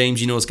LeBron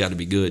James. You know it's got to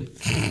be good.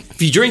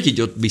 If you drink it,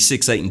 you'll be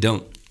 6'8" and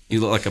dunk. You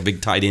look like a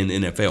big tight end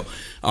in the NFL.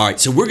 All right,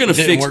 so we're going to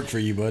fix... Didn't work for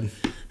you, bud.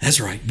 That's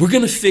right. We're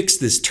going to fix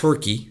this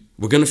turkey.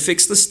 We're going to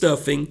fix the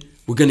stuffing.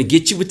 We're going to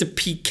get you with the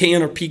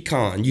pecan or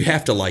pecan. You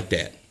have to like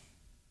that,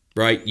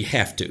 right? You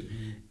have to.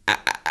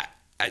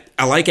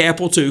 I like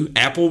apple, too.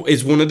 Apple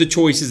is one of the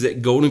choices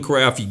at Golden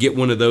Corral if you get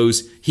one of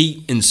those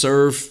heat and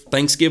serve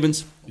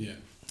Thanksgivings. Yeah.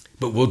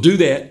 But we'll do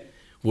that.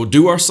 We'll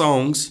do our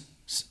songs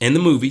and the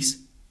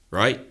movies,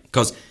 right?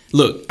 Because,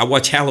 look, I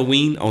watch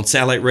Halloween on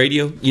Satellite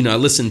Radio. You know, I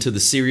listen to the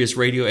Sirius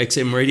Radio,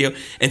 XM Radio.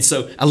 And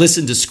so I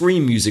listen to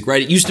Scream music,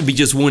 right? It used to be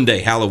just one day,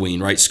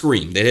 Halloween, right?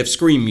 Scream. They'd have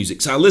Scream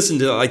music. So I listened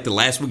to like the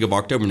last week of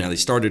October now. They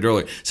started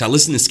earlier. So I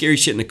listen to scary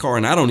shit in the car,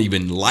 and I don't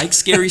even like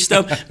scary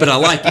stuff, but I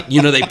like it.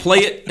 You know, they play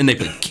it, and they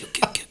play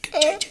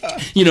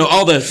you know,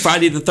 all the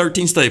Friday the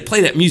 13th stuff, they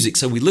play that music.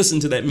 So we listen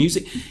to that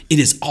music. It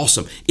is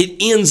awesome.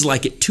 It ends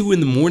like at 2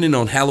 a.m.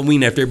 on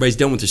Halloween after everybody's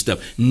done with their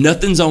stuff.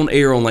 Nothing's on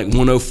air on like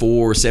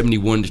 104 or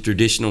 71, the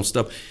traditional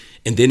stuff.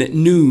 And then at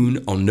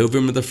noon on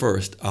November the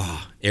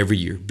 1st, every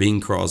year, Bing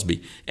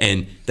Crosby.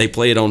 And they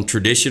play it on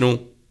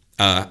traditional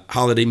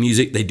holiday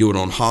music. They do it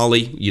on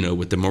Holly, you know,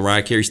 with the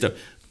Mariah Carey stuff.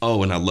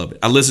 Oh, and I love it.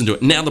 I listen to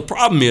it. Now, the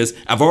problem is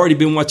I've already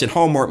been watching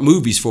Hallmark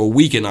movies for a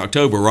week in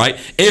October, right?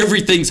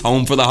 Everything's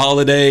home for the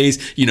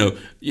holidays. You know,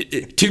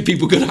 two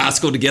people go to high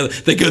school together.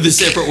 They go their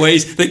separate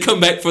ways. They come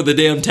back for the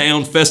damn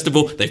town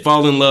festival. They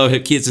fall in love,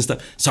 have kids and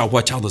stuff. So I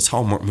watch all those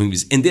Hallmark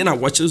movies. And then I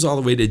watch those all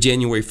the way to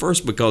January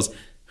 1st because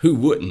who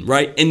wouldn't,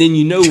 right? And then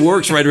you know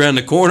work's right around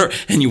the corner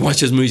and you watch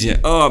those movies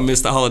and I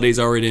miss the holidays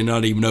already and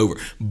not even over.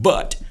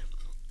 But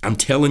I'm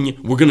telling you,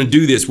 we're going to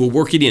do this. We'll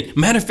work it in.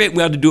 Matter of fact,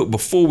 we ought to do it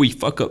before we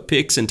fuck up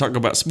picks and talk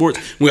about sports.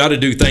 We ought to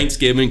do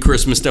Thanksgiving,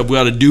 Christmas stuff. We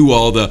ought to do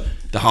all the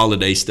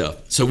holiday stuff.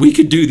 So we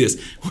could do this.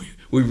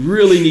 We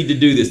really need to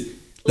do this.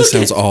 This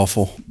sounds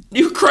awful.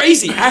 You're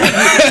crazy.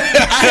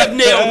 I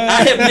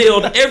have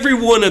nailed every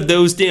one of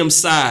those damn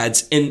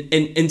sides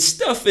and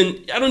stuff.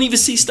 And I don't even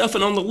see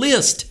stuffing on the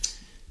list.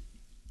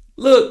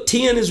 Look,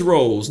 10 is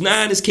rolls,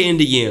 9 is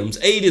candy yams,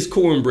 8 is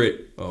cornbread.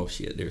 Oh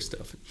shit, there's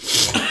stuffing.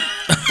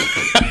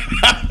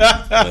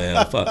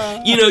 Well,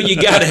 fuck. You know,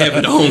 you gotta have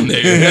it on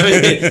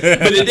there.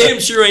 But it damn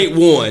sure ain't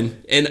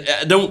one. And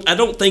I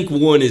don't think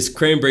one is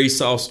cranberry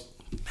sauce,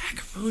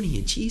 macaroni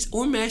and cheese,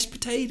 or mashed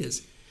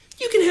potatoes.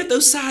 You can have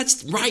those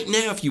sides right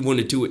now if you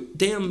wanted to.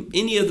 Damn,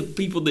 any of the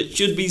people that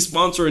should be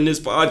sponsoring this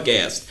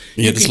podcast.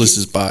 Yeah, this list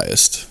is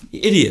biased.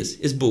 It is.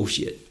 It's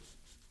bullshit.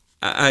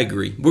 I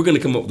agree. We're going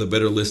to come up with a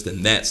better list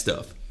than that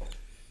stuff.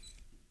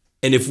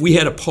 And if we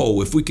had a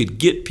poll, if we could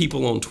get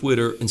people on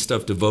Twitter and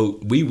stuff to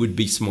vote, we would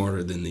be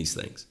smarter than these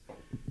things.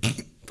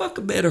 Fuck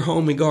a Better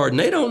Home and Garden.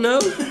 They don't know.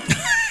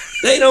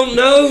 They don't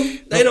know.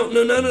 They don't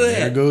know none of that.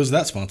 There goes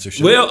that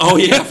sponsorship. Well, oh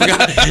yeah, I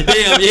forgot.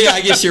 Damn, yeah,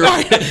 I guess you're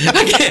right.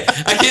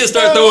 I can't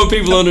start throwing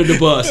people under the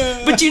bus.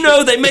 But you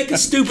know, they make a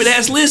stupid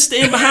ass list,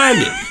 stand behind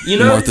it. You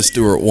know, Martha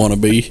Stewart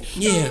wannabe.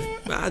 Yeah,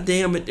 God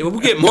damn it. We'll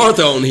get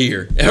Martha on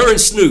here. Her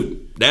and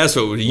Snoop. That's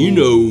what you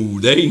know.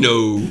 They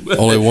know.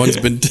 Only one's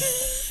been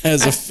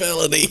as a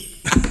felony.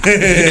 And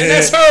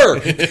that's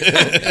her.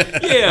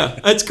 Yeah,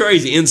 that's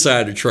crazy.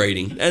 Insider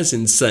trading. That's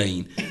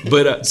insane.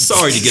 But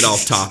sorry to get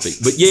off topic.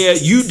 But yeah,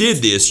 you did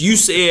this. You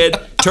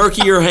said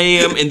turkey or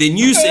ham, and then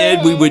you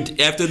said we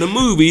would, after the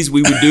movies,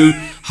 we would do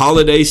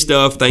holiday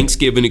stuff,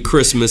 Thanksgiving and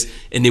Christmas,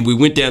 and then we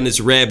went down this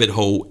rabbit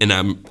hole, and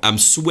I'm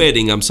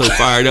sweating. I'm so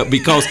fired up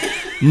because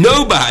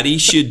nobody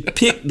should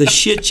pick the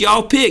shit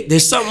y'all pick.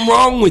 There's something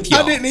wrong with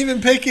y'all. I didn't even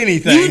pick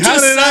anything. You How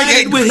just did I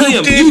sided get with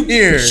grouped him. in You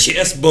here?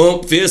 chest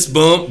bump, fist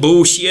bump,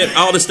 bullshit,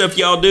 all the stuff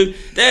y'all do.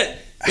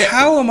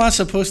 How am I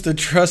supposed to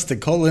trust the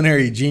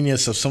culinary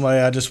genius of somebody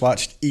I just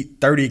watched eat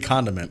 30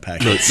 condiment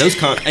packets?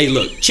 Look, hey,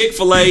 look,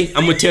 Chick-fil-A,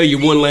 I'm going to tell you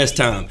one last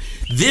time.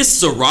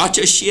 This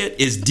sriracha shit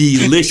is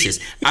delicious.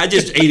 I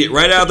just ate it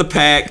right out of the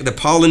pack. The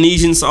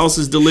Polynesian sauce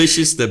is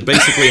delicious. The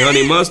basically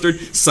honey mustard.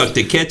 Sucked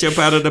the ketchup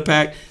out of the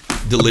pack.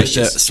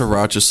 Delicious. That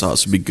sriracha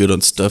sauce would be good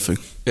on stuffing.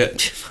 Yeah,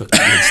 fucking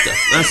good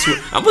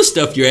stuff. I'm gonna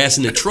stuff your ass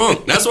in the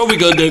trunk. That's what we're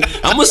gonna do.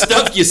 I'm gonna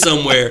stuff you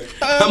somewhere.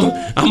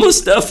 I'm gonna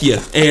stuff you,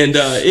 and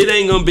it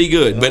ain't gonna be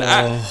good. But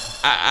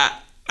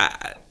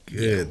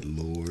Good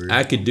Lord.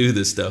 I could do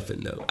the stuffing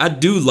though. I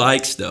do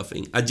like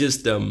stuffing. I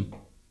just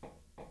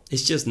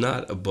it's just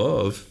not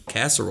above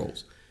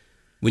casseroles.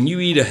 When you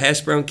eat a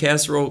hash brown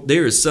casserole,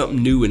 there is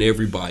something new in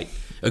every bite.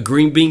 A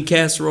green bean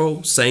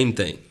casserole, same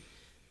thing.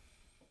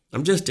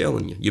 I'm just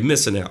telling you, you're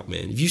missing out,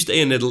 man. If you stay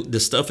in the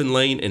stuffing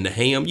lane and the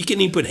ham, you can't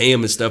even put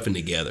ham and stuffing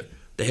together.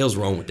 The hell's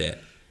wrong with that?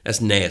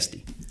 That's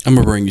nasty. I'm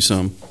going to bring you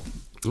some.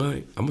 All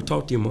right, I'm going to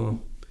talk to your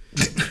mom.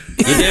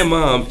 Your damn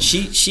mom,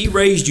 she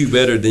raised you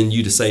better than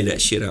you to say that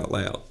shit out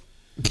loud.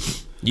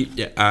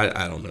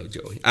 I don't know,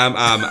 Joey.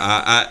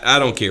 I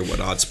don't care what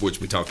odd sports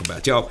we talk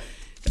about, y'all.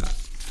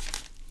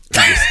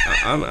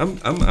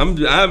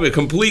 I'm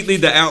completely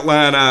the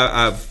outline.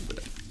 I'm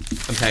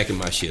packing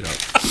my shit up.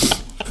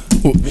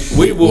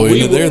 We will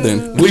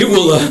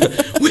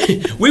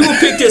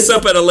pick this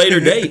up at a later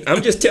date.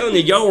 I'm just telling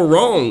you, y'all are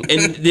wrong,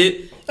 and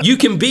you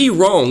can be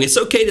wrong. It's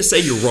okay to say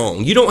you're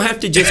wrong. You don't have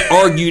to just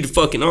argue to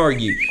fucking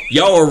argue.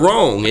 Y'all are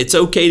wrong. It's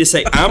okay to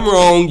say I'm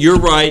wrong, you're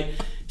right.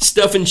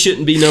 Stuffing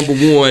shouldn't be number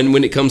one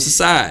when it comes to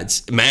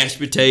sides. Mashed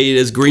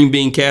potatoes, green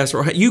bean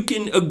casserole. You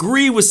can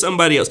agree with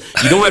somebody else.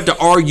 You don't have to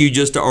argue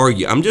just to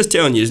argue. I'm just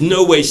telling you, there's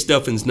no way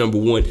stuffing's number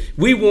one.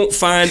 We won't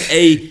find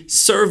a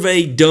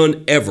survey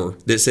done ever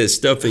that says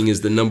stuffing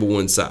is the number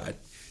one side.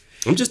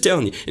 I'm just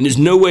telling you. And there's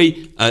no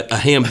way a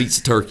ham beats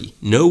a turkey.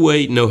 No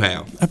way, no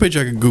how. I bet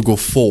you I could Google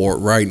 4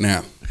 right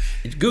now.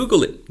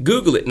 Google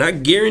it, and I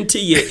guarantee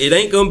you it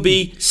ain't gonna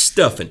be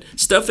stuffing.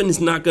 Stuffing is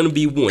not gonna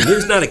be one.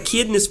 There's not a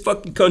kid in this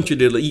fucking country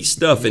that'll eat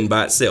stuffing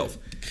by itself.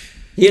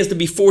 He has to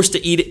be forced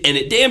to eat it, and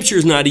it damn sure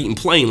is not eating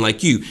plain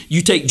like you.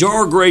 You take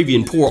jar gravy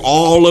and pour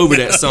all over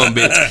that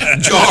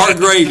sumbitch. Jar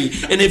gravy.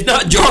 And if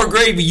not jar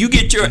gravy, you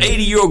get your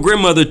 80-year-old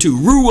grandmother to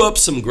roux up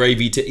some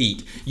gravy to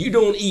eat. You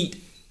don't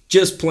eat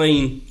just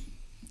plain.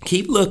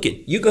 Keep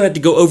looking. You're gonna have to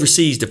go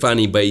overseas to find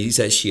anybody who eats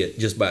that shit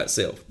just by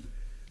itself.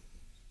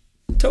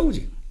 I told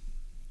you.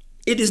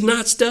 It is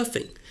not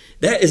stuffing.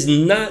 That is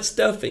not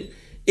stuffing.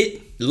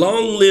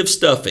 Long live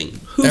stuffing.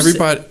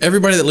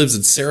 Everybody that lives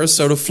in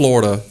Sarasota,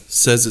 Florida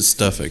says it's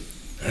stuffing.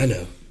 I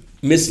know.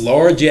 Miss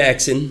Laura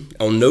Jackson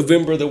on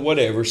November the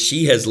whatever,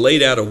 she has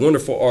laid out a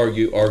wonderful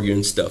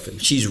arguing stuffing.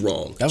 She's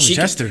wrong. That was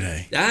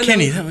yesterday.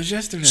 Kenny, that was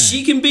yesterday.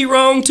 She can be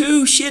wrong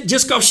too. Shit,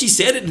 just because she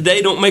said it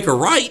today don't make her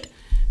right.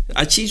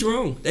 She's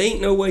wrong. There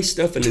ain't no way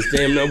stuffing is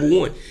damn number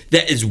one.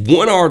 That is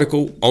one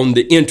article on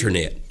the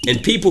internet.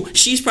 And people,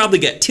 she's probably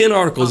got 10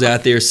 articles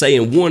out there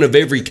saying one of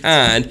every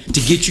kind to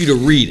get you to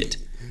read it.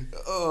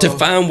 To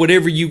find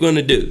whatever you're going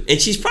to do.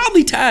 And she's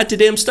probably tied to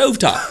damn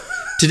stovetop.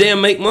 To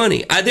damn make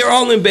money. They're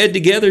all in bed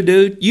together,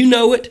 dude. You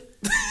know it.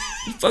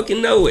 You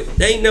fucking know it.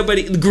 There ain't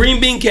nobody.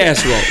 Green bean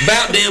casserole.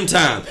 About damn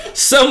time.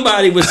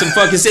 Somebody with some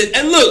fucking sense.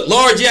 And look,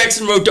 Laura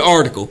Jackson wrote the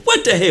article.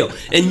 What the hell?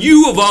 And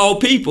you of all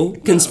people,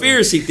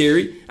 conspiracy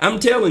theory, I'm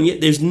telling you,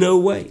 there's no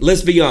way.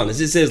 Let's be honest.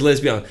 It says,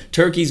 let's be honest.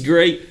 Turkey's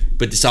great,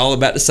 but it's all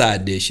about the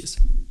side dishes.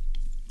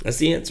 That's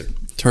the answer.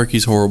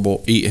 Turkey's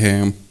horrible. Eat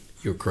ham.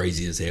 You're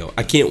crazy as hell.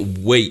 I can't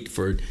wait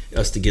for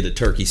us to get a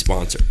turkey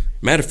sponsor.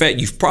 Matter of fact,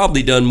 you've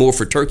probably done more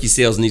for turkey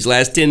sales in these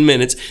last 10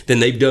 minutes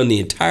than they've done the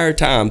entire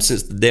time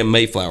since the damn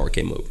Mayflower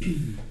came over.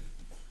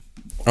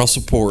 I'll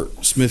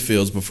support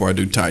Smithfield's before I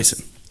do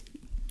Tyson.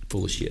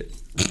 Full of shit.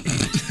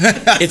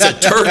 It's a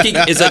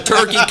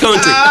turkey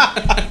country.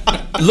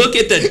 Look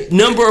at the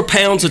number of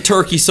pounds of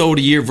turkey sold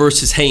a year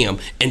versus ham.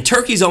 And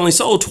turkey's only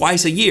sold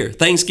twice a year,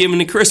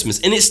 Thanksgiving and Christmas.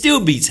 And it still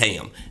beats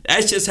ham.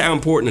 That's just how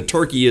important a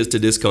turkey is to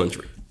this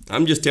country.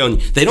 I'm just telling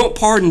you, they don't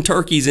pardon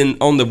turkeys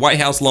on the White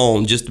House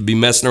lawn just to be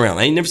messing around.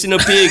 I ain't never seen no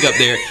pig up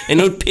there. Ain't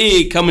no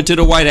pig coming to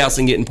the White House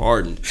and getting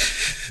pardoned.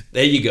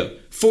 There you go.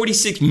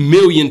 46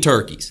 million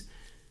turkeys.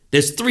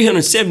 There's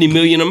 370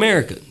 million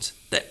Americans.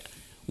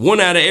 One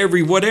out of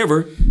every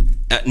whatever,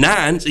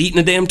 9's eating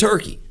a damn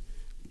turkey.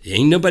 There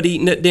ain't nobody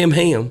eating that damn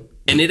ham.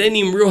 And it ain't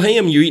even real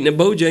ham you're eating at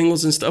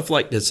Bojangles and stuff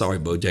like that. Sorry,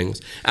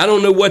 Bojangles. I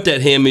don't know what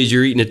that ham is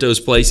you're eating at those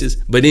places.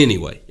 But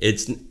anyway,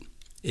 it's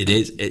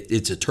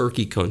a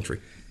turkey country.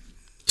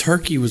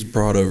 turkey was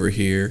brought over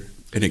here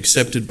and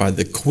accepted by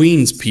the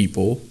Queen's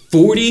people.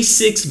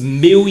 46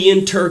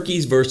 million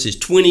turkeys versus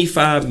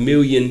 25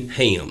 million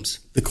hams.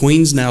 The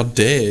Queen's now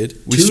dead.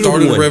 We 2 to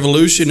started a 1.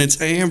 revolution. It's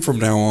ham from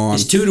now on.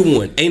 It's 2 to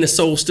 1. Ain't a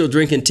soul still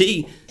drinking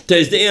tea.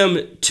 There's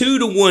damn 2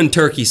 to 1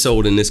 turkey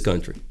sold in this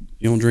country.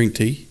 You don't drink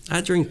tea?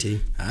 I drink tea.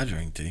 I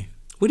drink tea.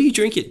 What do you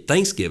drink at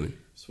Thanksgiving?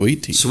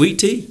 Sweet tea. Sweet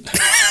tea.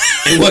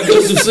 And what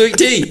goes with sweet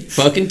tea?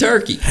 Fucking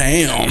turkey.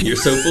 Ham. You're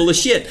so full of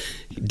shit.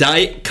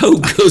 Diet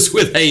Coke goes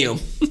with ham.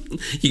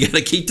 You got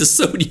to keep the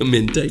sodium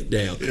intake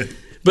down.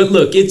 But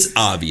look, it's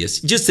obvious.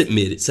 Just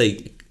admit it.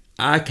 Say,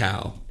 I,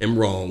 Kyle, am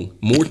wrong.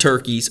 More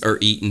turkeys are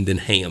eaten than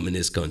ham in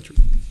this country.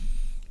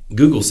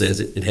 Google says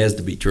it. It has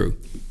to be true.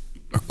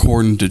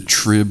 According to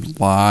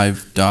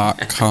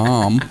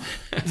triblive.com.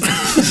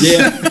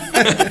 Yeah.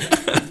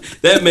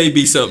 That may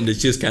be something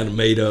that's just kind of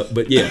made up.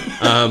 But yeah,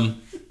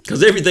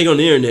 because everything on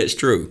the internet is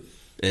true.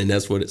 And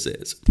that's what it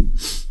says.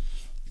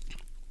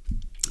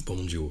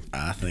 Bonjour.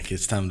 I think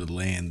it's time to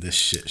land this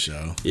shit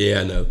show.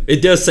 Yeah, I know.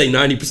 It does say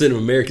 90% of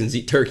Americans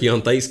eat turkey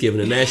on Thanksgiving.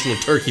 A National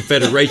Turkey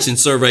Federation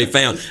survey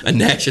found. A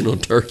National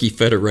Turkey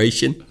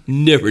Federation?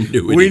 Never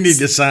knew it. We need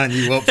to sign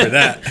you up for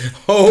that.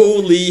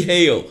 Holy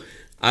hell.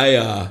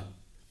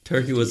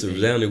 Turkey was a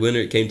resounding winner.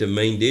 It came to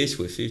main dish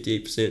with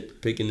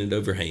 58% picking it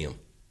over ham.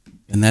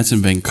 And that's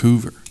in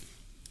Vancouver.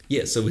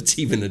 Yeah, so it's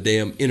even a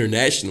damn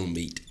international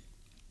meat.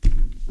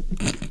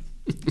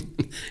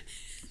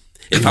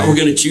 If I were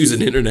going to choose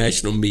an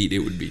international meat, it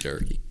would be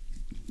turkey.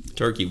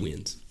 Turkey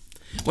wins.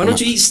 Why don't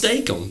you eat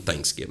steak on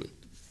Thanksgiving?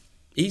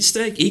 Eat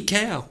steak, eat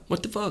cow.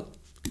 What the fuck?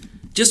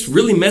 Just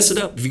really mess it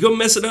up. If you're going to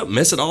mess it up,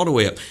 mess it all the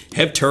way up.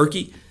 Have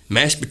turkey,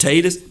 mashed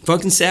potatoes,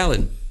 fucking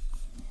salad.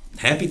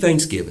 Happy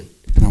Thanksgiving.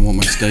 And I want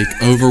my steak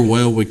over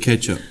well with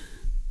ketchup.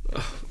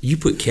 You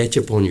put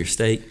ketchup on your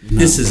steak? No.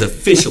 This is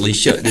officially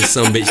shut this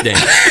sumbitch down.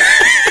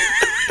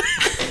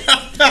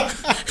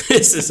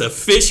 This has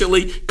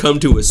officially come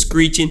to a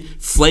screeching,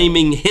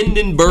 flaming,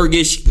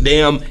 Hindenburgish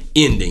damn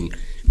ending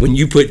when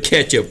you put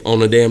ketchup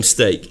on a damn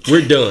steak.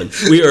 We're done.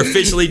 We are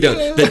officially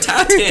done. The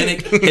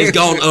Titanic has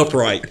gone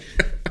upright.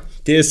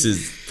 This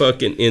is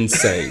fucking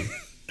insane.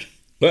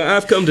 Well,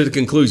 I've come to the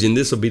conclusion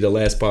this will be the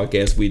last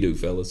podcast we do,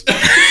 fellas.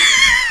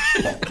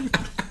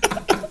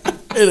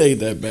 It ain't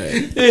that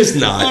bad. It's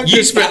not. I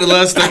just spent the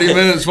last 30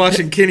 minutes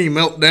watching Kenny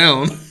melt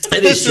down.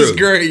 This is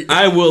great.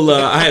 I will.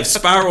 I have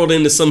spiraled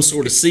into some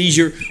sort of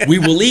seizure. We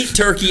will eat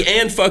turkey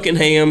and fucking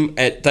ham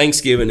at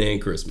Thanksgiving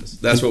and Christmas.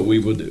 That's what we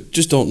will do.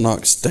 Just don't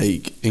knock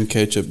steak and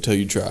ketchup until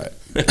you try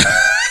it.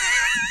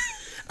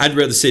 I'd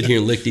rather sit here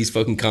and lick these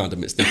fucking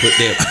condiments than put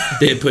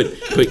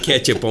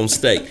ketchup on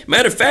steak.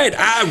 Matter of fact,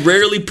 I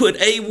rarely put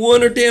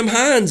A1 or damn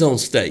Heinz on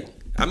steak.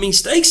 I mean,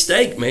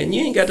 steak, man.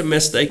 You ain't got to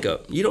mess steak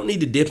up. You don't need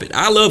to dip it.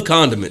 I love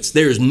condiments.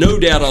 There's no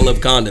doubt I love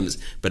condiments,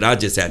 but I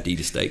just have to eat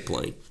a steak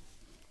plain.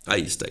 I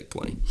eat a steak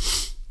plain.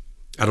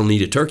 I don't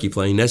need a turkey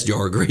plain. That's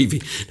jar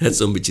gravy. That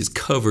some bitch is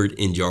covered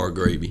in jar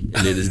gravy,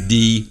 and it is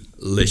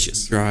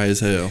delicious. Dry as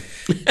hell.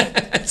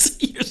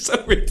 You're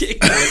so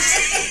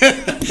ridiculous.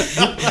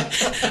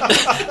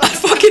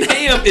 Fucking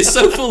ham is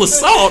so full of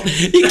salt,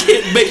 it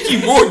can't make you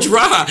more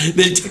dry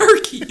than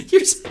turkey.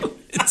 You're so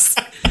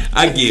insane.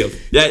 I give.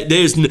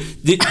 This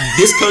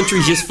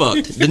country's just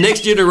fucked. The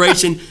next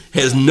generation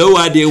has no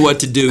idea what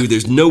to do.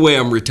 There's no way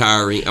I'm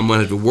retiring. I'm going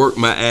to have to work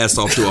my ass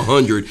off to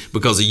 100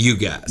 because of you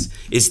guys.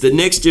 It's the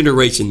next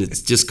generation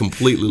that's just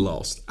completely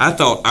lost. I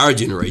thought our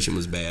generation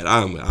was bad.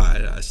 I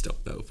just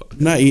don't know. I'm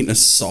not eating a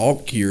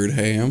salt-cured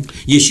ham.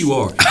 Yes, you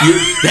are.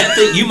 That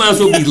thing, you might as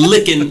well be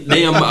licking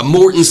damn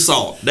Morton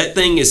salt. That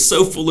thing is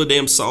so full of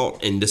damn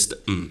salt and just,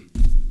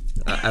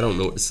 I don't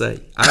know what to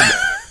say.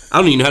 I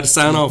don't even know how to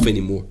sign off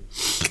anymore.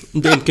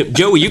 Damn,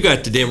 Joey, you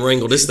got to damn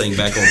wrangle this thing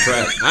back on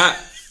track. I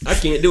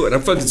can't do it.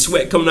 I'm fucking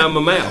sweat coming out of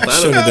my mouth.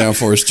 Shut it down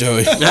for us,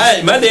 Joey.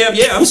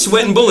 I'm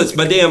sweating bullets.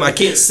 I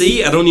can't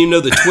see. I don't even know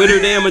the Twitter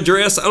damn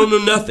address. I don't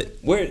know nothing.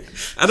 Where?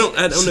 I don't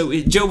know.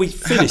 Joey,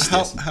 finish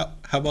this. How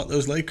about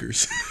those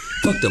Lakers?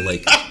 Fuck the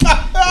Lakers.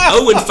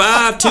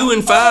 0-5,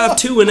 2-5,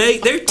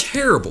 2-8. They're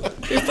terrible.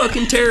 They're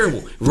fucking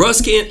terrible.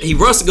 Russ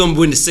is gonna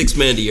win the 6th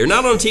man of the year.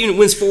 Not on a team that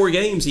wins 4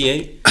 games. He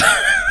ain't.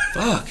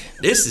 Fuck.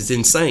 This is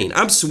insane.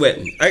 I'm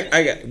sweating.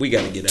 We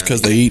got to get out.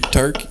 Because they eat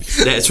turkey.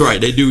 That's right.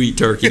 They do eat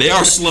turkey. They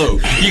are slow.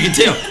 You can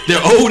tell.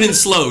 They're old and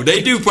slow.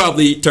 They do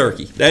probably eat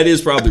turkey. That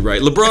is probably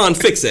right. LeBron,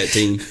 fix that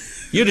team.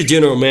 You're the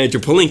general manager.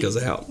 Palinka's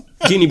out.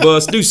 Kenny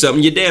Bus, do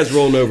something. Your dad's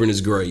rolling over in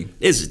his grave.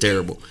 This is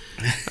terrible.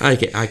 I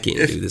can't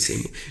do this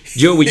anymore.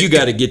 Joey, you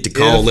got to get the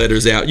call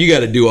letters out. You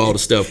got to do all the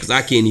stuff because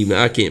I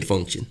can't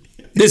function.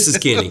 This is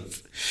Kenny.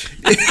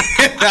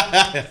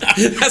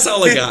 That's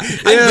all I got.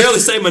 I can barely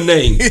say my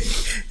name.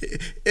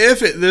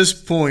 If at this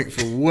point,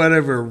 for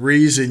whatever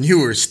reason,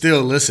 you are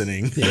still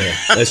listening, yeah,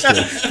 that's true.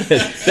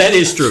 That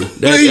is true.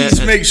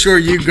 Please make sure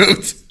you go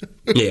to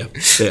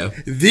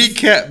the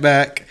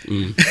Catback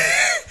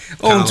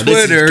on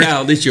Twitter.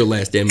 Kyle, this is your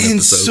last damn episode.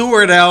 And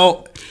sort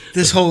out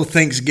this whole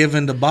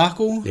Thanksgiving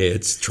debacle. Yeah,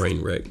 it's a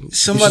train wreck.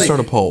 Somebody start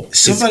a poll.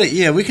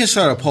 We can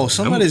start a poll.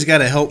 Somebody's got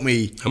to help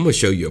me I'm gonna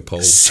show you a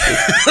poll.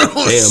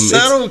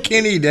 settle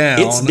Kenny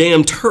down. It's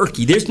damn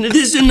turkey. There's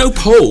no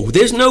poll.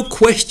 There's no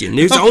question.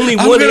 There's only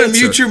I'm one gonna answer.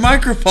 mute your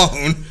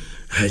microphone.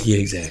 Yeah,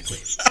 exactly.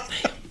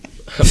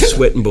 I'm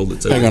sweating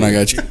bullets over Hang on, I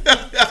here. got you.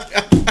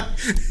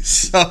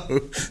 So,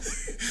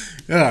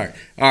 all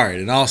right.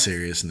 In all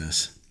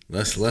seriousness,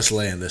 let's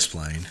land this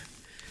plane.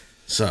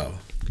 So,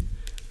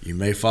 you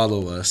may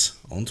follow us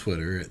on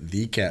Twitter at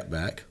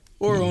 @thecatback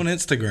or on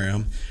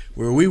Instagram,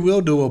 where we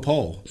will do a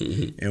poll,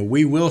 and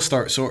we will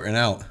start sorting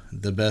out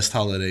the best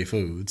holiday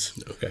foods.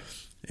 Okay.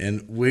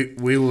 And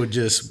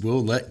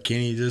we'll let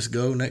Kenny just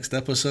go next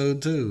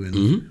episode too,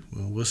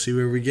 and we'll see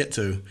where we get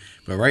to.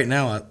 But right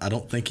now, I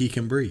don't think he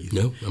can breathe.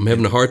 No, I'm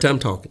having a hard time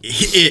talking.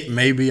 It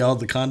may be all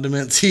the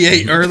condiments he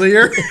ate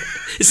earlier.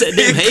 It's that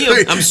damn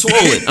ham. I'm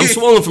swollen. I'm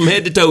swollen from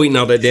head to toe eating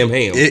all that damn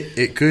ham.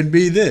 It could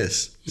be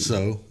this.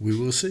 So we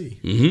will see.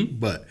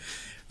 But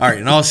all right,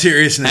 in all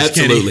seriousness,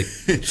 Absolutely.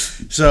 Kenny,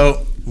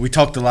 so we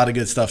talked a lot of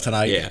good stuff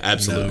tonight. Yeah,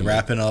 absolutely.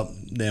 Wrapping up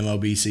the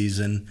MLB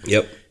season.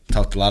 Yep.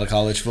 Talked a lot of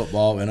college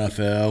football,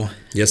 NFL.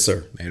 Yes,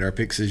 sir. Made our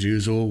picks as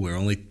usual. We're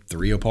only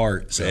 3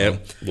 apart, so Yeah,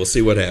 we'll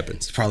see what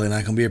happens. it's probably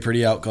not going to be a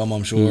pretty outcome,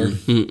 I'm sure.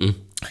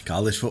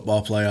 College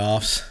football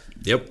playoffs.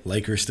 Yep.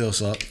 Lakers still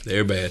suck.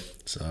 They're bad.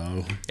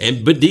 So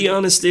But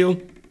Dion is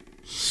still.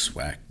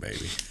 swag,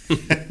 baby.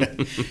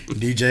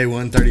 DJ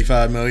won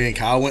 $35 million.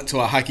 Kyle went to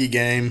a hockey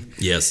game.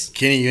 Yes.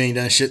 Kenny, you ain't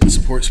done shit to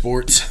support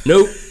sports.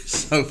 Nope.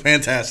 So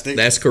fantastic.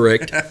 That's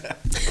correct.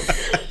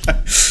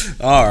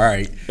 All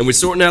right. And we're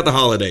sorting out the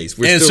holidays.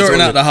 We're And still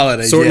sorting out the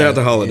holidays. Sorting yeah. out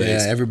the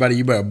holidays. Yeah, everybody,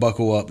 you better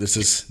buckle up. This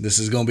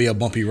is going to be a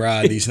bumpy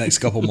ride these next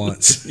couple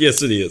months.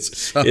 Yes, it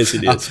is. Yes,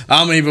 it is.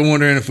 I'm even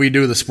wondering if we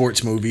do the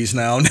sports movies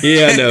now.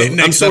 Yeah, I know. I'm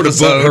Next sort of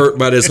episode. hurt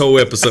by this whole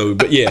episode,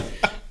 but yeah.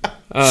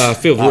 I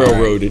feel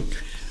railroaded.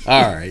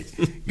 All right.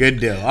 Good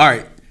deal. All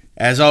right.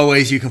 As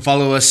always, you can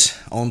follow us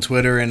on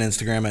Twitter and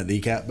Instagram at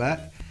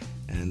 @thecatback.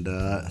 And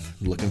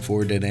looking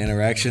forward to the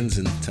interactions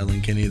and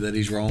telling Kenny that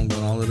he's wrong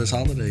on all of this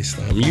holiday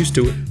stuff. I'm used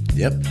to it.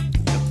 Yep.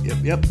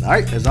 All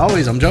right. As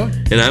always, I'm Joey.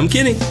 And I'm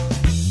Kenny.